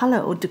colour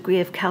or degree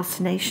of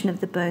calcination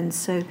of the bones,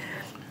 so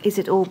is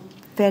it all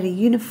fairly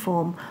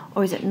uniform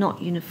or is it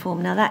not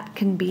uniform? Now that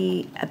can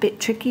be a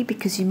bit tricky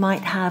because you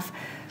might have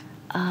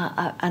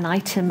an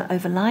item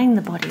overlying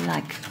the body,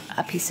 like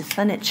a piece of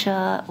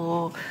furniture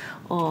or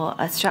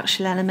a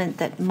structural element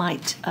that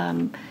might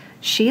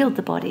shield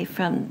the body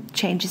from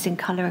changes in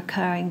colour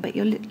occurring. But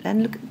you're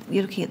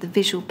looking at the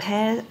visual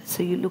pair,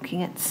 so you're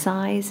looking at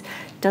size.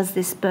 Does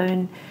this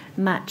bone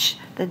match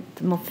the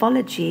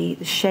morphology,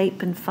 the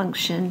shape and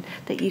function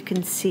that you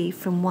can see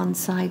from one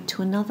side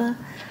to another?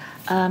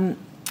 And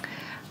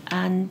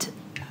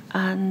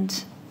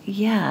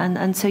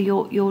so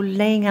you're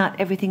laying out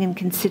everything and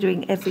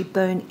considering every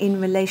bone in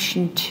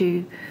relation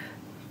to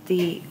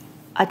the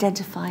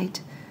identified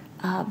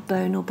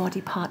bone or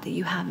body part that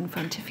you have in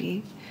front of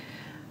you.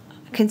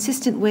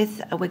 Consistent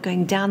with, we're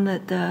going down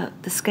the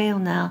scale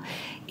now,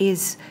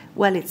 is,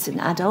 well, it's an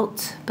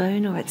adult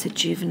bone or it's a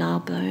juvenile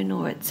bone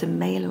or it's a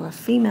male or a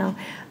female,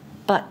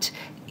 but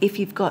if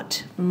you've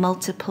got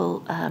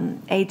multiple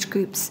age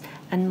groups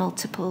and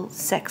multiple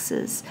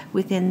sexes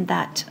within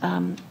that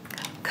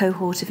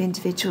cohort of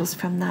individuals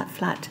from that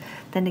flat,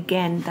 then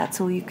again,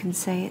 that's all you can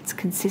say. It's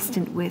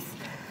consistent with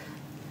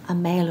a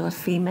male or a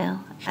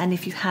female. And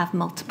if you have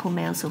multiple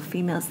males or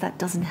females, that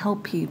doesn't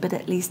help you, but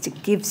at least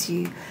it gives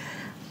you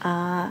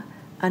an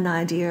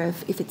idea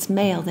of, if it's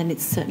male, then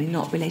it's certainly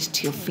not related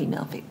to your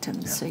female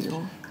victims. Yeah. So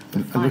you're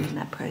fine in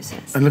that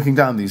process. And looking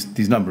down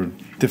these number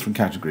of different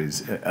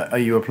categories, are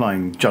you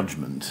applying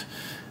judgment,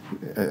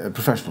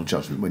 professional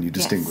judgment, when you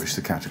distinguish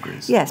the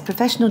categories? Yes,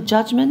 professional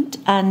judgment,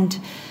 and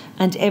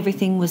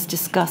everything was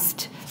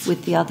discussed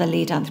with the other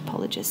lead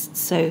anthropologists.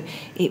 So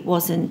it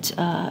wasn't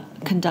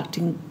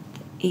conducting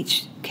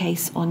each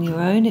case on your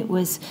own. It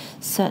was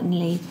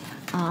certainly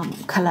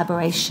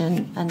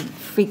collaboration and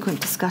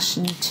frequent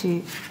discussion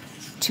to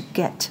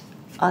get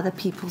other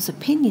people's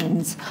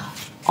opinions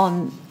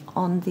on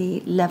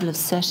the level of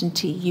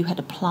certainty you had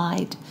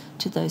applied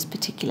to those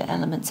particular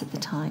elements at the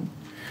time.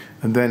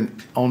 And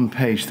then on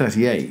page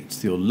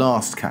 38, your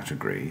last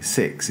category,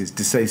 6, is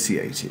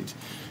dissociated.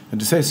 And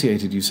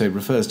dissociated, you say,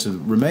 refers to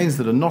remains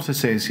that are not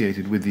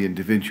associated with the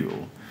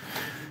individual,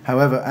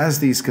 However, as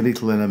these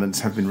skeletal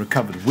elements have been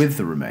recovered with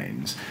the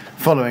remains,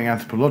 following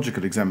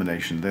anthropological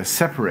examination, they're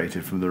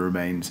separated from the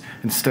remains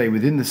and stay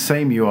within the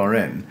same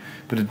URN,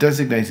 but are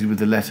designated with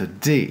the letter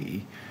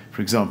D.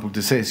 For example,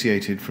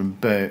 dissociated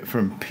bone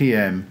from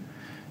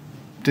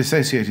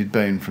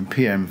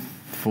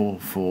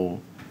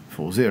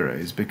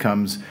PM4440s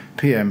becomes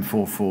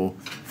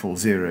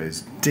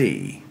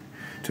PM4440D.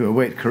 To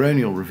await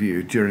coronial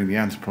review during the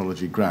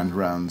anthropology grand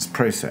rounds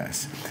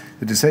process,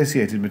 the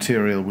dissociated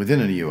material within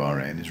an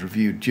URN is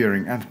reviewed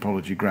during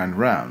anthropology grand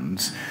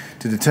rounds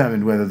to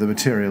determine whether the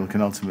material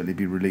can ultimately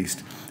be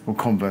released or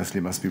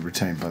conversely must be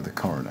retained by the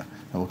coroner.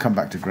 And we'll come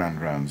back to grand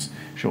rounds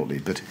shortly,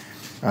 but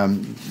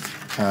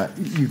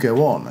you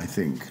go on, I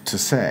think, to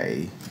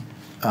say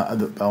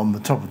on the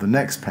top of the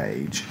next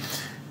page,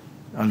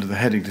 under the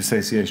heading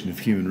Dissociation of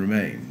Human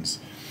Remains,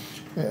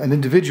 an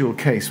individual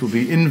case will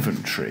be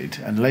inventoried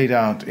and laid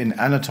out in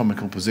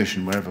anatomical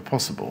position wherever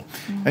possible.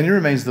 Any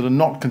remains that are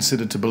not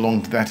considered to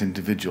belong to that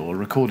individual are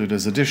recorded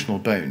as additional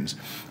bones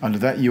under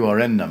that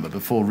URN number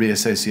before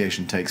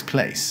reassociation takes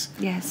place.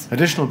 Yes.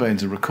 Additional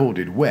bones are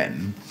recorded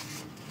when,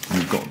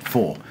 we've got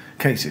 4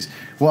 cases.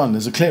 1,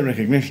 there's a clear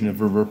recognition of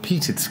a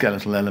repeated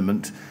skeletal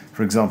element,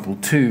 for example,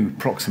 2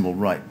 proximal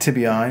right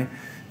tibiae.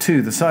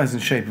 2, the size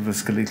and shape of a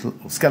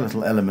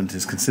skeletal element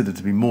is considered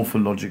to be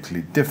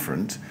morphologically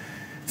different.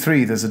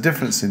 3, there's a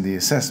difference in the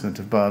assessment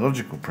of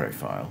biological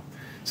profile,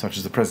 such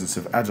as the presence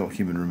of adult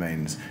human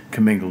remains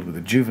commingled with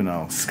a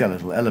juvenile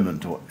skeletal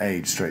element or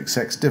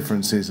age/sex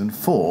differences. And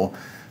 4,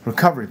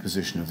 recovery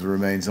position of the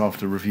remains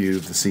after review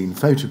of the scene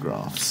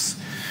photographs.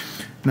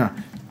 Now,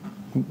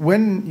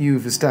 when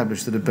you've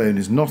established that a bone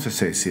is not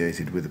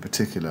associated with a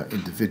particular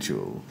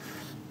individual,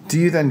 do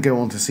you then go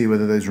on to see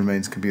whether those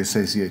remains can be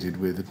associated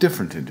with a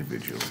different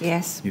individual?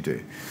 Yes. You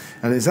do.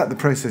 And is that the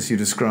process you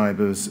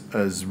describe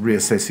as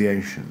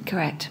reassociation?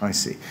 Correct. I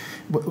see.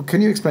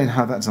 Can you explain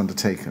how that's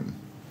undertaken?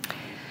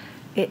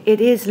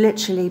 It is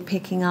literally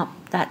picking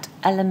up that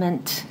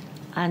element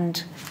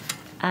and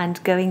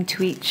going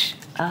to each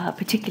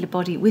particular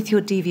body with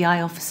your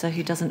DVI officer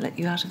who doesn't let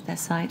you out of their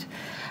sight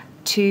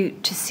to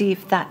see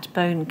if that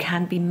bone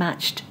can be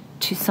matched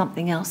to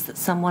something else that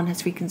someone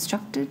has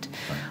reconstructed,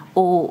 right,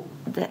 or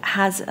that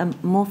has a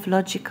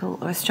morphological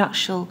or a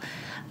structural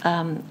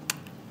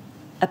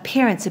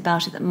appearance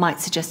about it that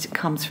might suggest it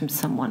comes from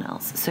someone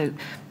else. So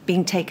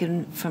being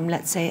taken from,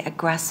 let's say, a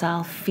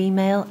gracile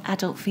female,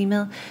 adult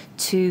female,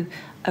 to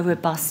a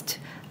robust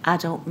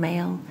adult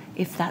male,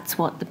 if that's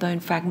what the bone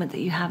fragment that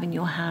you have in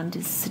your hand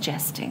is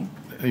suggesting.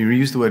 You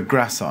used the word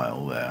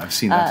gracile there. I've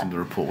seen that in the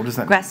report. What does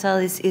that mean?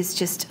 Gracile is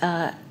just,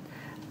 I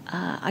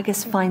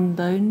guess,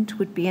 fine-boned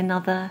would be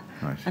another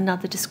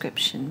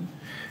description.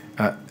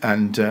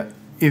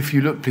 If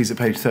you look, please, at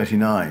page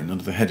 39,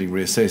 under the heading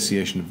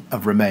Reassociation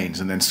of Remains,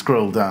 and then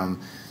scroll down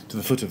to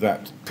the foot of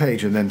that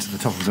page and then to the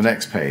top of the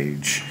next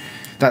page,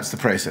 that's the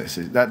process.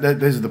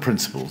 Those are the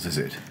principles, is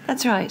it?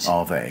 That's right.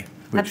 Are they?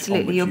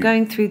 Absolutely. You're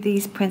going through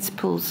these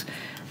principles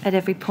at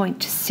every point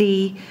to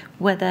see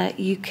whether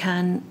you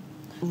can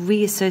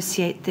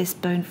reassociate this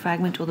bone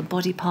fragment or the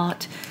body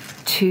part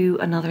to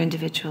another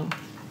individual.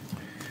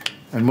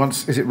 And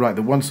is it right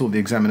that once all the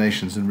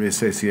examinations and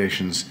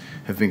reassociations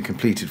have been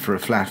completed for a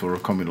flat or a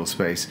communal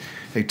space,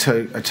 a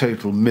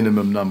total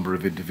minimum number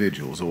of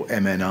individuals, or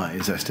MNI,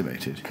 is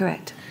estimated?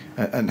 Correct.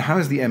 And how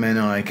is the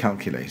MNI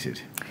calculated?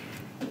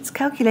 It's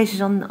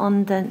calculated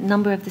on the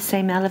number of the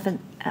same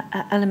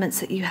elements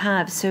that you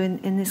have. So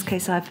in this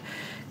case, I've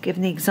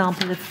given the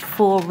example of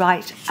 4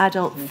 right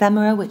adult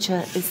femora, which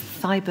is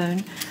thigh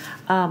bone,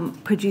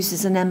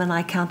 produces an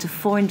MNI count of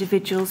 4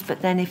 individuals,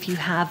 but then if you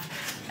have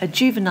a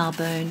juvenile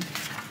bone,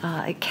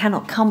 it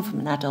cannot come from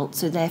an adult,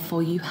 so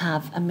therefore you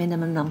have a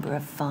minimum number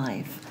of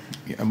 5.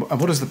 Yeah, and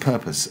what is the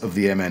purpose of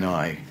the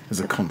MNI as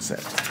a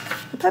concept?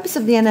 The purpose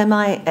of the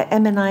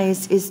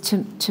MNI is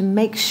to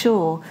make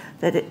sure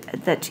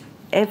that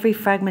every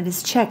fragment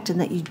is checked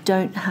and that you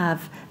don't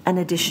have an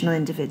additional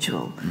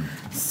individual.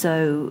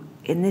 So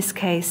in this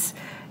case,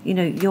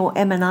 your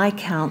MNI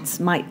counts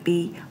might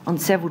be on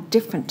several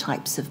different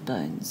types of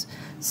bones.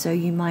 So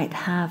you might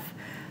have,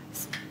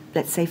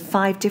 let's say,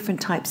 5 different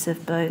types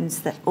of bones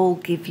that all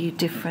give you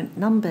different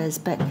numbers,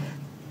 but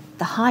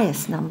the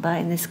highest number,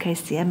 in this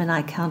case the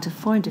MNI count of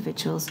 4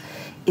 individuals,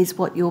 is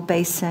what you're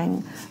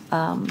basing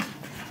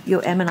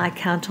your MNI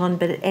count on.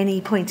 But at any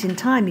point in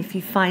time, if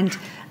you find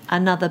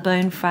another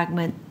bone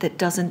fragment that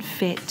doesn't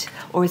fit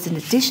or is in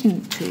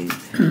addition to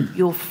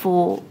your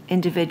 4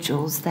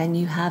 individuals, then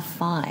you have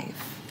 5.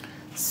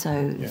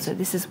 So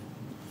this is,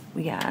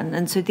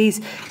 and so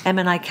these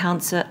MNI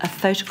counts are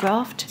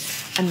photographed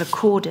and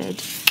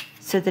recorded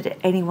so that at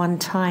any one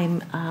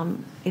time,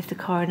 if the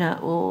coroner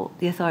or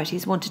the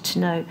authorities wanted to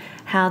know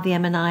how the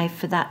MNI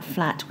for that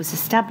flat was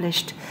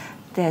established,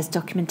 there's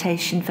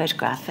documentation,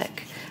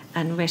 photographic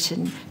and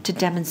written, to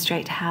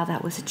demonstrate how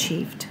that was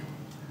achieved.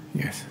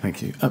 Yes,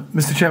 thank you.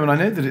 Mr. Chairman, I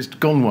know that it's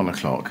gone 1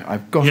 o'clock.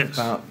 I've got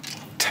about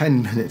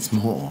 10 minutes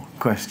more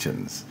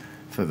questions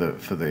for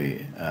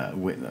the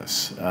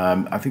witness.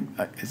 I think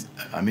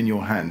I'm in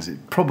your hands. It's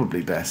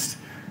probably best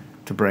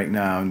to break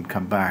now and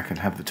come back and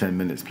have the 10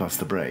 minutes plus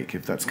the break,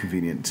 if that's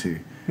convenient to...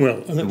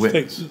 Well,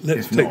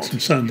 let's take some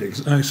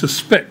soundings. I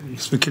suspect,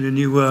 Ms. MacKinnon,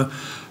 you were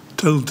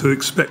told to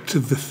expect to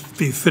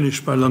be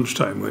finished by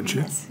lunchtime, weren't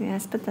you?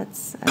 Yes, but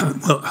that's...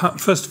 Well,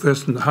 first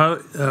question, how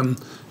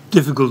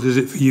difficult is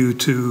it for you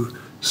to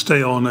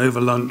stay on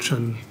over lunch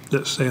and,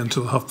 let's say,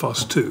 until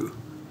 2:30?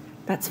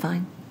 That's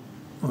fine.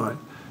 All right.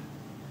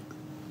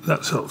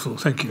 That's helpful,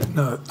 thank you.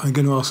 Now, I'm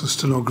going to ask the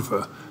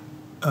stenographer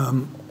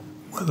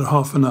whether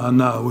half an hour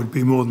now would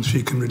be more than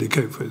she can really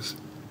cope with.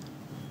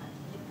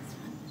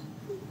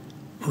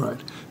 All right.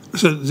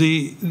 So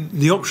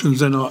the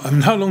options then are, I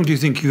mean, how long do you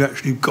think you've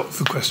actually got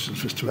for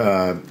questions, Mr.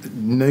 Wren?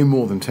 No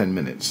more than 10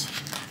 minutes.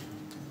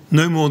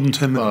 No more than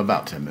 10 minutes? Well,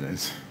 about 10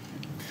 minutes.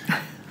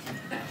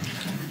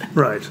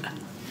 Right.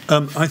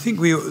 I think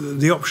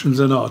the options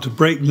then are to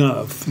break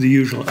now for the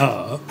usual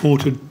hour, or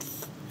to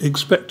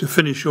expect to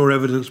finish your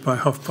evidence by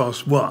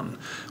 1:30,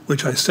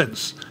 which I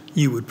sense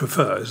you would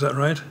prefer. Is that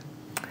right?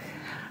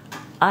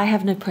 I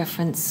have no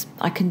preference.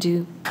 I can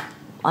do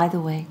either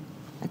way.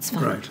 It's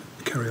fine. Right.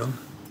 Carry on.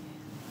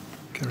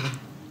 Carry on.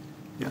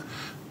 Yeah.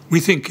 We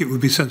think it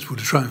would be sensible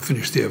to try and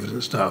finish the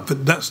evidence now,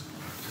 but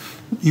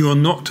you are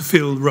not to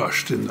feel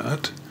rushed in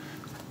that.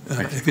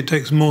 If it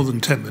takes more than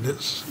 10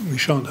 minutes, we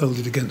shan't hold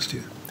it against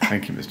you.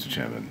 Thank you, Mr.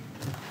 Chairman.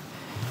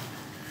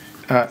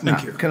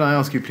 Thank you. Can I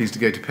ask you please to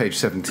go to page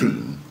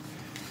 17,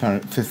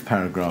 fifth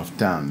paragraph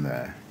down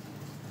there.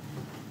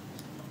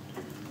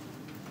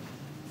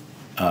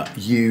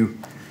 You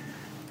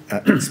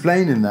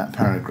explain in that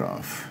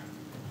paragraph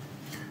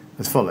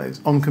as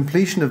follows. On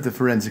completion of the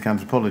forensic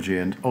anthropology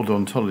and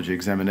odontology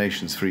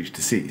examinations for each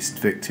deceased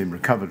victim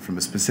recovered from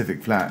a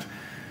specific flat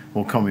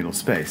or communal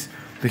space,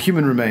 the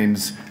human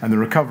remains and the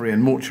recovery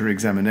and mortuary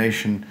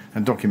examination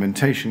and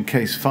documentation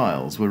case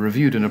files were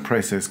reviewed in a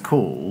process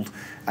called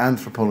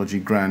Anthropology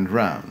Grand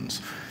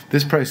Rounds.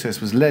 This process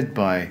was led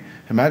by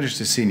Her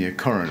Majesty's Senior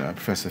Coroner,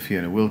 Professor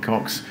Fiona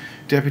Wilcox,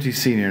 Deputy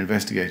Senior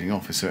Investigating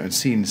Officer and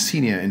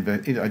Senior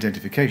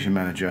Identification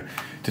Manager,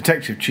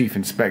 Detective Chief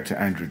Inspector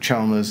Andrew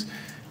Chalmers,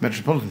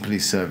 Metropolitan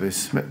Police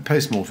Service,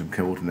 Post-Mortem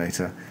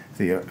Coordinator,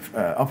 the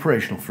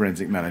Operational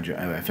Forensic Manager,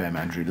 OFM,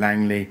 Andrew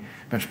Langley,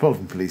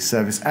 Metropolitan Police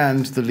Service,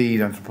 and the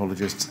lead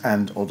anthropologists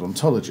and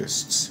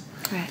odontologists.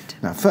 Correct.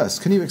 Now,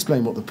 first, can you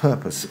explain what the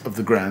purpose of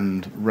the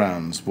Grand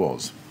Rounds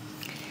was?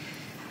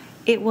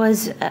 It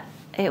was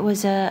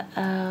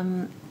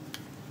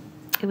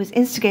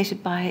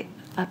instigated by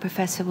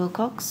Professor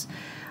Wilcox,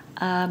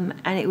 and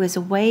it was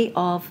a way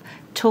of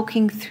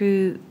talking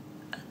through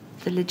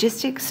the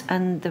logistics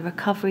and the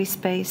recovery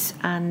space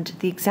and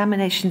the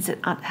examinations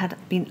that had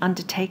been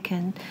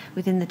undertaken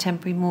within the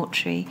temporary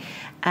mortuary,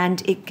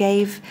 and it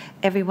gave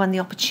everyone the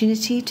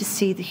opportunity to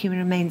see the human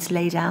remains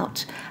laid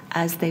out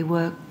as they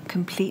were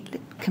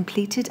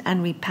completed,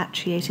 and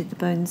repatriated, the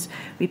bones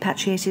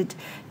repatriated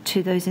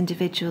to those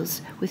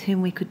individuals with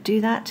whom we could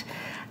do that,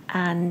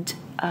 and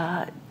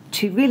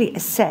to really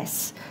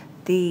assess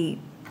the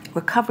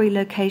recovery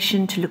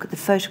location, to look at the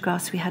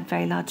photographs. We had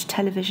very large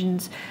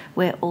televisions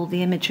where all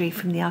the imagery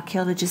from the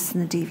archaeologists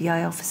and the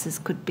DVI officers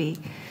could be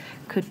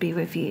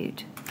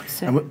reviewed.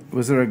 So, and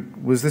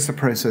was this a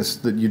process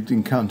that you'd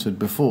encountered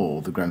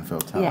before the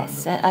Grenfell Tower?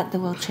 Yes, at the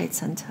World Trade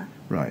Center.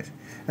 Right.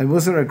 And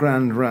was there a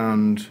grand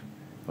round,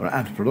 or an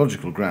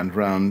anthropological grand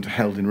round,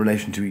 held in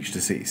relation to each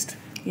deceased?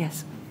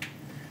 Yes.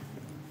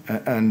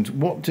 And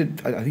what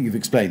did... I think you've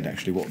explained,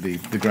 actually, what the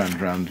grand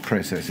round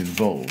process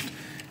involved.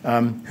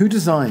 Who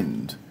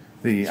designed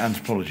the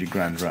anthropology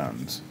grand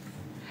rounds?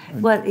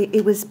 Well,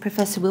 it was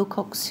Professor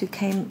Wilcox who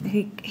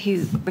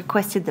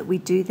requested that we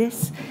do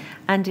this,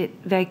 and it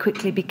very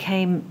quickly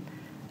became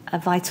a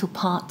vital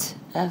part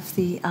of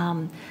the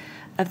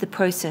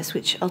process,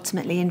 which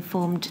ultimately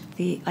informed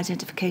the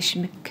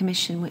Identification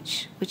Commission,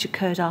 which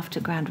occurred after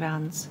Grand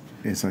Rounds.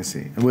 Yes, I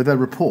see. And were there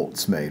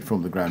reports made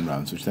from the Grand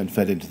Rounds which then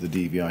fed into the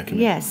DVI Commission?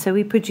 Yes, so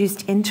we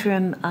produced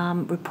interim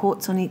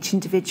reports on each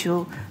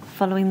individual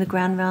following the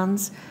Grand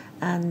Rounds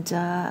and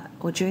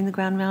or during the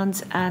Grand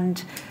Rounds,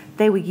 and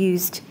they were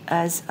used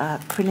as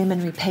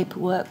preliminary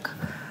paperwork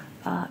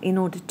in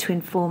order to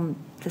inform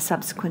the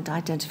subsequent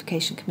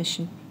Identification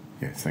Commission.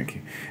 Yes, thank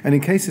you. And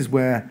in cases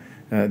where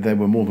there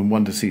were more than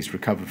one deceased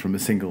recovered from a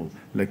single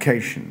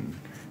location,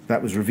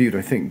 that was reviewed,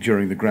 I think,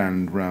 during the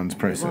Grand Rounds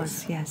process. It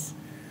was, yes.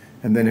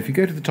 And then if you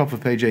go to the top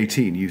of page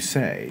 18, you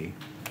say,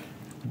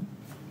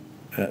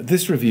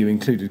 this review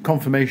included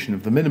confirmation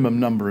of the minimum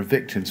number of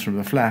victims from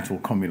the flat or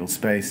communal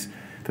space,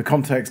 the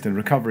context and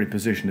recovery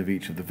position of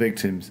each of the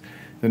victims,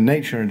 the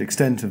nature and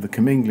extent of the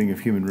commingling of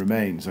human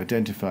remains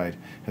identified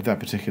at that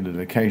particular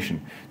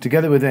location,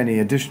 together with any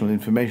additional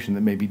information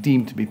that may be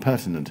deemed to be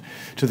pertinent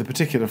to the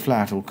particular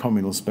flat or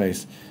communal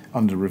space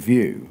under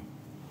review.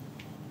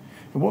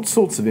 And what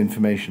sorts of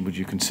information would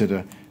you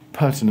consider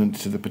pertinent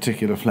to the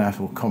particular flat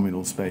or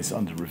communal space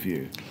under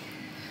review?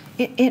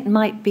 It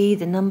might be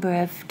the number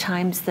of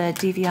times the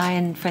DVI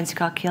and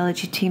forensic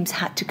archaeology teams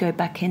had to go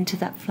back into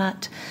that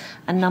flat.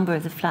 A number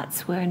of the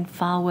flats were in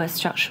far worse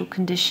structural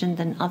condition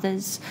than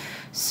others.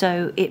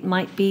 So it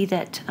might be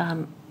that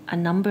a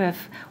number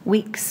of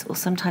weeks or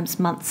sometimes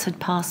months had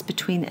passed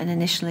between an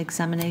initial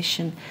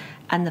examination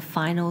and the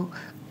final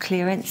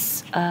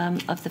clearance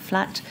of the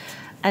flat,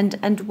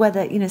 and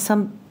whether, you know,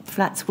 some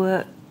flats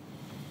were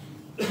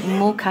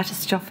more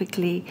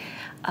catastrophically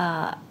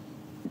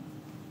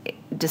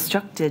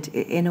destructed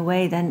in a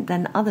way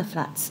than other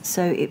flats.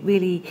 So it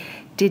really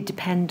did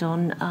depend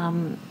on,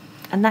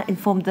 and that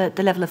informed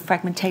the level of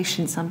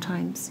fragmentation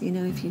sometimes. You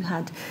know, if you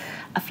had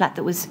a flat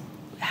that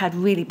had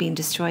really been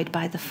destroyed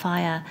by the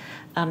fire,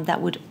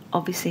 that would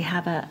obviously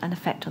have an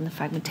effect on the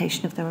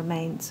fragmentation of the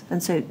remains.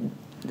 And so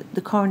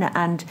the coroner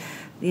and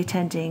the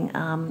attending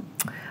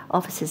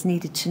officers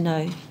needed to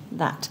know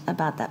that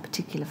about that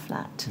particular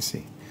flat. I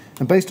see.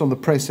 And based on the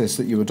process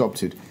that you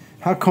adopted,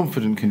 how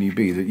confident can you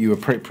be that you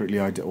appropriately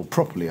or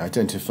properly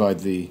identified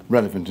the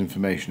relevant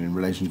information in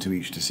relation to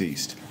each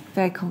deceased?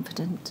 Very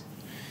confident.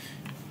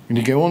 And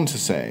you go on to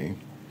say,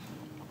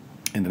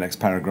 in the next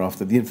paragraph,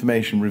 that the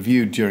information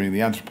reviewed during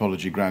the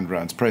anthropology grand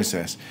rounds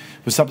process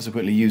was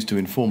subsequently used to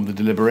inform the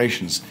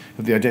deliberations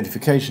of the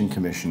Identification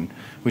Commission,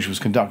 which was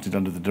conducted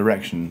under the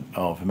direction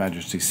of Her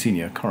Majesty's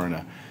Senior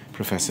Coroner,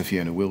 Professor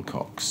Fiona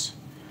Wilcox.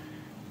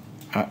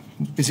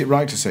 Is it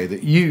right to say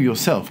that you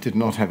yourself did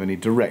not have any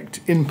direct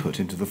input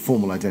into the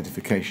formal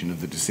identification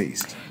of the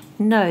deceased?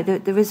 No,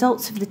 the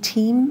results of the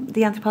team,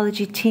 the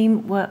anthropology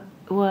team, were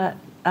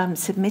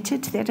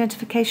submitted to the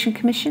Identification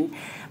Commission,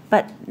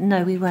 but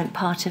no, we weren't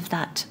part of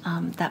that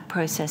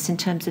process in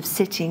terms of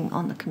sitting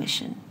on the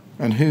commission.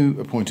 And who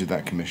appointed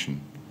that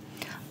commission?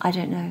 I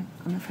don't know,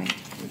 I'm afraid.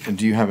 And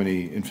do you have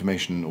any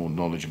information or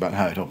knowledge about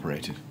how it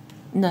operated?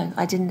 No,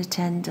 I didn't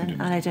attend,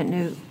 and I don't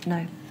know,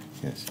 no.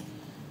 Yes.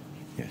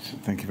 Yes,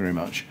 thank you very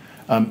much.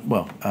 I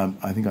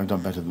think I've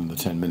done better than the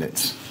 10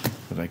 minutes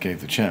that I gave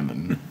the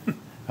chairman.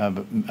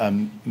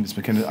 Ms.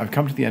 MacKinnon, I've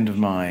come to the end of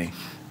my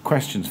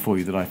questions for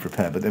you that I've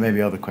prepared, but there may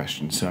be other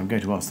questions, so I'm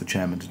going to ask the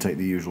chairman to take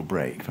the usual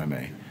break, if I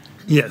may.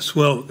 Yes,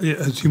 well,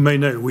 as you may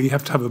know, we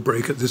have to have a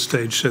break at this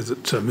stage so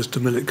that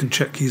Mr. Millett can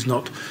check he's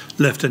not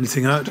left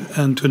anything out,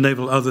 and to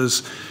enable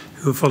others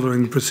who are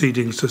following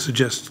proceedings to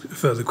suggest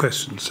further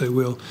questions. So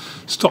we'll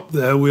stop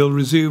there. We'll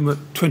resume at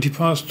 20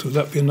 past. Would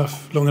that be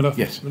enough? Long enough?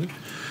 Yes.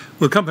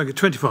 We'll come back at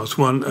 20 past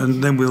 1,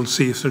 and then we'll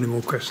see if there are any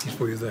more questions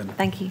for you then.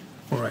 Thank you.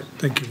 All right,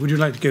 thank you. Would you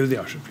like to go with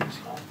the usher, please?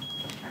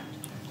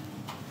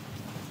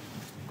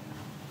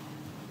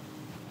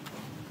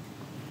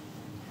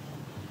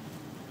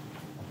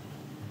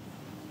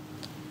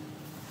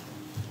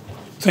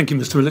 Thank you,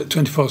 Mr. Millett.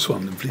 20 past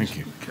 1, then, please. Thank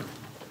you. Okay.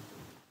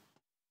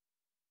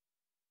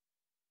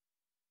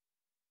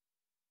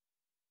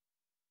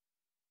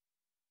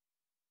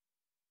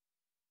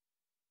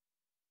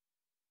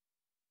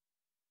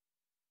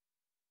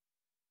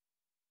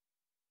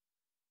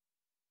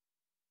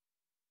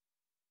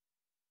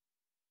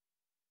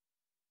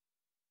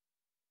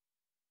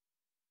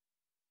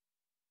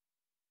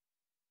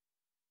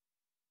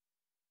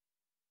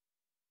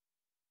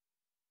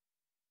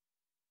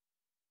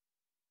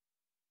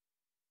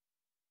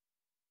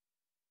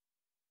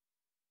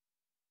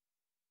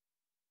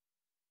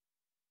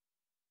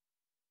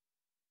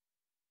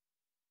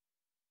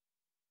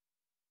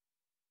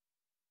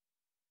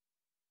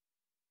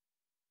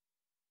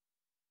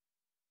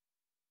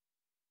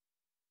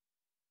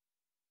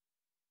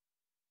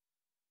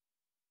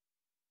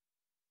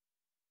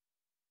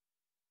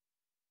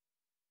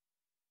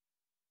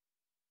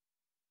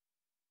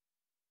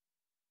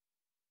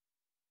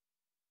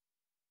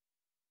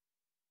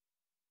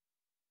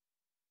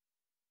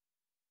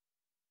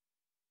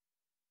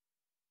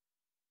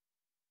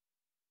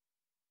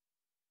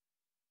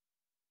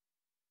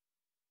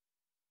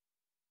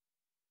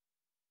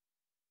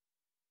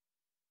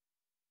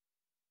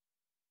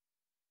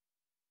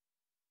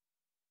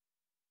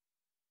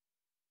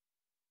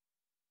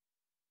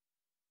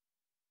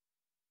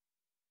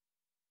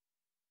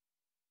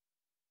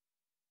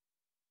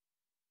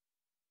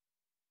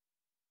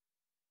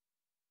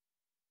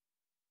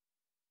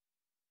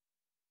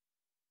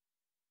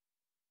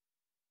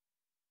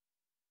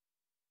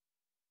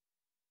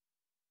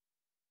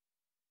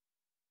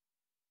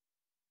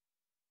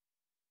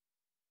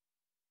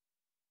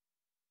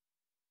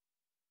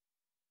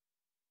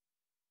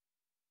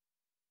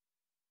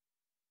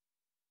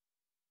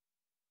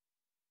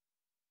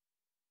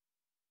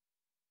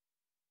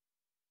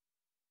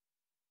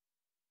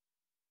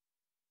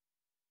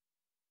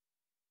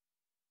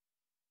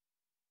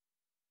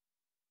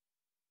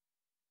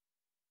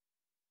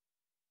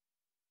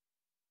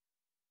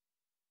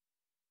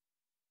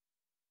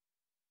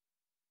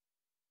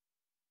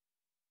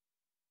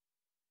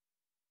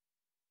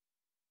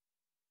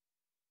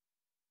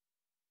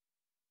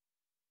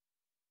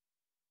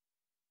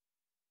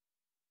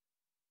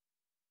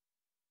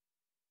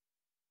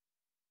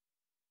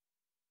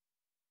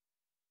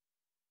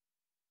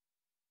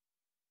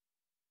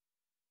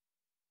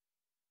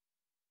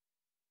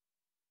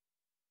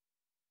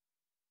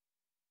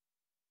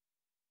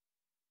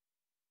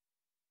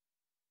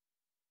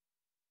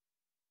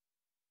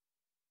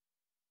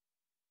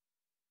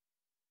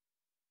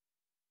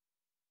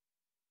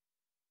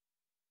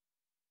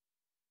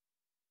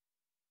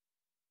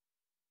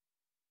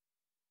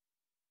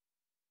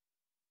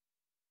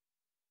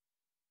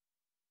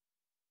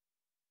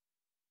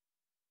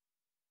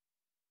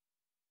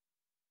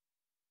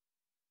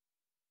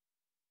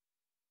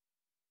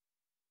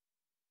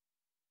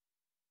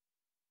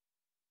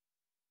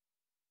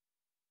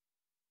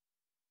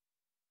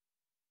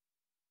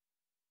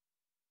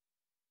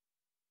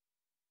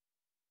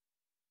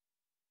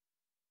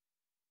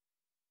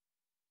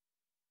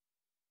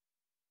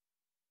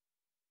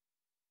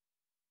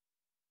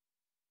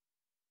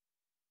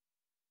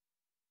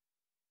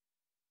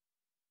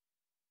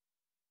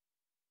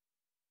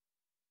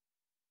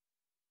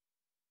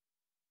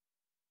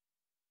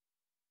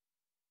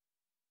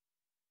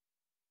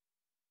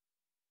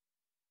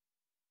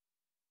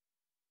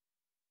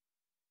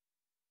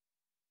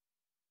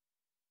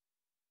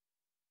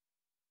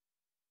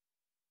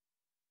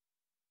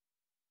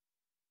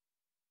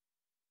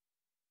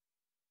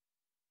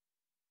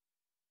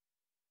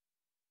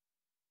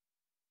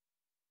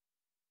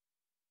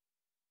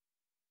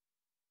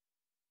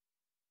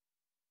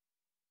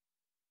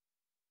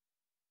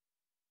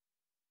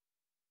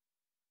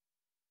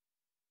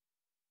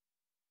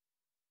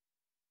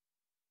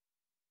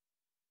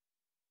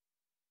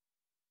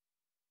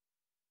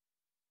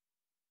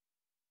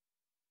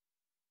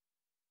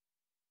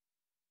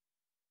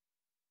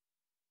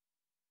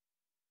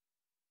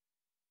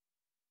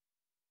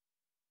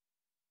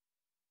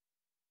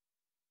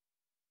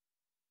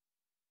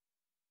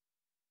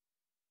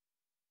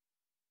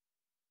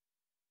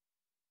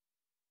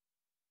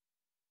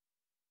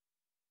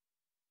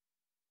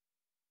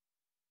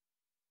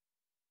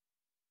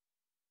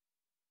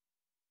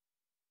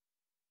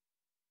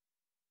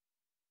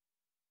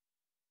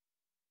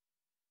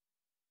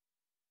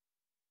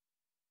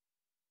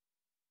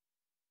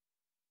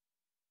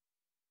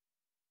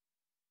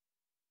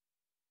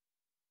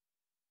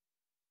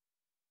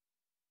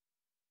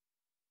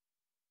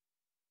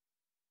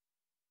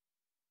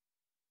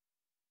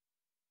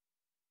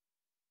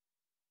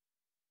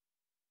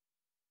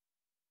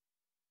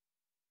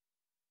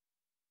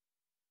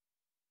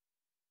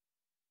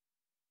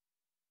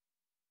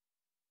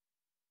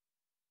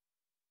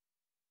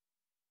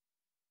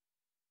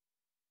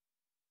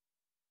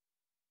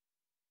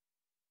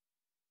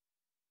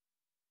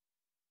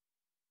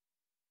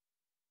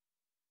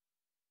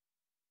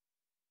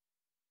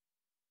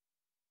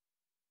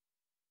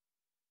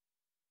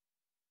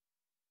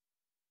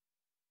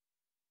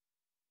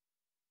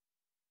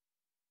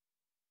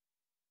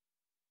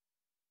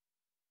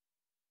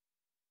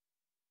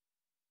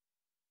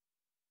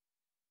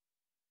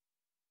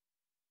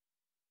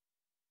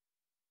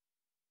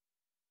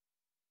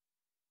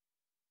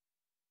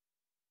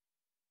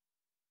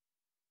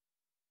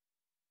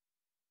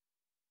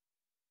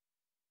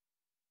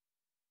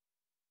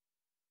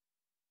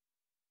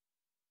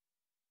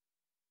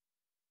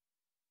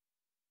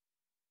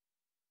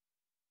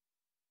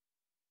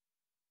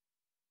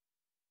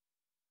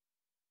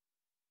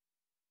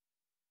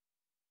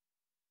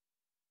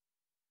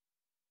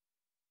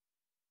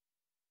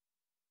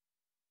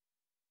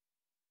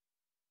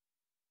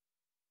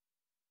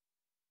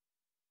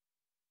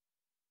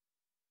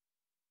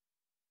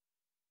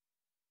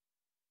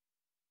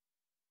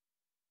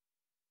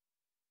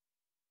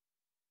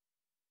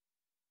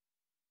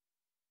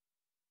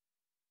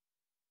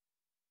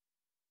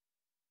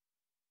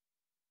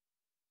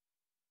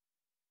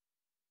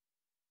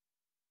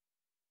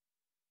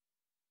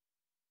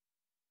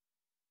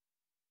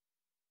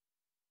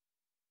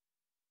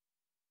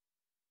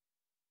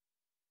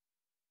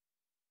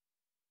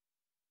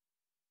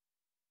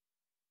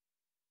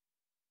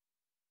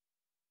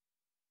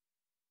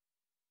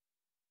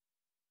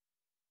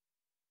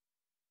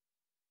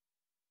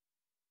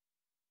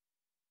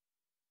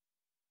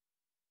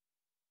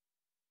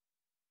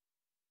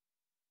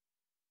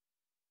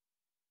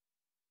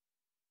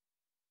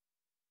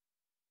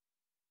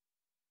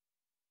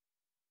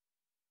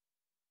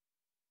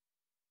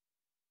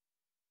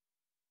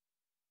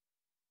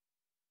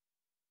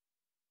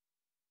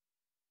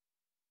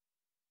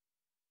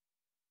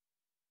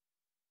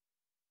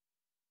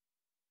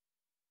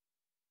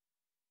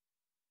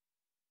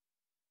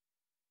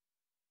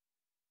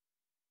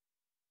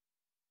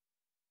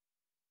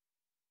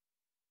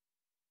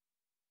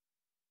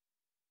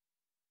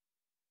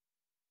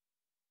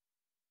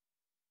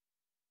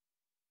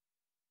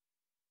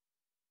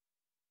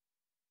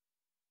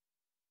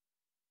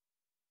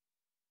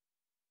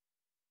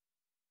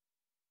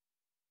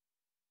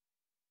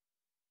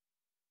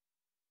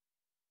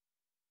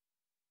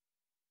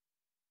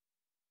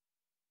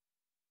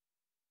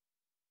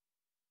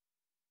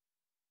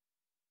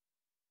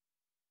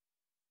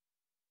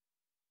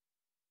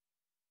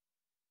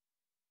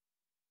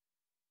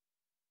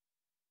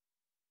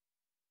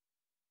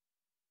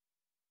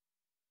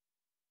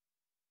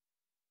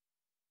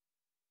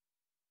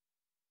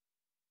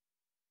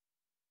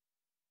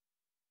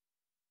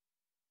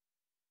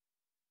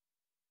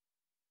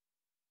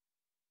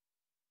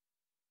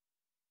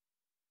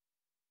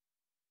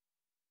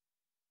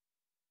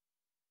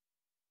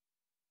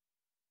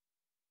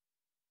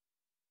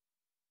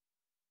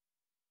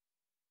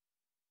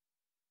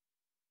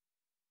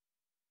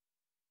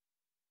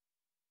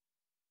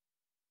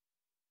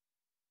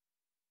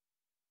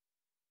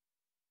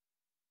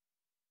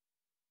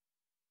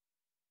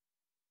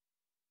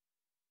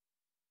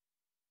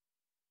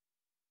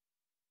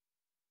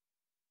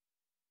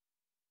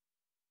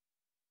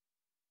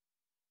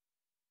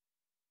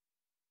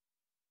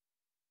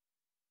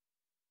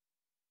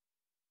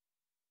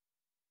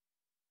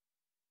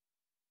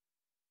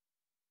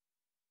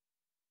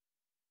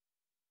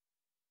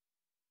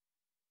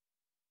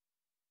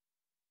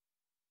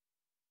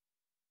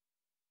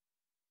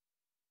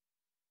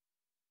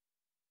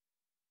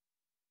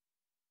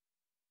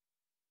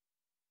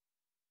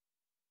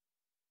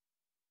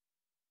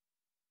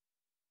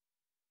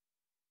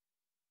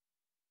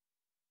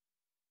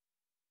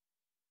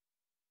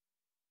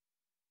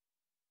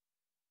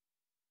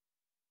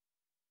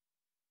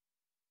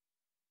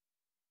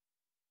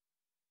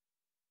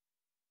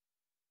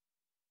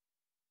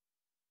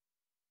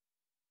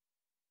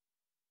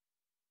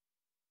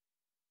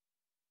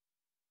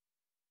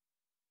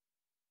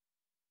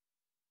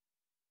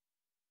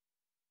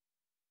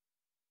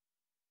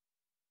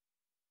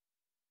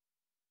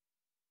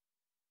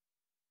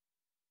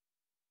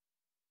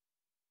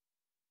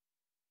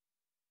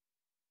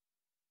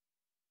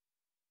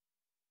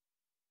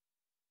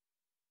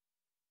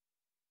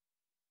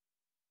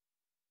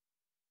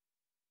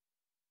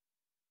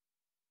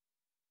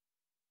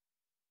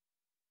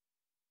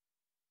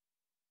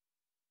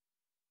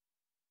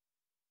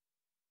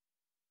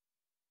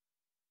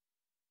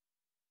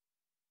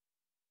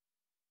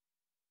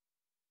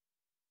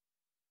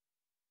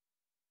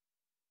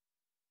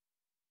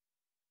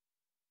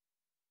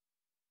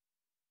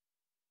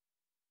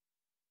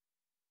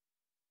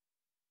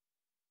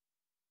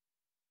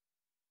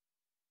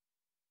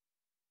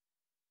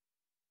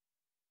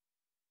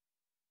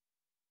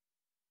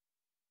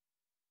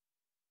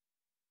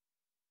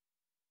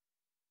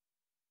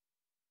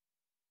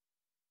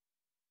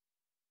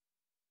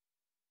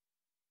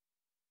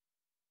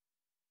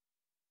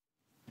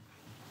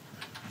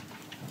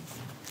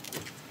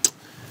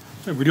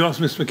 Would you ask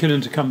Mr.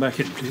 MacKinnon to come back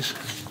in, please?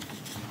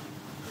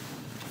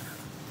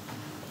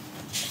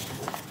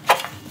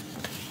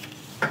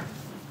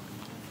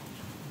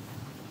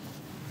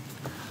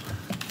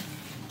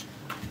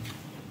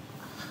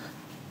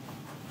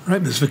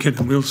 Right, Mr.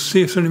 MacKinnon, we'll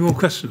see if there are any more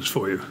questions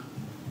for you.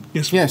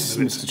 Yes,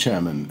 Mr.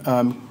 Chairman.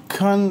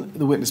 Can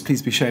the witness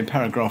please be shown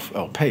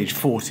page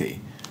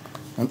 40?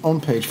 And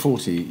on page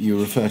 40,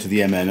 you refer to the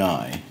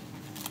MNI.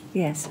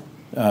 Yes.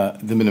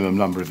 The minimum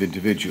number of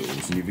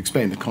individuals, and you've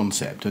explained the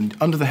concept. And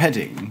under the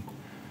heading,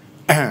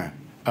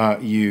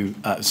 you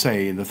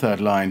say in the third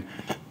line,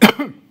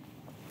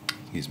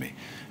 excuse me,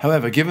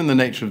 however, given the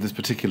nature of this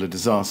particular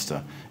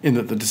disaster, in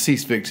that the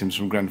deceased victims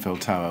from Grenfell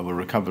Tower were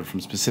recovered from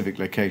specific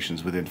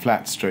locations within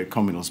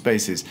flat/communal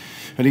spaces,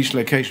 and each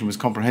location was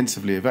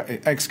comprehensively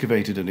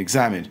excavated and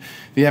examined,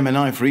 the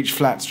MNI for each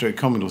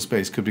flat/communal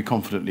space could be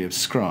confidently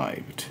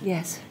ascribed.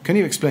 Yes. Can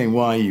you explain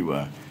why you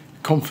were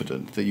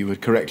confident that you would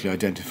correctly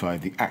identify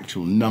the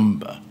actual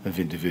number of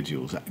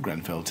individuals at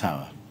Grenfell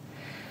Tower?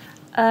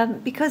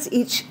 Because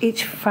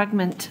each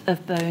fragment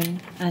of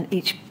bone and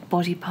each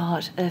body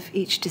part of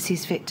each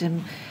deceased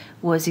victim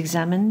was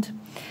examined,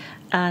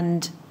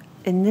 and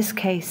in this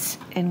case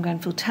in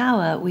Grenfell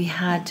Tower we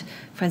had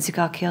forensic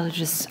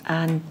archaeologists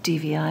and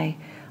DVI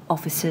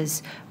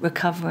officers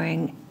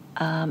recovering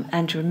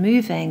and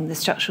removing the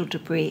structural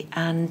debris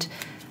and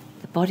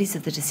the bodies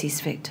of the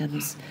deceased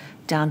victims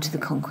down to the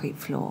concrete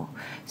floor.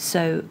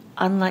 So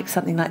unlike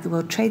something like the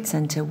World Trade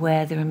Center,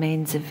 where the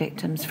remains of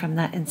victims from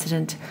that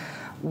incident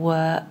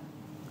were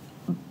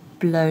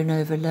blown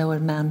over lower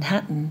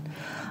Manhattan,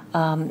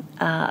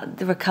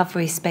 the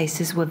recovery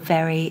spaces were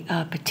very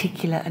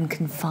particular and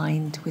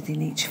confined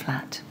within each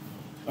flat.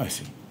 I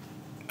see.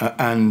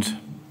 And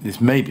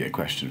this may be a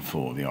question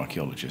for the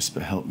archaeologists,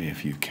 but help me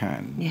if you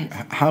can.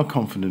 Yes. How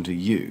confident are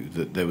you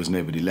that there was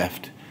nobody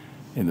left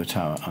in the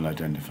tower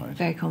unidentified?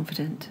 Very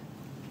confident.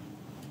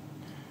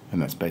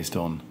 And that's based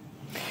on?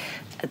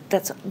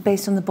 That's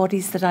based on the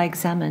bodies that I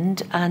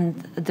examined and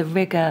the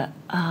rigour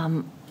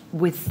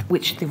with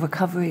which the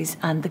recoveries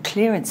and the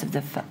clearance of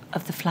the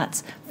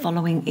flats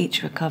following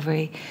each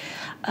recovery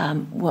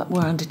were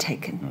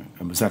undertaken. Right.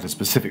 And was that a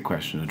specific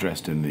question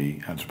addressed in the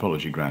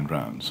anthropology grand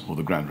rounds, or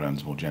the grand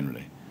rounds more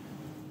generally?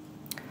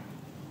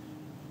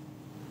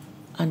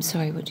 I'm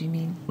sorry, what do you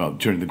mean? Well,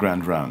 during the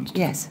grand rounds,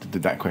 yes.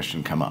 Did that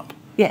question come up?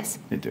 Yes.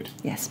 It did?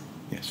 Yes.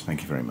 Yes,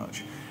 thank you very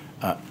much.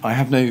 I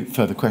have no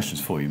further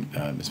questions for you,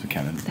 Ms.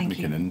 MacKinnon. Thank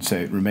you. So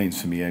it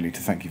remains for me only to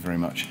thank you very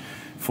much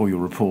for your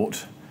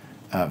report,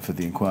 for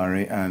the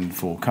inquiry, and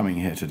for coming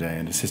here today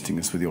and assisting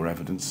us with your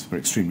evidence. We're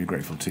extremely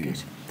grateful to you.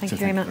 Thank you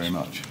very much. Very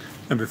much.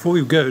 And before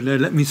we go,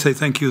 let me say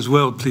thank you as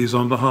well, please,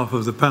 on behalf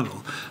of the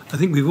panel. I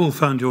think we've all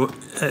found your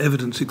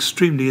evidence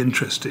extremely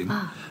interesting.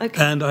 Okay.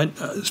 And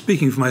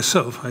speaking for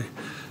myself, I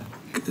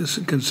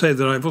can say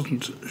that I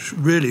wasn't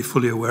really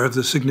fully aware of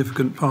the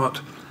significant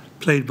part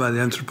played by the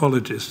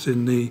anthropologists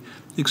in the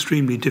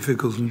extremely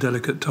difficult and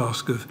delicate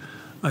task of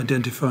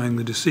identifying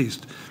the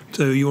deceased.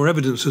 So your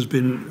evidence has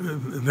been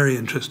very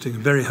interesting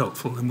and very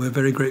helpful, and we're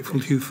very grateful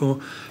to you for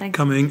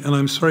coming. And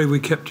I'm sorry we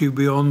kept you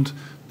beyond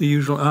the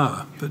usual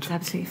hour, but it's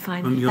absolutely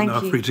fine. And you're now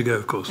free to go,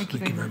 of course.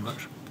 Thank you very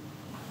much.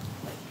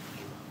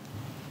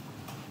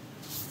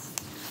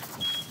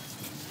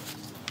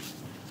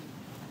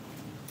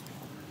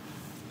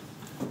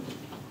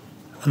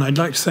 And I'd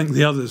like to thank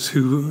the others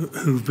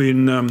who've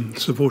been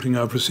supporting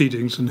our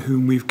proceedings and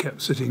whom we've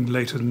kept sitting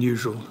later than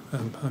usual.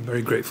 I'm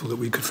very grateful that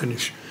we could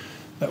finish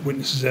that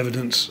witness's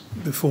evidence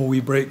before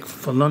we break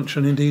for lunch,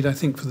 and indeed, I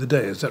think, for the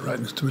day. Is that right,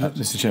 Mr. Willett?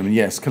 Mr. Chairman,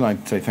 yes. Can I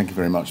say thank you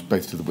very much,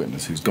 both to the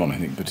witness who's gone, I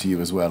think, but to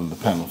you as well, and the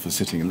panel for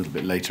sitting a little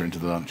bit later into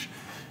the lunch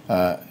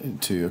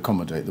to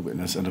accommodate the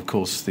witness, and of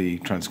course the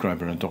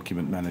transcriber and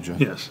document manager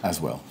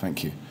as well.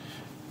 Thank you.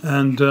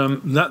 And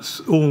that's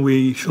all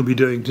we shall be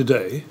doing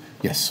today.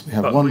 Yes, we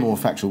have one more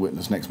factual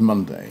witness next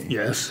Monday.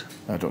 Yes.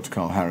 Dr.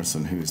 Carl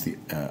Harrison, who is the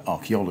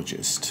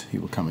archaeologist. He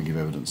will come and give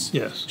evidence.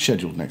 Yes.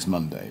 Scheduled next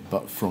Monday.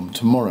 But from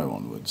tomorrow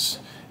onwards,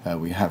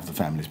 we have the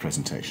family's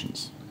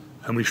presentations.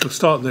 And we shall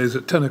start those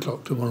at 10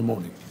 o'clock tomorrow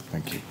morning.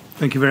 Thank you.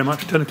 Thank you very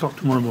much. 10 o'clock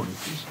tomorrow morning,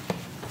 please.